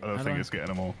there, Wait, but I don't how think do it's getting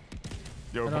them all.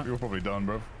 You're probably done,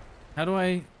 bro. How do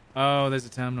I... Oh, there's a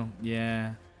terminal.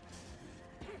 Yeah.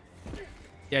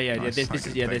 Yeah, Nice. this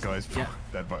is... Yeah, that this... guy's Yeah.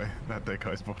 dead body. That dead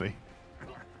guy's body.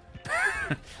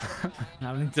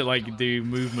 Having to, like, do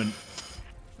movement.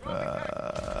 Required.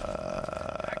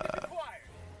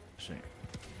 Shit.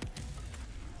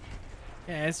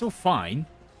 Yeah, it's all fine.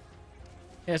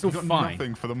 Yeah, it's all You've got fine.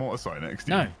 nothing for the mortar site next to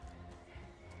No. you.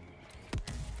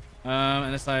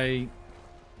 Unless I...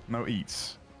 No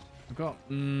eats. I've got...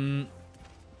 Dropship!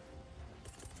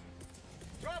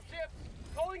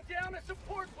 Calling down a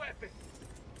support weapon!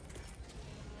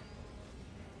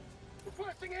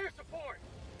 Requesting air support!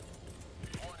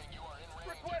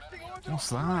 Requesting orbital What's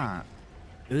that?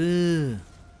 Ugh.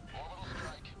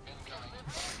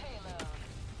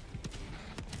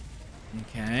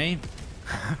 Okay.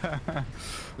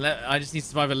 I just need to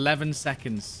survive 11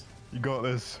 seconds. You got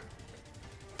this.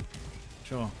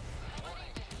 Sure.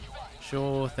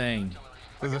 Sure thing.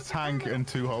 There's a tank and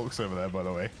 2 Hulks over there, by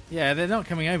the way. Yeah, they're not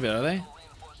coming over, are they?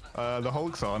 The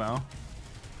Hulks are now.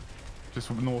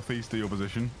 Just northeast of your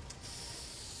position.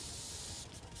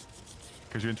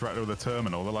 Because you interacted with the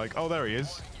terminal, they're like, oh, there he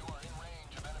is.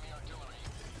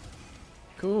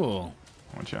 Cool.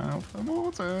 Watch out for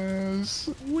mortars.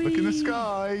 Whee! Look in the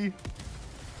sky.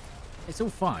 It's all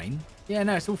fine. Yeah,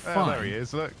 no, it's all Oh, fine. there he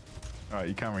is, look. Alright,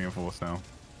 you can reinforce now.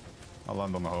 I'll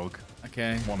land on the Hulk.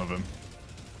 Okay. One of them.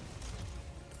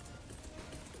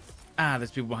 Ah,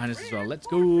 there's people behind us as well. Let's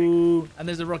go. And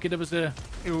there's a rocket over there.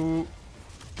 Ew.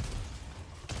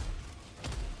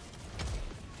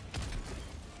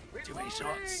 Too many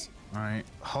shots. Alright,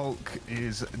 Hulk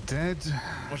is dead.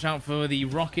 Watch out for the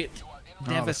rocket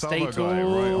The salvo devastators. guy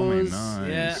right on me.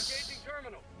 Yeah. Nice.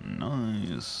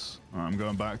 Nice. Alright, I'm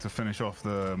going back to finish off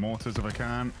the mortars if I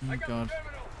can. Oh, God.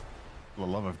 For the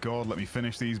love of God, let me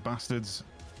finish these bastards.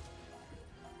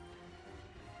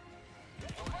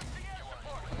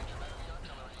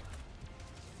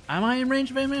 Am I in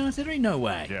range of enemy artillery? No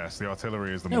way. Yes, the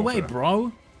artillery is the No mortar. way,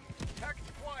 bro.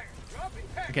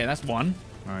 Okay, that's one.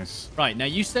 Nice. Right, now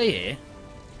you stay here.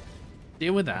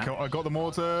 Deal with that. I got the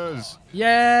mortars.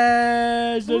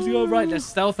 Yes! Let's go. Right, let's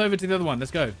stealth over to the other one.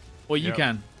 Let's go. Or you Yep.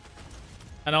 can.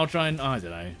 And I'll try and... Oh, I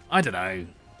don't know. I don't know.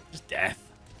 Just death.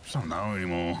 I don't know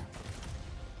anymore.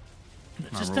 I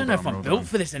just roll don't know if down, I'm roll built down.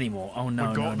 for this anymore. Oh, no,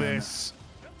 We've no, got no, this.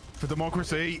 For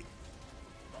democracy.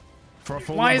 For our no.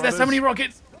 fallen Why is there so brothers. many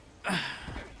rockets?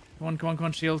 Come on, come on, come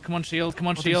on, shield. Come on, shield. Come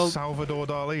on, What's shield. this, Salvador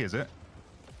Dali, is it?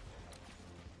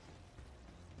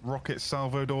 Rocket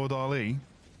Salvador Dali.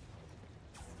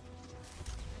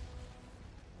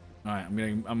 All right,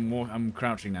 I'm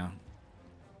crouching now.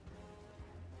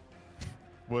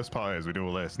 Worst part is we do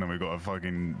all this and then we've got a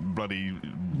fucking bloody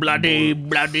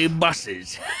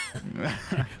buses.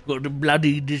 Got to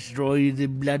bloody destroy the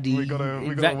bloody we gotta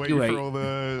wait evacuate. for all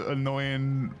the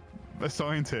annoying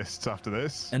scientists after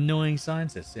this. Annoying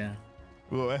scientists, yeah.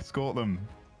 We'll escort them.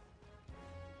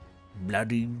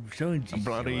 Bloody scientists.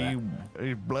 Bloody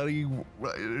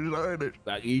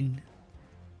Back in.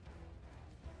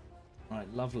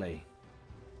 Right, lovely.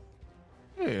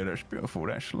 Yeah, that's beautiful.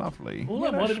 That's lovely. All I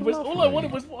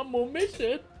wanted was one more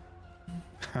mission.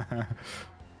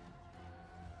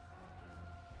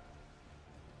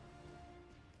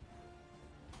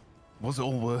 Was it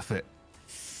all worth it?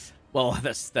 Well,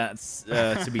 that's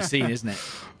to be seen, isn't it?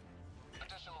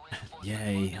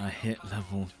 Yay! I hit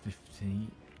level 50.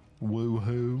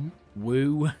 Woohoo!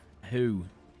 Woo-hoo.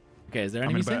 Okay, is there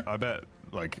enemies here? I bet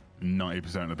like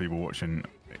 90% of the people watching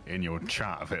in your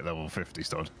chat have hit level 50,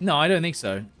 Stod. No, I don't think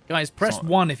so. Guys, press not-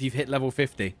 1 if you've hit level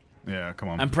 50. Yeah, come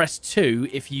on. And press 2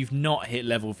 if you've not hit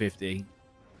level 50.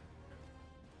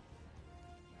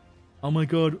 Oh my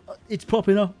god, it's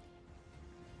popping up.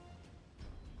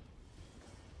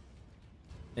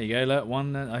 There you go, look,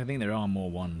 one. I think there are more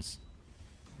ones.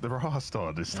 There are,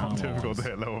 Stod. It's not Oh, difficult to yes.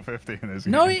 hit level 50 in this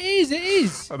No, game. it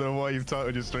is. I don't know why you've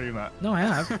titled your stream that. No, I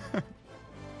have.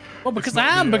 Well, because not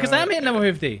I am, the, because I am hitting level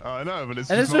 50. I know, but it's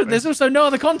And just there's also no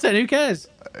other content. Who cares?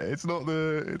 it's not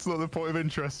the point of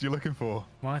interest you're looking for.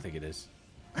 Well, I think it is.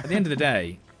 At the end of the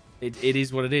day, it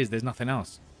is what it is. There's nothing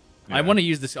else. I Yeah. want to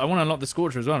use this. I want to unlock the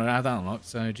Scorcher as well. I don't have that unlocked.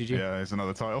 So GG. Yeah, it's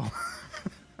another title.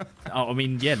 Oh, I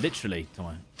mean, yeah, literally,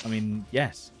 Tom. I mean,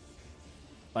 yes.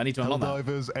 But I need to unlock that.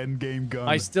 Helldivers endgame gun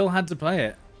I still had to play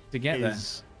it to get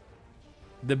is...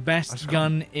 there. The I best just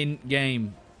gun in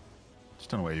game. Just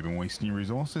don't know where you've been wasting your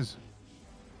resources.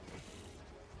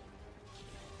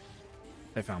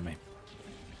 They found me.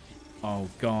 Oh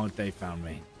god, they found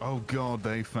me. Oh god,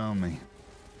 they found me.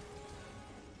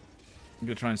 I'm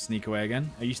gonna try and sneak away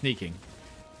again. Are you sneaking?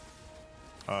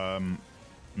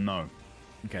 No,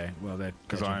 Okay, well they're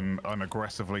because I'm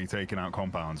aggressively taking out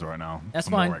compounds right now. That's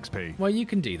for fine. More XP. Well, you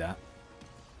can do that.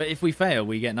 But if we fail,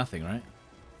 we get nothing, right?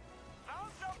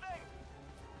 Found something!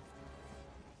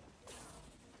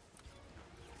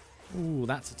 Ooh,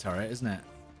 that's a turret, isn't it?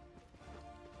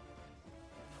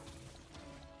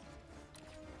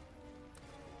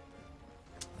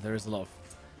 There is a lot of...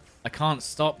 I can't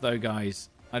stop though, guys.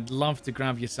 I'd love to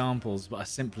grab your samples, but I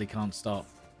simply can't stop.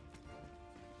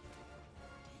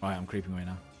 Right, I'm creeping away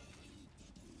now.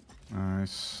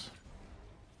 Nice.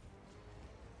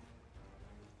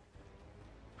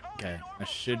 Okay, I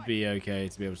should be okay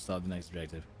to be able to start the next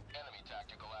objective.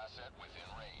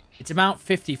 It's about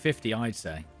 50-50, I'd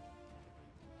say.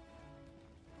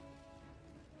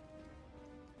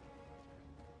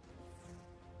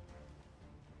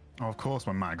 Oh, of course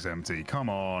my mag's empty. Come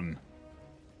on.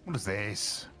 What is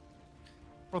this?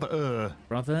 Brother,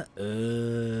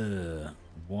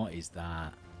 what is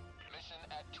that?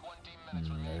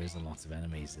 There is a lot of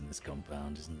enemies in this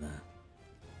compound, isn't there?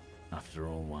 After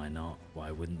all, why not?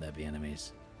 Why wouldn't there be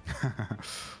enemies?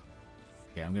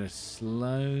 Okay, I'm going to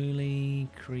slowly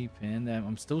creep in.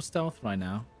 I'm still stealth right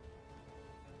now.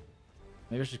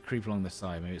 Maybe I should creep along the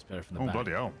side. Maybe it's better from the back. Oh,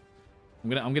 bloody hell.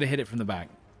 I'm gonna hit it from the back.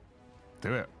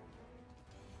 Do it.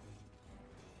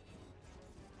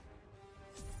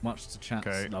 Much to chat.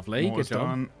 Okay. Lovely. Good job.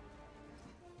 Done.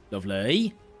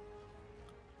 Lovely.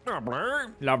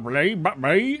 Lovely.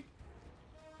 Lovely.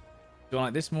 Do I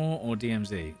like this more or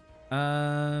DMZ?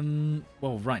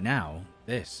 Well, right now,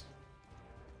 this.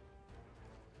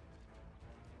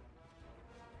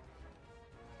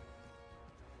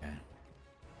 Okay.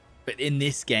 But in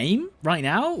this game, right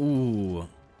now, ooh.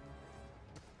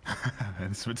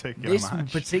 This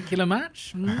particular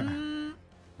match?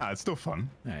 It's still fun.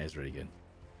 Yeah, it's really good.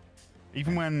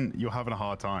 Even when you're having a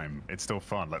hard time, it's still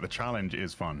fun. Like, the challenge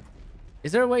is fun.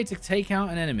 Is there a way to take out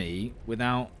an enemy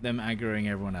without them aggroing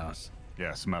everyone else?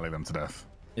 Yeah, smelling them to death.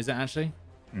 Is that actually?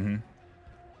 Mm-hmm.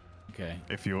 Okay.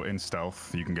 If you're in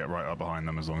stealth, you can get right up behind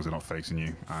them as long as they're not facing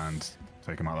you and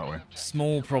take them out that way.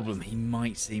 Small problem. He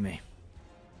might see me.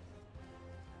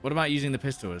 What about using the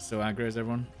pistol? It still aggroes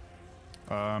everyone?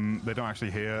 They don't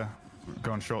actually hear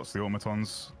gunshots, the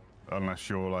automatons, unless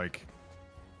you're, like,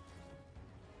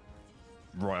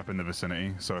 right up in the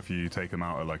vicinity. So if you take them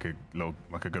out at like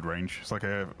a good range, it's like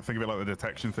think of it like the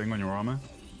detection thing on your armor.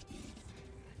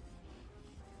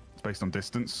 It's based on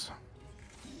distance.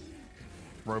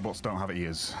 Robots don't have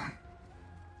ears,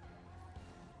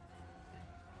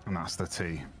 and that's the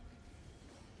T.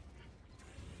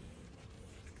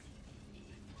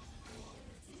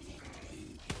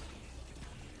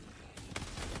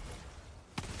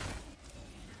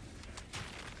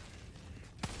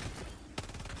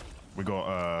 We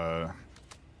got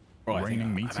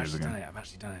raining meteors again. I've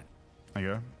actually done it. There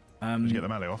you go. Did you get the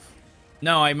melee off?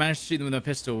 No, I managed to shoot them with a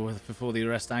pistol before the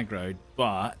rest aggroed,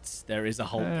 but there is a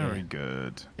Hulk here. Very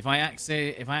good. If I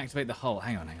activate the Hulk,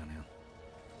 hang on.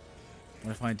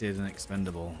 What if I did an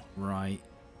expendable right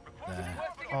there?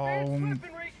 Oh,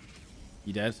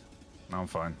 You dead? no, I'm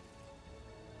fine.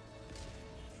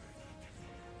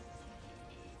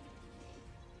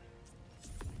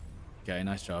 Okay,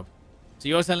 nice job. So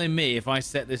you're telling me if I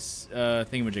set this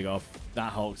thingamajig off,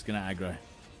 that Hulk's gonna aggro?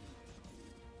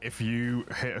 If you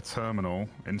hit a terminal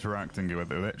interacting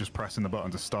with it, just pressing the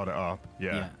button to start it up,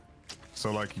 yeah.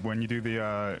 So like when you do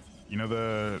the, you know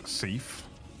the Seaf?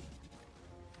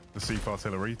 The Seaf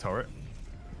artillery turret?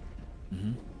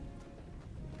 Mm-hmm.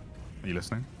 Are you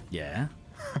listening? Yeah.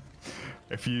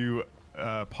 If you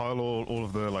pile all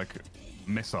of the like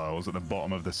missiles at the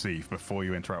bottom of the Seaf before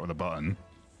you interact with the button,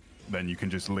 then you can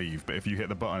just leave. But if you hit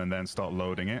the button and then start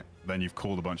loading it, then you've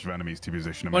called a bunch of enemies to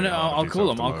position them. Well, no, I'll call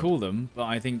them. I'll call them, but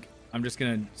I think I'm just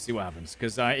gonna see what happens.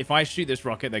 Because if I shoot this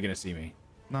rocket, they're gonna see me.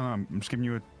 No, I'm just giving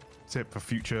you a tip for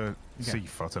future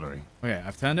Seaf artillery. Okay,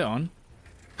 I've turned it on.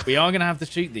 We are gonna have to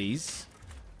shoot these.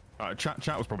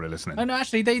 Chat was probably listening. Oh no,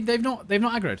 actually, they've not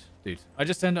aggroed, dude. I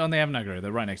just turned it on. They haven't aggroed.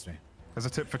 They're right next to me. There's a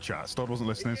tip for chat. Stod wasn't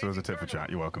listening, so there's a tip for chat.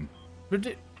 You're welcome.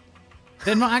 But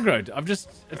they're not aggroed. I've just.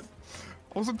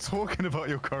 I wasn't talking about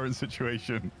your current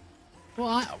situation.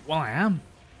 Well, I am.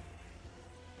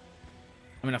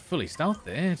 I mean, I fully stealthed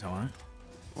it, all right.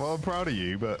 Well, I'm proud of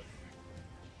you, but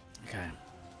okay.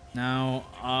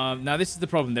 Now this is the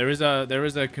problem. There is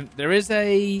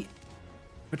a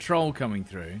patrol coming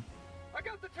through.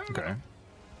 okay. Are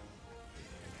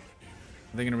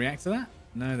they going to react to that?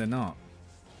 No, they're not.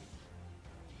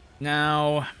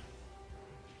 Now,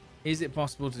 is it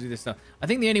possible to do this stuff? I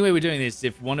think the only way we're doing this is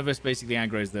if one of us basically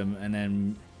aggroes them and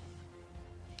then...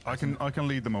 I can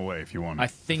lead them away if you want. I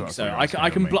think so. I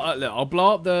can blow... Look, I'll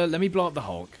blow up the... Let me blow up the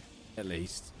Hulk, at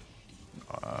least.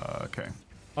 Okay.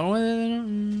 Oh,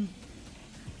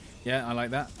 yeah, I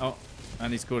like that. Oh,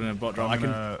 and he's called in a bot drop.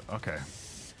 Okay.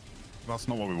 That's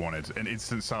not what we wanted. An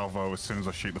instant salvo as soon as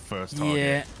I shoot the first target.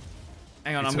 Yeah.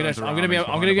 Hang on, I'm gonna be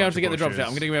able to get the dropship.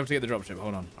 I'm gonna be able to get the dropship.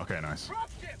 Hold on. Okay, nice.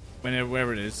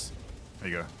 Wherever it is. There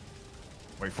you go.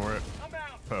 Wait for it.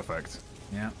 Perfect.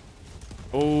 Yeah.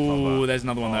 Oh, there's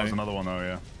another one, Oh, though. there's another one, though,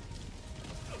 yeah.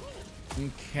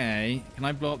 Okay. Can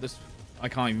I blow up this? I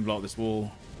can't even blow up this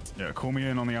wall. Yeah, call me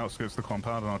in on the outskirts of the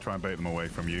compound, and I'll try and bait them away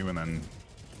from you, and then...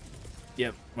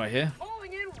 Yep, right here.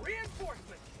 Calling in reinforcements.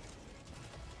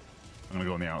 I'm going to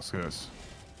go on the outskirts.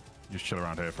 Just chill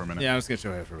around here for a minute. Yeah, I was going to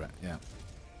chill here for a bit. Yeah.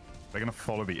 They're going to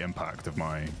follow the impact of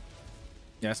my... Yeah,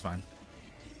 that's fine.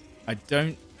 I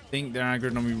don't think they're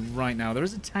aggroed on me right now. There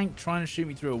is a tank trying to shoot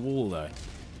me through a wall, though.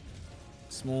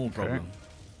 Small problem.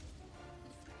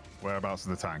 Whereabouts is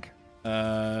the tank?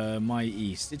 My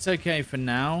east. It's okay for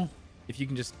now. If you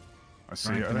can just I see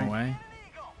rank it, I them think. away.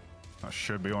 That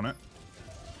should be on it.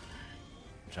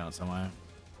 Watch out somewhere.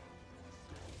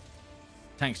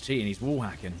 Tank's cheating. He's wall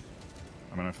hacking.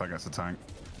 I don't know if that gets the tank.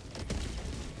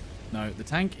 No, the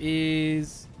tank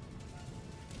is...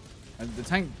 the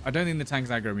tank... I don't think the tank's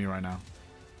aggroing me right now.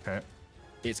 Okay.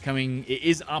 It's coming... It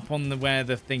is up on the where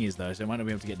the thing is, though, so it might not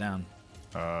be able to get down.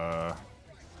 I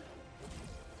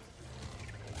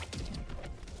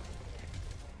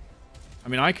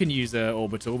mean, I can use an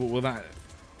orbital, but will that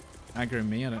aggro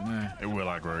me? I don't know. It will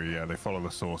aggro, yeah. They follow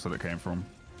the source that it came from.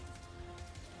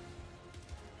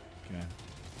 Okay.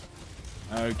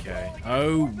 Okay.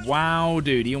 Oh, wow,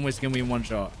 dude. He almost killed me in one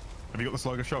shot. Have you got the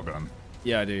Slugger shotgun?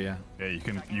 Yeah, I do, yeah. Yeah, you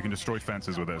can destroy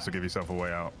fences with it, so give yourself a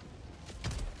way out.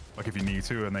 Like if you need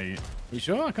to, and they You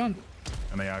sure? I can't.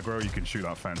 aggro, you can shoot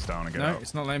that fence down and get No, out.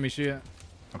 it's not letting me shoot it.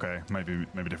 Okay, maybe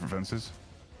different fences.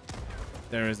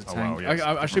 There is a Oh, tank. wow, yes,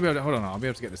 I should be able to... Hold on, I'll be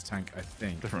able to get this tank, I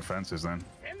think. Different fences then.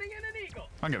 Sending in an eagle.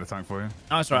 I can get the tank for you.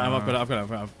 Oh, that's right. I've got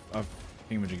it. I've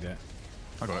thingamajigged it.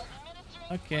 I got it.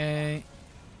 Okay.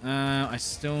 I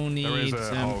still need There is a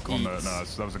some Hulk on the... eats. No,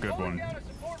 that was a good Calling one. down a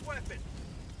support weapon.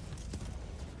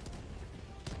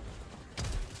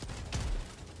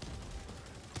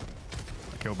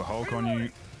 I killed the Hulk on you.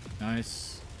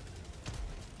 Nice.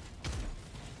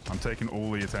 I'm taking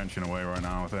all the attention away right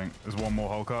now, I think. There's one more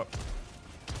Hulk up.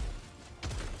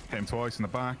 Hit him twice in the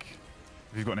back.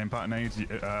 If you've got an impact nade, hit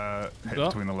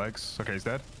between the legs. Okay, he's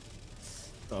dead.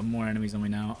 Got more enemies on me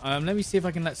now. Let me see if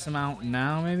I can let some out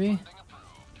now, maybe.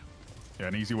 Yeah,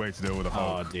 an easy way to deal with a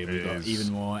Hulk. Oh, dude, we've got is-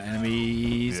 even more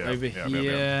enemies over yeah, here.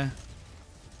 yeah.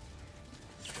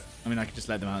 I mean, I could just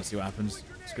let them out and see what happens.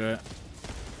 Screw it.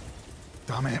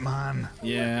 Damn it, man.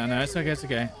 Yeah, I know. It's okay. It's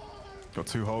okay. Got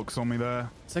 2 Hulks on me there.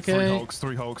 It's okay.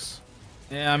 3 Hulks.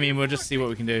 Yeah, I mean, we'll just see what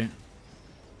we can do.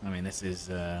 I mean, this is...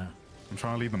 I'm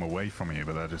trying to lead them away from you,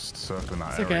 but they're just circling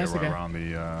that It's okay, area it's right okay. around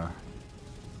the...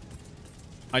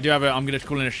 I do have a... I'm going to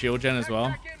call in a shield gen as well.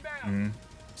 Back inbound.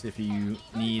 See if you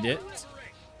need it.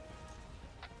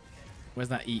 Where's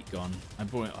that eat gone? I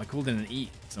called in an eat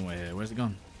somewhere here. Where's it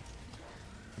gone?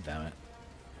 God damn it.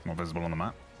 Not visible on the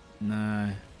map.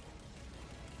 No.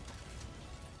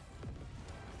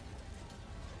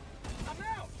 I'm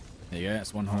out. There you go.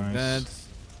 That's one Hulk Nice.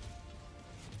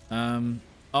 dead.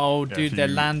 Oh, Yeah, dude, if they're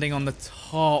you- landing on the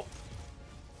top.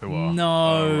 Who are?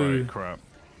 No. Oh, right, crap.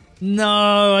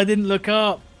 No, I didn't look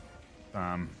up.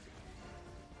 Damn.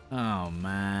 Oh,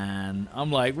 man.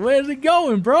 I'm like, where's it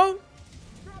going, bro?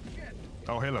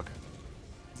 Oh, here, look.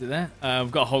 Is it there?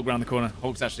 We've got a Hulk around the corner.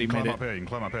 Hulk's actually Climb made up it. here. You can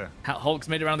climb up here. Hulk's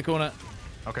made it around the corner.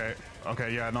 Okay.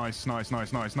 Okay, yeah, nice. Don't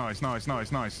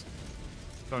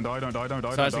die, don't die, don't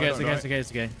die, So don't it's die, okay, don't it's okay, die. it's okay,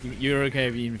 it's okay. You're okay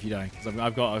even if you die, because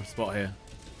I've got a spot here.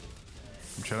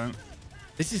 I'm chilling.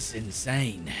 This is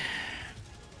insane.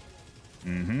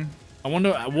 Mm-hmm. I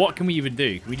wonder, what can we even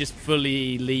do? Can we just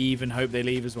fully leave and hope they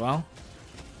leave as well?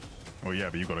 Well, yeah,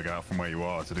 but you've got to get out from where you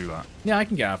are to do that. Yeah, I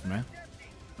can get out from here.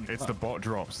 It's the bot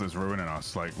drops that's ruining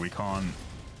us. Like, we can't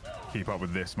keep up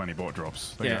with this many bot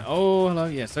drops. There you Yeah. go. Oh, hello.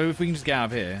 Yeah. So if we can just get out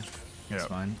of here, that's Yeah.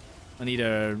 fine. I need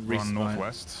a Run resupply.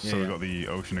 northwest, Yeah, so we've yeah. got the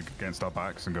ocean against our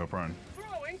backs and go prone.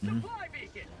 Throwing supply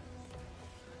beacon.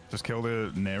 Just kill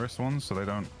the nearest ones so they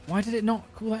don't... Why did it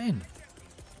not call that in?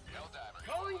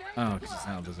 Calling down. Oh, because it's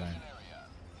out of the zone.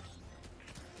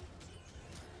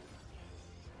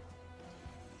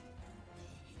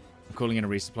 I'm calling in a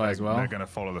resupply as well. They're going to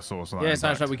follow the source of that Yeah, sounds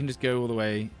impact. like we can just go all the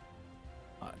way.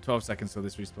 12 seconds till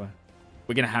this resupply.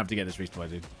 We're going to have to get this resupply,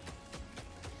 dude.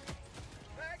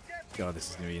 God, this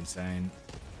is going to be insane.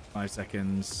 5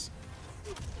 seconds.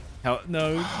 Hell,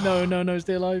 no,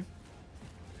 stay alive.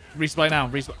 Resupply now,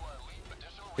 resupply.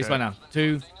 Resupply now.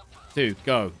 2,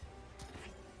 go.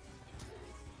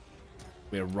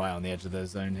 We're right on the edge of the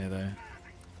zone here, though.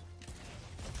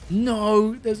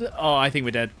 No, there's a... Oh, I think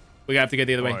we're dead. We're going to have to go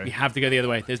the other way. Why? We have to go the other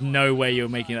way. There's no way you're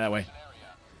making it that way.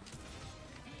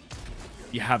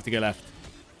 You have to go left.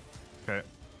 Okay.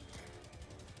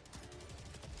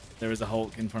 There is a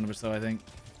Hulk in front of us, though, I think.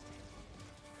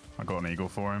 I got an eagle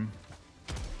for him.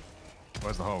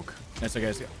 Where's the Hulk? It's okay.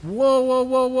 It's okay. Whoa, whoa,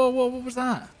 whoa, whoa, whoa! What was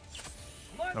that?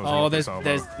 That was Oh, a there's.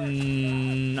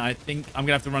 salvo. I think I'm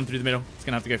gonna have to run through the middle. It's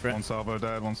gonna have to go for it. One salvo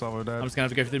dead. One salvo dead. I'm just gonna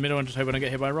have to go through the middle and just hope I don't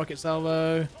get hit by a rocket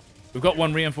salvo. We've got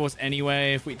one reinforced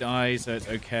anyway if we die, so it's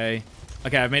okay.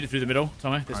 Okay, I've made it through the middle.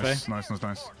 Tomo, this way.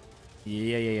 Nice.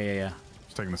 Yeah.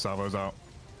 Just taking the salvos out.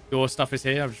 Your stuff is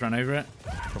here. I've just run over it.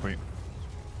 Copy.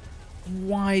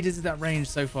 Why does that range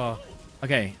so far?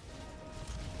 Okay.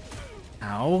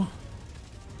 Ow.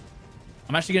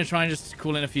 I'm actually going to try and just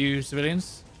call in a few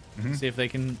civilians. See if they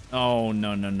can... Oh,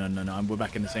 no. We're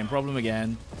back in the same problem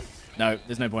again. No,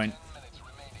 there's no point.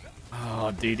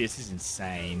 Oh, dude, this is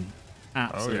insane.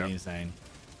 Absolutely insane.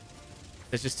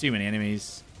 There's just too many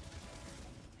enemies.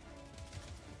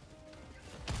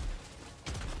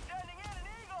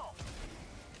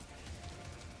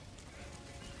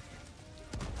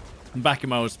 I'm back in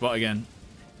my old spot again.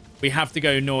 We have to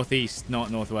go northeast,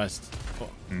 not northwest.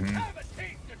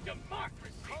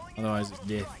 Otherwise, it's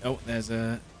death. Oh, there's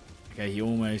a... Okay, he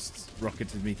almost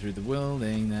rocketed me through the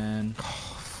building then.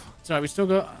 Sorry, we still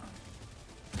got...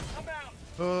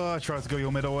 Oh, I tried to go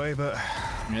your middle way, but...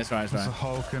 Yeah, that's right, There's a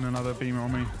Hulk and another beamer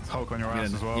on me. It's Hulk on your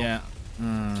ass as well. Yeah.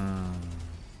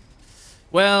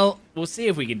 Well, we'll see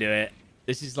if we can do it.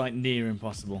 This is like near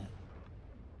impossible.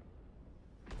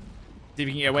 See if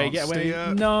we can get away, get away.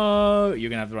 No! You're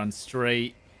going to have to run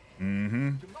straight.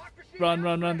 Run.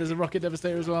 There's a rocket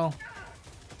devastator as well.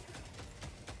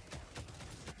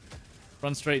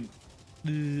 Run straight.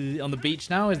 On the beach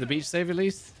now? Is the beach safe at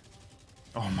least?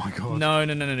 Oh my god. No.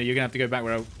 You're going to have to go back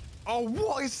where I... Oh,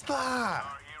 what is that?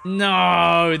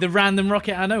 No! The random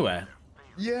rocket out of nowhere.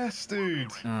 Yes, dude.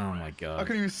 Oh my god. I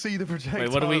couldn't even see the projectile.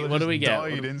 Wait, what do we get?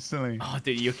 Died instantly. Oh,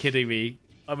 dude, you're kidding me.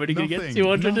 I'm only going to get Nothing,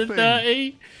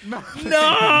 230. Nothing.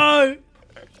 No!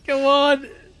 Come on.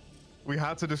 We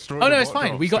had to destroy Oh, the no, it's bot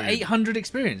fine. We drops, got dude. 800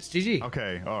 experience. GG.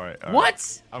 Okay, all right.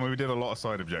 What? I mean, we did a lot of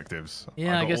side objectives.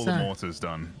 Yeah, I got guess all so. the mortars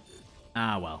done.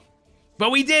 Ah, well. But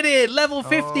we did it! Level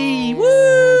 50! Oh,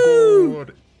 Woo!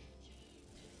 God.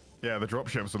 Yeah, the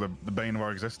dropships were the bane of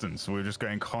our existence. We were just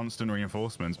getting constant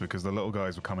reinforcements because the little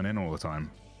guys were coming in all the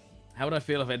time. How would I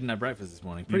feel if I didn't have breakfast this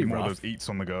morning? You Pretty need more of rough. those eats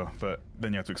on the go, but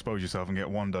then you have to expose yourself and get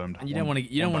one domed. And you don't want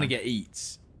to get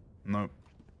eats. No.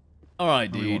 All right,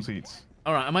 Nobody dude. wants eats.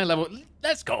 All right, am I level?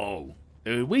 Let's go,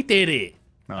 dude. We did it.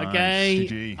 Nice. Okay.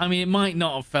 GG. I mean, it might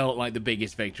not have felt like the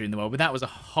biggest victory in the world, but that was a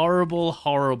horrible The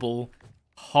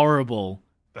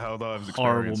Helldivers experience.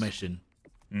 horrible mission.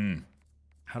 Mm.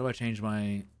 How do I change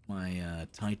my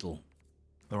title?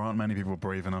 There aren't many people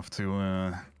brave enough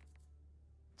to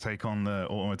take on the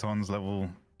automatons level.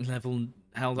 Level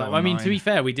Helldive. Level I mean, to 9. be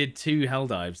fair, we did 2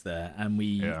 Helldives there, and we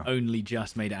Yeah. only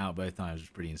just made it out both times. It was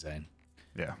pretty insane.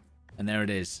 Yeah. And there it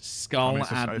is. Skull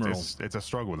Admiral. It's a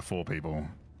struggle with 4 people.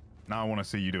 Now I want to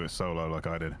see you do it solo like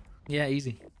I did. Yeah,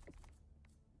 easy.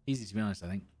 Easy to be honest, I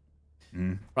think.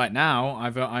 Mm. Right now,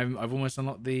 I've almost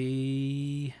unlocked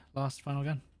the last final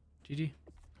gun. GG.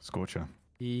 Scorcher.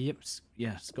 Yep.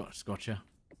 Yeah, Scotcher.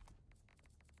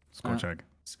 Scorch egg.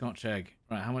 Scotch egg.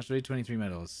 Right, how much do we need? 23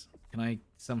 medals. Can I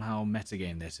somehow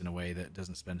metagame this in a way that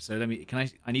doesn't spend? So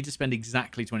I need to spend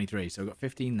exactly 23. So I've got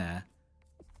 15 there.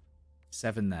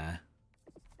 7 there.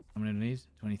 How many do I need?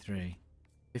 23.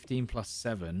 15 plus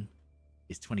 7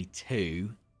 is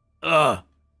 22. Ugh!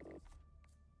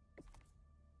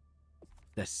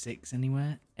 There's 6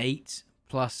 anywhere. 8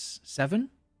 plus 7?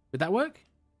 Would that work?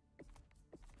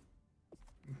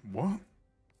 What?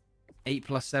 8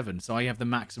 plus 7. So I have the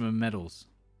maximum medals.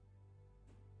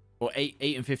 Or 8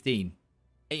 and 15.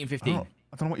 8 and 15. I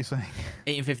don't know what you're saying.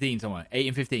 8 and 15 somewhere. 8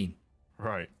 and 15.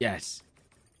 Right. Yes.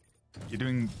 You're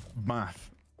doing math.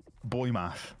 Boy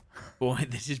math. Boy,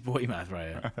 this is boy math right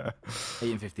here.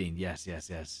 8 and 15. Yes.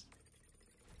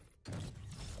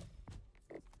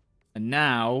 And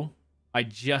now I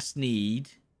just need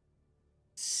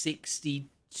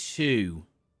 62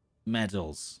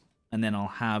 medals. And then I'll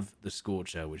have the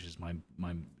Scorcher, which is it's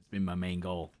been my main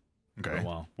goal for a Okay.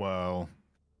 while. Well,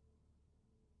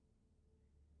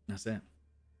 That's it.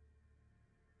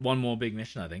 One more big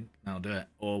mission, I think. That'll do it.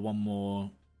 Or one more.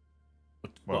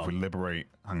 if we liberate,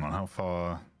 hang on, how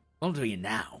far? I'm doing it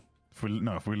now. If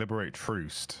we liberate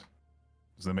Troost,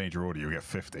 as the major order, you get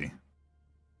 50,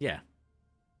 Yeah.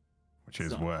 which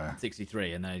is So, where?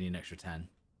 63, and then I need an extra 10.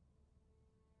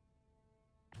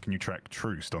 Can you track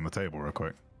Troost on the table real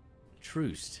quick?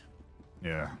 Troost.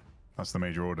 Yeah, that's the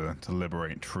major order to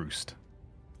liberate Troost.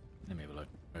 Let me have a look.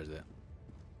 Where is it?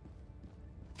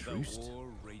 The Troost? war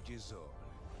rages on.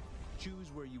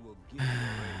 Choose where you will give your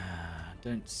aid.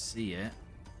 Don't see it.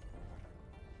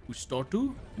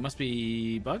 Ustotu? It must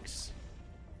be bugs?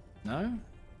 No?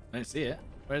 I don't see it.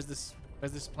 Where's this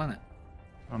planet?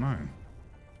 Oh no.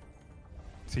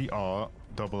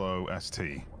 TROOST.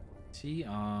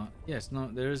 TR. Yes, no,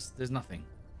 there's nothing.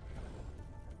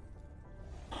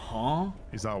 Huh?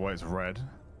 Is that why it's red?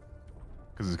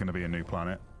 Because there's going to be a new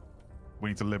planet. We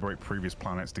need to liberate previous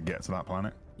planets to get to that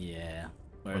planet. Yeah.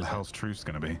 Where the hell's Truth's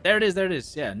going to be? There it is. There it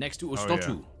is. Yeah, next to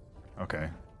Ustotu. Yeah. Okay.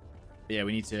 Yeah,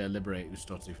 we need to liberate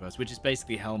Ustotu first, which is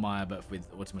basically Hellmire, but with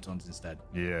automatons instead.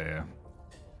 Yeah.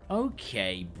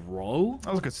 Okay, bro.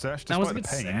 That was a good sesh. That was a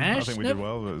Despite good the pain, I sesh. think we did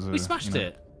well. We smashed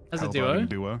it as a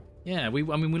duo. Yeah, I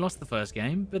mean, we lost the first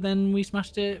game, but then we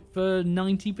smashed it for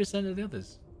 90% of the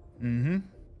others. Mm-hmm.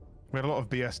 We had a lot of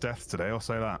BS deaths today, I'll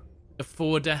say that. The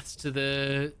 4 deaths to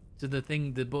the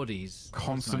thing, the bodies.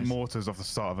 Constant mortars off the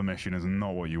start of a mission is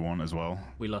not what you want as well.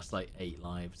 We lost like 8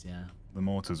 lives, yeah. The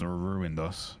mortars are ruined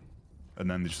us. And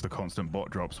then just the constant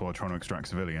bot drops while trying to extract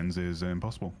civilians is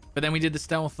impossible. But then we did the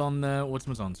stealth on the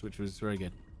automatons, which was very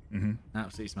good. Mm-hmm.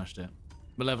 Absolutely smashed it.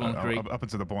 We're level on 3. Up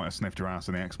until the point I sniffed your ass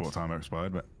and the export timer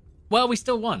expired, but... Well, we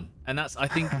still won, and that's I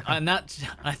think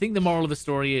the moral of the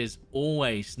story is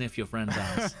always sniff your friend's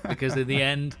ass, because in the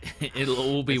end it'll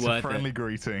all be worth it. Friendly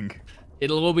greeting.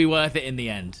 It'll all be worth it in the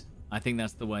end. I think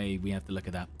that's the way we have to look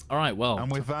at that. All right, well. And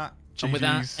with that,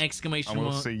 exclamation and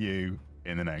we'll mark. see you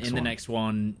in the next one. In the next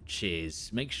one.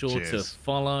 Cheers. Make sure to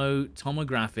follow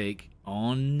Tomographic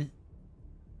on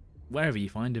wherever you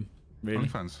find him. Really.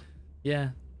 OnlyFans.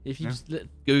 Yeah. If you just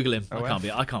Google him.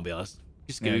 I can't be asked.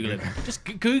 Just Google it. Just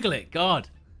Google it. God.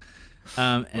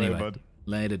 Anyway.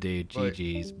 Later, dude.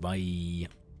 GG's. Bye.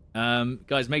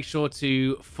 Guys, make sure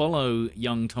to follow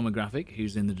young Tomographic,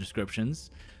 who's in the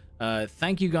descriptions.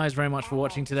 Thank you guys very much for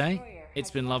watching today.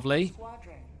 It's been lovely.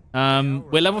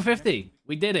 We're level 50.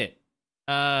 We did it.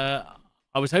 I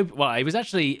was hoping... Well, it was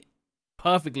actually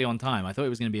perfectly on time. I thought it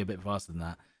was going to be a bit faster than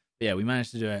that. But yeah, we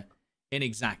managed to do it in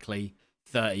exactly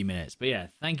 30 minutes. But yeah,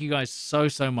 thank you guys so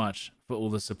much for all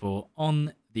the support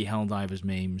on the Helldivers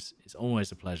memes. It's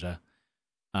always a pleasure.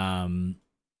 And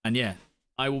yeah,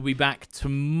 I will be back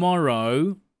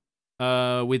tomorrow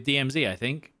with DMZ, I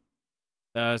think.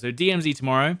 So DMZ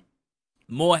tomorrow.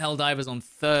 More Helldivers on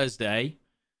Thursday.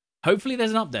 Hopefully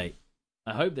there's an update.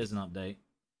 I hope there's an update.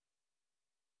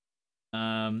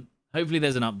 Hopefully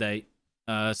there's an update.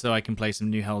 So I can play some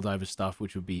new Helldivers stuff,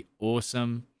 which would be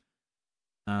awesome.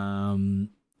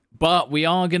 But we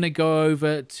are going to go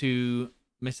over to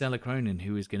Miss Ella Cronin,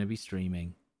 who is going to be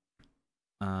streaming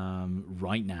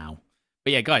right now.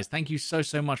 But yeah, guys, thank you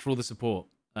so much for all the support.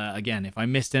 Again, if I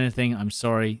missed anything, I'm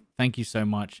sorry. Thank you so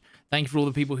much. Thank you for all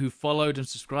the people who followed and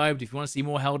subscribed. If you want to see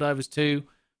more Helldivers too,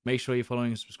 make sure you're following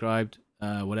and subscribed,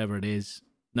 whatever it is,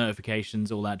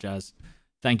 notifications, all that jazz.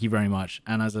 Thank you very much.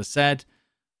 And as I said,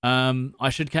 I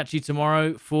should catch you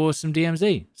tomorrow for some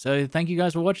DMZ. So thank you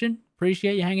guys for watching.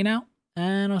 Appreciate you hanging out,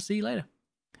 and I'll see you later.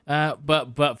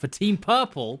 But for Team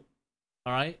Purple,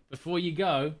 all right, before you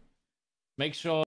go, make sure